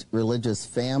fundamentalist religious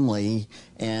family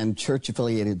and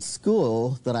church-affiliated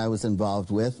school that I was involved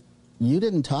with, you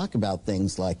didn't talk about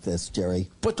things like this,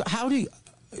 Jerry. But how do you...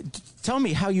 Tell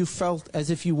me how you felt as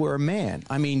if you were a man.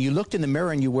 I mean, you looked in the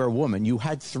mirror and you were a woman. You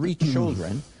had 3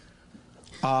 children.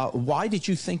 Why did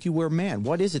you think you were a man?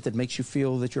 What is it that makes you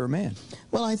feel that you're a man?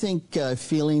 Well, I think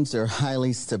feelings are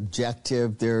highly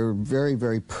subjective. They're very,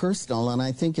 very personal, and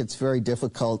I think it's very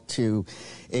difficult to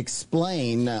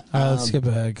explain. All right, let's skip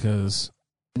ahead because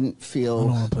I didn't feel I don't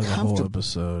want to play the whole comfortable.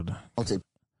 episode.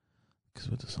 Because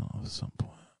with this on at some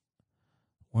point.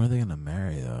 When are they going to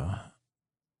marry, though?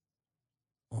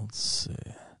 Let's see.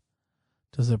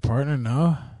 Does their partner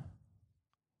know?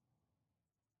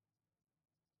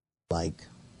 Like.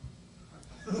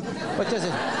 But does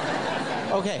it...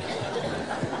 Okay.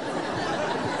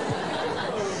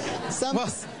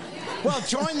 Well,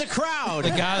 join the crowd. The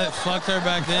guy that fucked her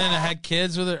back then and had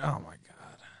kids with her. Oh, my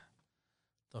God.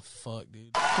 The fuck,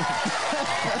 dude.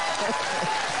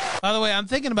 By the way, I'm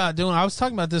thinking about I was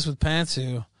talking about this with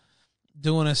Pantsu,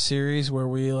 doing a series where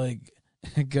we, like,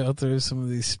 go through some of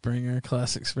these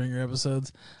classic Springer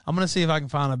episodes. I'm going to see if I can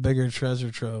find a bigger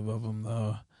treasure trove of them,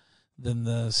 though, than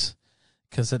this,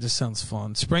 because that just sounds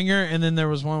fun. Springer, and then there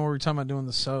was one where we were talking about doing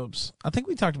the soaps. I think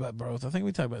we talked about both. I think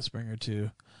we talked about Springer, too.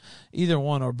 Either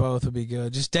one or both would be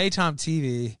good. Just daytime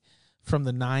TV from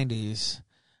the 90s,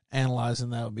 analyzing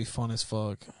that would be fun as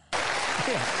fuck.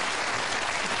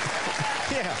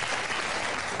 Yeah.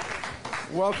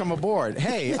 Welcome aboard.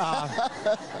 Hey,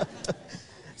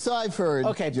 so I've heard.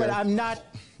 Okay, Jerry. but I'm not.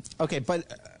 Okay,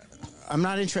 but I'm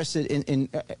not interested in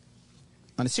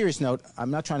on a serious note,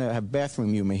 I'm not trying to have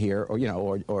bathroom humor here, or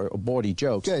or bawdy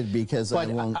jokes. Good, because but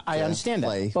I won't. I understand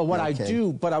play. that. But what okay. I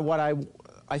do, but what I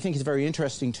think is very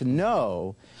interesting to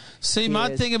know. See,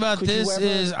 my thing about this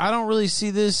is I don't really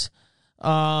see this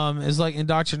as like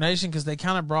indoctrination, because they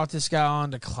kind of brought this guy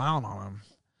on to clown on him.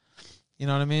 You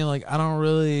know what I mean? Like, I don't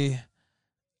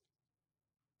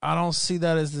see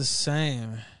that as the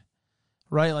same,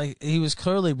 right? Like, he was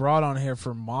clearly brought on here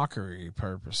for mockery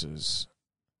purposes.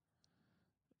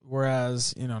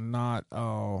 Whereas, not,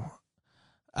 I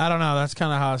don't know. That's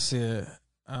kind of how I see it.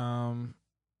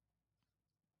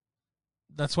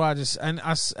 That's why I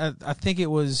think it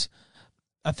was,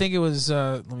 let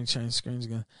me change screens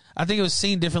again. I think it was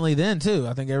seen differently then, too.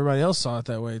 I think everybody else saw it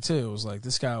that way, too. It was like,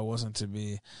 this guy wasn't to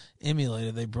be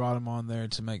emulated. They brought him on there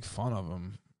to make fun of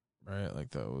him, right? Like,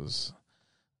 that was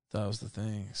the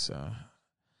thing. So,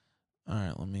 all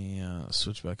right, let me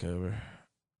switch back over.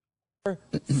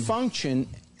 function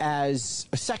as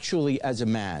sexually as a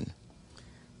man?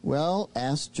 Well,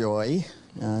 ask Joy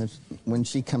when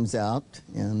she comes out,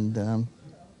 and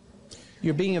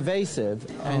you're being evasive.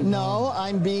 No,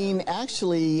 I'm being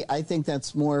actually. I think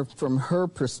that's more from her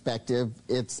perspective.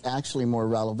 It's actually more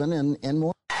relevant and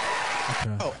more.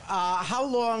 Okay. Oh, how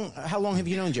long have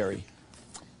you known Jerry?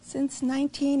 Since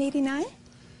 1989.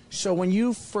 So when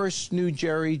you first knew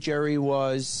Jerry, Jerry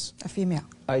was a female.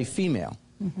 A female.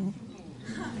 Mm-hmm.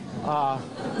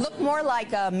 Looked more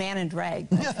like a man in drag.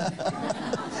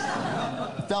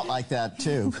 Felt like that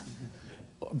too.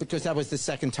 Because that was the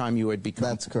second time you had become.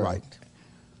 That's correct.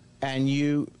 Right.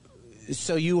 And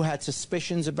so you had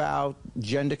suspicions about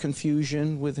gender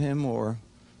confusion with him, or?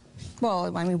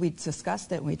 Well, I mean, we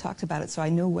discussed it and we talked about it, so I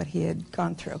knew what he had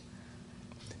gone through.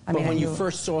 But when you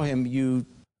first saw him, you.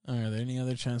 Are there any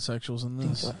other transsexuals in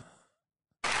this?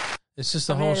 It's just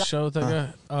the whole show that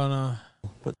guy. Oh no.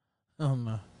 Oh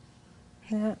no.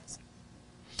 Yes.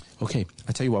 Okay,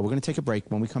 I tell you what, we're going to take a break.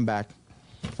 When we come back,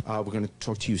 we're going to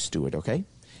talk to you, Stuart, okay?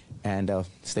 And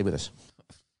stay with us.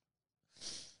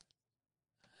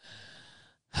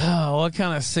 Oh, what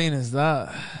kind of scene is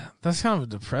that? That's kind of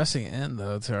a depressing end,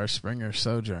 though, to our Springer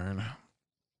sojourn.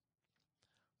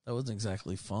 That wasn't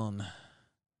exactly fun.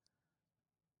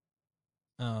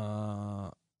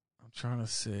 I'm trying to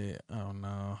see. Oh,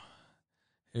 no.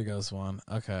 Here goes one.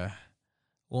 Okay.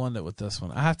 We'll end it with this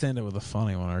one. I have to end it with a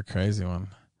funny one or a crazy one.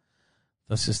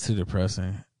 That's just too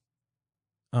depressing.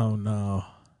 Oh, no.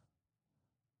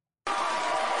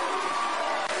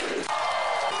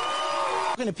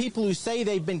 To people who say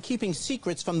they've been keeping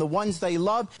secrets from the ones they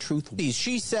love. Truth.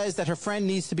 She says that her friend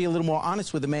needs to be a little more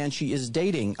honest with the man she is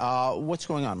dating. What's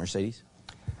going on, Mercedes?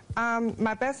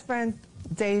 My best friend,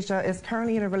 Deja, is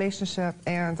currently in a relationship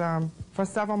and for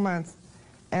several months.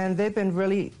 And they've been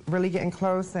really, really getting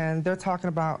close, and they're talking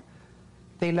about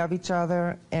they love each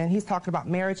other, and he's talking about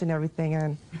marriage and everything.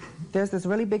 And there's this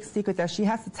really big secret that she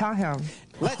has to tell him.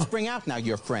 Let's bring out now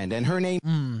your friend, and her name...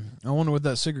 I wonder what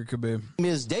that secret could be.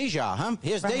 Is Deja, huh?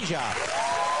 Here's Deja.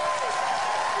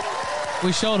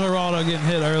 We showed Geraldo getting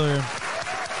hit earlier.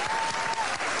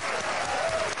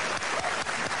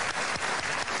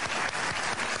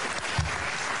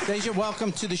 Deja,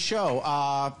 welcome to the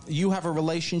show. You have a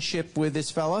relationship with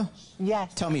this fella?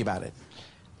 Yes. Tell me about it.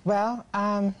 Well,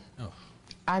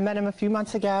 I met him a few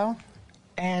months ago,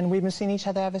 and we've been seeing each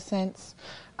other ever since.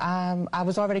 I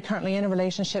was already currently in a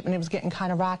relationship, and it was getting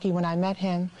kind of rocky when I met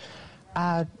him.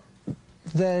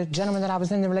 The gentleman that I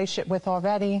was in the relationship with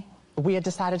already, we had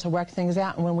decided to work things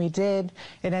out, and when we did,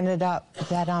 it ended up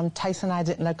that Tyson and I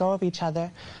didn't let go of each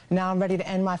other. Now I'm ready to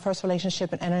end my first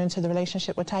relationship and enter into the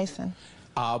relationship with Tyson.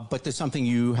 But there's something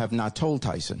you have not told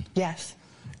Tyson. Yes.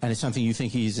 And it's something you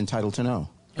think he's entitled to know.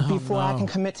 Before I can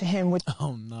commit to him with...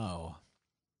 Oh, no.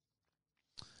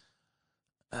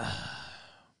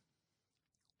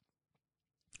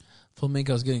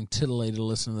 Flamenco's getting titillated to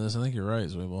listen to this. I think you're right,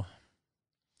 Zweibel.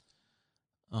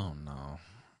 Oh, no.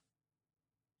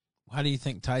 How do you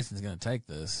think Tyson's going to take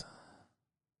this?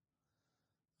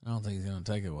 I don't think he's going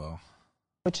to take it well.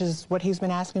 Which is what he's been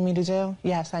asking me to do.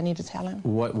 Yes, I need to tell him.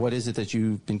 What is it that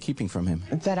you've been keeping from him?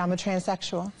 That I'm a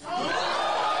transsexual.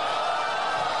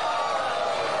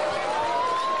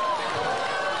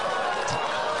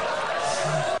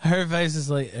 Her face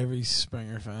is like every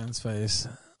Springer fan's face.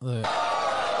 Look.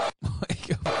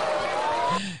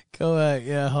 Go back.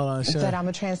 Yeah, hold on. Show. That I'm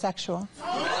a transsexual.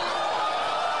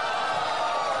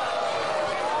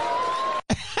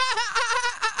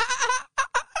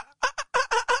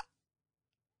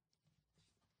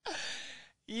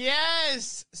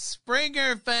 Yes!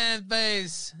 Springer fan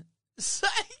face.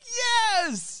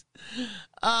 Yes!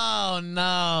 Oh,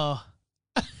 no.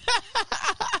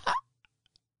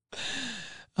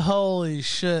 Holy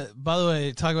shit. By the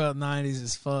way, talk about 90s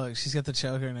as fuck. She's got the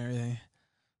choker and everything.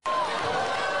 The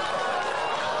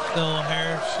little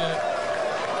hair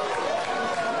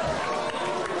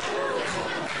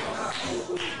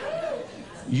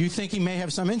shit. You think he may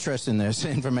have some interest in this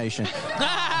information?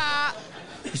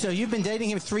 So you've been dating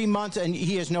him 3 months, and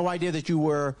he has no idea that you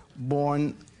were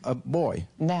born a boy?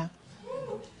 No.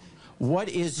 What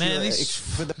is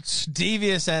these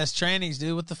devious ass trannies,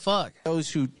 dude? What the fuck? Those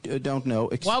who don't know,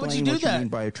 explain why would you do what that? You mean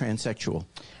by a transsexual.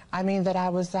 I mean that I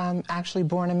was actually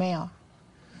born a male.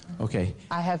 Okay.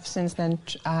 I have since been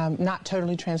not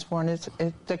totally transformed.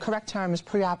 The correct term is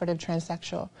preoperative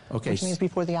transsexual, which means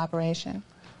before the operation.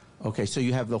 Okay, so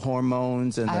you have the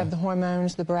hormones and I have the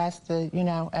hormones, the breast,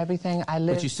 everything. I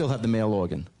live. But you still have the male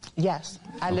organ. Yes,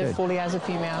 I live fully as a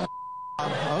female.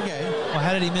 Okay. Well,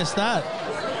 how did he miss that?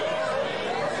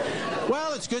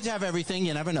 Well, it's good to have everything.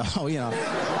 You never know,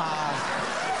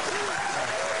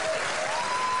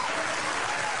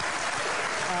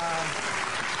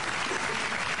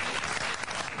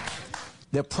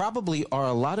 there probably are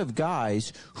a lot of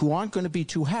guys who aren't going to be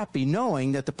too happy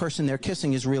knowing that the person they're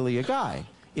kissing is really a guy,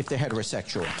 if they're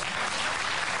heterosexual.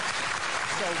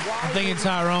 I'm thinking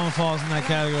Tyrone falls in that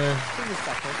category.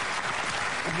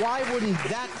 Why wouldn't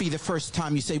that be the first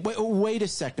time you say, wait a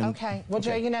second? Okay. Well,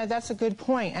 Jay, you know, that's a good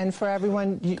point. And for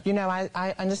everyone, you know,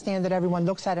 I understand that everyone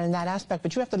looks at it in that aspect,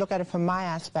 but you have to look at it from my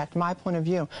aspect, my point of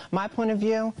view. My point of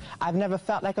view, I've never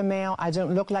felt like a male. I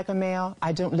don't look like a male.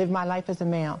 I don't live my life as a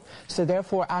male. So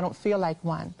therefore, I don't feel like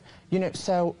one. You know,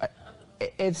 so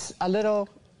it's a little...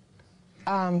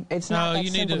 it's not that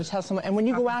simple to tell someone. And when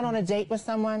you go out on a date with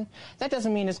someone, that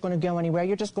doesn't mean it's going to go anywhere.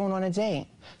 You're just going on a date.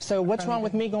 So what's wrong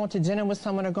with me going to dinner with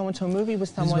someone or going to a movie with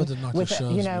someone?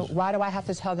 You know, why do I have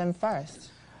to tell them first?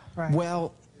 Right.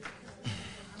 Well,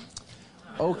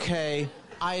 okay,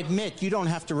 I admit you don't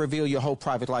have to reveal your whole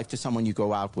private life to someone you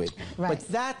go out with. Right. But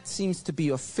that seems to be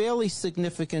a fairly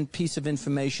significant piece of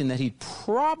information that he'd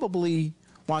probably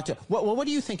want to... Well, what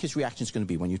do you think his reaction is going to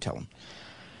be when you tell him?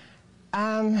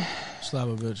 Slap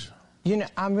a bitch. You know,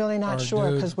 I'm really not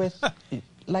sure because with,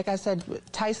 like I said,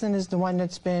 Tyson is the one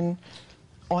that's been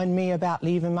on me about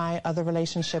leaving my other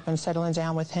relationship and settling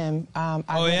down with him. I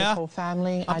know his whole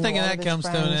family. I'm thinking that comes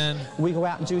to an end. We go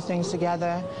out and do things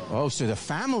together. Oh, so the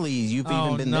family, you've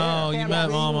even been there. Oh, no, you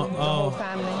met Mama. The whole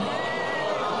family.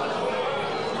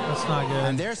 That's not good.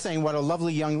 And they're saying what a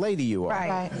lovely young lady you are.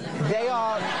 Right. They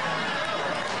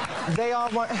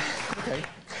all want... Okay.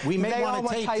 We may want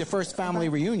to tape the first family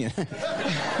reunion.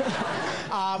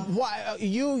 Why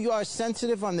you are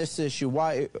sensitive on this issue?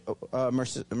 Why,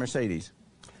 Mercedes?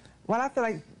 Well, I feel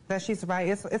like that she's right.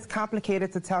 It's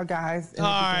complicated to tell guys. All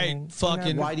right,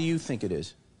 fucking. Why do you think it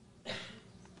is?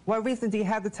 What reason do you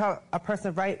have to tell a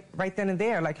person right then and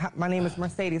there? Like, my name is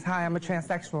Mercedes. Hi, I'm a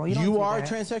transsexual. You are a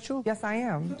transsexual? Yes, I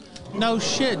am. No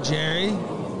shit, Jerry.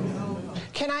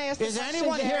 Can I ask? Is there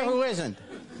anyone here who isn't?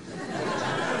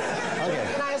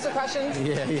 Okay. Can I ask a question?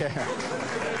 Yeah.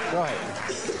 Go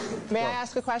ahead. May I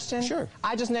ask a question? Sure.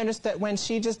 I just noticed that when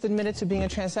she just admitted to being a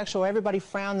transsexual, everybody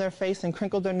frowned their face and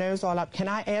crinkled their nose all up. Can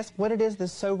I ask what it is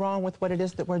that's so wrong with what it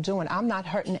is that we're doing? I'm not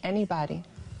hurting anybody.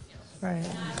 Right.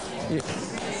 Yeah.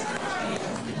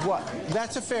 What?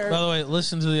 That's a fair... By the way,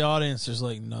 listen to the audience. There's,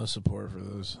 like, no support for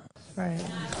this. Right.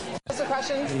 Ask a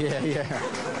question? Yeah.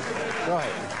 Go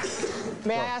ahead.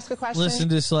 May I ask a question? Listen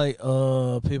to this, like,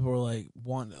 people are,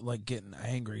 like, getting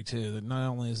angry, too. That not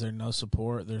only is there no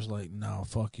support, there's, like, no,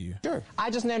 fuck you. Sure. I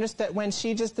just noticed that when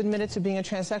she just admitted to being a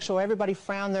transsexual, everybody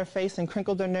frowned their face and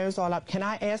crinkled their nose all up. Can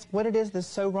I ask what it is that's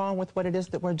so wrong with what it is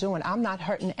that we're doing? I'm not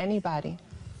hurting anybody.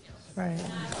 Right.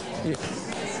 Yeah.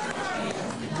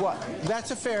 What?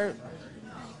 That's a fair...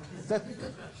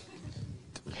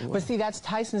 But see, that's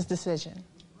Tyson's decision.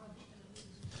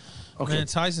 Okay. Man,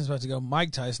 Tyson's about to go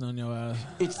Mike Tyson on your ass.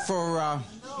 It's for...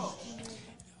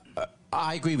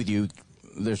 I agree with you.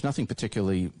 There's nothing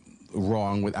particularly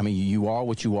wrong with... I mean, you are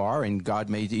what you are, and God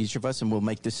made each of us, and we'll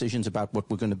make decisions about what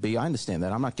we're going to be. I understand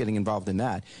that. I'm not getting involved in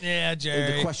that. Yeah,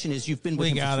 Jerry. The question is, you've been with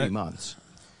him for 3 months.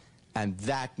 And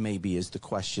that maybe is the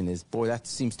question is, boy, that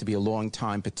seems to be a long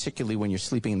time, particularly when you're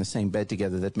sleeping in the same bed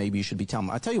together, that maybe you should be telling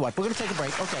them. I'll tell you what, we're going to take a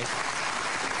break. Okay.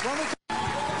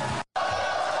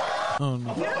 Oh,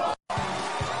 no.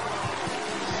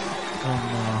 Oh,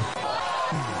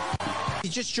 no. He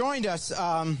just joined us.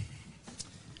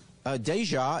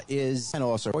 Deja is, and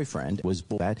also her boyfriend was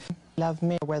bad. Love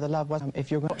me where the love was. If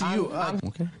you're going to...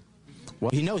 Okay.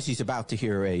 Well, he knows he's about to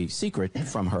hear a secret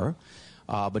from her.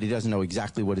 But he doesn't know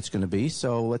exactly what it's going to be,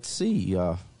 so let's see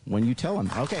when you tell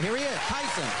him. Okay, here he is,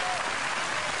 Tyson.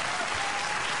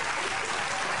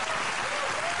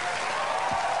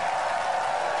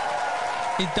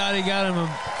 He thought he got him a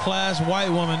class white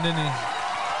woman, didn't he?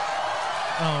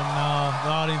 Oh, no. The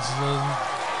audience is losing.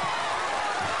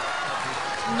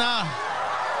 Nah.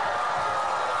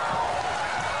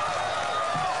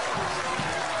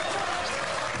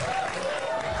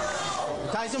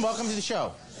 Tyson, welcome to the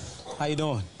show. How you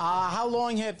doing? How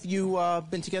long have you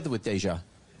been together with Deja? A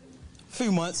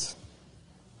few months.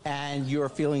 And your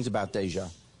feelings about Deja?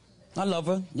 I love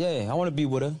her. Yeah, I want to be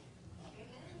with her.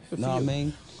 Good know what I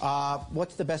mean?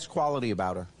 What's the best quality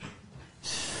about her?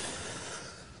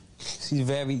 She's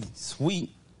very sweet.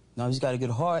 You know, she's got a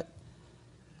good heart.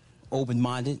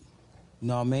 Open-minded. You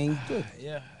know what I mean? Good.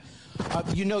 Yeah.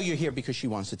 You know you're here because she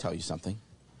wants to tell you something.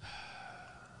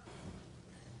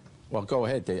 Well, go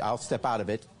ahead. I'll step out of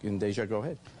it. And Deja, go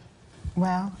ahead.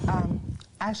 Well,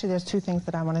 actually, there's 2 things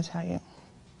that I want to tell you.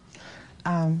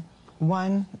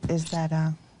 One is that,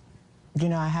 you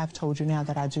know, I have told you now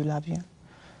that I do love you.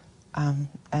 And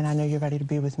I know you're ready to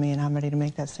be with me, and I'm ready to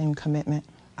make that same commitment.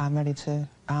 I'm ready to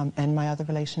end my other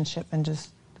relationship and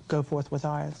just go forth with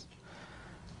ours.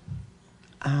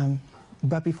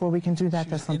 But before we can do that,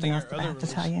 there's something else that I have to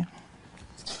tell you.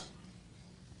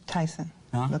 Tyson,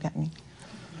 look at me.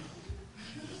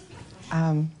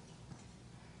 I'm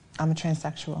a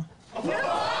transsexual.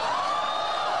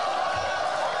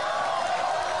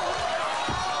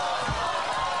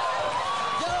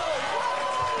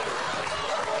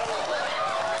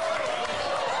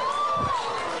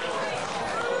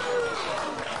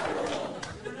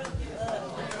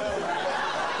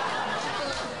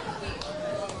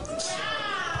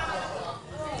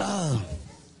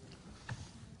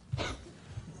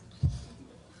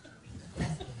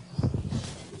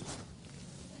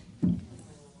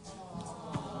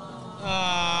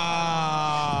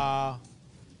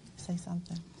 Say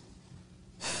something.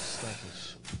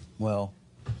 Well,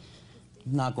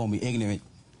 I'm not gonna be ignorant.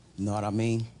 You know what I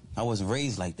mean? I wasn't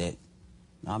raised like that.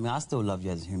 I mean, I still love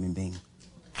you as a human being.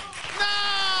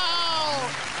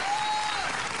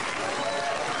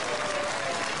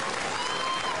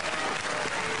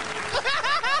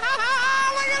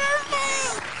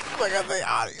 Look at the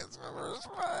audience members,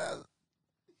 man.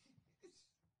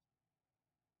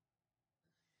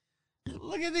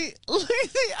 Look at the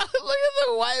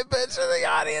white bitch in the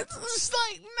audience. It's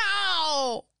like,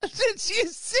 no. Did you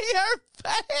see her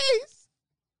face?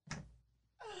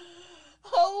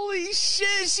 Holy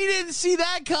shit, she didn't see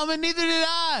that coming. Neither did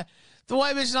I. The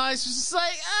white bitch in the audience was just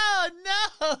like, oh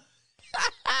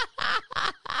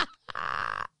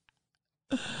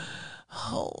no.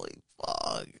 Holy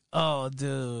fuck. Oh,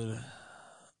 dude.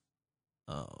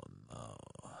 Oh, no.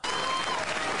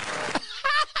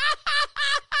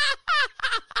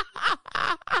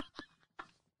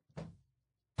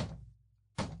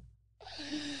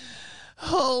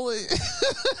 Holy.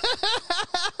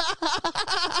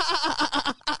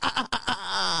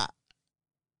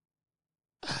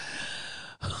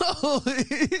 Holy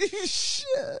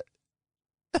shit.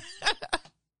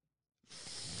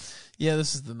 Yeah,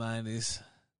 this is the 90s.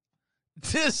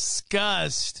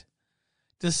 Disgust.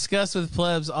 Disgust with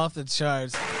plebs off the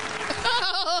charts.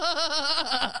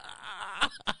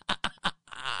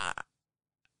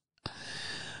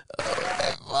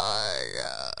 Oh my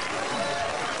God.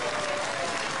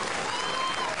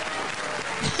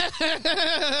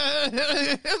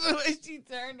 The way she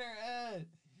turned her head.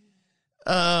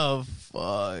 Oh,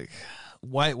 fuck.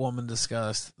 White woman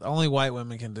disgust. Only white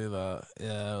women can do that.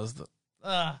 Yeah, it was the...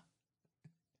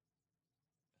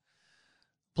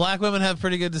 Black women have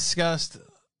pretty good disgust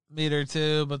meter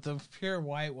too, but the pure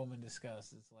white woman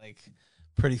disgust is like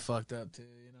pretty fucked up too.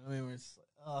 You know what I mean? Where it's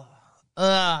like,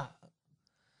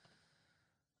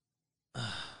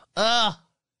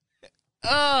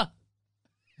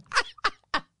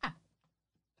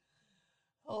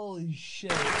 holy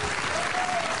shit.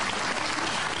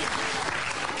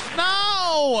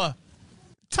 No!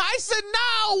 Tyson,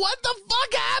 no! What the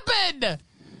fuck happened?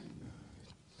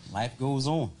 Life goes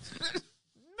on.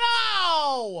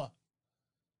 No!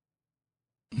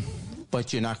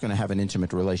 But you're not going to have an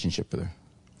intimate relationship with her.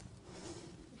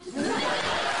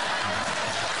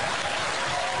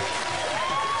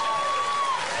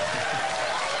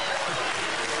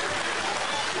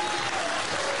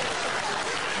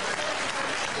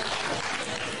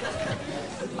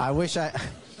 I wish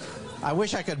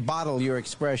I could bottle your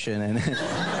expression, and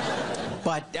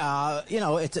but you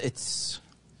know, it's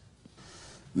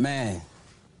man.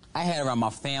 I had around my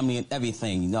family and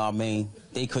everything, you know what I mean?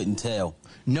 They couldn't tell.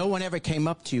 No one ever came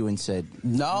up to you and said,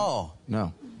 no.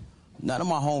 No. None of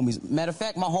my homies. Matter of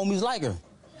fact, my homies like her.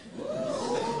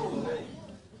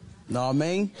 Know what I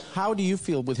mean? How do you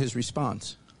feel with his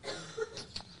response?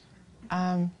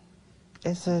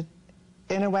 It's in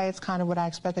a way, it's kind of what I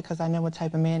expected because I know what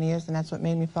type of man he is, and that's what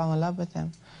made me fall in love with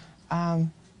him.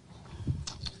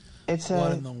 It's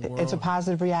a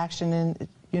positive reaction, and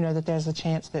you know that there's a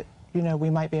chance that we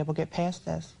might be able to get past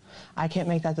this. I can't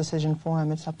make that decision for him.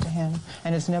 It's up to him,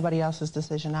 and it's nobody else's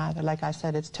decision either. Like I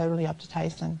said, it's totally up to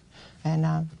Tyson,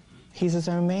 and he's his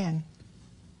own man.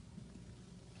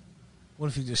 What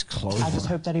if he just closed? I just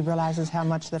hope that he realizes how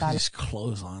much that I just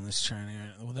close on this Chinese.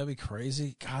 Would that be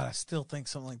crazy? God, I still think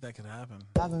something like that could happen.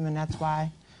 Love him, and that's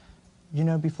why,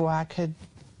 before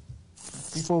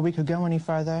we could go any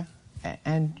further,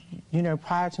 and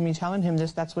prior to me telling him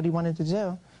this, that's what he wanted to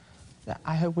do.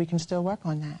 I hope we can still work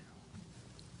on that.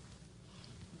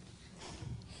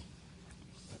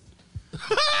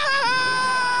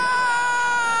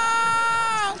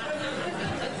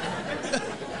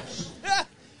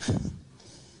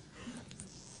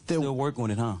 Still work on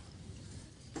it, huh?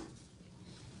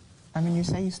 I mean, you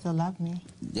say you still love me.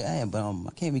 Yeah, but I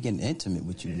can't be getting intimate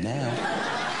with you now.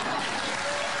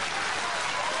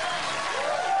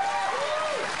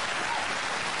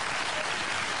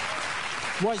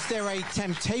 Was there a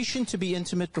temptation to be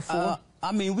intimate before?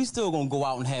 I mean, we still gonna go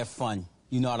out and have fun.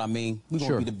 You know what I mean? We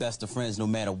gonna be the best of friends no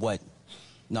matter what. You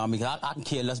know what I mean? 'Cause I can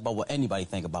care less about what anybody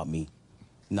think about me.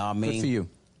 You know what I mean? Good for you.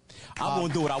 I'm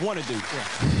gonna do what I want to do.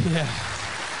 Yeah.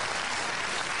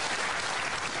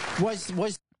 Was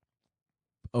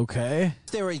okay?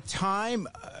 Was there a time?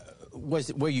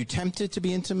 Were you tempted to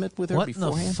be intimate with her What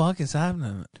beforehand? the fuck is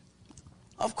happening?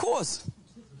 Of course.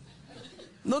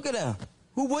 Look at her.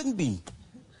 Who wouldn't be?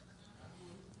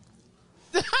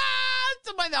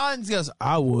 Somebody in the audience goes,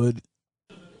 I would.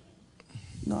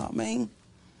 No, I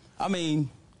mean.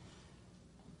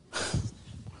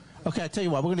 Okay, I tell you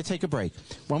what, we're going to take a break.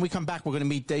 When we come back, we're going to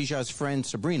meet Deja's friend,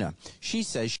 Sabrina. She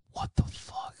says... What the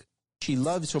fuck? She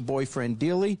loves her boyfriend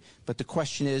dearly, but the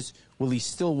question is, will he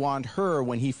still want her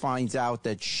when he finds out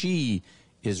that she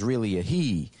is really a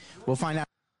he? We'll find out.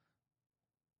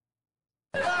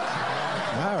 All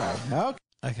right. Okay.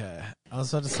 Okay. I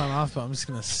was about to sign off, but I'm just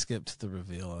going to skip to the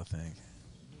reveal, I think.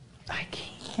 I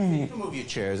can't. You can move your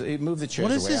chairs. Move the chairs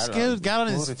What is away. this dude got on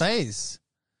his face?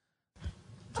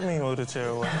 What do you mean move the chair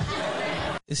away?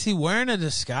 Is he wearing a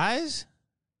disguise?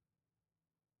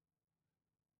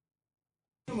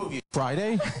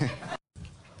 Friday?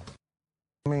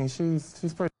 I mean, she's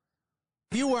pretty...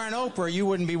 If you were an Oprah, you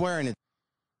wouldn't be wearing it.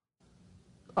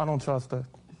 I don't trust her.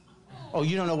 Oh,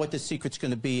 you don't know what the secret's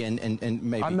going to be, and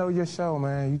maybe... I know your show,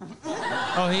 man.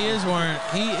 Oh, he is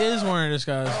wearing a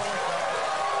disguise.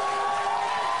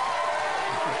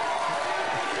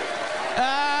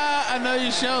 I know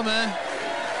your show, man.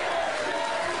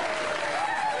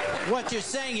 What you're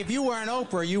saying, if you were an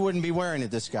Oprah, you wouldn't be wearing a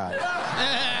disguise.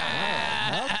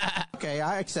 Okay,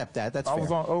 I accept that. That's fair. I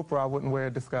was on Oprah, I wouldn't wear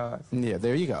a disguise. Yeah,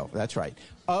 there you go. That's right.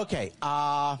 Okay,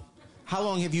 how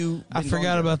long have you been I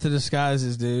forgot about the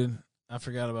disguises, dude. I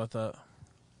forgot about that.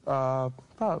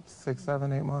 About 6,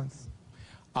 7, 8 months.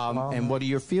 And what are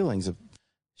your feelings?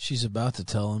 She's about to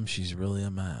tell him she's really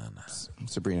a man.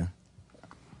 Sabrina.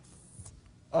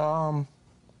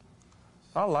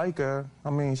 I like her. I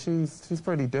mean, she's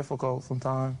pretty difficult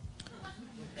sometimes.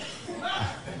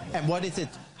 And what is it?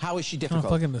 How is she What kind difficult?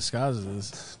 of fucking disguise is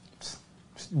this?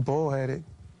 She's bullheaded.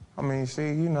 I mean,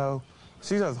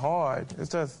 she's just hard.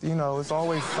 It's just, it's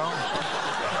always something.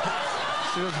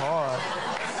 She's just hard.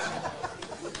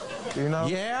 You know?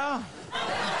 Yeah?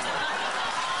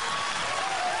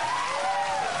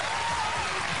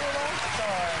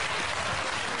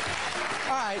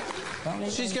 All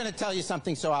right. She's going to tell you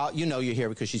something, so you know you're here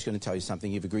because she's going to tell you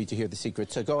something. You've agreed to hear the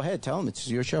secret, so go ahead. Tell him. It's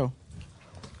your show.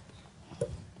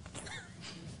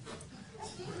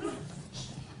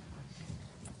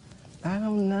 I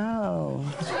don't know.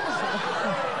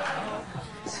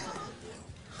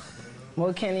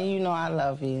 Well, Kenny, you know I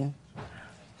love you.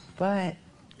 But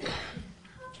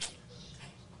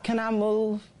can I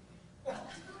move?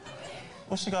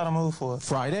 What she got to move for?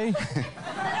 Friday?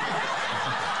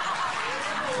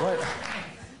 What?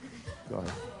 Go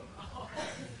ahead.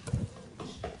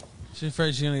 She's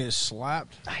afraid she's going to get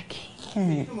slapped? I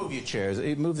can't. You can move your chairs.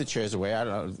 Move the chairs away. I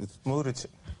don't know. Move the chair.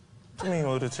 What do you mean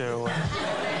move the chair away?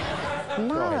 No.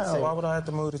 Go ahead, say it. Why would I have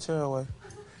to move the chair away?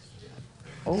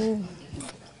 Oh,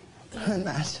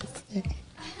 not just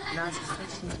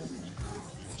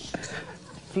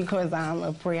because I'm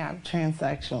a pre-op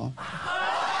transsexual.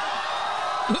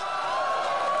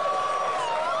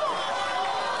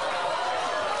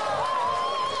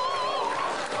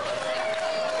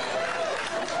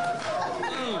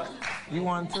 You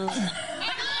want to?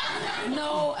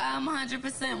 No, I'm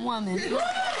 100% woman.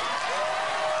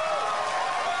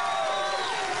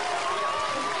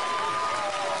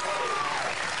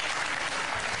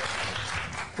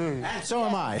 And so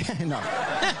am I. No.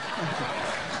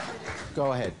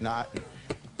 Go ahead. Not.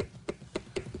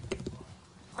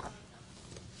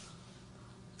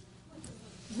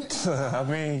 I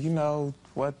mean,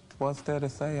 what's there to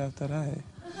say after that?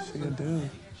 She a dude.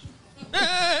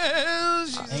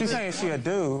 She's saying she a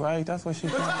dude, right? That's what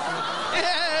she's saying.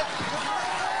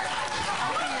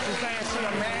 She's saying she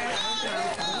a man.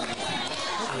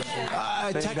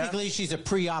 Technically, she's a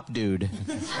pre-op dude.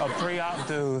 A pre-op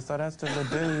dude, so that's just a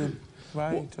dude,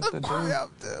 right? Just a dude.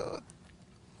 Pre-op dude.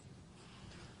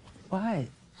 What?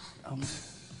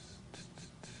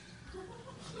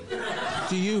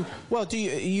 Do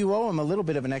you owe him a little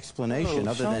bit of an explanation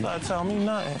other than... Don't tell me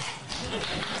nothing.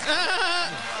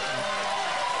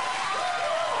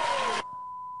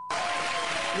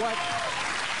 What?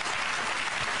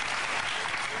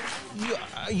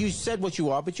 You said what you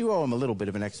are, but you owe him a little bit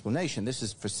of an explanation. This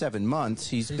is for 7 months.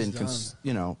 He's been,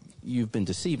 you've been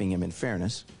deceiving him, in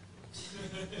fairness.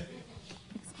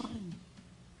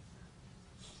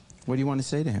 What do you want to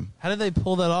say to him? How did they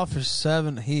pull that off for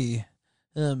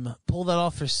pull that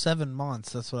off for 7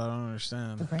 months? That's what I don't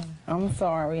understand. I'm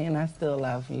sorry, and I still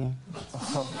love you. What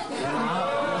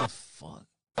the fuck?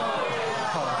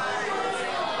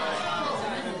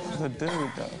 She's a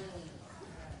dude, though.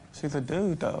 She's a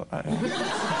dude, though.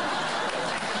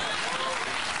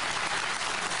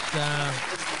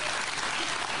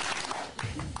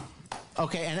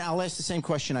 Okay, and I'll ask the same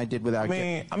question I did without.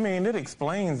 I mean, it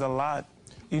explains a lot.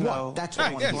 You know, that's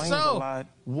what explains a lot.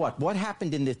 What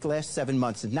happened in the last 7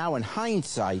 months? And now, in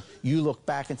hindsight, you look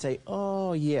back and say,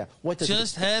 "Oh yeah, what does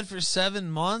just head for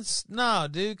 7 months? No,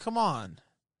 dude, come on.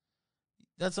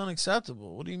 That's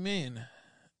unacceptable. What do you mean?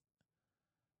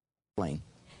 Explain.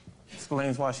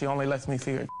 Explains why she only lets me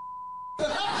see her.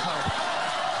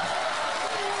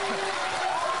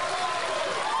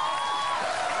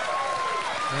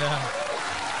 Yeah.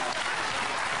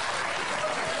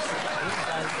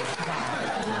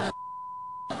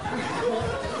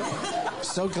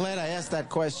 So glad I asked that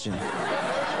question.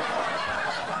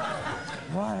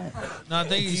 What? No, I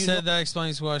think he said that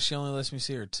explains why she only lets me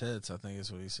see her tits. I think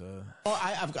is what he said. Well,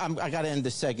 I got to end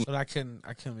the segment. But I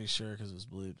couldn't be sure because it was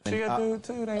bleeped. She a dude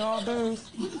too. They all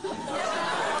dudes.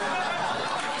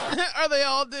 Are they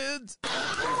all dudes?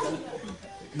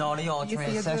 No, they all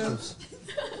transsexuals.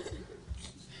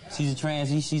 She's a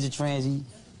transie, she's a transie,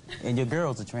 and your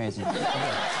girl's a transie.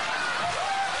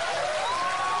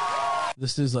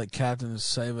 This dude's like Captain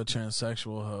Save a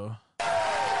Transsexual Hoe.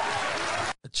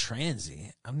 A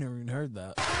transie? I've never even heard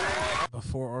that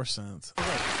before or since.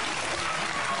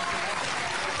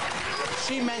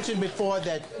 She mentioned before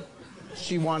that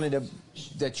she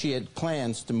that she had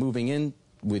plans to moving in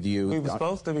with you. We were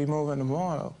supposed to be moving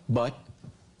tomorrow. But,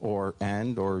 or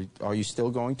are you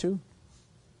still going to?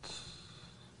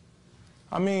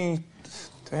 I mean,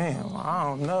 damn, I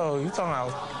don't know. You talking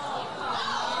about?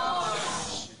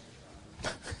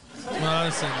 No, I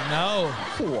said no.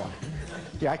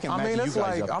 Yeah, I can imagine. I mean, it's you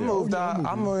guys like up I there. moved out.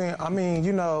 I mean,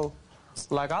 you know,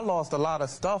 like I lost a lot of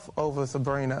stuff over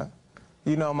Sabrina.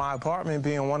 You know, my apartment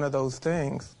being one of those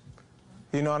things.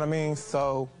 You know what I mean?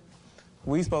 So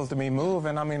we supposed to be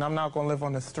moving. I mean, I'm not going to live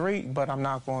on the street, but I'm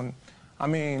not going. I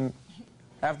mean,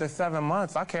 after 7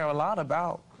 months, I care a lot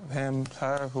about him,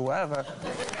 her, whoever,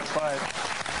 but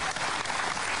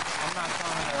I'm not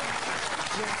trying to.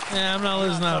 Yeah, I'm not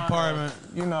losing that apartment.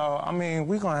 You know, I mean,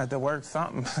 we're going to have to work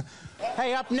something.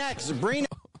 Hey, up next, Sabrina.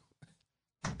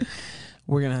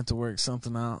 We're going to have to work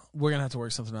something out. We're going to have to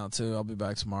work something out, too. I'll be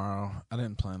back tomorrow. I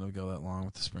didn't plan to go that long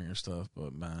with the Springer stuff,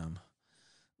 but, man,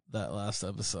 that last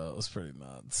episode was pretty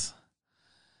nuts.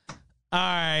 All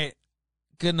right.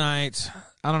 Good night.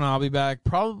 I don't know. I'll be back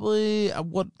probably.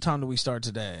 What time do we start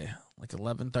today? Like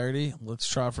 11:30? Let's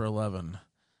try for 11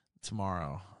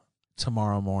 tomorrow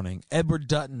morning. Edward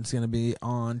Dutton's going to be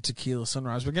on Tequila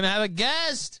Sunrise. We're going to have a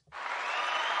guest.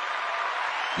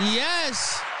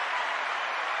 Yes.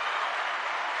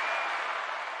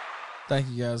 Thank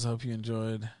you, guys. I hope you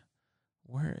enjoyed.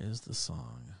 Where is the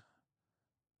song?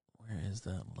 Where is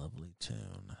that lovely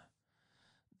tune?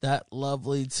 That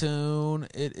lovely tune.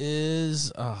 It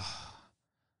is. I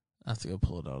have to go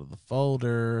pull it out of the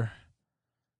folder.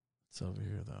 It's over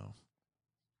here, though.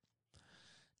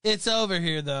 It's over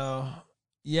here, though.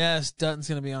 Yes, Dutton's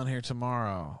going to be on here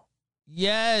tomorrow.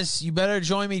 Yes, you better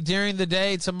join me during the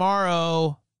day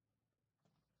tomorrow.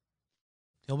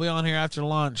 He'll be on here after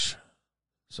lunch.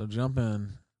 So jump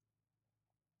in.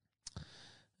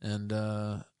 And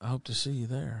I hope to see you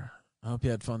there. I hope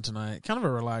you had fun tonight. Kind of a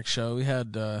relaxed show. We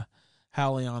had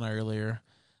Howley on earlier.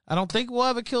 I don't think we'll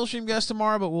have a Killstream guest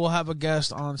tomorrow, but we'll have a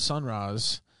guest on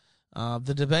Sunrise.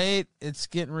 The debate, it's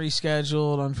getting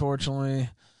rescheduled, unfortunately.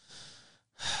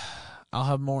 I'll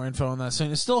have more info on that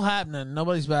soon. It's still happening.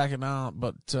 Nobody's backing out,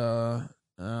 but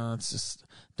it's just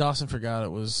Dawson forgot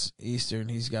it was Easter, and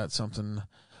he's got something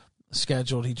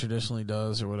scheduled he traditionally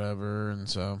does or whatever, and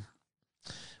so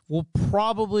we'll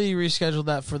probably reschedule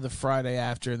that for the Friday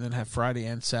after and then have Friday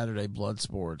and Saturday blood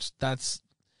sports. That's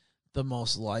the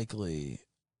most likely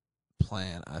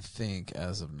plan, I think,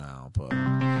 as of now, but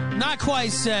not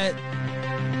quite set.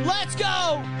 Let's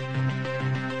go!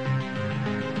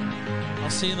 I'll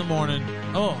see you in the morning.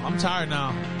 Oh, I'm tired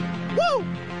now. Woo!